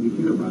know you said you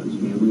care about his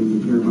family and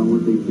you care about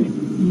what they think.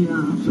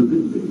 Yeah. So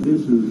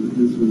this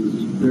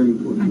is very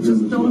important. I to them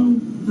just as well.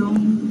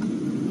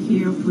 don't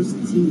care for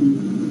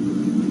Steve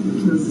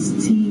because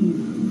Steve.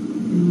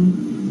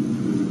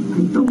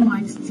 I don't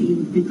like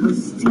Steve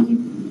because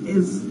Steve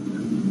is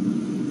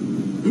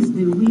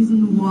the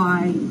reason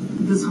why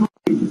this whole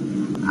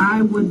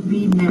I would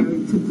be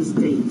married to the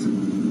state.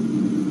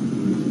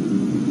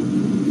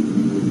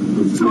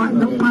 So I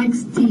don't like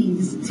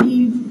Steve.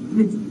 Steve,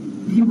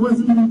 he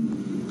wasn't,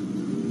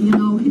 he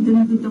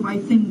didn't do the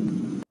right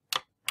thing.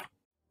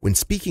 When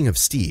speaking of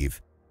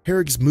Steve,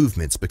 Hoerig's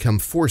movements become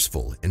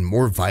forceful and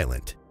more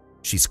violent.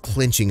 She's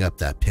clenching up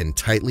that pen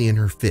tightly in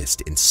her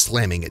fist and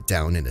slamming it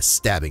down in a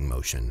stabbing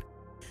motion.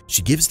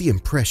 She gives the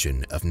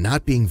impression of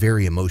not being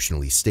very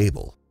emotionally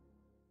stable.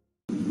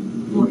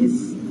 Or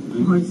his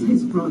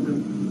brother.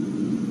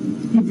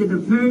 He did a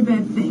very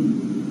bad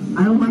thing.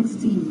 I don't like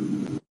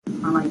Steve.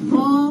 I like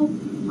Paul.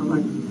 I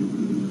like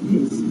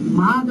his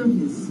mother,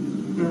 his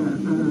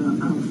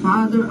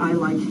father. I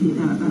like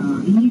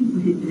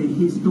Eve,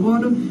 his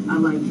daughter. I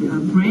like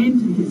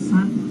Brent, his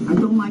son. I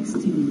don't like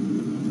Steve.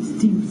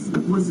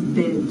 Steve was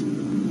dead.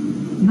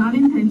 Not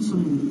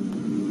intentionally.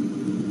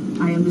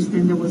 I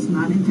understand that was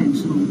not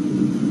intentional.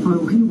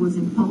 But he was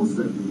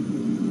impulsive.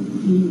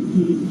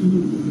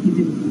 He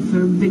did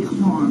very big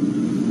harm.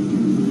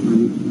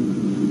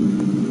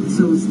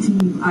 So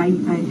Steve, I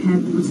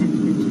had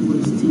resentment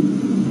towards Steve.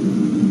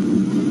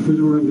 Here's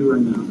what we're going to do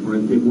right now. We're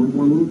going to take one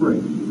more little break,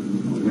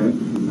 okay?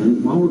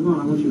 And while we're gone,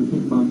 I want you to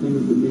think about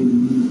things that maybe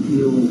you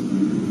feel.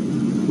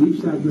 We've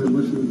sat here and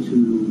listened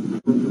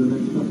to for the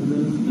next couple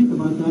minutes. Think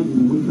about that,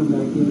 and when we come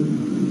back in,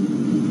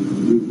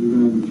 you're going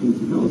to have a chance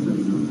to tell us that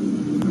stuff,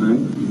 all right?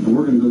 And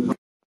we're going to go talk.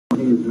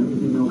 Hey, is there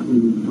anything else we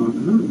need to talk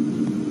about?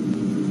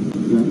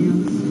 Yeah.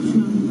 Yes,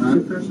 sure. All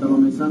right, Chris, that all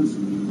makes sense?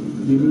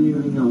 Do you need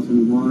anything else?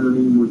 Any water,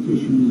 any more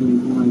tissues,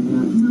 anything like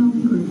that? No,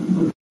 I'm good.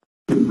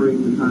 Okay. Break.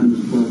 The time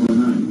is 12:09.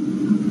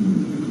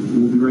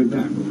 We'll be right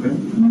back, okay?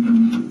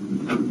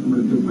 I'm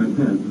going to take my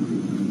pen.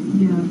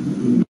 Yeah.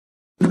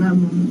 But I'm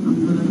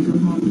going to go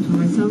home to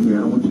myself. Yeah,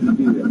 I don't want you to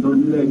do that.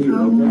 Don't do that here,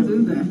 I won't okay? do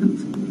that.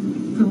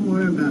 Don't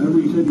worry about Remember,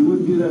 it. you said you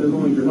wouldn't do that as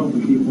long as you're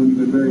helping people, and you've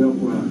been very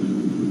helpful to us.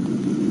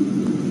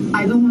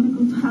 I don't want to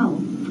go to hell.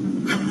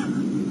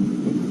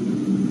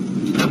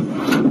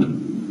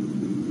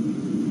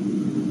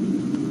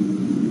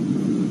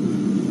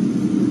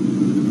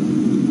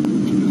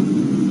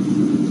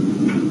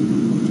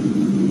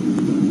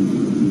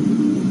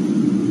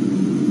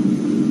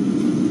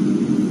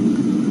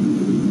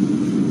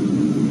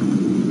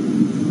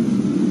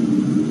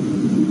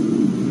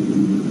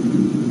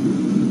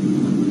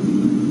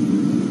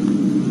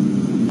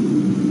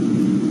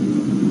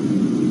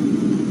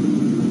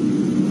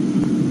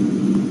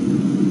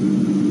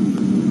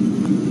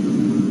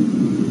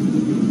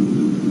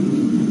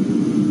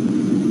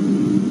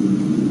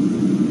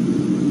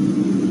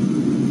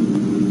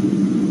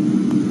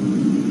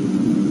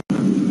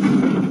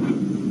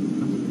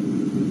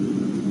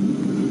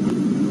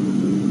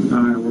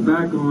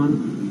 Back on.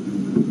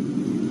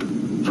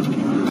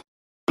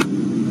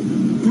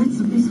 That's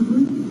a piece of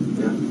wood?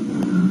 Yeah.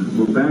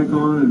 We're back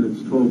on and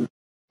it's 12.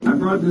 I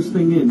brought this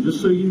thing in just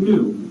so you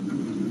knew.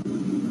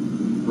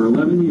 For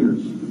 11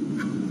 years.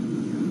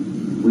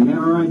 We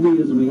have our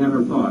ideas and we have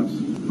our thoughts.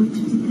 What did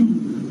you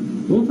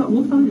think? We'll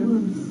tell you.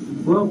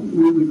 Well,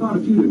 we thought a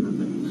few different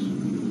things.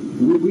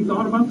 We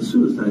thought about the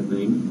suicide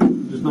thing,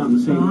 just not in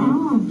the same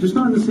manner. Just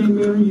not in the same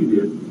manner you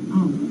did.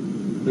 Oh.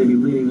 Maybe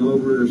leaning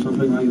over it or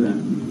something like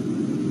that.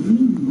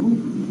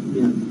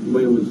 Yeah, the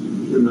way it was,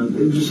 it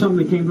was just something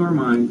that came to our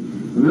mind.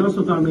 And we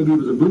also thought maybe it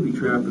was a booby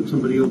trap, that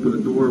somebody opened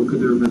the door. Could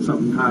there have been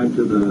something tied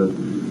to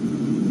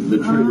the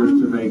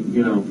triggers to make,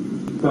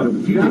 thought of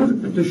a few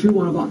different things. To shoot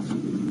one of us.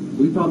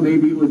 We thought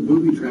maybe it was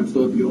booby traps,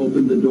 so if you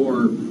opened the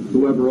door,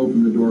 whoever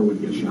opened the door would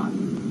get shot.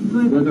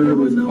 But whether it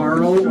was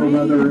Carl or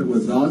whether it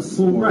was us.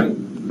 Well, or, right.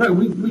 Right,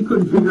 we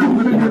couldn't figure out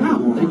what Figure it it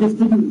out. They just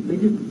didn't.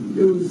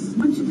 It was.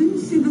 But you didn't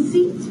see the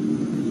seat?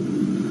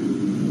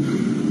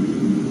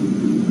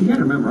 You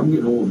gotta remember, I'm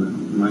getting old now.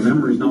 My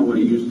memory's not what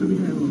it used to be.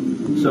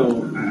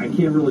 So I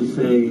can't really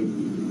say,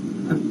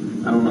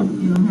 I don't know.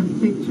 You don't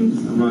have pictures?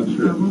 I'm not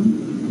sure. Of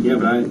them? Yeah,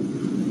 but I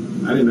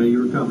didn't know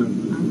you were coming.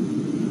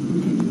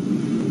 Okay.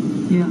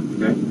 Yeah.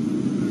 Okay?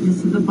 You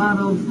see the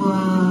bottle of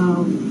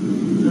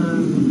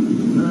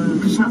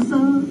cachaça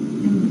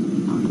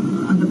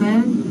on the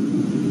bed?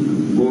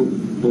 Well,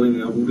 believe me,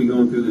 we'll be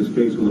going through this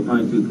case with a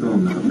fine-tooth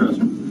comb now, trust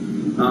me.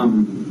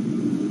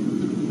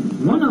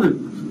 One other,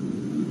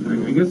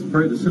 I guess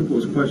probably the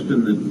simplest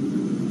question that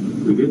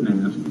we didn't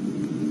ask.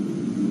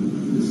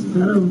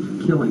 Instead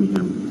of killing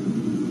him,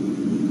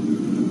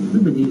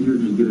 would it have been easier to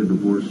just get a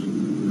divorce?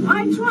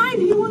 I tried.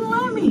 He wouldn't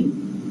let me.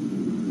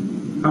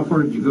 How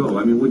far did you go?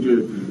 I mean, did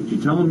you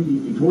tell him,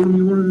 you told him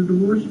you wanted a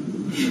divorce?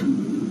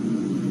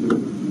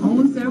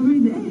 Almost every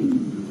day.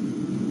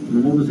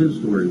 And what was his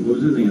story? What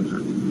was his answer?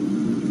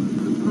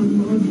 I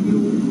love you.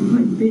 I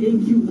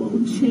beg you,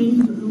 won't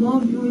change. I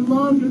love you. I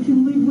love you. I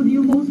can live with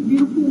you, most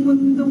beautiful woman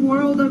in the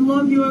world. I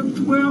love you. I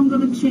swear I'm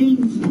going to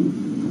change.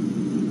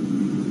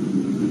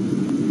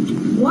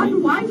 What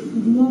wife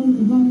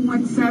won't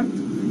accept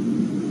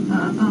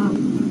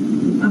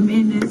a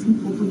man asking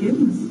for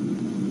forgiveness?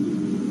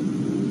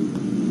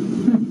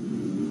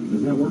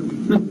 Does that work?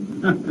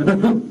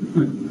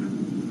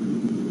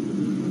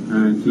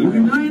 So you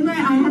And I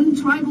hadn't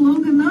tried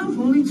long enough.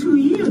 Only 2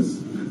 years.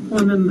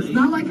 well, then, It's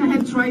not like I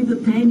had tried the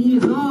 10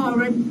 years. Oh, I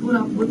already put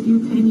up with you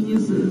 10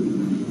 years.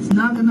 It's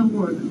not going to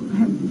work. I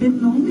had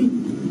been only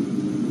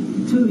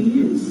 2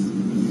 years.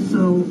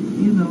 So,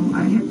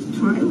 I had to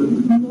try a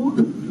little bit more.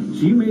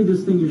 so you made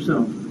this thing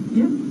yourself.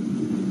 Yeah.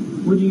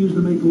 What'd you use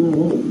to make the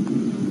little hole?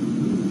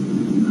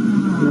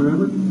 You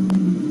remember?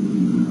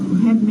 I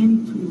had many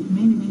tools,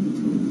 many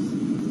tools.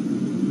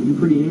 Were you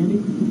pretty handy?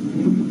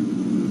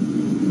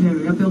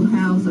 Very. I built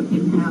houses, I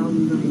painted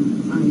houses,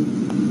 I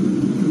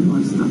did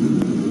more stuff.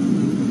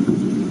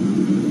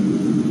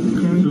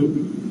 Very So,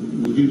 handy.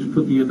 did you just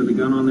put the end of the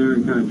gun on there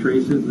and kind of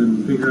trace it and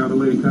then figure out a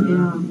way to cut it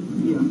out?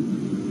 Yeah.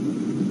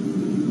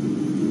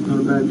 Not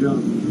a bad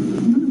job.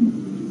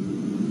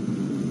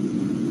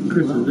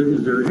 Chris,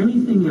 is there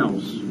anything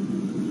else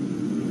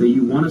that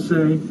you want to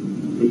say,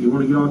 that you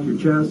want to get off your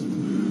chest,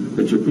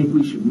 that you think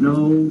we should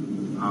know,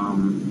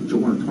 that you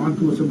want to talk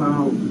to us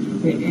about?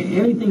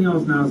 Anything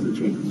else, now's the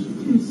chance.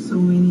 There's so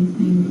many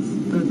things,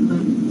 but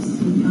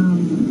see,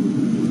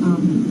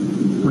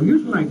 Well,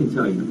 here's what I can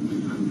tell you.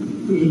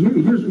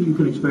 Here's what you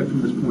can expect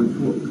from this point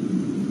forward.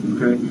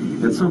 Okay?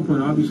 At some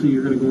point, obviously,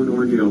 you're going to go into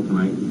our jail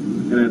tonight,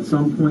 and at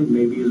some point,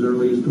 maybe as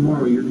early as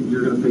tomorrow, you're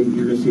going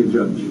to see a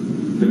judge.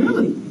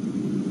 really?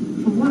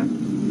 For what?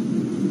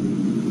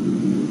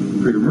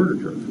 For your murder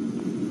charge.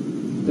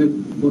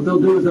 What they'll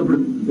do is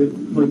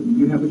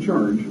you have a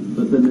charge,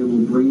 but then they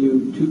will bring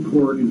you to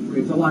court.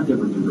 It's a lot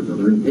different than Brazil.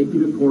 They're going to take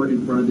you to court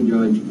in front of the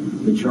judge.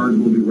 The charge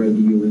will be read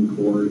to you in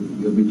court.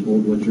 You'll be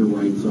told what your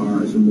rights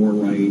are, some more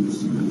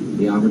rights,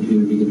 the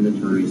opportunity to get an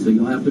attorney. So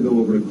you'll have to go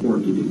over to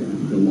court to do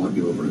that. They'll walk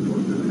you over to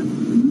court for that.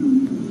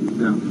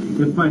 Now,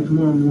 if by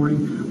tomorrow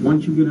morning,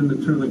 once you get an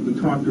attorney, like we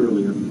talked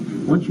earlier,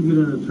 once you get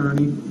an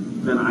attorney,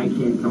 then I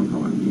can't come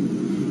talk to you.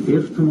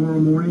 If tomorrow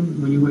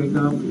morning, when you wake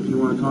up, if you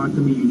want to talk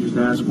to me, you just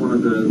ask one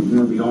of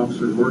the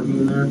officers working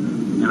in there,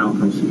 and I'll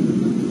come see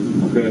you.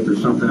 Okay, if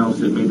there's something else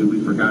that maybe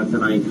we forgot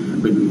tonight,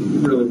 but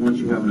really, once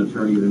you have an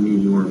attorney, then me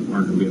and you aren't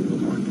going to be able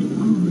to talk to you.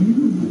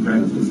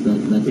 Okay?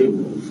 That's the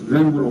rules.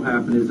 Then what will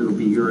happen is it'll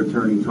be your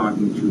attorney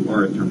talking to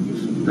our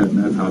attorneys. That's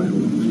how that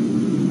works.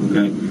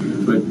 Okay?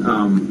 But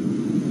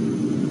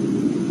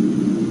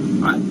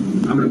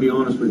I'm going to be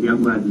honest with you.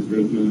 I'm glad this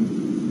day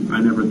came.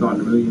 I never thought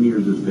in a million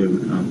years this day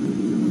would come.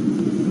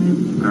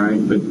 All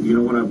right? But you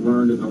know what I've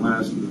learned in the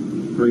last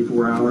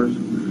 3-4 hours?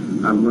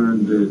 I've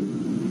learned that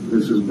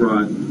this has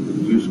brought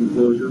you some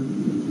closure.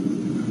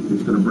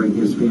 It's going to bring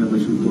his family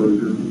some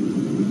closure.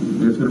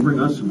 And it's going to bring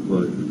us some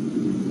closure.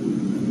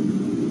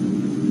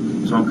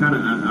 So I'm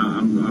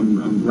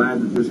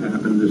glad that this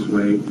happened this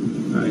way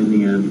in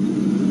the end.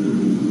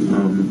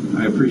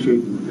 I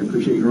appreciate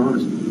your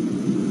honesty.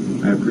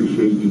 I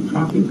appreciate you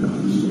talking to us.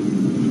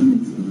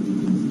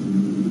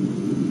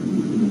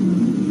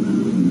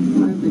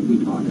 Well, I think we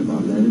talked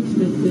about that.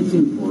 It's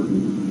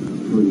important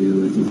for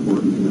you. It's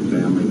important for the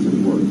family. It's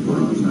important for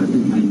us.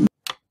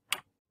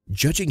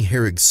 Judging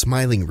Hoerig's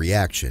smiling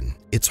reaction,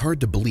 it's hard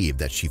to believe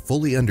that she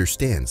fully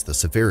understands the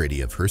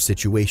severity of her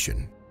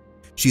situation.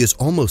 She is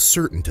almost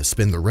certain to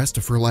spend the rest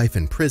of her life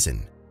in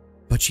prison,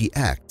 but she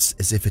acts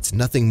as if it's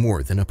nothing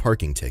more than a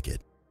parking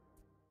ticket.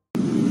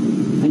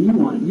 And you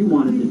wanted to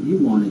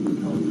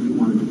tell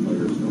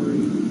your story,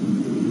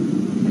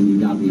 and you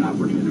got the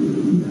opportunity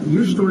to do that.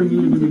 Your story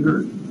needed to be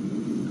heard.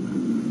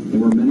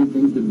 There were many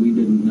things that we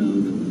didn't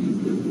know that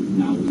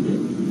now we did,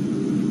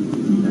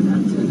 and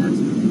that's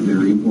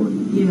very important.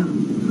 Yeah.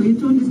 For you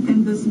to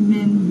understand this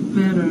man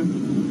better,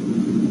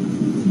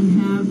 you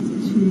have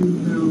to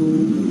know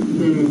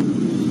that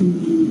he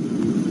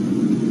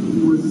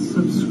was a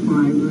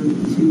subscriber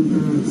to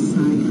the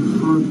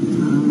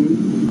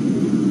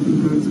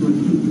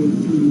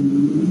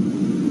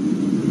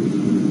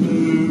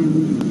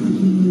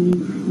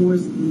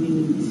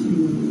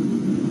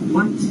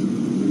what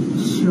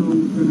show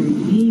that I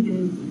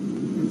hated.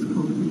 It's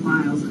called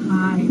Miles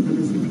High. That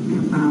is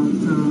about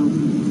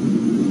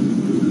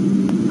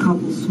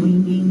couple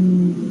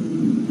swinging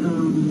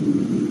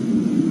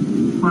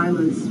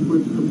pilots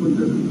with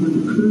the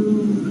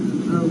crew,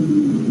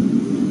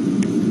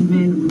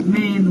 men with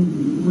men,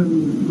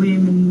 women with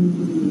women,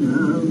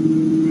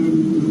 and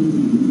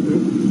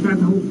that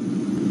whole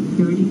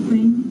dirty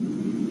thing.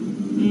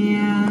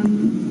 And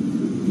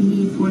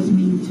he forced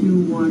me to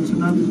watch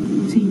another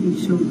TV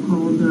show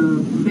called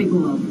Big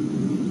Love.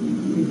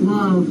 Big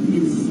Love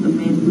is a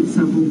man with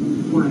several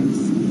wives,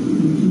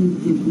 and he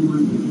didn't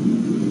want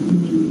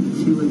me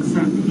to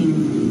accept him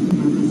to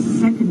have a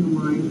second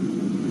wife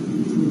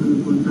to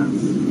live with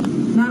us.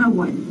 Not a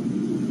wife,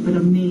 but a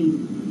maid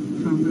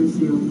from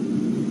Brazil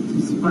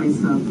to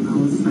spice up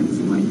our sex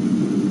life.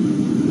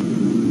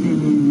 And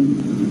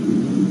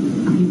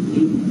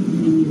he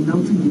made an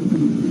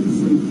ultimatum. He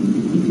said,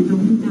 if you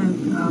don't do that,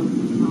 our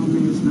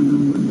marriage is not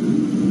going to work.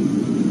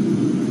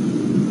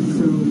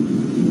 So,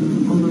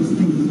 all those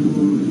things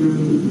were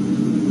very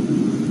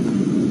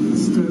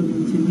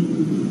disturbing to me.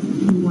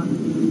 He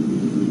wanted me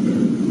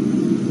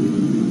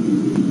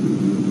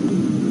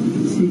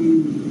to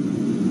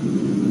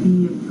be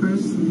a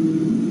person,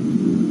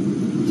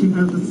 to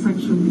have a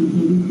sexual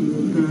behavior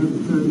that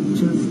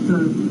just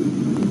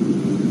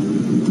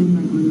didn't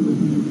agree with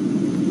me.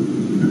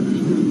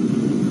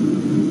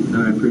 I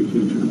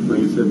appreciate you,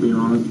 like I said, being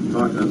honest and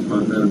talking to us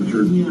about that. I'm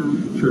sure,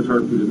 sure it's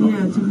hard for you to talk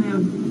Yeah, about. to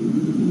have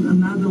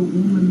another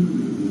woman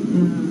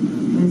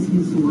as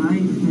his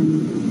wife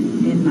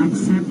and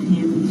accept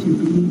him to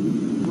be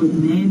with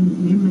men,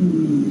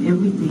 women,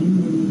 everything.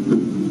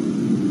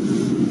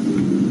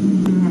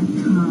 And that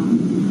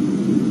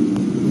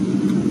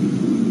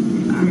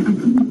I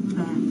couldn't do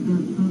that.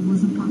 That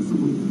wasn't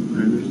possible. I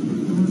understand.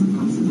 It wasn't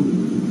possible.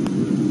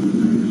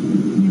 I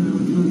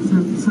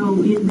understand. So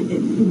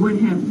what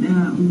happened?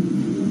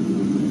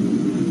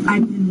 I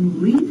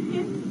didn't leave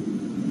him,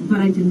 but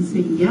I didn't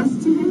say yes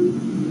to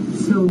him.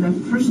 So that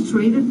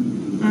frustrated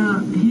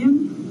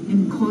him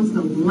and caused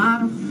a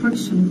lot of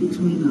friction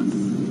between us.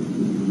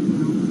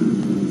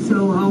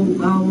 So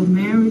our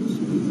marriage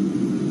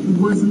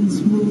wasn't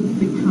smooth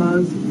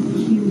because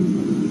he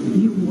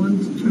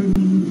wanted to turn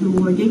me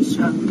into a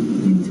geisha,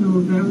 into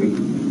a very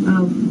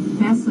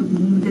passive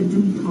woman that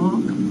didn't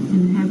talk,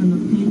 didn't have an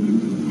opinion,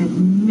 had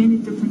many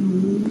different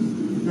rules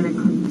that I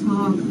couldn't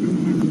talk,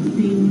 didn't have an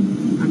opinion.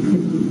 I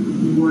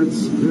couldn't watch.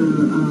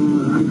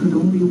 I could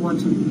only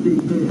watch the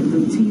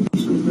TV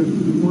shows that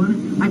he wanted.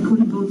 I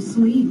couldn't go to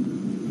sleep.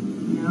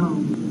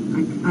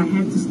 I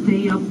had to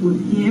stay up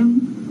with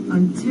him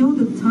until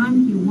the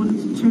time he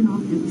wanted to turn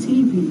off the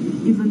TV,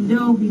 even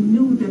though he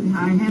knew that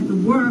I had to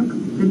work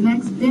the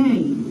next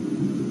day.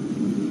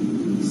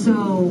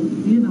 So,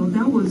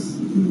 that was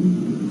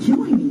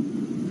killing me.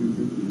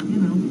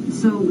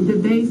 So the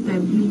days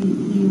that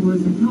he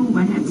wasn't home,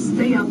 I had to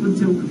stay up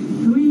until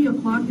 3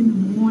 o'clock in the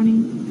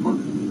morning.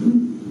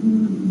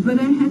 But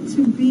I had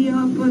to be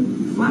up at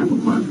 5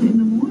 o'clock in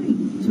the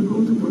morning to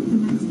go to work the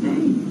next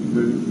day.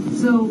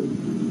 So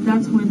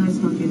that's when I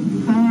started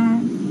getting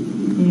fat,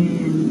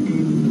 and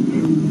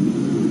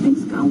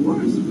things got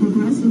worse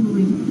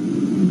progressively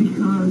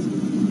because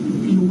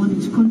he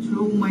wanted to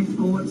control my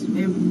thoughts,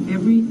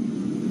 every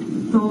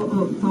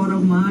thought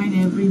of mine,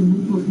 every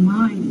move of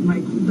mine.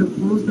 The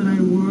clothes that I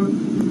wore,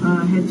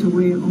 I had to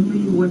wear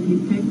only what he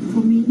picked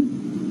for me,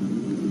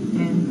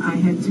 and I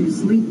had to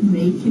sleep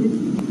naked,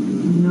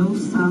 no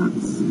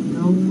socks,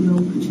 no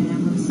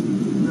pajamas,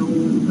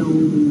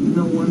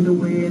 no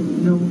underwear,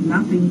 no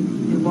nothing,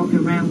 and walk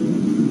around.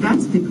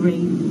 That's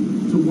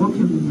degrading, to walk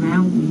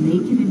around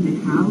naked in the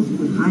house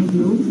with high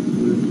heels.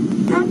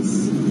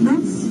 That's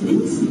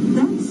insane.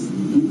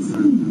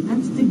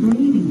 That's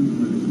degrading.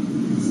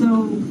 So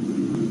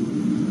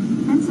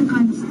that's the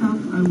kind of stuff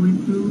I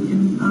went through,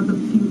 and there are a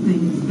few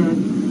things that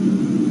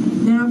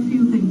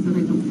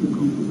I don't feel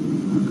comfortable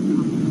talking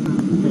about.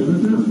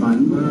 That's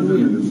fine. Well,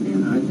 we understand.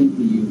 I think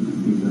that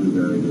you've done a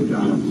very good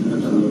job of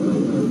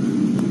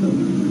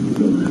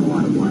filling in a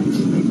lot of blanks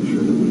and making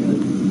sure that we had,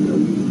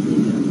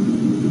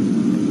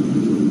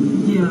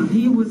 Yeah,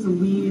 he was a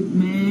weird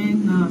man.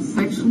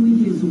 Sexually,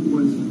 he was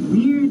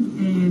weird,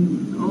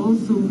 and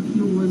also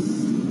he was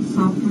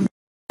suffering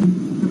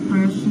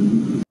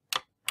depression.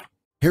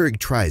 Hoerig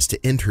tries to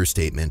end her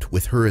statement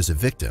with her as a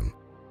victim,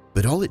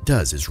 but all it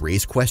does is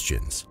raise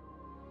questions.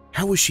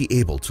 How was she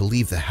able to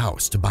leave the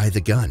house to buy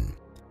the gun?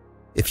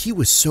 If he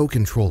was so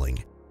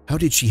controlling, how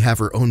did she have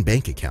her own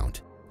bank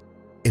account?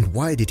 And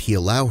why did he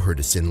allow her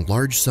to send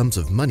large sums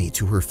of money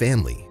to her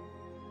family?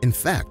 In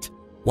fact,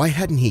 why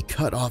hadn't he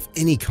cut off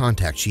any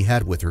contact she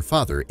had with her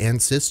father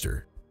and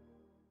sister?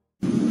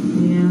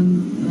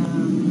 And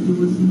he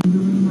wasn't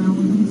doing well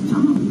in his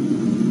job.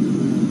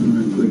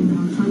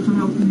 I tried to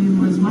help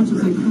him as much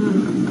as I could.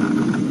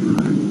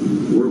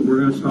 We're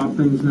going to stop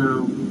things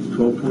now. It's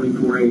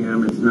 12:24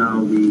 a.m. It's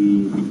now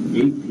the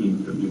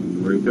 18th of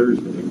January,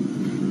 Thursday.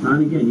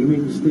 And again, you made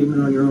a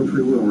statement on your own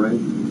free will, right?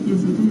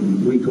 Yes, it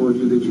is. We told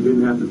you that you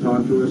didn't have to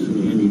talk to us,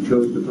 and you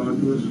chose to talk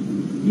to us.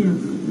 Yes.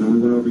 And we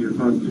went over your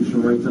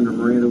constitutional rights under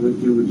Miranda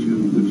with you, which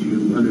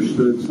you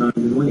understood, signed,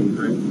 and waived,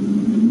 right?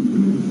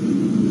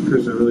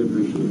 Chris, I really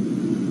appreciate it.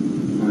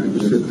 All right,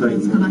 Just sit tight.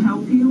 It's going to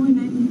help you in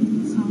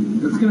any some.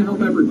 It's going to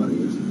help everybody.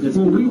 It's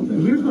Well, gonna help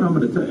everybody. here's what I'm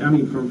going to tell you. I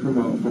mean, from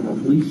a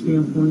police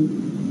standpoint,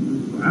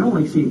 I don't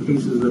like seeing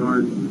cases that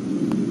aren't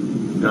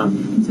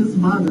done.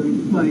 Just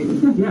bothered by it.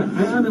 Yeah,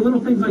 I mean, little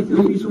things like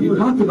this. You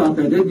talked about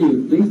that, didn't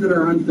you? Things that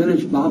are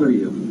unfinished bother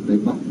you. They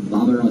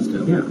bother us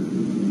too. Yeah.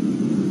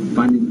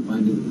 Finding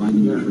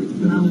Yeah. the truth.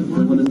 Now Filling in the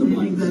understanding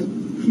blanks. that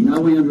Now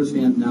we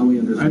understand. Now we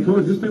understand. I told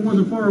you this thing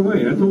wasn't far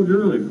away. I told you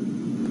earlier.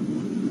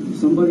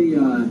 Somebody.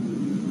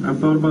 I've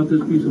thought about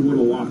this piece of wood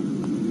a lot.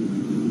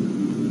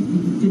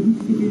 didn't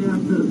figure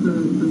out the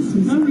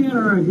suicide. Well, we had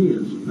our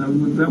ideas. That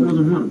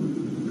wasn't one of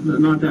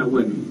them. Not that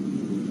way.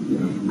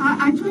 Yeah.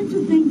 I tried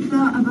to think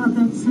about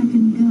that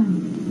second gun,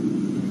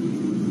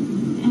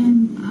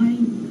 and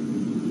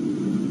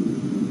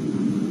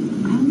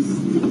I was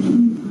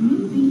thinking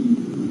maybe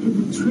if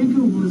the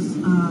trigger was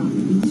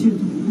easier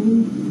to pull.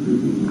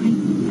 I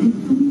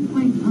don't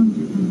quite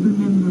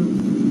remember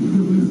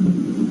the reason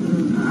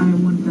I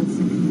want that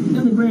second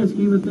gun. In the grand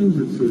scheme of things,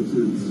 it's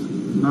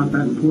not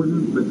that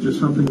important, but just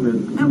something that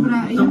No, but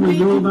something we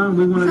knew about and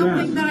we wanted to ask.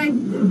 something that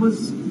it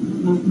was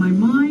off my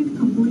mind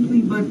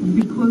completely, but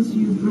because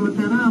you brought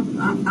that up,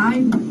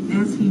 I'm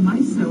asking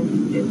myself,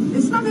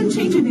 it's not going to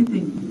change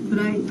anything, but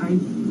I'm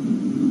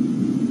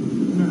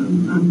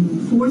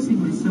forcing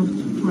myself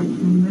to try to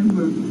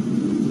remember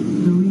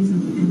the reason,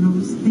 and I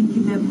was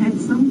thinking that had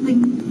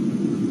something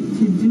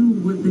to do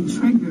with the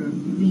trigger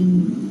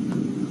being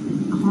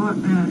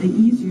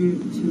easier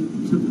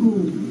to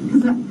pull,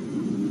 because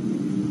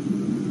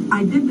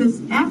I did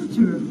this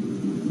after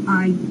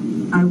I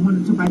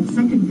wanted to buy the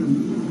second gun.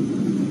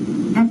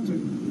 After.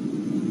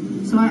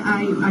 So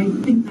I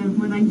think that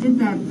when I did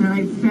that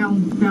I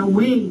found that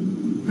way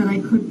that I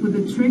could put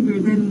the trigger,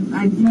 then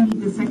I didn't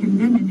need the second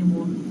gun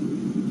anymore.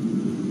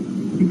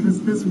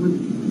 Because this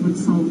would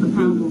solve the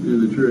problem. Do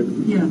the trick.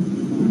 Yeah.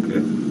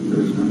 Okay.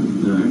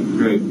 All right,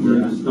 great. We're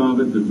going to stop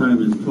it. The time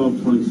is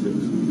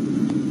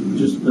 12:26.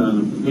 Just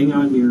hang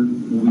on here.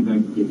 We'll be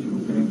back to get you,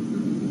 okay?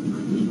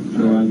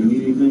 So, you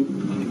need anything?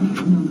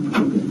 No.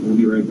 Okay, we'll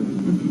be right back.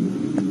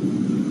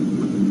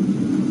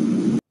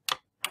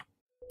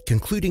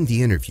 Concluding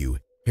the interview,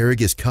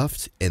 Hoerig is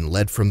cuffed and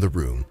led from the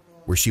room,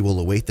 where she will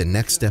await the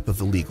next step of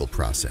the legal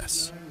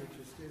process.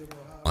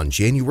 On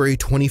January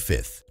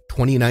 25th,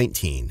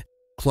 2019,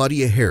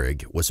 Claudia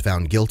Hoerig was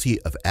found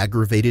guilty of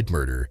aggravated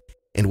murder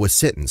and was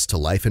sentenced to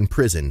life in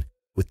prison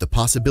with the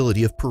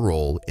possibility of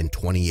parole in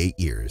 28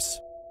 years.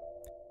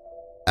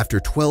 After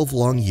 12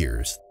 long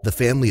years, the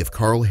family of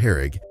Carl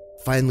Hoerig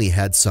finally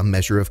had some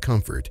measure of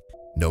comfort,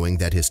 knowing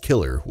that his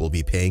killer will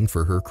be paying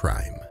for her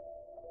crime.